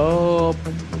nope.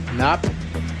 Nope.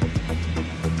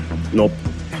 Nope.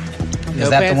 Is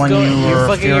that the one you You're were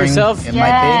fucking fearing yourself? it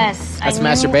Yes. That's I knew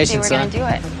masturbation, they were son. gonna do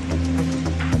it.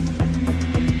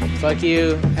 Fuck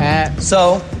you at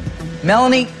So,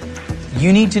 Melanie,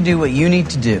 you need to do what you need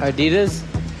to do. Adidas.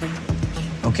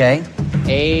 Okay?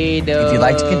 Ado. If you'd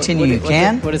like to continue, you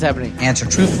can. What is happening? Answer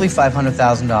truthfully,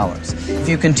 $500,000. If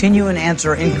you continue and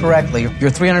answer incorrectly,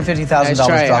 your $350,000 Nice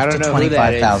try. I drops don't to know who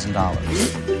that is.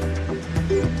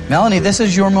 $25,000. Melanie, this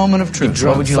is your moment of truth.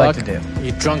 What would you like to do?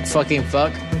 You drunk fucking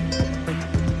fuck.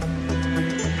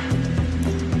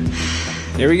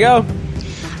 Here we go.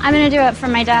 I'm gonna do it for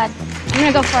my dad. I'm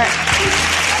gonna go for it.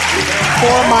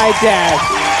 for my dad.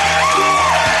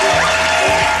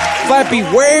 Flappy,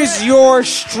 where's your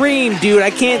stream, dude? I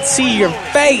can't see your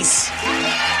face.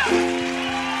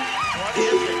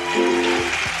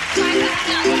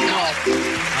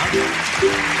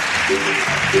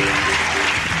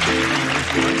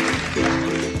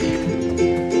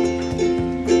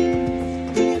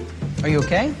 Are you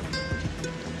okay?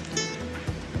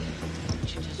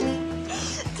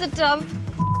 It's a dumb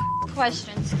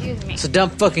question. Excuse me. It's a dumb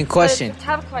fucking question. It's a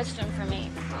tough question for me.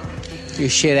 You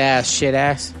shit ass.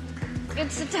 It's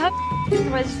a tough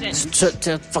question. It's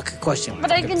a fucking question.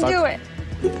 But I can do it.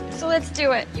 So let's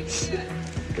do it. Do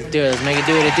it. Let's make it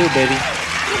do what it do, baby.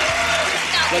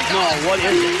 But no, what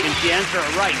is it? Can she answer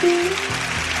it right?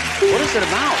 What is it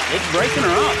about? It's breaking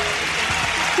her up.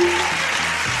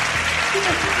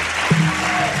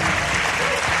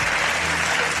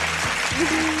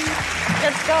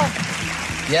 Let's go.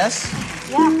 Yes?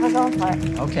 Yeah, we're going for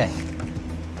it. Okay.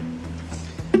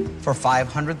 For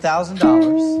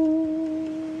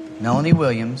 $500,000, Melanie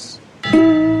Williams.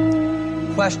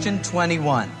 Question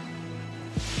 21.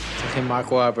 Okay, Mark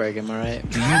Wahlberg, am I right?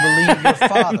 Do you believe your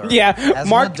father, Yeah, as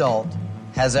Mark- an adult,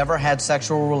 has ever had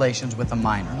sexual relations with a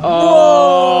minor?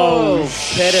 Oh,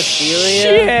 pedophilia?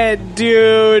 Shit,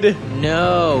 dude.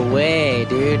 No way,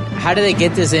 dude. How did they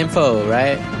get this info,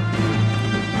 right?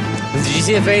 Did you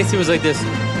see the face? He was like this.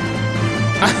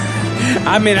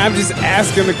 I mean, I'm just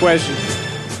asking the question.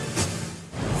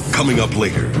 Coming up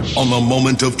later on The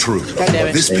Moment of Truth, God damn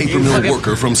it. this paper You mill fucking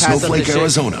worker from pass up Snowflake, the shit.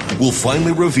 Arizona, will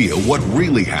finally reveal what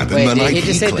really happened Wait, the did night he he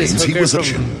just say this claims he hooker was from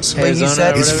actions. Arizona He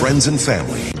said or His whatever? friends and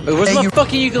family. Wait, where's my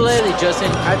fucking ukulele, Justin?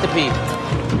 I have to pee.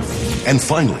 And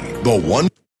finally, the one.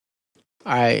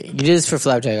 Alright, you did this for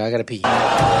Flapjack. I gotta pee.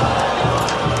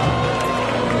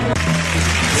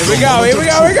 Here we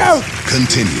go.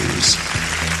 Continues.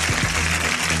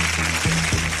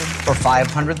 For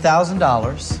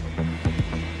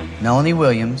 $500,000, Melanie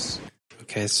Williams.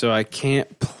 Okay, so I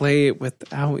can't play it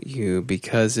without you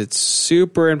because it's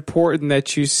super important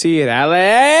that you see it.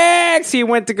 Alex, he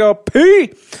went to go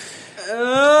pee.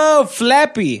 Oh,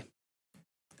 Flappy.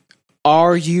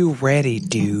 Are you ready,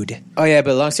 dude? Oh yeah,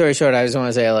 but long story short, I just want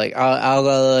to say, like,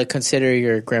 I'll consider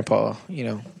your grandpa, you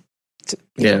know,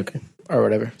 Okay. or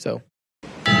whatever. So,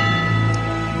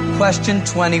 Question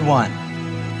 21.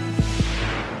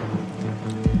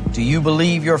 Do you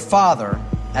believe your father,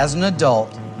 as an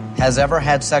adult, has ever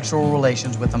had sexual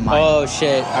relations with a minor? oh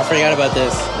shit, I forgot about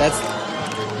this.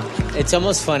 It's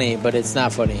almost funny, but it's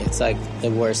not funny. It's like the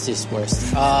worstest.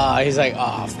 He's like,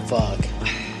 oh fuck.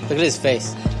 Look at his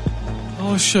face.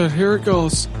 Oh shit, here it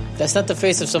goes. That's not the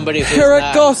face of somebody who's Here it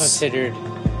not goes. considered.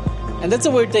 And that's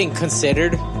a weird thing,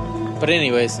 considered. But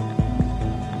anyways,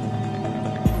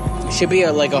 it should be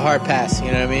like a hard pass.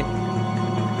 You know what I mean?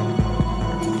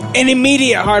 An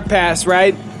immediate hard pass,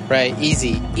 right? Right.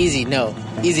 Easy no.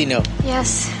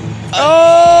 Yes.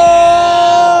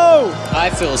 Oh! I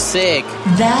feel sick.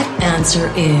 That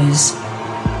answer is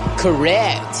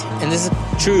Correct. And this is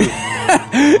true.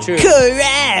 True.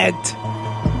 Correct.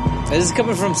 This is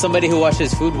coming from somebody who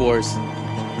watches Food Wars.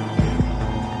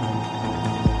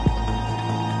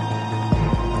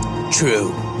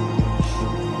 True.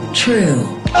 true.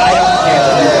 I don't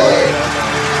care.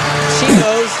 She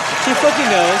knows. She fucking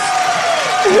knows.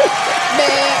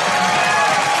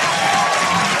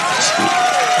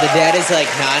 The dad is like,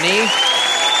 Nani?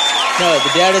 No,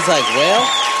 the dad is like, well?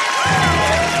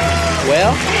 You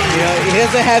know, he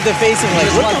doesn't have the face of like,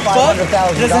 what the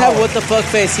fuck? He doesn't have what the fuck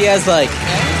face. He has like,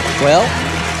 well?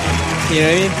 You know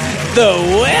what I mean? The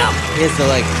well? He has the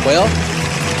like, well?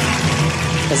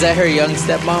 Is that her young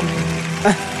stepmom?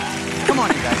 Come on,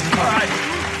 you guys. All right.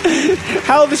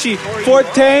 How old is she? 14? You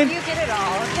get it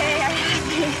all, okay?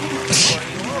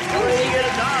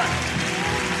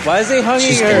 Why is he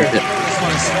hugging her?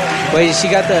 Wait, she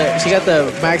got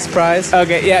the max prize.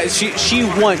 Okay, yeah, she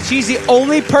won. She's the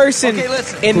only person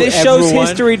in this Who show's ever won?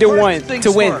 history to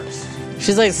win.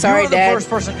 She's like, sorry, you were the Dad. first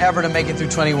person ever to make it through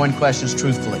 21 questions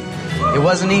truthfully. It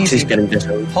wasn't easy. She's getting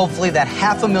disowned. Hopefully that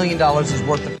 $500,000 is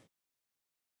worth the... Wait,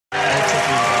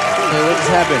 what just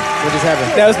happened?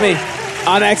 That was me.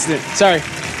 On accident. Sorry.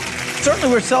 Certainly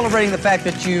we're celebrating the fact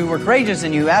that you were courageous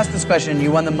and you asked this question and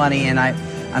you won the money, and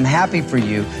I'm happy for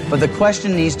you, but the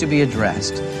question needs to be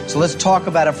addressed. So let's talk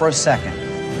about it for a second.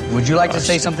 Would you like to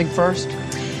say something first?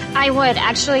 I would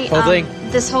actually. Whole thing?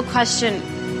 This whole question,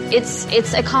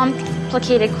 it's a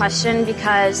complicated question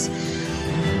because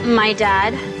my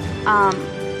dad.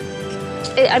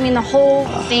 The whole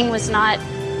thing was not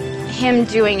him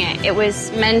doing it. It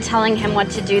was men telling him what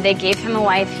to do. They gave him a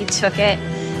wife. He took it,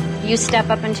 you step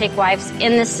up and take wives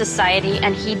in this society,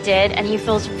 and he did, and he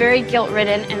feels very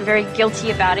guilt-ridden and very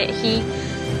guilty about it.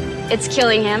 It's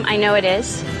killing him. I know it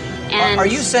is. And Are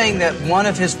you saying that one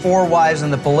of his 4 wives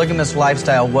in the polygamous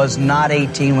lifestyle was not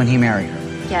 18 when he married her?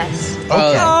 Yes. Okay.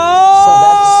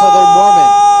 So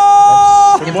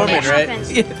they're Mormon, right? Happens.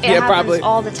 It happens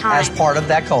all the time. As part of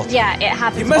that culture. Yeah, it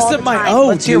happens You messed all up the my time. own,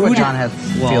 Let's hear what dude. John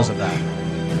feels of that.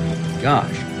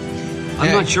 Gosh. I'm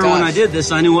Yeah, not sure gosh. when I did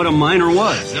this, I knew what a minor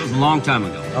was. That was a long time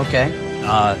ago. Okay.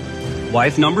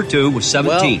 Wife number 2 was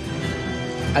 17.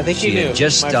 I think she you knew. had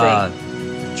just my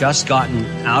friend. just gotten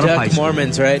out of high Duck school.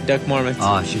 Mormons, right? Duck Mormons.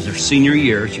 She was her senior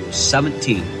year. She was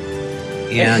 17.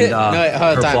 And no, wait,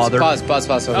 hold her on, father Pause. Okay,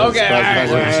 was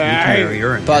to marry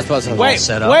her. And Pause. all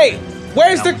set up. Wait,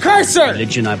 where's the cursor?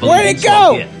 Religion, I believe Where'd in, it so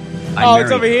go? be it. I Oh, it's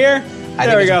married over her. here?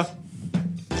 There we go.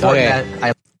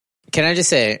 Okay. Can I just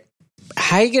say,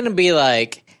 how you gonna be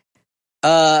like,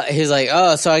 he's like,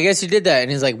 oh, so I guess you did that.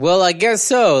 And he's like, well, I guess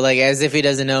so. Like, as if he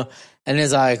doesn't know. And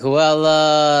he's like,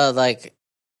 well, like,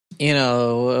 you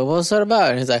know, what's that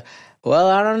about? And he's like, well,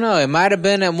 I don't know. It might have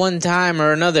been at one time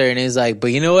or another. And he's like, but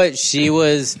you know what? She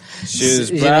was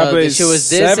probably she was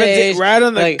this 17, age, right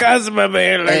on the like, cusp of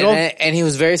it. Like, and he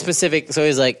was very specific. So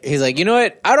he's like, you know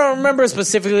what? I don't remember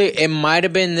specifically. It might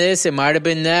have been this. It might have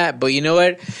been that. But you know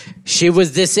what? She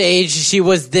was this age. She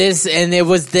was this, and it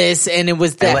was this, and it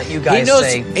was that. I'll let you guys he knows.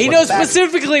 say He what knows fact-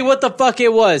 specifically what the fuck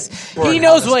it was. Word, He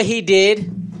knows how what he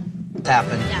did.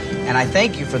 happened. And I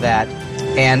thank you for that.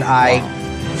 And I,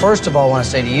 first of all, want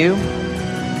to say to you,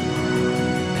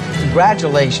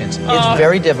 congratulations. It's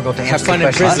very difficult to answer fun the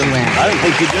in questions prison. you answer. I didn't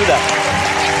think you'd do that.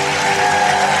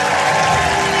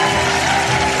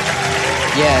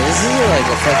 Yeah, this is like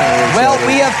a fucking weird Well, show.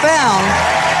 we have found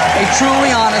a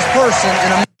truly honest person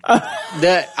and a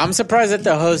I'm surprised that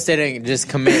the host didn't just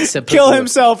commit seppuku. kill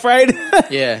himself, right?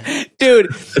 Yeah.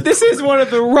 Dude, this is one of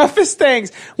the roughest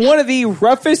things. One of the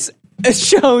roughest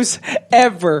shows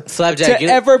ever Flapjack, to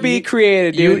ever be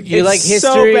created, dude. You It's like history?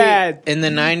 so bad. In the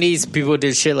 90s, people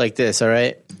did shit like this, all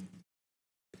right?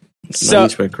 So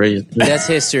That's crazy. That's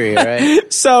history, all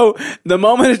right? So the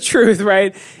moment of truth,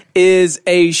 right, is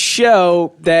a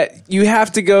show that you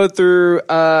have to go through.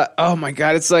 Oh my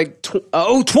God, it's like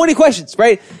 20 questions,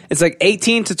 right? It's like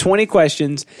 18 to 20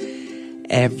 questions.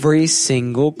 Every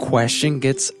single question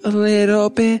gets a little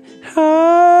bit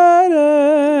harder.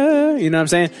 You know what I'm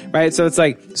saying? Right? So it's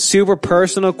like super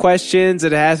personal questions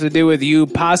that has to do with you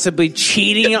possibly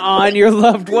cheating on your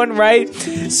loved one, right?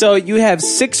 So you have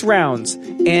 6 rounds,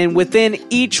 and within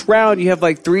each round, you have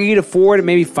like 3 to 4 to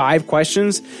maybe 5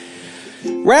 questions.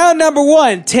 Round number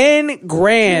 1, 10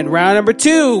 grand. Round number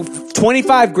 2,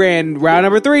 25 grand. Round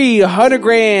number 3, 100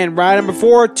 grand. Round number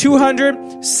 4,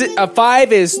 200.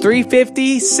 5 is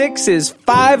 350. 6 is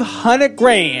 500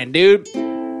 grand, dude.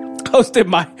 Hosted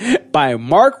by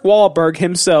Mark Wahlberg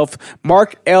himself,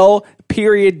 Mark L.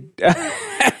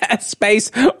 Space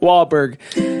Wahlberg.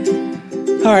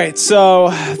 All right, so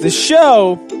the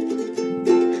show.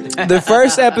 The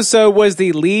first episode was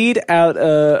the lead out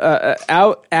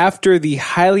after the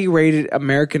highly rated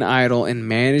American Idol and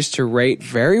managed to rate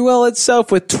very well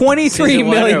itself with 23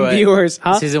 million viewers.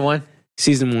 Huh? Season 1?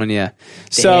 Season 1, yeah.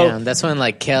 Damn, that's when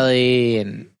like Kelly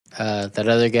and that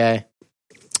other guy.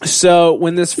 So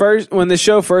when the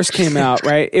show first came out,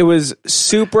 right, it was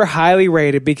super highly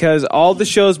rated because all the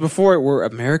shows before it were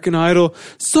American Idol.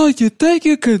 So you think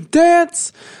you can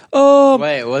dance?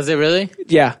 Wait, was it really?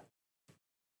 Yeah.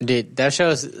 Dude, that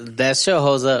show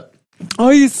holds up.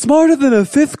 Are you smarter than a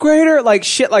 5th grader? Like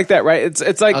shit like that, right?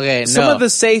 It's like some of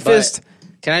the safest.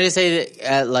 Can I just say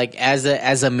that, like as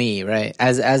a me, right?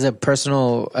 As a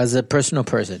personal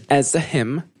person, as a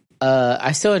him,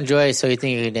 I still enjoy So You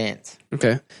Think You Can Dance.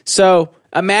 Okay, so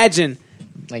imagine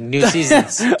like new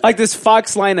seasons, like this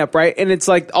Fox lineup, right? And it's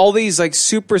like all these like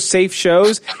super safe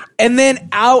shows, and then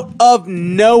out of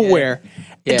nowhere.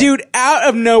 Yeah. Dude, out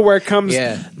of nowhere comes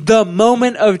the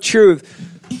moment of truth.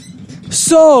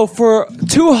 So, for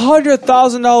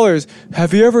 $200,000,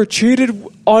 have you ever cheated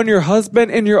on your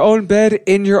husband in your own bed,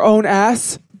 in your own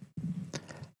ass?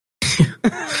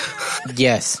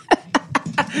 Yes.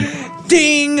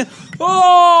 Ding!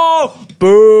 Oh!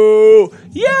 Boo!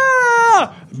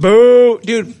 Yeah! Boo!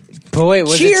 Dude. But wait,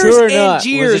 was cheers it true or and not?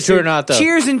 Jeers, Was it true or dude. not, though?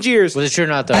 Cheers and jeers. Was it true or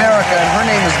not, though? America, and her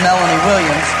name is Melanie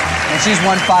Williams, and she's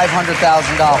won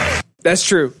 $500,000. That's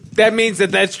true. That means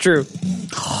that's true.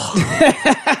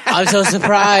 I'm so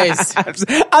surprised.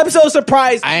 I'm so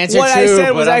surprised. I answered what true, I said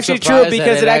but was I'm actually true surprised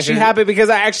because that it actually happened because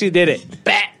I actually did it.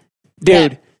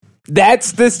 Dude,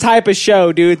 That's this type of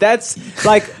show, dude. That's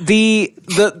like the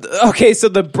okay, so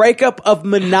the breakup of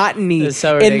monotony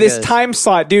so in this ridiculous. time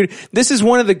slot, dude. This is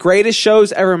one of the greatest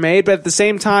shows ever made, but at the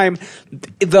same time,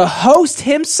 the host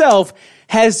himself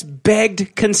has begged the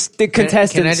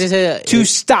contestants can I just say that to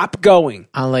stop going.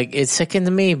 I'm like, it sickens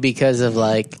me because of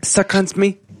like Suckens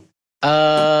me.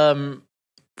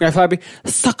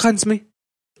 Suckens me.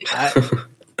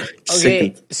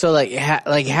 Okay, so like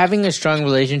having a strong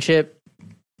relationship,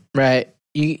 right?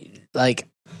 You like,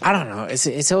 I don't know.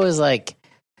 It's always like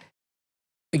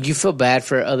you feel bad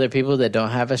for other people that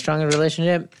don't have a strong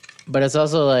relationship, but it's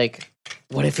also like,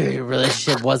 what if your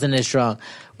relationship wasn't as strong?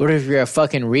 What if you're a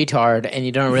fucking retard and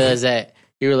you don't realize that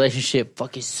your relationship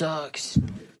fucking sucks,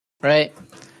 right?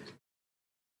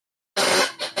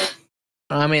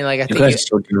 I mean, like, I think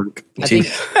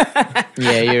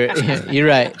yeah, you're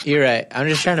right. You're right. I'm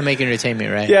just trying to make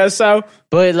entertainment, right? Yeah. So,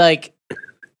 but like,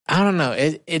 I don't know.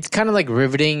 It's kind of like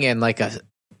riveting and like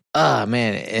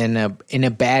man, in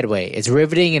a bad way. It's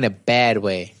riveting in a bad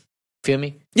way. Feel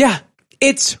me? Yeah,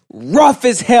 it's rough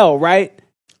as hell, right?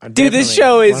 Dude, this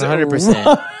show is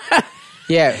 100%.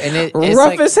 Yeah, and it's rough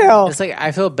like, as hell. It's like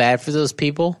I feel bad for those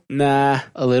people. Nah,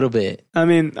 a little bit. I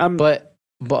mean, but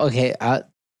okay. I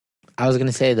was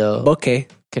gonna say though. Okay.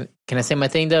 Can I say my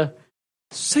thing though?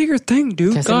 Say your thing,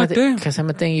 dude. Goddamn. Can I say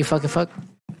my thing? You fucking fuck.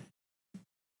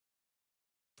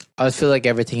 I just feel like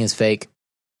everything is fake,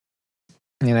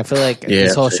 and I feel like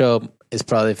this whole show is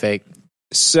probably fake.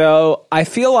 So I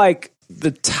feel like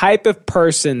the type of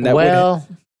person that would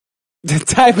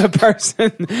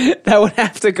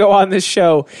have to go on this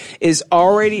show is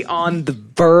already on the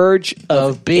verge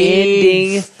of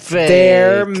ending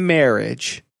their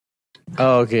marriage.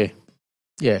 Oh, okay.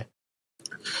 Yeah.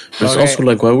 But it's also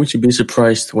like, why would you be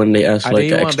surprised when they ask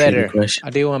like an extreme question? I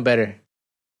do one better.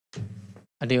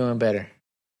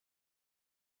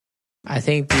 I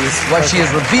think what she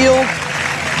has revealed,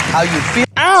 how you feel.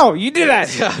 Ow! You did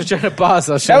that. I was trying to pause.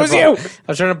 That was you. I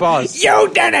was trying to pause. You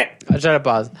did it. I was trying to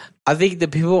pause. I think the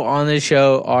people on this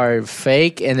show are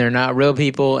fake and they're not real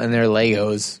people and they're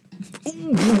Legos.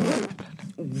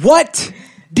 What,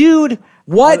 dude?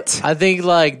 What? I think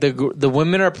like the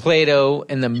women are Play-Doh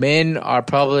and the men are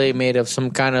probably made of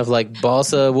some kind of like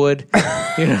balsa wood.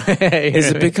 You know? Is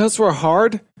it because we're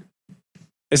hard?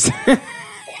 Is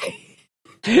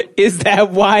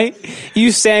that why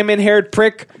you salmon-haired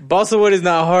prick? Balsa wood is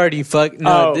not hard. You fuck.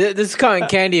 No, this is cotton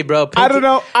candy, bro. I don't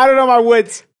know my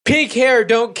woods. Pink hair,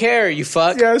 don't care. You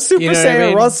fuck. Yeah, Super you know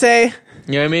Saiyan Rose. You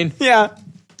know what I mean? Yeah.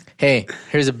 Hey,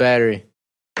 here's a battery.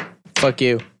 Fuck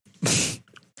you.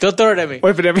 Don't throw it at me. What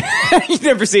if it ever you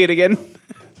never see it again?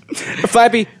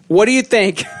 Flappy, what do you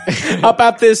think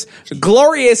about this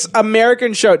glorious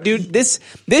American show? Dude, this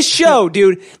show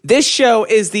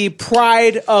is the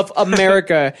pride of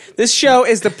America. This show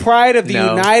is the pride of the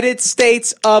United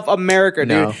States of America, dude.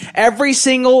 No. Every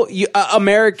single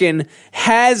American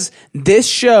has this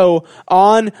show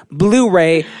on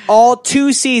Blu-ray, all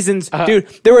 2 seasons. Dude,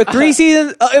 there were 3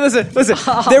 seasons. Listen.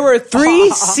 There were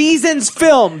 3 seasons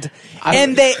filmed.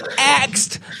 And they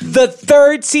axed the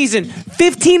 3rd season.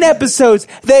 15 episodes.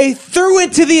 They threw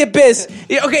it to the abyss.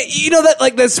 Okay, you know that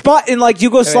like the spot in like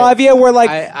Yugoslavia where like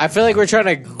I feel like we're trying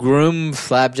to groom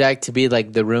Flapjack to be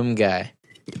like the room guy.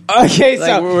 Okay, like,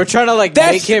 so we're trying to like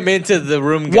make him into the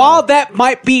room guy. While that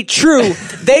might be true,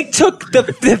 they took the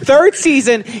 3rd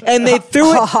season and they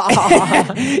threw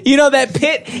it. You know that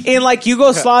pit in like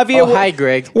Yugoslavia? Hi,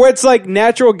 Greg. Where it's like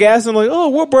natural gas and like, oh,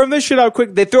 we'll burn this shit out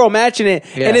quick. They throw a match in it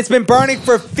and it's been burning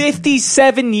for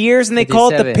 57 years and they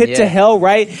call it the pit to hell,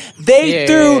 right? They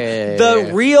threw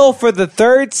the reel for the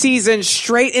 3rd season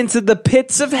straight into the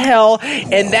pits of hell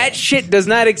and that shit does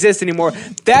not exist anymore.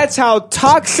 That's how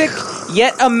toxic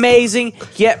yet amazing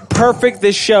yet perfect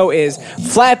this show is.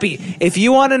 Flappy, if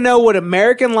you want to know what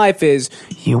American life is,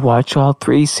 you watch all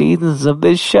 3 seasons of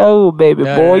this show, baby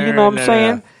boy. You know what I'm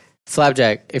saying?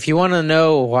 Flapjack, if you want to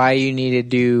know why you need to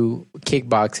do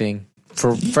kickboxing,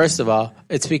 first of all,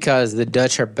 it's because the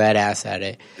Dutch are badass at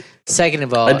it. Second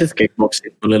of all, I did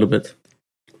kickboxing a little bit.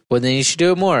 Well, then you should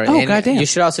do it more. Oh, and goddamn. You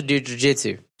should also do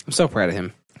jiu-jitsu. I'm so proud of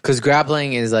him. Because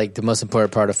grappling is like the most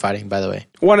important part of fighting, by the way.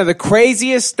 One of the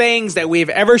craziest things that we've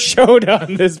ever showed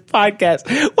on this podcast.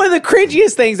 One of the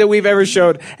cringiest things that we've ever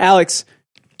showed. Alex,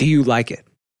 do you like it?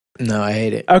 No, I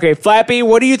hate it. Okay, Flappy,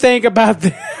 what do you think about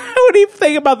what do you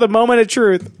think about the moment of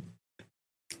truth?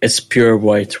 It's pure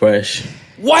white trash.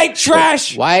 White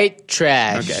trash! White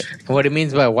trash. Okay. And what it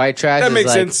means by white trash that is makes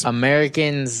like sense.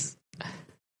 Americans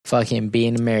fucking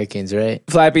being Americans, right?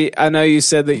 Flappy, I know you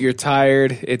said that you're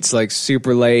tired. It's like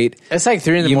super late. It's like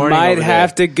 3 in the you morning. You might over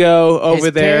have there. to go over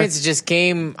his there. His parents just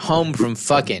came home from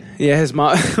fucking. Yeah, his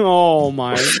mom. Oh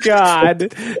my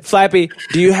God. Flappy,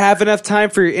 do you have enough time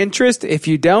for your interest? If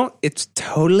you don't, it's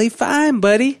totally fine,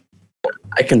 buddy.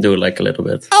 I can do like a little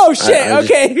bit. Oh shit!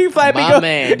 Okay, Flappy, my go,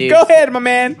 man, dude. Go ahead, my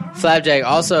man. Flapjack.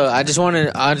 Also, I just want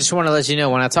to let you know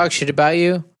when I talk shit about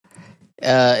you,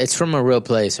 it's from a real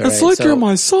place. All It's right? like you're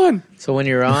my son. So when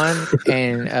you're on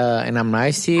and I'm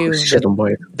nice to you,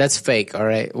 that's fake. All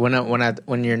right.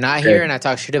 When you're not here and I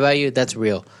talk shit about you, that's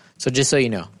real. So just so you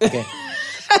know. Okay.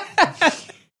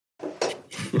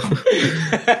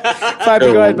 Flappy,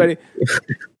 go ahead, buddy.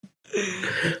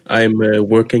 I'm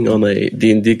working on a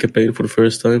D&D campaign for the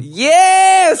first time.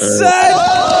 Yes,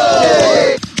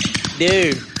 son!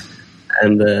 Dude.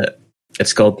 And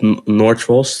it's called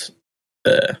Noordfrost.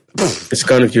 It's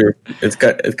kind of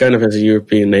it kind of has a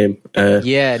European name.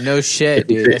 Yeah, no shit,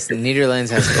 dude. That's the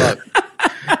Netherlands as fuck.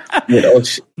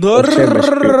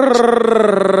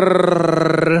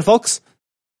 Folks,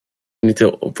 you need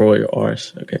to roll your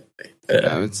R's. Okay.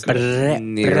 It's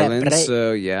Netherlands,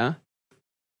 so yeah.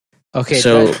 Okay,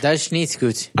 so that's niet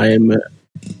goed. I am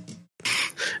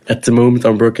at the moment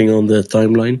I'm working on the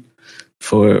timeline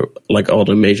for like all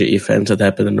the major events that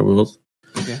happen in the world.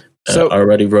 Okay. So I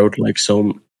already wrote like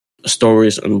some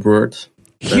stories and words.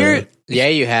 Here, yeah,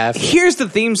 you have. Here's the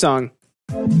theme song.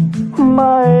 No,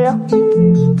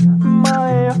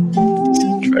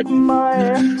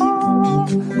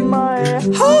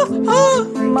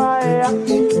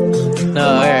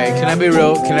 all right. Can I be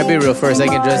real? Can I be real for a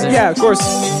second, Justin? Yeah, of course.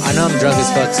 I know I'm drunk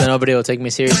as fuck, so nobody will take me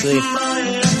seriously.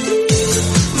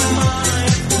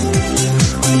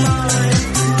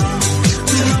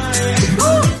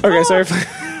 Okay, sorry.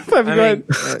 Go ahead.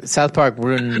 South Park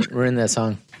ruined that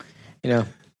song, you know,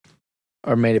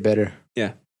 or made it better.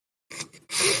 Yeah.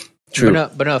 True.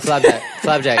 But no,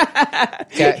 Flapjack.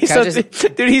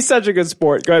 Dude, he's such a good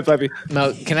sport. Go ahead, Flappy.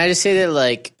 No, can I just say that,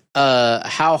 like,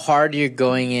 how hard you're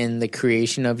going in the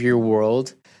creation of your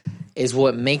world is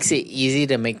what makes it easy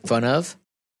to make fun of,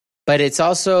 but it's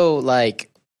also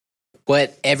like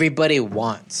what everybody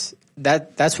wants.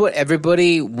 That's what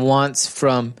everybody wants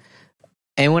from.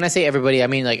 And when I say everybody, I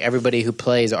mean like everybody who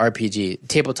plays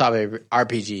tabletop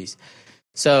RPGs.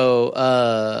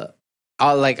 So,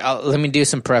 let me do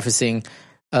some prefacing.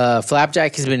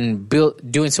 Flapjack has been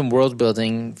doing some world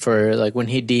building for like when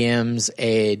he DMs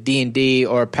a D&D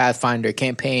or a Pathfinder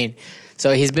campaign.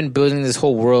 So he's been building this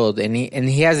whole world, and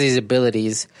he has these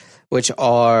abilities, which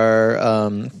are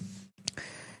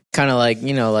kind of like,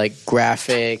 you know, like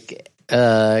graphic.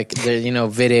 Video,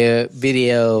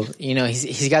 you know,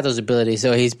 he's got those abilities.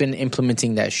 So he's been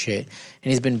implementing that shit,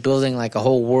 and he's been building like a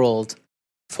whole world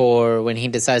for when he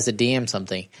decides to DM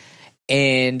something.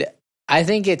 And I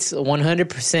think it's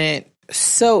 100%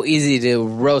 so easy to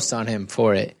roast on him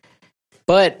for it.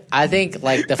 But I think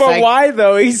like the fact, why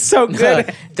though? He's so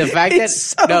good. The fact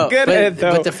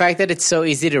but the fact that it's so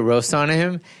easy to roast on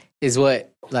him is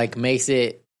what like makes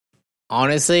it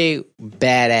honestly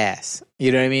badass.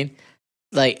 You know what I mean?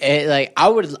 Like I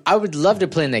would love to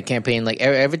play in that campaign. Like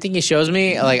everything he shows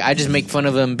me, like I just make fun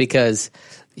of him because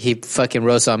he fucking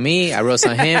roasts on me. I roast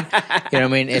on him. You know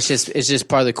what I mean? It's just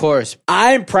part of the course.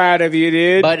 I'm proud of you,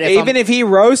 dude. But if he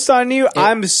roasts on you,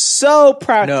 I'm so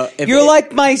proud. No, you're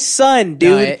like my son,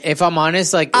 dude. No, if I'm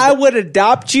honest, like I would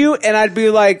adopt you, and I'd be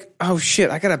like, oh shit,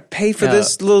 I gotta pay for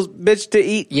this little bitch to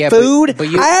eat food. But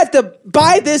I have to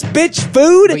buy this bitch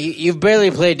food. But you've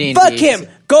barely played D&D. Fuck him.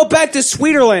 Go back to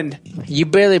Sweeterland. You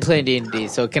barely play D&D,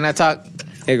 so can I talk?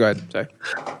 Hey, go ahead. Sorry.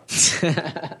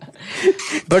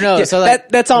 But no, so like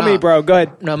that's on me, bro. Go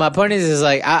ahead. No, my point is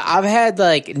like I've had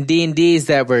like D&Ds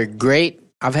that were great.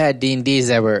 I've had D&Ds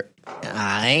that were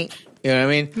alright. You know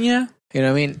what I mean? Yeah. You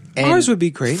know what I mean? And ours would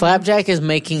be great. Flapjack is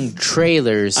making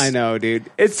trailers. I know,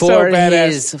 dude. It's for so badass.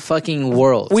 his fucking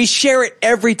world. We share it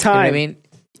every time. You know what I mean?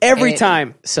 Every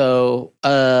time. So,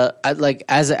 like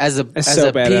as a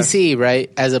PC,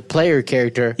 right? As a player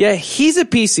character. Yeah, he's a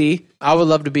PC. I would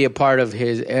love to be a part of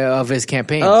his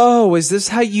campaign. Oh, is this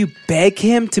how you beg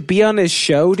him to be on his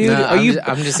show, dude? No,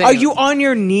 I'm just saying. Are you on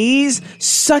your knees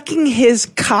sucking his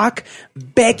cock,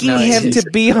 begging him to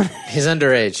be on? He's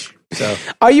underage. So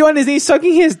are you on his knees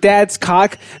sucking his dad's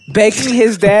cock, begging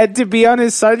his dad to be on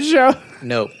his son's show?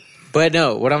 No. But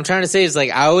no, what I'm trying to say is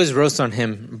like I always roast on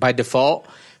him by default.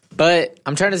 But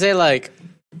I'm trying to say, like,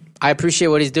 I appreciate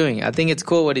what he's doing. I think it's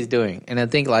cool what he's doing. And I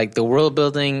think, like, the world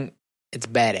building, it's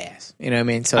badass. You know what I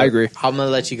mean? So I agree. I'm going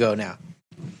to let you go now.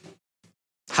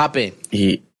 Hop in.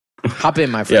 Yeah. Hop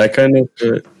in, my friend. Yeah, I kind of...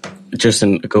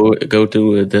 Justin, go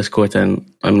to Discord and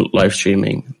I'm live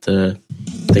streaming the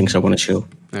things I want to show.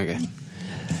 Okay.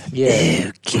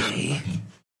 Yeah. Okay.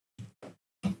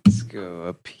 Let's go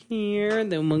up here,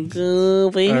 and then we'll go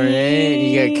over here. All right,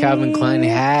 you got Calvin Klein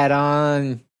hat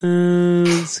on.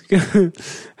 Let's go.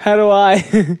 How do I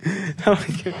go?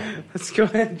 Let's go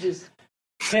ahead and just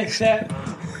catch that.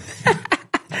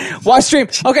 Watch stream.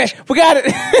 Okay, we got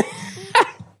it.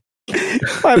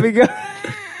 Let me go.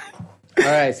 All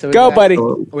right, so go, buddy.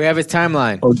 We have his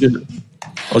timeline.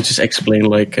 I'll just explain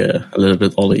like a little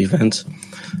bit all the events.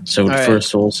 So the first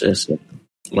Souls is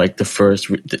like the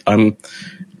first. I'm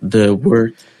the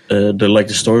word, the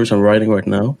stories I'm writing right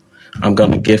now. I'm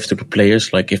gonna give to the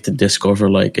players, like if they discover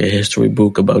like a history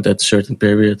book about that certain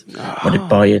period, or they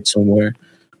buy it somewhere.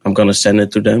 I'm gonna send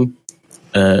it to them,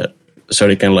 so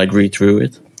they can like read through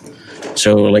it.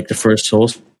 So like the first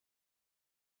Souls.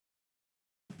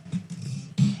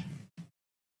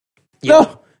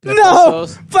 No,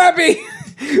 Flappy,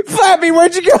 Flappy,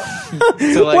 where'd you go?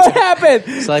 So like, what happened?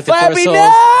 So like the Flappy, first Souls,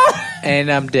 no!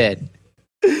 And I'm dead.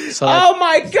 So like, oh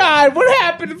my God, what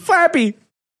happened to Flappy?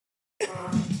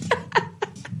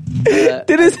 I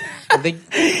think,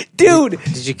 dude,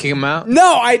 did you kick him out? No,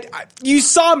 I you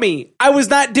saw me. I was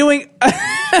not doing.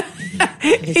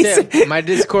 He said, my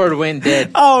Discord went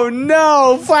dead. Oh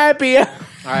no, Flappy.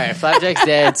 All right, Flapjack's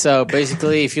dead. So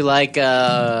basically, if you like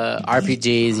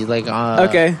RPGs, you like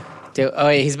okay. Oh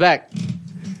wait, he's back.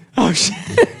 Oh shit,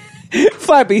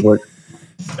 Flappy. You're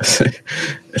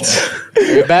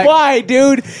back? Why,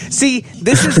 dude? See,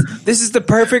 this is the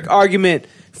perfect argument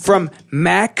from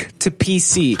Mac to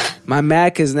PC. My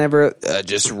Mac has never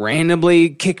just randomly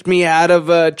kicked me out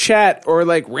of chat or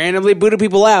like randomly booted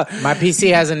people out. My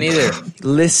PC hasn't either.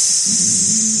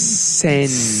 Listen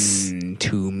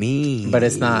to me. But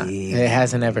it's not. It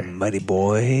hasn't ever. Buddy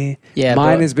boy. Yeah,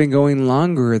 mine has been going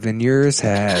longer than yours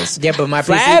has. Yeah, but my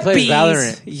PC plays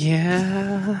Valorant.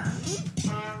 Yeah.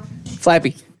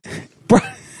 Flappy.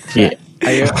 Yeah.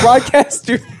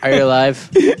 Broadcaster. Are you alive?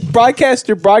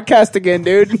 Broadcaster, broadcast again,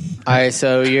 dude. All right,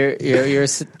 so you're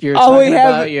all talking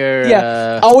about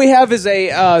your all we have is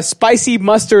a spicy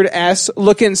mustard ass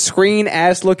looking screen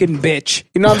ass looking bitch.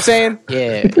 You know what I'm saying?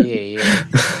 Yeah.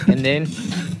 And then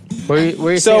where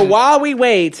you so saying? while we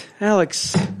wait,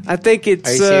 Alex, I think it's.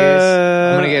 Are you serious?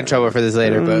 I'm gonna get in trouble for this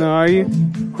later, but no, are you?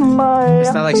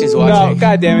 It's not like she's watching. No,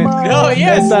 God damn it! No,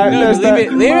 yes, leave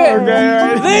it.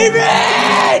 Okay, leave it.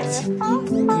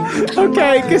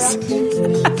 Okay, cause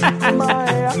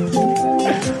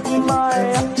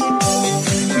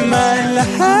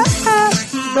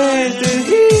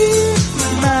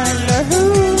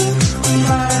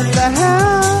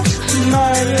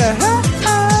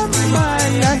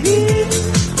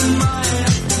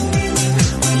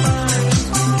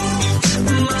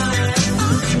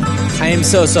I am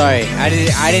so sorry. I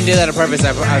didn't do that on purpose.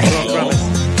 I promise.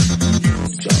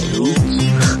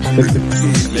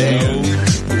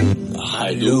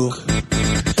 Hi, Luke.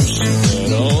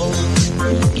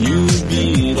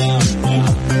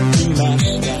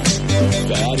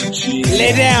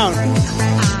 lay down.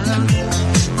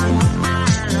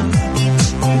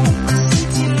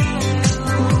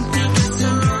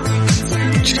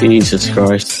 Jesus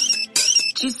Christ.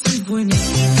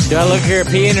 Do I look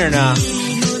European or not?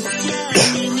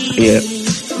 Yeah.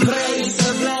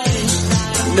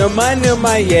 No my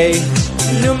yay.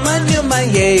 No my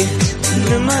yay.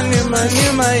 No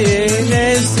my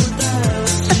yay.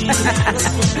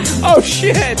 Oh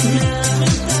shit.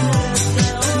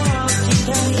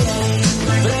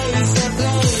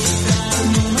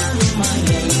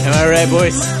 Am I right,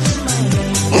 boys?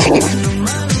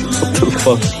 What the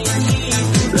fuck?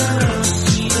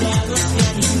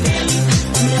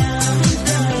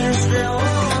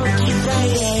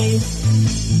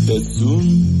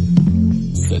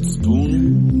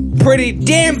 Pretty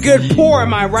damn good pour,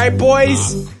 am I right,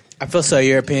 boys? I feel so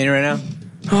European right now.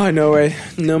 Oh, no way.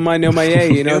 No my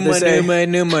yay. You know what they say?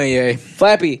 No my yay.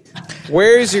 Flappy,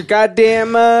 where's your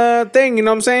goddamn thing? You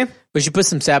know what I'm saying? We should put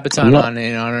some Sabaton on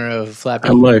in honor of Flappy.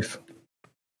 I'm live.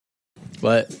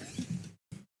 What?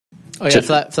 Oh yeah,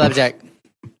 Flapjack.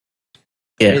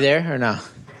 Yeah. Are you there or no?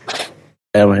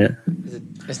 Yeah, I'm here.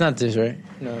 It's not this, right?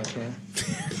 No, it's not.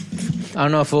 I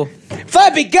don't know, fool.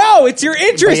 Flappy, go! It's your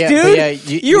interest, dude. Yeah,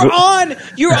 you're on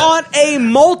a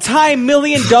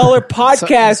multi-million-dollar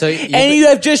podcast, and you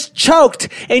have just choked,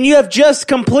 and you have just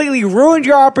completely ruined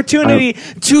your opportunity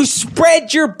to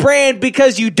spread your brand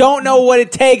because you don't know what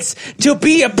it takes to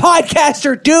be a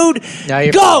podcaster, dude. No,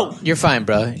 you're go. Fine. You're fine,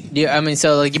 bro.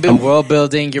 So like you've been world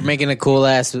building. You're making a cool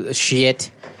ass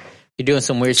shit. You're doing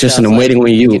some weird Justin, stuff. I'm waiting on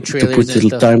you to trailers put the and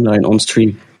stuff. timeline on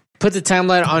stream. Put the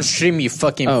timeline on stream, you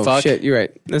fucking Oh fuck. shit, you're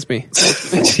right. That's me. You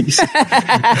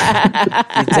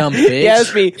dumb bitch. Yeah,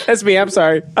 that's me. That's me. I'm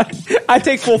sorry. I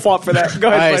take full fault for that. Go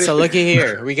ahead, All right, buddy. so looky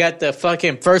here. We got the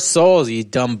fucking first souls, you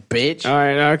dumb bitch. All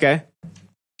right, okay.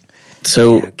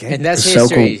 So And that's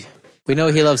Falcon- history. We know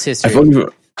he loves history.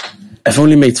 I've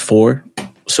only made 4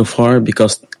 so far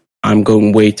because I'm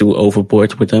going way too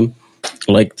overboard with them.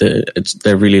 Like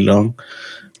they're really long.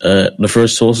 The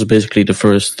first Souls is basically the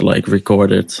first like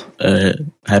recorded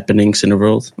happenings in the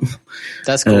world.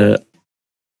 That's cool.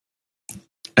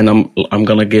 And I'm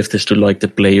gonna give this to like the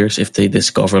players if they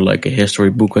discover like a history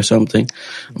book or something.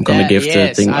 I'm gonna give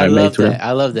the thing I made to them.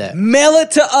 I love that. Mail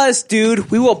it to us,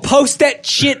 dude. We will post that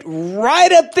shit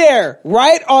right up there,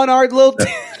 right on our little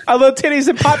titties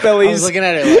and pot bellies. I was looking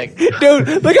at it like,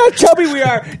 dude, look how chubby we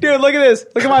are. Dude, look at this.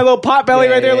 Look at my little pot belly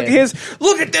right there. Look at his.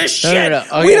 Look at this shit. No.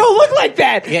 Okay. We don't look like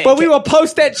that, Yeah, but we will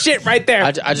post that shit right there.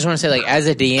 I just want to say, like, as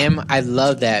a DM, I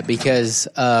love that because,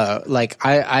 like,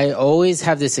 I always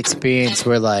have this experience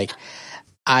where, like,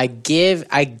 I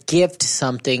gift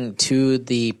something to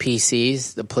the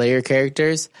PCs, the player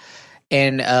characters,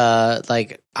 and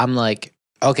like I'm like,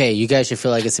 okay, you guys should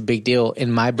feel like it's a big deal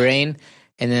in my brain,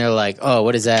 and they're like, oh,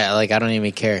 what is that? Like, I don't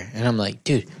even care, and I'm like,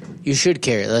 dude, you should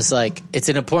care. That's like, it's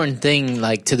an important thing,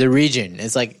 like to the region.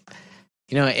 It's like,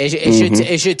 you know,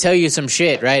 it should tell you some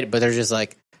shit, right? But they're just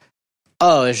like,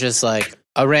 oh, it's just like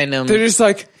a random. They're just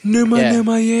like,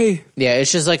 yeah,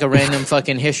 it's just like a random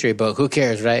fucking history book. Who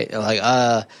cares, right? Like,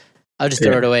 I'll just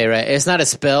throw it away, right? It's not a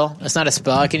spell. It's not a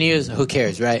spell I can use. Who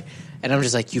cares, right? And I'm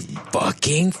just like, you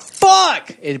fucking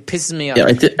fuck! It pisses me off. Yeah,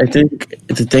 I think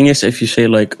the thing is, if you say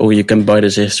like, oh, you can buy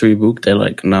this history book, they're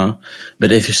like, nah.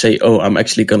 But if you say, oh, I'm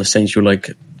actually gonna send you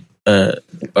like a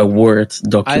Word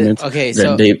document,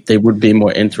 then they would be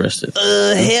more interested.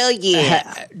 Hell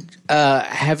yeah!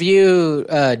 Have you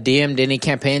DM'd any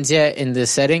campaigns yet in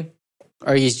this setting?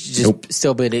 Or are you just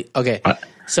still building? Okay.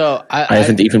 So I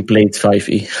haven't even played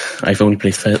 5e. I've only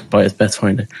played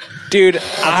Pathfinder. Dude,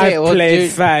 I played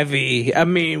 5e. I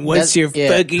mean, what's your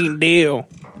fucking deal?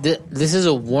 This is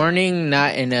a warning,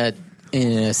 not in a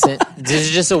sense. This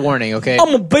is just a warning, okay? I'm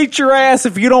gonna beat your ass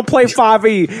if you don't play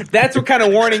 5e. That's what kind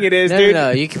of warning it is, dude.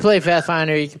 No, you can play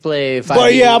Pathfinder, you can play 5e.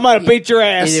 But yeah, I'm gonna beat your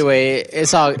ass. Either way,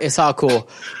 it's all cool.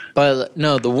 But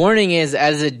no, the warning is,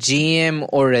 as a GM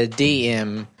or a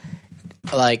DM,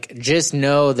 like, just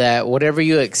know that whatever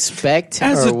you expect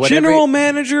as a general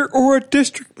manager or a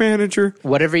district manager,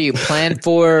 whatever you plan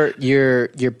for, your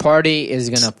party is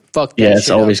gonna fuck that shit it's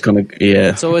always up. Gonna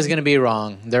It's always gonna be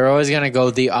wrong. They're always gonna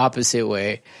go the opposite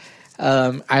way.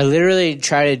 I literally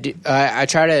try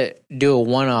to do a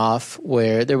one-off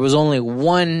where there was only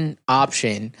one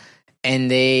option, and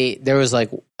there was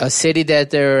like a city that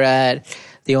they were at.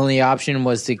 The only option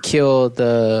was to kill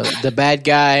the bad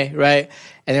guy, right?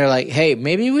 And they're like, hey,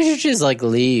 maybe we should just like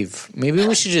leave. Maybe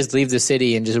we should just leave the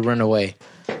city and just run away.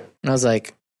 And I was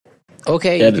like,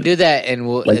 okay, you can do that, and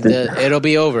it'll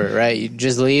be over, right? You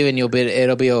just leave and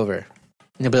it'll be over. And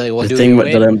they'll be like, well, the thing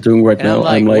that I'm doing right now,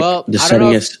 I'm like, well, the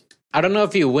setting is. I don't know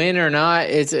if you win or not.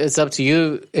 It's up to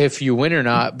you if you win or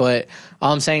not. But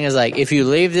all I'm saying is, like, if you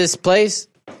leave this place,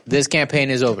 this campaign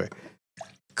is over.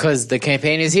 Because the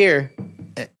campaign is here.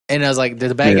 And I was like,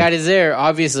 the bad guy is there,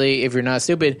 obviously, if you're not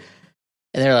stupid.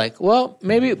 And they're like, well,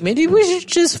 maybe we should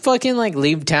just fucking, like,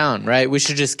 leave town, right? We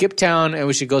should just skip town and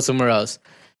we should go somewhere else.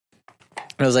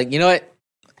 And I was like, you know what?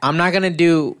 I'm not going to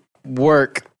do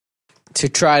work to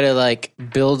try to, like,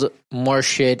 build more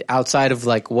shit outside of,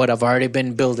 like, what I've already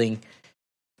been building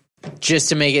just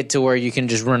to make it to where you can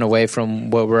just run away from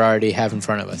what we already have in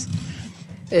front of us.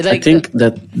 I think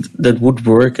that would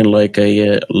work in, like,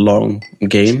 a long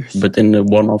game, but in the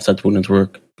one-off that wouldn't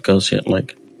work because,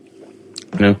 like,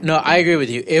 you know. No, I agree with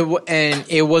you. It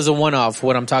was a one-off,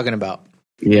 what I'm talking about.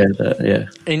 Yeah.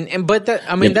 But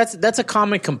that's a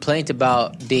common complaint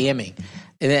about DMing.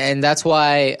 And that's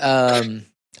why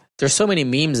there's so many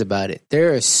memes about it.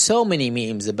 There are so many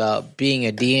memes about being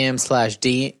a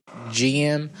DM/GM.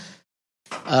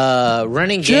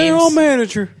 Running games. General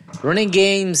manager. Running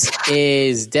games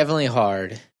is definitely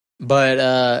hard. But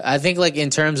I think, like, in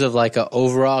terms of, like, an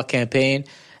overall campaign,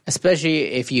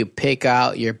 especially if you pick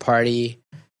out your party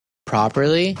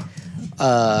properly,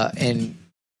 and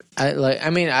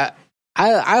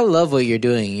I love what you're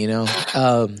doing, you know.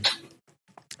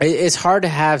 It's hard to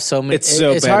have so many. It's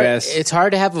so badass. It's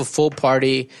hard to have a full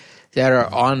party that are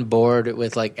on board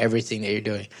with, like, everything that you're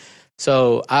doing.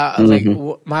 So, like,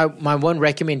 my one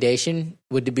recommendation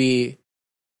would be,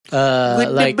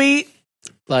 so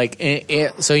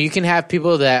you can have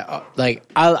people that, like,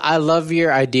 I love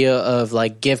your idea of,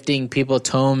 like, gifting people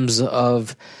tomes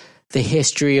of the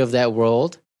history of that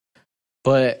world,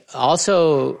 but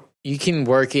also you can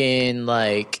work in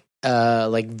like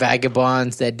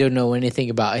vagabonds that don't know anything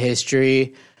about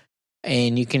history,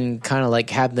 and you can kind of like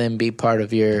have them be part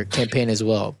of your campaign as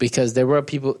well, because there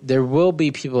will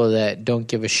be people that don't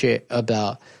give a shit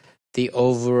about the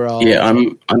overall. Yeah,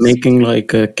 I'm making like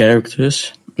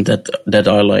characters that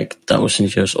are like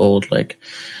 1,000 years old, like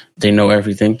they know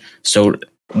everything. So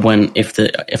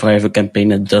if I have a campaign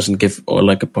that doesn't give, or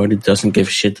like a party doesn't give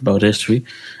a shit about history,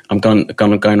 I'm gonna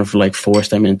kind of like force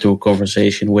them into a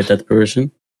conversation with that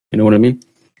person. You know what I mean?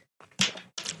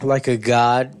 Like a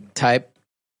god type.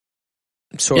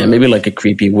 Sort of. Maybe like a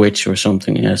creepy witch or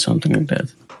something. Yeah, something like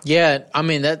that. Yeah, I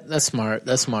mean that's smart.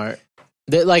 That's smart.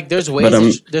 There's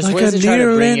ways. There's like ways to try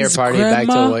to bring your party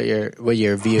grandma? back to what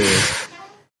your view is.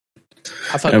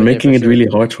 I'm making it really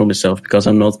hard for myself because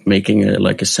I'm not making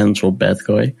a central bad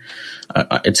guy.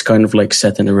 It's kind of like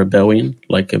set in a rebellion,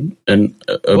 like it's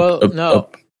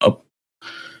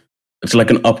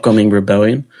like an upcoming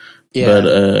rebellion. Yeah.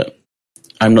 But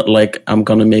I'm not like I'm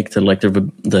gonna make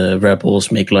the rebels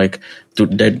make like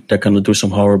they're gonna do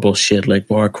some horrible shit like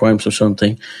war crimes or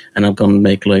something, and I'm gonna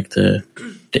make like the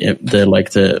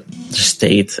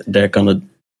state, they're gonna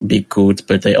be good,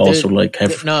 but they also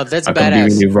that's badass.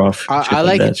 Be really rough. I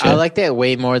like that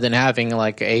way more than having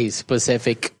like a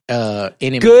specific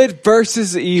enemy. Good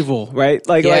versus evil, right?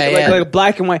 Like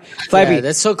black and white. Flappy,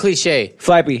 that's so cliche.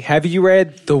 Flappy, have you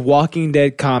read the Walking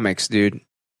Dead comics, dude?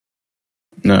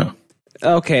 No.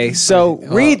 Okay, so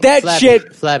read that Flappy,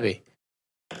 shit. Flappy,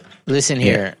 listen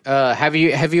here. Have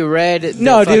you read the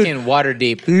fucking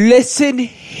Waterdeep? Listen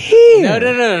here.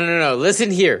 No. Listen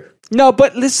here. No,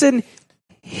 but listen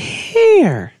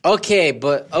here. Okay,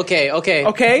 but okay.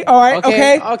 Okay, all right,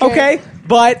 okay.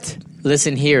 But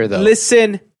listen here, though.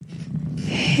 Listen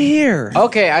here.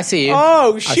 Okay, I see you.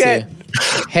 Oh, shit.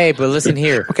 Hey, but listen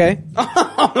here. Okay.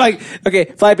 Okay,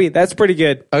 Flappy, that's pretty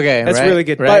good. Okay, that's right, really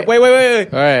good. Right. Wait.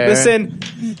 All right. Listen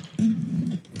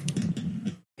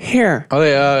here.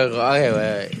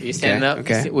 Okay, wait. You standing up?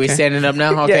 Okay. We standing up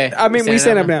now? Okay. Yeah, I mean, we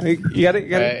stand up now. You got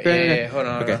it? Right, yeah. Hold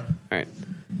on. Okay. All right.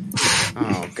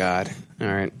 Oh, God. All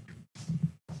right.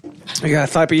 Yeah,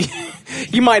 Flappy,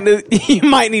 you might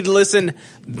need to listen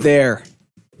there.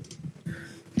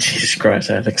 Jesus Christ,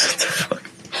 Alex, what the fuck?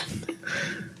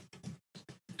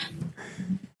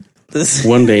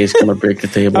 One day he's gonna break the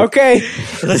table. Okay.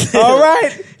 All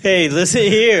right. Hey, listen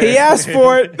here. He asked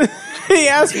for it.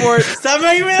 Stop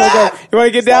making me laugh. Okay. You want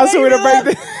to get down so we don't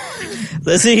break the...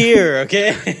 Listen here,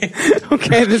 okay?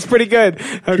 Okay, that's pretty good.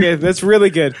 Okay, that's really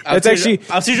good. I'm too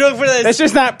drunk for this. That's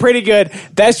just not pretty good.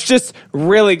 That's just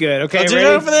really good. Okay, I'm too ready?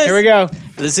 drunk for this. Here we go.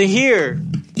 Listen here.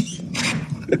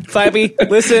 Flappy,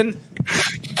 listen.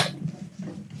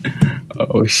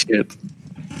 Oh, shit.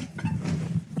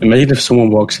 Imagine if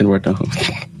someone walks in right now.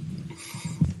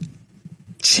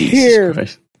 Jesus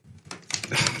Christ.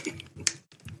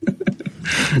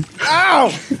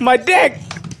 Ow! My dick!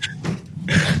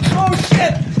 Oh,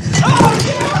 shit! Oh,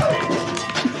 shit!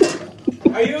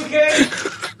 Are you okay?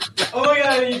 Oh, my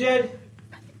God, are you dead?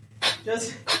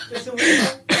 Just a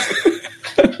minute.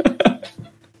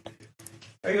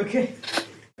 Are you okay?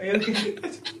 Are you okay?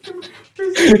 Are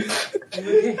you okay? Are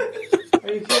you okay?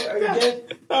 Are you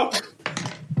dead? Oh.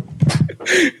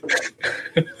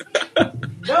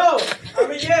 No! I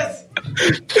mean, yes!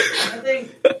 I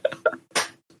think.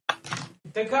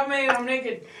 They're coming, I'm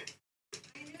naked.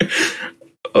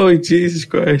 Oh, Jesus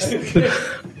Christ.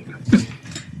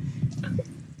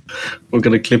 We're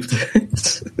gonna clip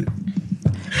this.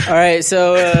 Alright,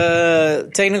 so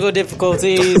technical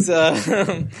difficulties.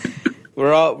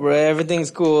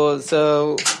 Everything's cool.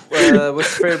 So what's your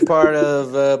favorite part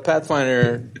of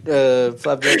Pathfinder,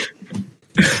 Flapjack?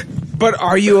 But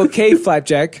are you okay,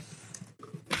 Flapjack?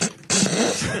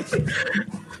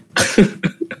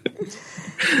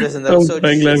 Listen, that was so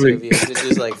cheesy of you to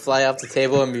just like fly off the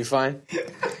table and be fine.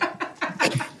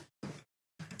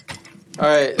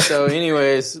 Alright, so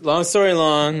anyways, long story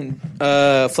long,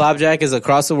 Flapjack is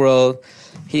across the world.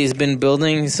 He's been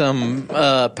building some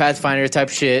Pathfinder type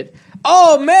shit.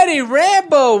 Oh, Matty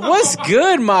Rambo, what's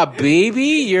good, my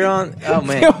baby? You're on. Oh,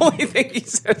 man. The only thing he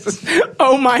says is,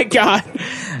 oh, my God.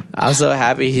 I'm so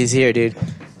happy he's here, dude.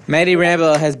 Matty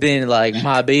Rambo has been, like,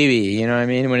 my baby, you know what I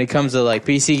mean? When it comes to, like,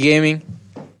 PC gaming.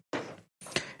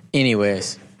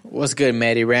 Anyways, what's good,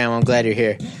 Matty Ram? I'm glad you're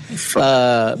here.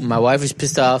 My wife is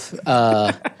pissed off.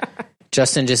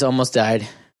 Justin just almost died.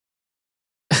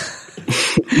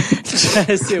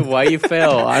 Justin, why you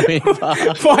fail? I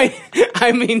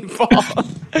mean, fall.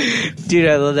 Dude,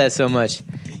 I love that so much.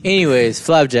 Anyways,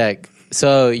 Flapjack,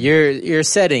 So your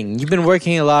setting, you've been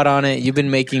working a lot on it. You've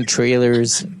been making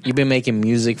trailers. You've been making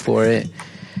music for it.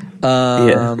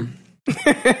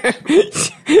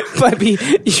 Flappy,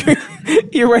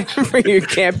 you're writing for your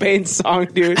campaign song,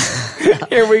 dude.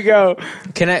 Here we go.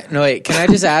 Can I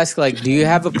just ask, like, do you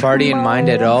have a party in mind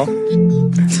at all?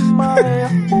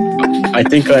 I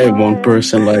think I have one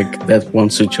person like that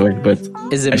wants to join, but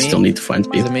Is it I me? still need to find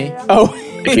people. Is it me? Oh,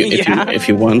 if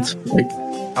you want, like,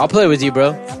 I'll play with you,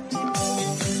 bro.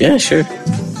 yeah, sure.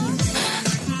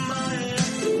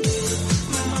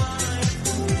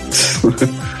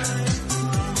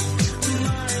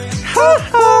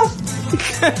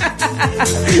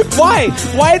 Why?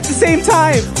 Why at the same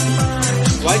time?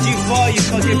 Why'd you fall, you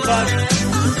fucking fuck?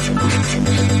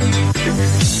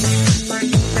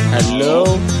 Hello.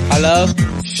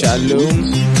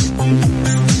 Shalom.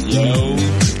 Yo.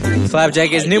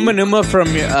 Flapjack, is Numa Numa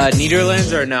from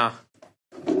Netherlands or no?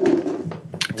 I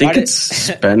think it's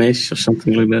Spanish or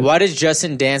something like that. Why does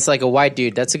Justin dance like a white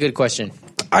dude? That's a good question.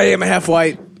 I am half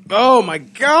white. Oh my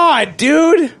god,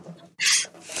 dude.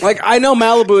 Like, I know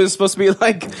Malibu is supposed to be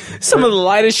like some of the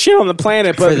lightest shit on the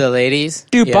planet, but For the ladies?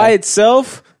 dude, Yeah. by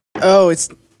itself, it's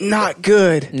not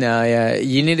good. No, yeah.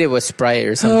 You need it with Sprite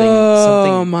or something.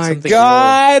 Oh my something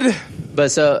god. weird.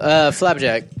 But so,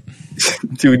 Flapjack.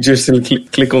 Dude, just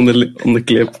click on the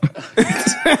clip.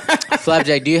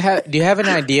 Flapjack, do you have an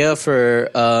idea for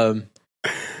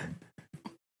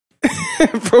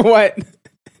For what?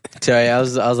 Sorry, I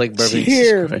was like burping.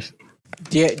 Here.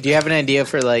 Do you have an idea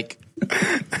for like?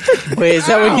 Wait, is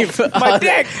that when you? My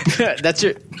dick. That's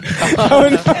your. Oh,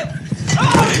 no.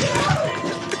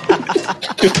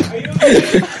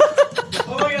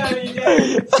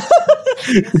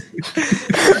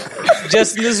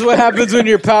 Justin, this is what happens when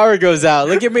your power goes out.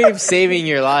 Look at me saving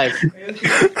your life.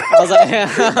 I was like,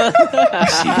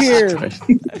 Here.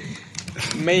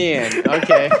 Man,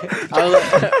 okay. I was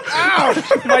like, Ow!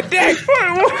 My dick!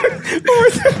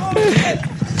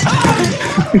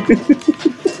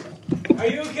 Are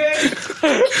you okay?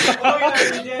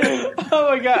 Oh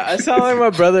my god, I sound like my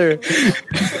brother.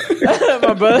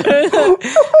 My brother?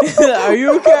 Are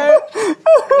you okay?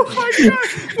 Oh my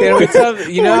god!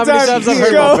 You know how many times I've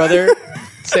heard my brother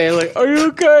say, like, are you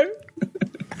okay?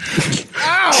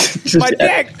 Ow! My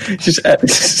dick! Just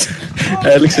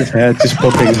Alex's head just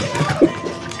popping up.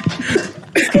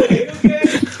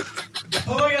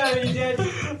 Oh my god, are you dead?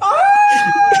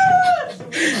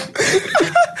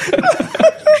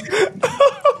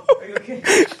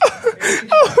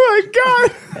 Oh my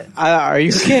god! Are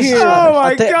you okay? Oh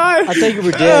my god! I thought you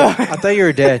were dead. I thought you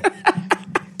were dead.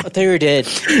 I thought you were dead.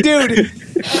 Dude,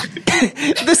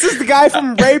 this is the guy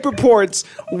from Rape Reports.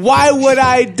 Why would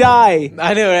I die?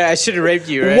 I know, I should have raped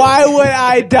you, right? Why would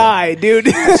I die, dude?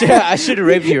 Yeah, I should have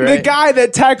raped you, right? The guy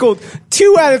that tackled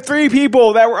 2 out of 3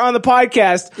 people that were on the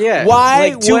podcast. Yeah. Why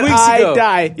like 2 would weeks I ago.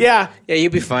 die? Yeah. Yeah,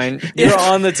 you'll be fine. You're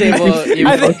on the table.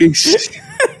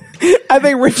 I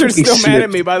think Richard's still mad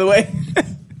at me, by the way.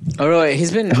 Oh, really?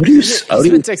 He's been he's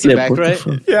been texting back, right?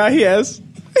 Yeah, he has.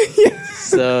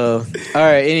 So, all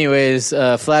right. Anyways,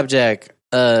 Flapjack,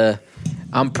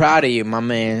 I'm proud of you, my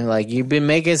man. Like, you've been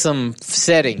making some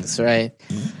settings, right?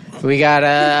 We got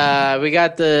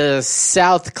the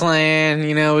South Clan.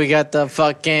 You know, we got the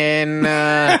fucking. We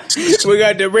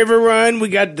got the River Run. We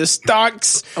got the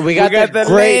Stocks. We got the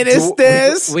great.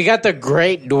 We got the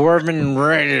Great Dwarven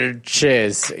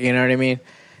Riches. You know what I mean?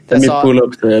 Let me pull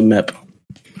up the map.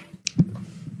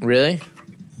 Really?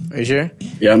 Are you sure?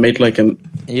 Yeah, I made like a.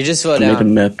 You just slow I made a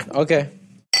down. map. Okay.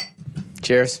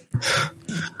 Cheers.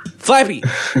 Flappy,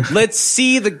 let's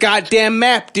see the goddamn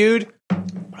map, dude.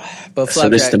 But So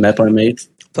this is the map I made.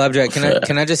 Flapjack,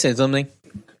 can I just say something?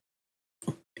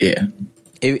 Yeah.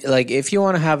 If you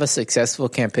want to have a successful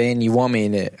campaign, you want me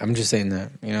in it. I'm just saying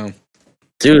that, you know.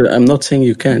 Dude, I'm not saying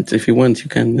you can't. If you want, you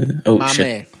can. Oh, My shit.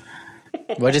 man.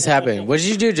 What just happened? What did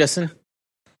you do, Justin?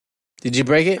 Did you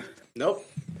break it? Nope.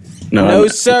 No,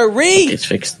 sirree. It's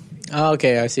fixed. Oh,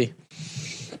 okay, I see.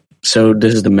 So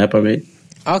this is the map I made.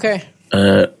 Okay.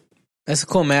 That's a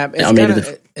cool map. It's I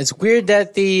made it's weird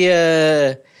that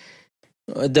the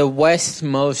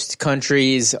westmost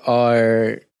countries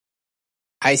are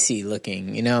icy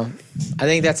looking, you know? I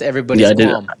think that's everybody's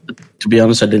calm. To be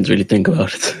honest, I didn't really think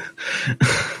about it.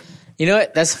 You know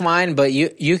what? That's fine, but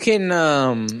you can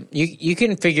you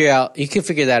can figure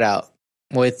that out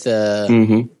with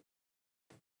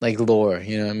like lore.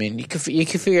 You know what I mean? You can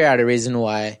figure out a reason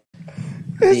why.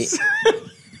 It's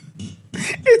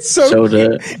so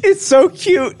cute. It's so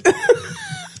cute.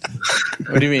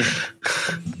 What do you mean?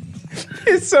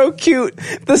 It's so cute.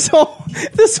 This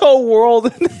whole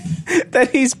world that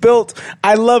he's built.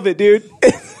 I love it, dude.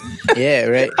 Yeah,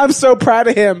 right. I'm so proud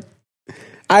of him.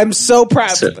 I'm so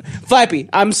proud. Flappy,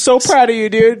 I'm so proud of you,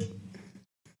 dude.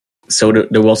 So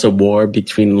there was a war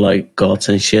between like gods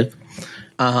and shit.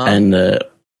 And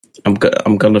I'm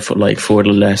gonna for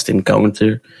the last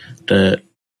encounter,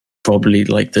 probably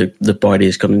like the party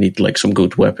is gonna need like some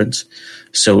good weapons.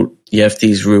 So you have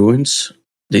these ruins,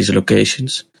 these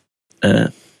locations,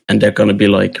 and they're gonna be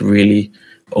like really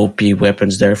OP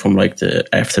weapons there from like the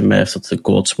aftermath of the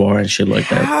Gods War and shit like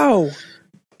that. How?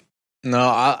 No,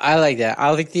 I like that. I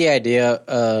like the idea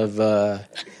of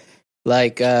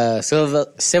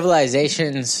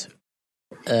civilizations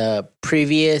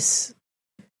previous,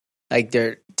 like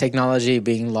their technology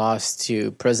being lost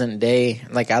to present day.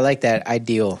 Like I like that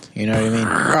ideal. You know what I mean?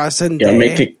 Present Yeah,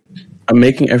 day. I'm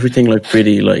making everything like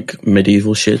pretty like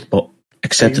medieval shit, but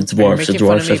except the dwarves. The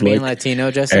dwarves have like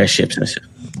Latino, Justin? airships and shit.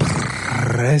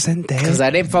 Present day. Because I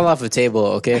didn't fall off a table,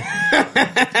 okay?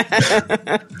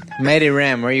 Matey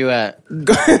Ram, where you at?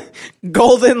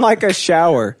 Golden like a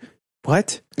shower.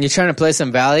 What? You trying to play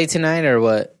some Valley tonight or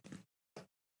what?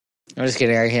 I'm just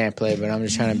kidding. I can't play, but I'm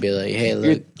just trying to be like, hey,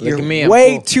 look at me. I'm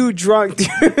way cool. too drunk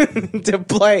to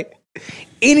play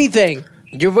anything.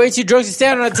 You're way too drunk to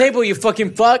stand on a table, you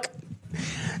fucking fuck.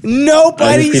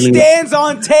 Nobody stands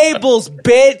on tables,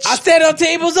 bitch. I stand on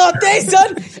tables all day,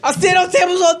 son. I stand on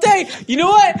tables all day. You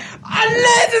know what? I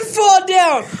never fall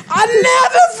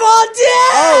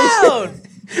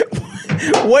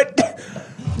down. What?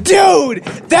 Dude,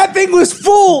 that thing was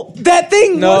full. That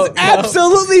thing was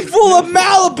absolutely full of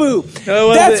Malibu.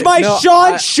 That's my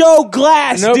Sean Show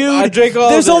glass, dude. I drank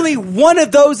all There's of it. only one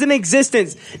of those in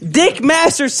existence. Dick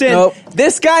Masterson,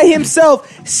 this guy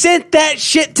himself, sent that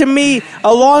shit to me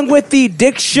along with the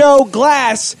Dick Show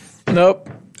glass.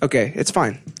 Nope. Okay, it's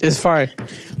fine. It's fine.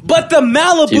 But the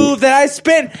Malibu that I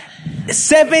spent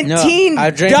 $17 I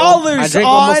drank almost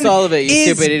all of it, you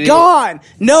is stupid idiot. gone.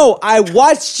 No, I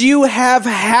watched you have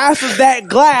half of that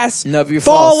glass Nope, you're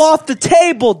fall false. off the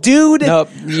table, dude. Nope.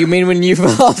 You mean when you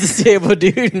fell off the table,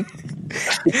 dude?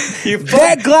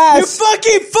 That glass, You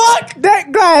fucking fuck!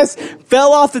 that glass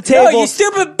fell off the table. No, you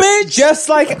stupid bitch! Just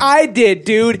like I did,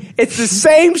 dude. It's the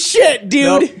same shit,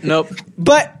 dude. Nope.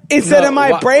 But instead of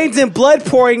my brains and blood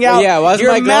pouring out, why is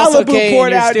your my glass Malibu okay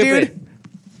poured and you're out, stupid? dude.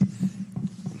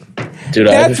 Dude,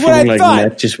 That's I what I have a feeling like thought.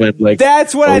 Matt just went like.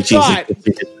 That's what I Jesus, thought.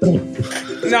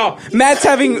 No, Matt's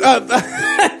having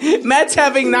 9/11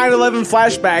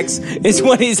 flashbacks is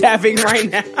what he's having right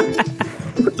now.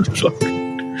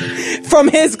 From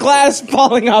his glass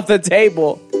falling off the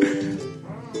table.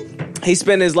 He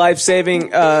spent his life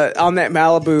saving on that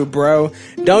Malibu, bro.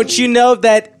 Don't you know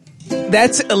that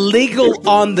that's illegal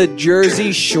on the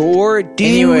Jersey Shore, dude?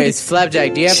 Anyways,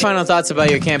 Flapjack, do you have final thoughts about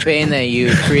your campaign that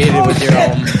you created with your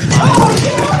own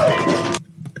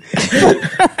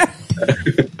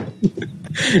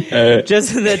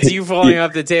just that's you falling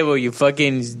off the table, you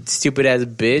fucking stupid ass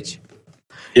bitch.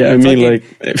 Yeah, I mean, fucking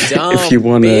like, dumb if you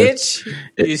want to, bitch,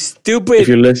 you stupid if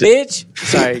you listen- bitch.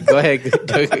 Sorry, go ahead,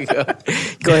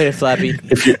 go ahead, Flappy.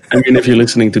 if you're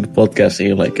listening to the podcast and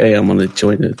you're like, hey, I'm gonna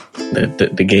join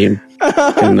the game, you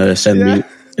can send me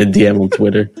a DM on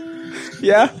Twitter.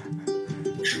 Yeah.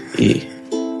 Yeah.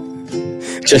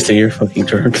 Justin, you're fucking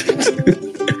drunk.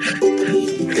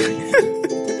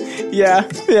 Yeah,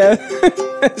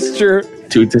 that's true.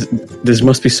 Dude, this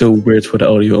must be so weird for the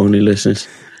audio only listeners.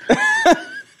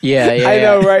 Yeah, I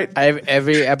know, right?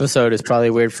 Every episode is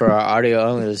probably weird for our audio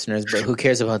only listeners, but who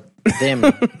cares about them?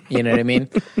 You know what I mean?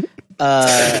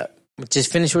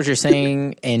 Just finish what you're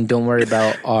saying and don't worry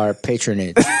about our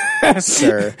patronage,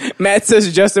 sir. Matt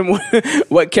says, Justin,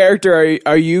 what character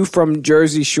are you from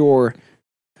Jersey Shore?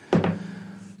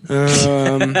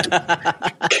 Can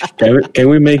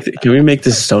we make this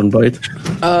a soundbite?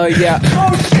 Yeah.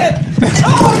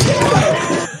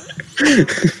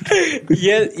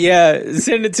 Yeah.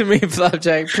 Send it to me,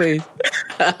 Flapjack, please.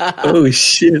 Oh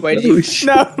shit! Wait, shit!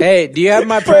 No. Hey, do you have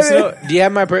my personal? You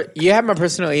have my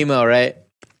personal email, right?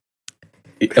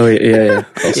 Oh yeah.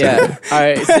 Yeah. All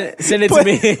right. Send it to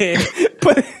me.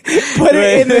 Put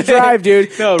it in the drive,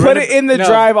 dude. No, put it in the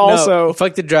drive also. No,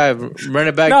 fuck the drive. Run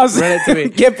it back. No, run it to me.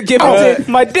 Give it to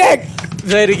my dick.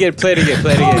 Play it again.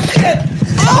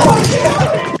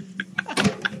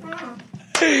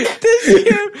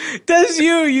 That's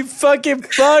you fucking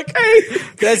fuck.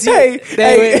 That's you.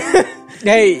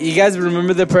 Hey, you guys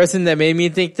remember the person that made me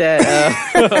think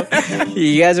that?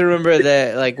 You guys remember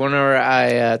that, like, whenever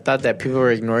I thought that people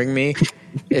were ignoring me,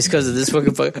 it's because of this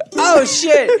fucking fuck. Oh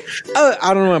shit! Oh,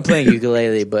 I don't know. I'm playing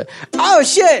ukulele, but oh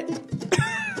shit!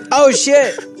 Oh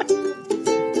shit!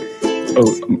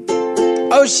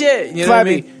 Oh shit! You know Flappy, what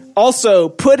I mean? also,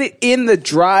 put it in the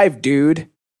drive, dude.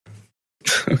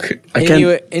 Okay. I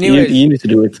can't. Anyways. You need to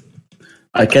do it.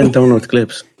 I can't download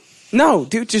clips. No,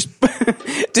 dude, just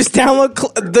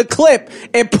download the clip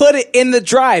and put it in the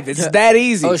drive. It's that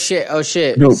easy. Oh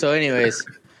shit. No. So anyways,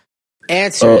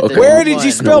 answer. Okay. Where did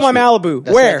you spill my Malibu?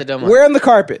 That's Where? not the dumb one. Where on the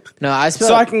carpet? No, I spilled.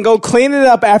 So I can go clean it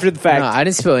up after the fact. No, I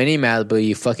didn't spill any Malibu.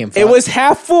 You fucking. Fuck. It was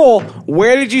half full.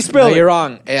 Where did you spill No, it? you're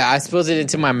wrong. Yeah, I spilled it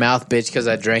into my mouth, bitch, because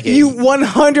I drank it. You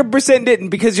 100% didn't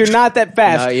because you're not that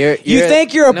fast. No, you're you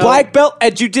think you're a no. black belt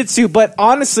at jiu-jitsu, but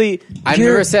honestly, I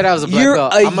never said I was a black you're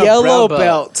belt. a I'm yellow brown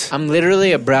belt. I'm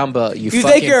literally a brown belt. You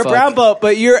think you're a brown belt,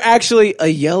 but you're actually a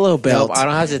yellow belt. No, I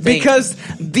don't have to think. Because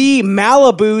the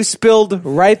Malibu spilled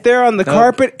right there on the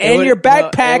carpet and your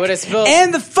backpack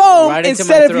and the foam right into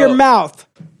instead my of your throat. mouth.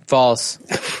 False.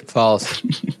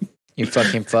 You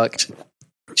fucking fuck.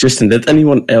 Justin, did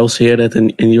anyone else hear that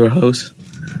in your house?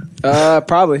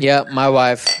 Probably. Yeah, my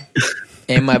wife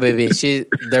and my baby.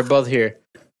 They're both here.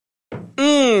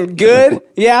 Good.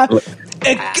 Yeah.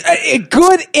 A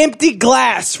good empty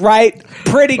glass, right?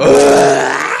 Pretty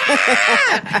good.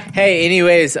 Hey,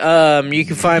 anyways, you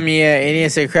can find me at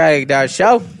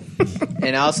idiosyncratic.show.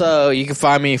 And also, you can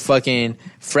find me fucking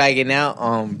fragging out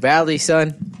on Valley,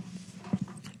 son.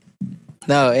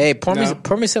 No, hey, pour me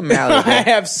some Mally. I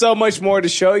have so much more to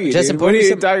show you, Justin, dude. What are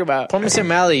you talking about? Pour me some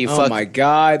Mally, you fuck. Oh, my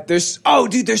God. There's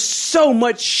so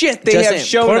much shit they Justin, have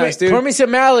shown us, dude. Pour me some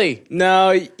Mally.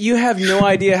 No, you have no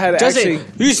idea how to Justin,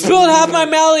 actually... you spilled half my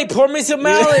Mally. Pour me some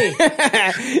Mally.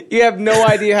 You have no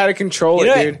idea how to control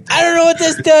it, dude. I don't know what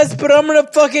this does, but I'm going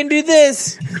to fucking do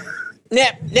this.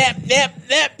 Nap.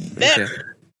 Okay.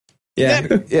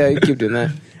 Yeah, you keep doing that.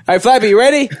 All right, Flappy, you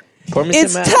ready?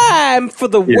 It's time for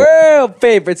the world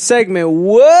favorite segment.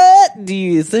 What do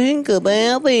you think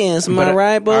about this? Am I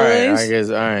right, boys?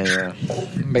 All right, yeah.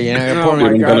 But you're not gonna pour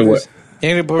my me. God.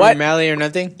 You're gonna pour me Mally or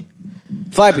nothing.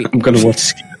 Flappy, I'm gonna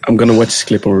watch this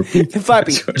clip on repeat.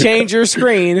 Flappy, change your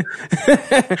screen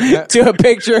to a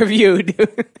picture of you,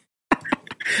 dude.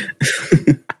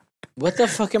 What the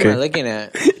fuck am I looking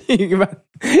at?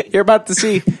 You're about to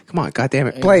see. Come on, goddamn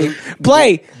it! Play.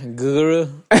 Guru.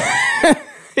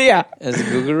 Yeah. As a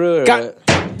Guru.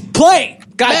 Play.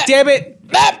 God damn it!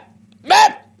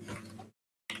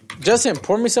 Justin,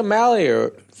 pour me some Mally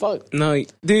or fuck. No,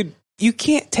 dude, you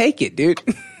can't take it, dude.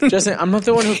 Justin, I'm not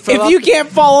the one who. If you can't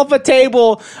fall off a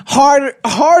table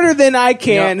harder than I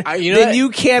can, then you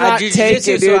cannot take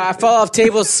it, dude. So I fall off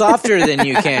tables softer than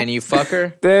you can, you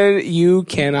fucker. Then you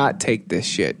cannot take this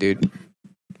shit, dude.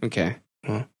 Okay.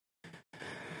 Well.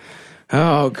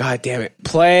 Oh, God damn it.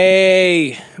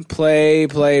 Play.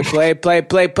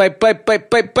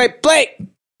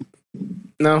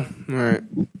 No? All right.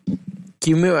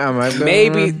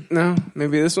 Maybe. No?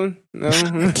 Maybe this one? No?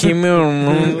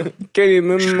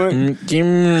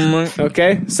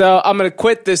 Okay, so I'm going to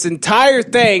quit this entire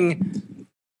thing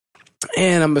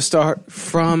and I'm going to start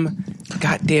from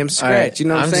goddamn scratch. Right. You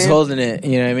know what I'm saying? just holding it.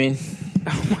 You know what I mean?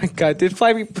 Oh, my God. Did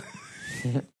Flappy...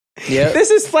 Yeah. This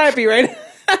is Flappy, right?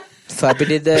 Flappy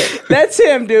did that. That's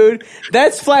him, dude.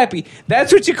 That's Flappy.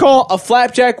 That's what you call a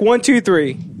flapjack 1, 2,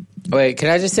 3. Wait, can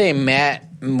I just say, Matt,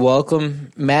 welcome.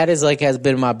 Matt has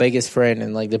been my biggest friend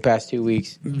in the past 2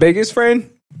 weeks. Biggest friend?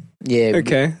 Yeah.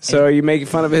 Okay. So are you making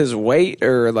fun of his weight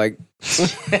or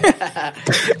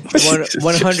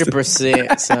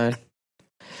 100%, son.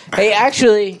 Hey,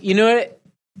 actually, you know what?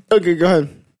 Okay, go ahead.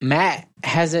 Matt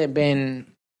hasn't been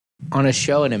on a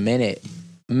show in a minute.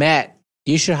 Matt,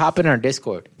 you should hop in our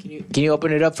Discord. Can you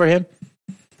open it up for him?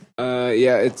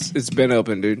 Yeah, it's been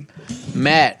open, dude.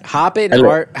 Matt, hop in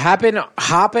our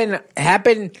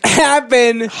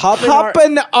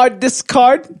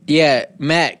Discord. Yeah,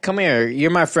 Matt, come here.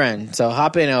 You're my friend, so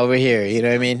hop in over here. You know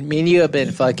what I mean? Me and you have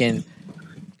been fucking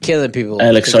killing people.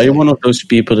 Alex, are you one of those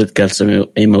people that gets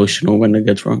emotional when they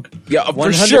get drunk? Yeah,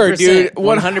 for sure, dude.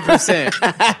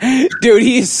 100%. Dude,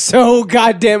 he's so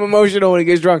goddamn emotional when he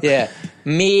gets drunk. Yeah.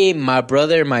 Me, my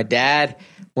brother, my dad,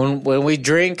 when we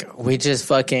drink, we just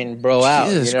fucking bro out.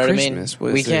 Jesus you know what Christmas, I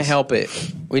mean? We can't help it.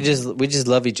 We just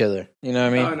love each other. You know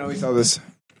what I mean? Oh, no, we saw this.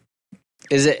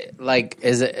 Is it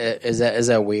is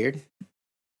that weird?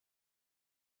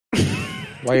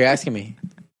 Why are you asking me?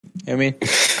 I mean,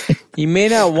 you may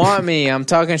not want me. I'm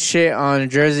talking shit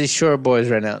on Jersey Shore boys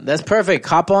right now. That's perfect.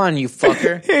 Hop on, you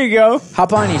fucker. Here you go.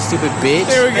 Hop on, you stupid bitch.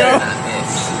 There we go.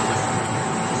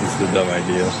 It's a dumb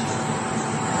idea.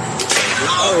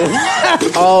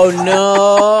 Oh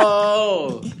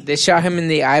no! They shot him in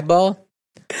the eyeball.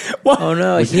 What? Oh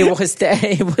no! He was dead.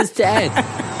 He was dead.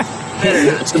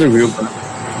 It's the real one.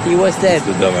 He was dead.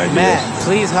 It's a dumb idea. Matt,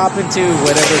 please hop into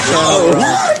whatever channel we're on.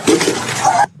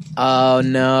 Oh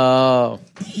no!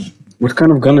 What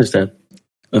kind of gun is that?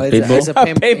 It's a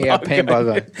paintball paintball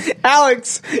gun.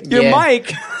 Alex, your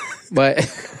mic. But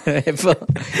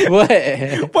what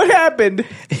happened?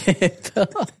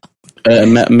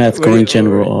 Matt, go in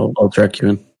general. I'll track you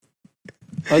in.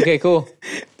 Okay, cool.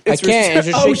 It's I can't. It's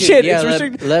restricted. Oh shit! Yeah, it's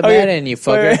restricted. let Matt in, you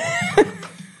fucker.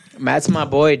 Matt's my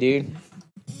boy, dude.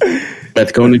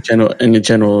 Matt, go in the channel. In the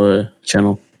general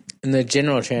channel. In the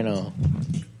general channel.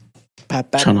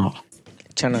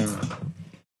 Channel.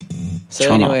 So,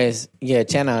 Channel. anyways, yeah,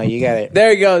 channel. You got it.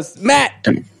 There he goes, Matt.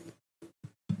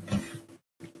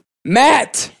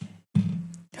 Matt.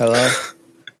 Hello.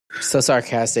 So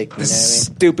sarcastic. You know what I mean?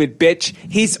 Stupid bitch.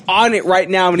 He's on it right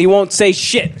now and he won't say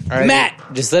shit. All right, Matt.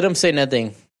 just let him say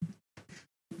nothing.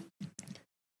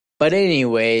 But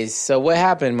anyways, so what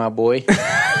happened, my boy?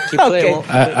 Keep playing.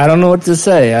 I don't know what to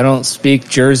say. I don't speak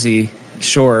Jersey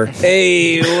Shore.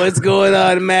 Hey, what's going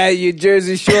on, Matt? You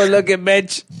Jersey Shore looking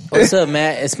bitch. What's up,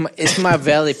 Matt? It's my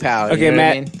Valley pal. Okay, you know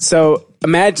Matt. what I mean? So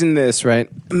imagine this, right?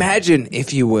 Imagine,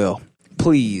 if you will,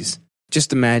 please,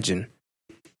 just imagine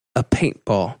a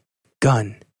paintball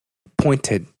gun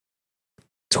pointed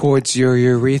towards your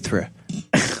urethra.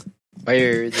 By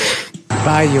your urethra.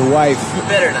 By your wife. You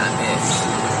better not miss.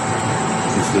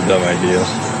 It's a dumb idea.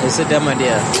 It's a dumb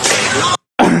idea.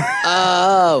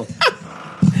 Oh.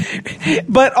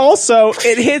 But also,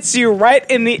 it hits you right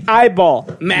in the eyeball,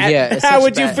 Matt. Yeah, it's how such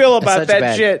would you bad- feel it's about such that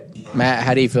bad- shit? Matt,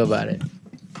 how do you feel about it?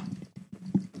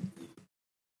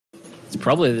 It's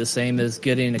probably the same as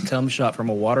getting a cum shot from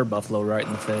a water buffalo right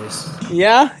in the face.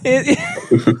 Yeah?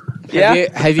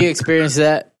 Yeah? Have you experienced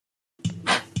that?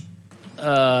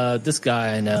 This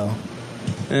guy I know.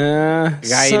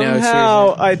 Guy you know,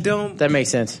 somehow seriously. I don't. That makes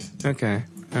sense. Okay.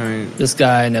 All right. This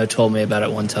guy I know told me about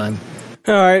it one time.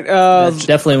 All right. That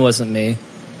definitely wasn't me.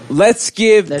 Let's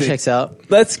give That checks out.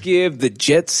 Let's give the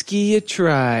jet ski a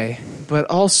try. But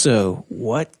also,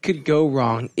 what could go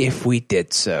wrong if we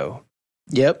did so?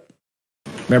 Yep.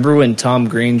 Remember when Tom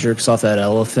Green jerks off that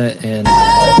elephant and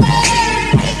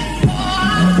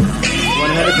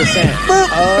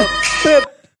 100%.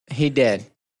 He dead.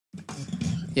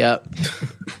 Yep.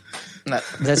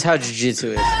 That's how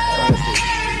jiu-jitsu is.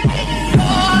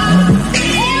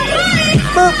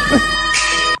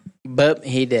 But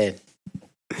he did.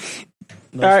 most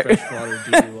All right. freshwater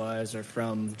DUIs are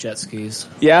from jet skis?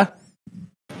 Yeah?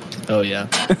 Oh, yeah.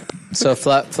 So,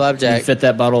 Flapjack. You fit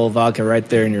that bottle of vodka right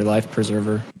there in your life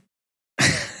preserver.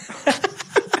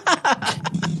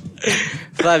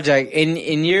 Flapjack,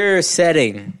 in your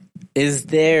setting, is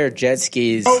there jet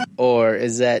skis or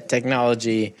is that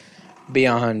technology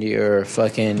beyond your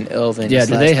fucking Elven? Yeah,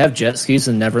 do they have jet skis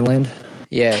in Neverland?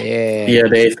 Yeah. Yeah,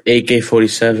 they have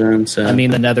AK-47s. I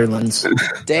mean the Netherlands.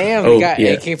 Damn, Oh, you got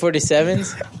yeah.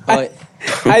 AK-47s? Oh,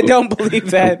 I don't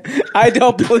believe that. I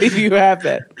don't believe you have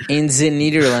that. in the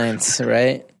Netherlands,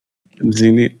 right?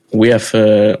 We have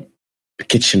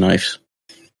kitchen knives.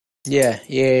 Yeah.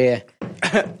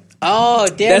 Oh,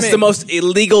 damn That's it. the most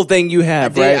illegal thing you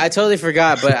have, Dude, right? I totally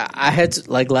forgot, but I had to,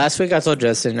 like last week I told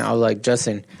Justin, I was like,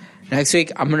 Justin, next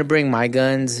week I'm going to bring my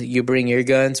guns, you bring your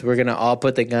guns, we're going to all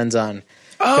put the guns on.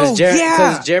 Oh, yeah.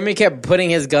 Because Jeremy kept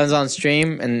putting his guns on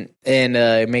stream and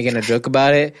making a joke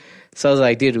about it. So I was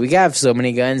like, dude, we have so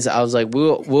many guns. I was like,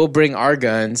 we'll bring our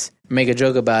guns, make a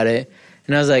joke about it.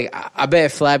 And I was like, I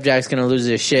bet Flapjack's going to lose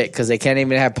his shit because they can't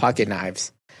even have pocket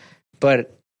knives.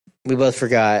 But we both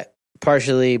forgot,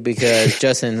 partially because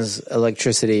Justin's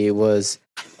electricity was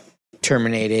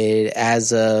terminated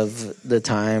as of the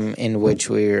time in which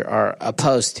we are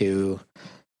opposed to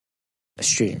a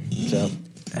stream. So,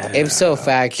 ipso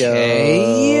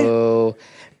facto,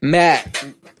 Matt,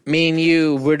 me and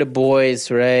you, we're the boys,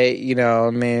 right? You know,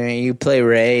 I mean, you play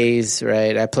Rays,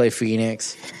 right? I play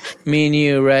Phoenix. Me and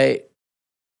you, right?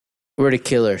 We're the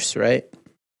killers, right?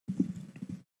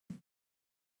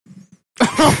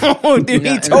 Oh, dude,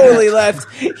 he totally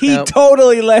left. He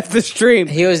totally left the stream.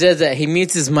 He always does that. He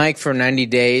mutes his mic for 90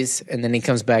 days, and then he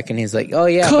comes back and he's like, oh,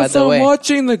 yeah, by the way.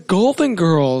 watching the Golden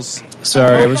Girls.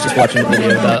 Sorry, I was just watching a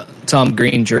video about Tom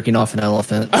Green jerking off an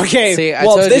elephant. Okay, See, I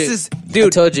well, told this you, is... Dude, I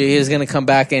told you he was going to come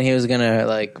back and he was going to,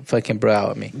 like, fucking bro out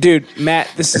with me. dude, Matt,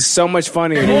 this is so much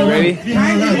funnier. Are you ready? To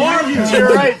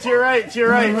your right.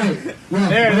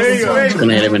 There you go. I'm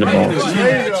gonna hit him in the balls.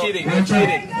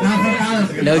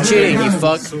 No cheating, you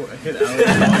fuck.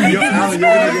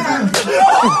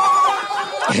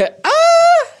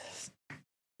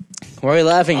 Why are you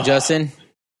laughing, Justin?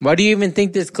 Why do you even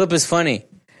think this clip is funny?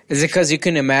 Is it because you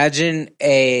can imagine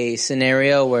a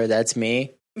scenario where that's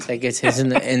me that gets hit in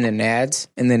the nads,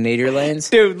 in the Nederlands?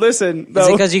 Dude, listen. Is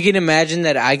it because you can imagine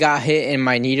that I got hit in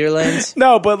my Nederlands?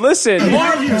 No, but listen. To your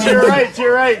right, to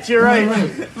your right, to your right.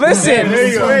 Listen. There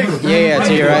you go. Yeah,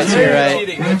 to your right, to your right.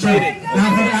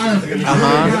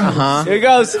 Here it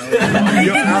goes.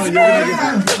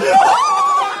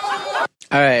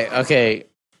 All right, okay.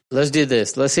 Let's do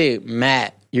this. Let's see.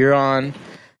 Matt, you're on.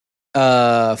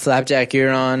 Flapjack,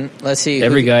 you're on. Let's see.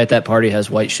 Every guy at that party has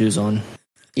white shoes on.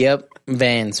 Yep,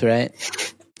 Vans, right?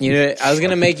 You know, I was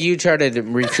gonna make you try to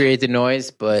recreate the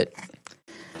noise, but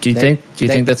do you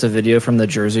think that's a video from the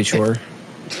Jersey Shore?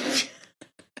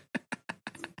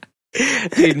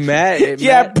 Dude, Matt.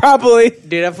 Yeah, probably.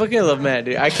 Dude, I fucking love Matt,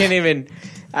 dude. I can't even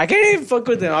fuck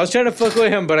with him. I was trying to fuck with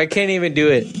him, but I can't even do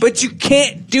it. But you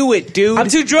can't do it, dude. I'm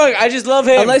too drunk. I just love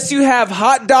him. Unless you have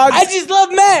hot dogs. I just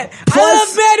love Matt. I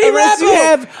love Matty Unless Rambo. you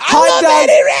have hot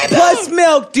dogs plus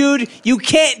milk, dude. You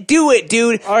can't do it,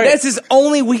 dude. All right. That's his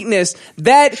only weakness.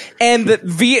 That and the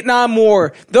Vietnam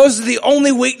War. Those are the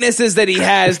only weaknesses that he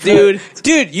has, dude.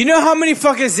 Dude, you know how many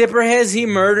fucking zipper heads he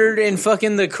murdered in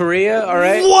fucking the Korea, all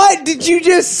right? What did you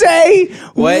just say?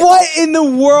 What in the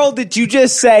world did you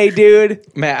just say, dude?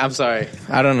 Matt, I'm sorry.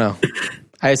 I don't know.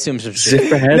 I assume some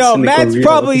shit. No, Matt's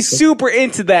probably super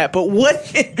into that, but what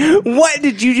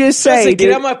did you just say, Listen, dude?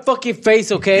 get out my fucking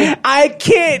face, okay? I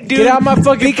can't, dude. Get out my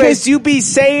fucking face. Because you be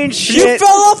saying shit. You fell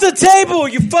off the table,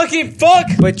 you fucking fuck!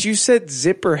 But you said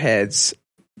zipper heads.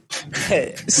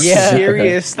 Yeah.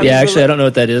 Seriously. Yeah, actually, I don't know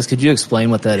what that is. Could you explain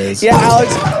what that is? Yeah,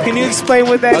 Alex, can you explain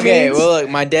what that means? Okay, well,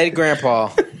 look, my dead grandpa.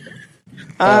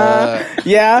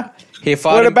 Yeah? He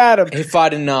fought. What about him? He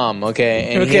fought in Nam,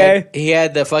 okay? And Okay. He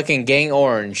had the fucking gang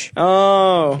orange.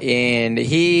 Oh. And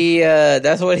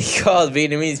that's what he called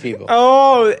Vietnamese people.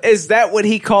 Oh, is that what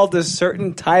he called a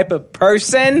certain type of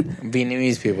person?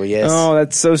 Vietnamese people, yes. Oh,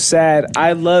 that's so sad.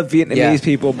 I love Vietnamese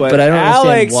people, but I don't Alex,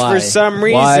 understand why. for some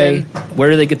reason... Where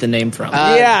do they get the name from?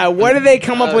 yeah, where did they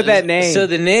come up with that name? So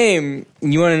the name,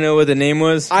 you want to know what the name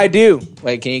was? I do.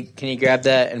 Wait, can you grab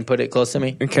that and put it close to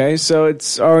me? Okay, so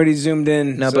it's already zoomed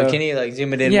in. No, so- but can you like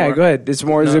zoom it in Yeah, more? go ahead. It's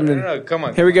more zoomed in. No, come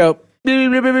on. Here we go.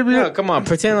 No, come on.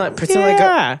 Pretend I'm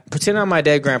my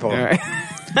dead grandpa. All right.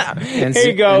 And Here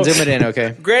you go. And zoom it in,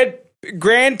 okay?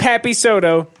 Grandpappy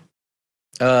Soto.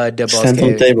 Double Stand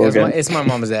on table again. It's my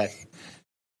mama's dad.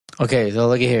 Okay, so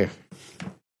look at here.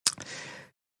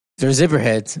 They're zipper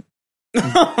heads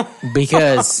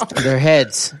because their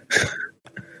heads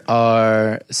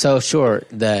are so short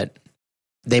that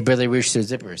they barely reach their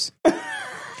zippers. You know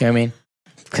what I mean?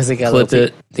 Because they got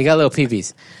they got little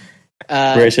peepees.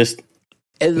 Racist.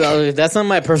 That's not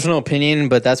my personal opinion,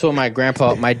 but that's what my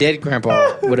dead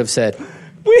grandpa would have said.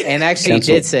 And actually,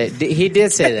 he did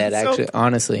say that. Actually,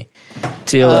 honestly,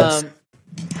 TLS.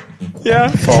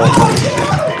 Yeah.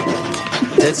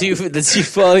 That's you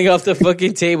falling off the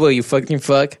fucking table. You fucking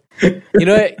fuck. You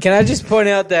know what? Can I just point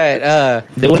out that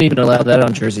they wouldn't even allow that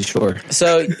on Jersey Shore.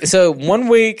 So 1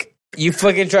 week you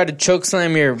fucking try to choke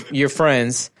slam your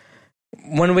friends.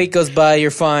 1 week goes by,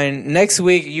 you're fine. Next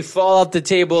week you fall off the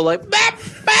table like bah,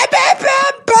 bah, bah,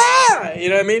 bah, bah. You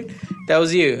know what I mean? That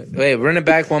was you. Wait, run it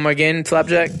back one more again,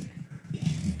 Flapjack.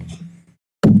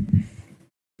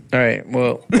 All right.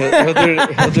 Well, he'll do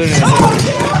it. He'll do it.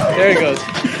 There it goes.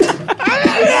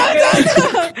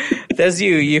 That's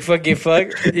you. You fucking fuck.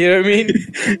 You know what I mean?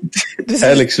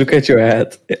 Alex, look at your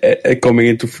head coming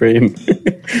into frame.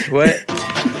 What?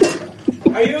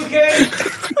 Are you okay?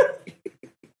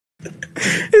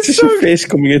 It's just your face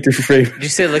coming into frame. Did you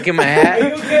say look at my hat? Are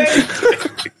you okay?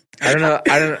 I don't know.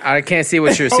 I can't see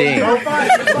what you're seeing.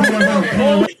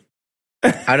 I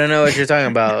don't know what you're talking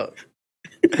about.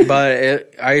 But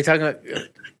are you talking about,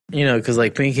 because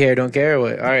like pink hair don't care or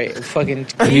what? All right, fucking.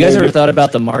 Have you guys ever thought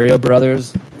about the Mario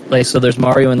Brothers? Like, so there's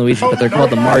Mario and Luigi, but they're called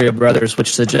the Mario Brothers,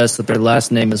 which suggests that their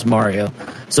last name is Mario.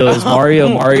 So is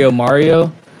Mario,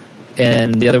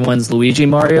 and the other one's Luigi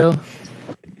Mario?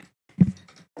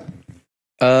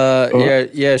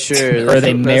 Yeah, sure. Are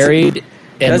they married?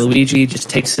 And Luigi just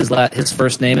takes his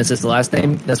first name as his last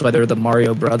name. That's why they're the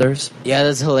Mario Brothers. Yeah,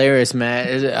 that's hilarious,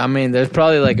 Matt. I mean, there's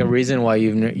probably like a reason why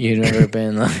you've never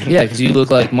been like. Yeah, because you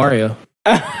look like Mario.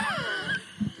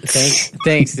 Thanks.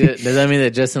 Does that mean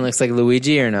that Justin looks like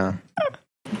Luigi or no?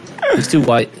 He's too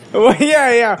white. Well,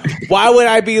 yeah. Why would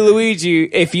I be Luigi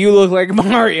if you look like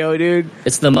Mario, dude?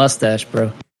 It's the mustache,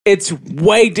 bro. It's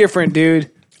way different, dude.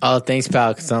 Oh, thanks,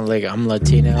 pal. Because I'm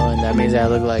Latino, and that means I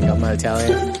look like I'm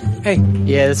Italian. Hey,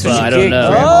 yeah, that's what I don't know.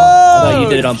 Oh, I thought you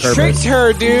did it on purpose. Tricked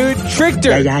her, dude. Tricked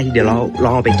her.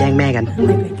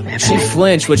 She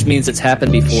flinched, which means it's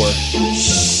happened before.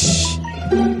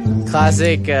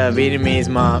 Classic Vietnamese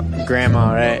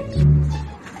grandma, right?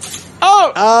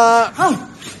 Oh,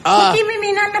 Hookieไม่มี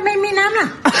น้ำทำไมมีน้ำล่ะ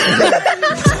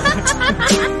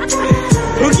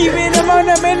Hookie ไม่น้ำมัน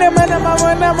น้ำมันน้ำมันน้ำ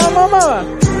มันน้ำมันน้ำมัน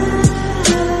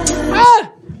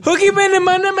Hookie ไม่น้ำ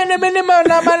มันน้ำมันน้ำมันน้ำมัน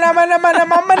น้ำมันน้ำมันน้ำมันน้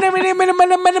ำมันน้ำมัน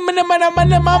น้ำมันน้ำมันน้ำมันน้ำมันน้ำมัน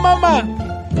น้ำมันน้ำมัน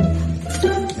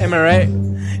Am I right?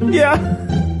 Yeah.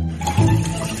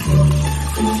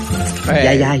 ย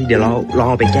ายเดี๋ยวเราลอง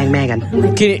เอาไปแกล้งแม่กัน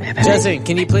Justin,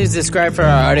 can you please describe for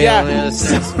our audio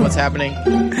listeners what's happening?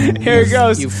 Here it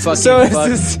goes. You fucking so fuck.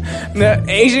 This is the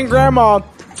Asian grandma.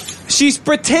 She's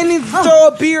pretending to throw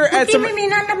a beer at some. ไม่มี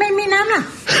น้ำทำไมมีน้ำล่ะ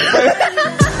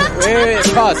Wait.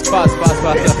 Pause.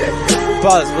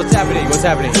 What's happening?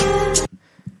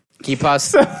 Can you pause?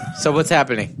 So what's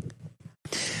happening?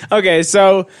 Okay, so.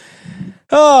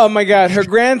 Oh my god, her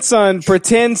grandson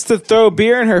pretends to throw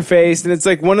beer in her face, and it's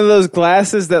like one of those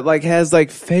glasses that like has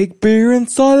like fake beer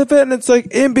inside of it, and it's like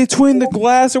in between the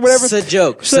glass or whatever. It's a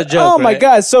joke. Oh my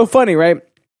god, it's so funny, right?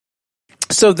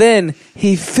 So then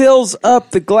he fills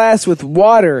up the glass with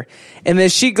water, and then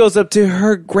she goes up to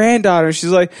her granddaughter, and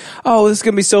she's like, "Oh, this is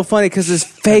gonna be so funny because it's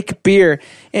fake beer,"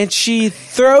 and she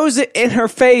throws it in her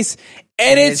face,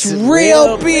 and it's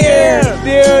real beer,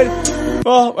 dude.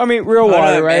 Well, I mean, real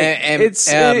water, right?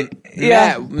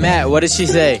 Yeah. Matt, what did she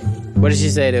say? What did she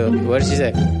say to him? What did she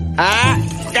say?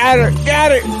 Got her.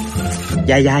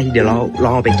 ยายเดี๋ยวเราลอ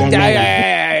งเอาไปแกล้งแม่กัน Yeah.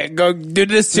 Go do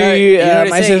this to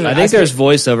my sister. I think there's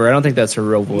voiceover. I don't think that's her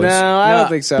real voice. No, I don't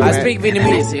think so. I speak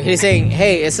Vietnamese. He's saying,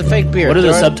 "Hey, it's a fake beer." What do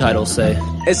the subtitles say?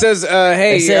 It says,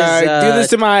 "Hey, It says, do this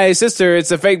to my sister.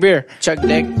 It's a fake beer." Chuck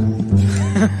dick.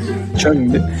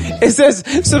 It says,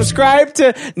 "Subscribe to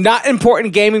Not Important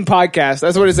Gaming Podcast."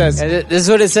 That's what it says. This is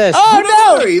what it says. Oh no!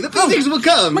 The things will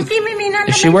come. เมื่อกี้ไม่มีน้ำ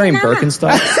Is she wearing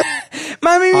Birkenstocks?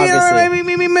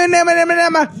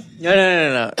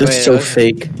 No. That's Wait, so okay.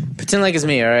 fake. Pretend like it's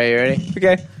me. All right, you ready?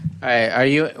 Okay. All right.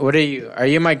 What are you? Are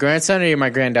you my grandson or are you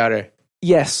my granddaughter?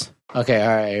 Yes. Okay.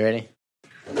 All right. You ready?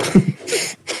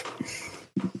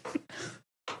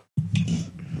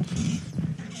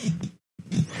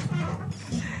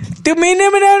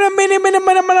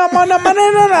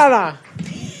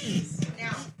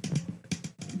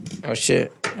 Oh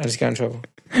shit! I just got in trouble.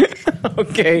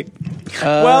 Okay.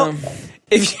 Well,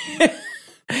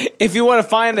 if you want to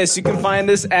find us, you can find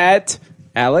us at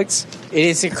Alex.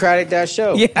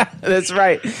 Idiosyncratic.show. Yeah, that's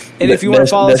right. And if you want to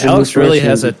follow us, Alex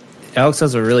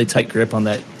has a really tight grip on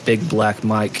that big black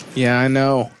mic. Yeah, I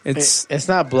know. It's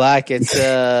not black. It's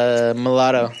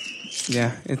mulatto.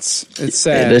 Yeah, it's Yeah,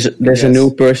 sad. there's a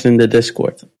new person in the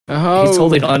Discord. Oh, He's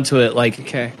holding on to it like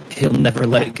he'll never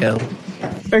let it go.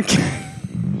 Okay.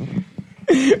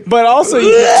 But also,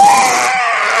 you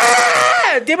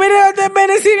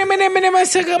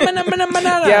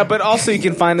yeah, but also you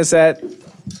can find us at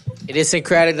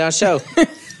Idiosyncratic.show.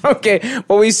 Okay,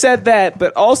 well we said that,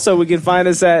 but also we can find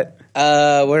us at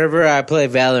wherever I play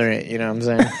Valorant. You know what I'm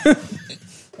saying?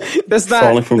 That's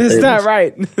not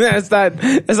right. That's not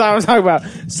what I'm talking about.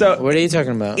 So what are you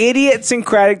talking about?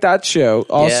 Idiosyncratic.show.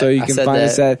 Also, Yeah, you I can said find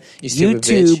us that. at You stupid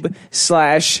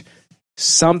bitch.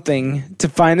 YouTube/something to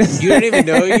find us. You don't even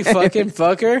know, you fucking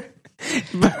fucker.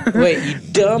 Wait, you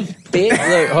dumb bitch.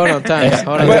 Look, hold on, time.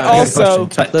 Hold on. But also,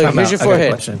 look, here's your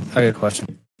forehead. I got a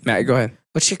question. Matt, go ahead.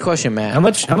 What's your question, Matt? How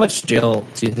much jail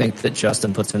do you think that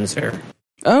Justin puts in his hair?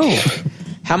 Oh,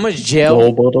 how much jail? The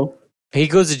whole bottle. He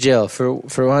goes to jail for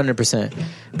 100%.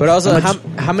 But also,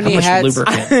 how many hats?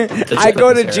 I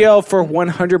go to jail for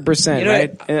 100%,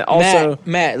 right? And also,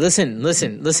 Matt, listen,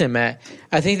 Matt.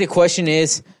 I think the question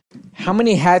is, how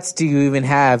many hats do you even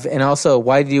have? And also,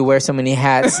 why do you wear so many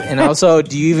hats? And also,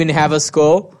 do you even have a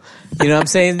skull? You know what I'm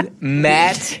saying,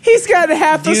 Matt? He's got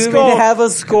half a skull. Do you even have a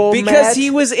skull, because Matt? he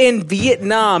was in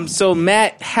Vietnam. So,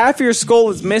 Matt, half your skull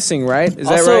is missing, right? Is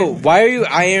that also, right? why are you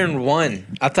Iron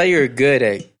 1? I thought you were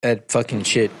good at fucking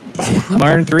shit. I'm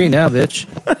Iron 3 now, bitch.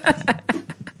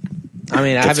 I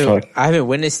mean, I haven't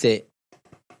witnessed it.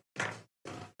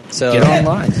 So get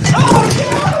online.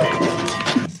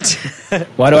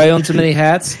 Why do I own too many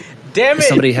hats? Damn it!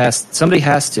 Somebody has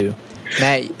to.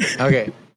 Matt, okay.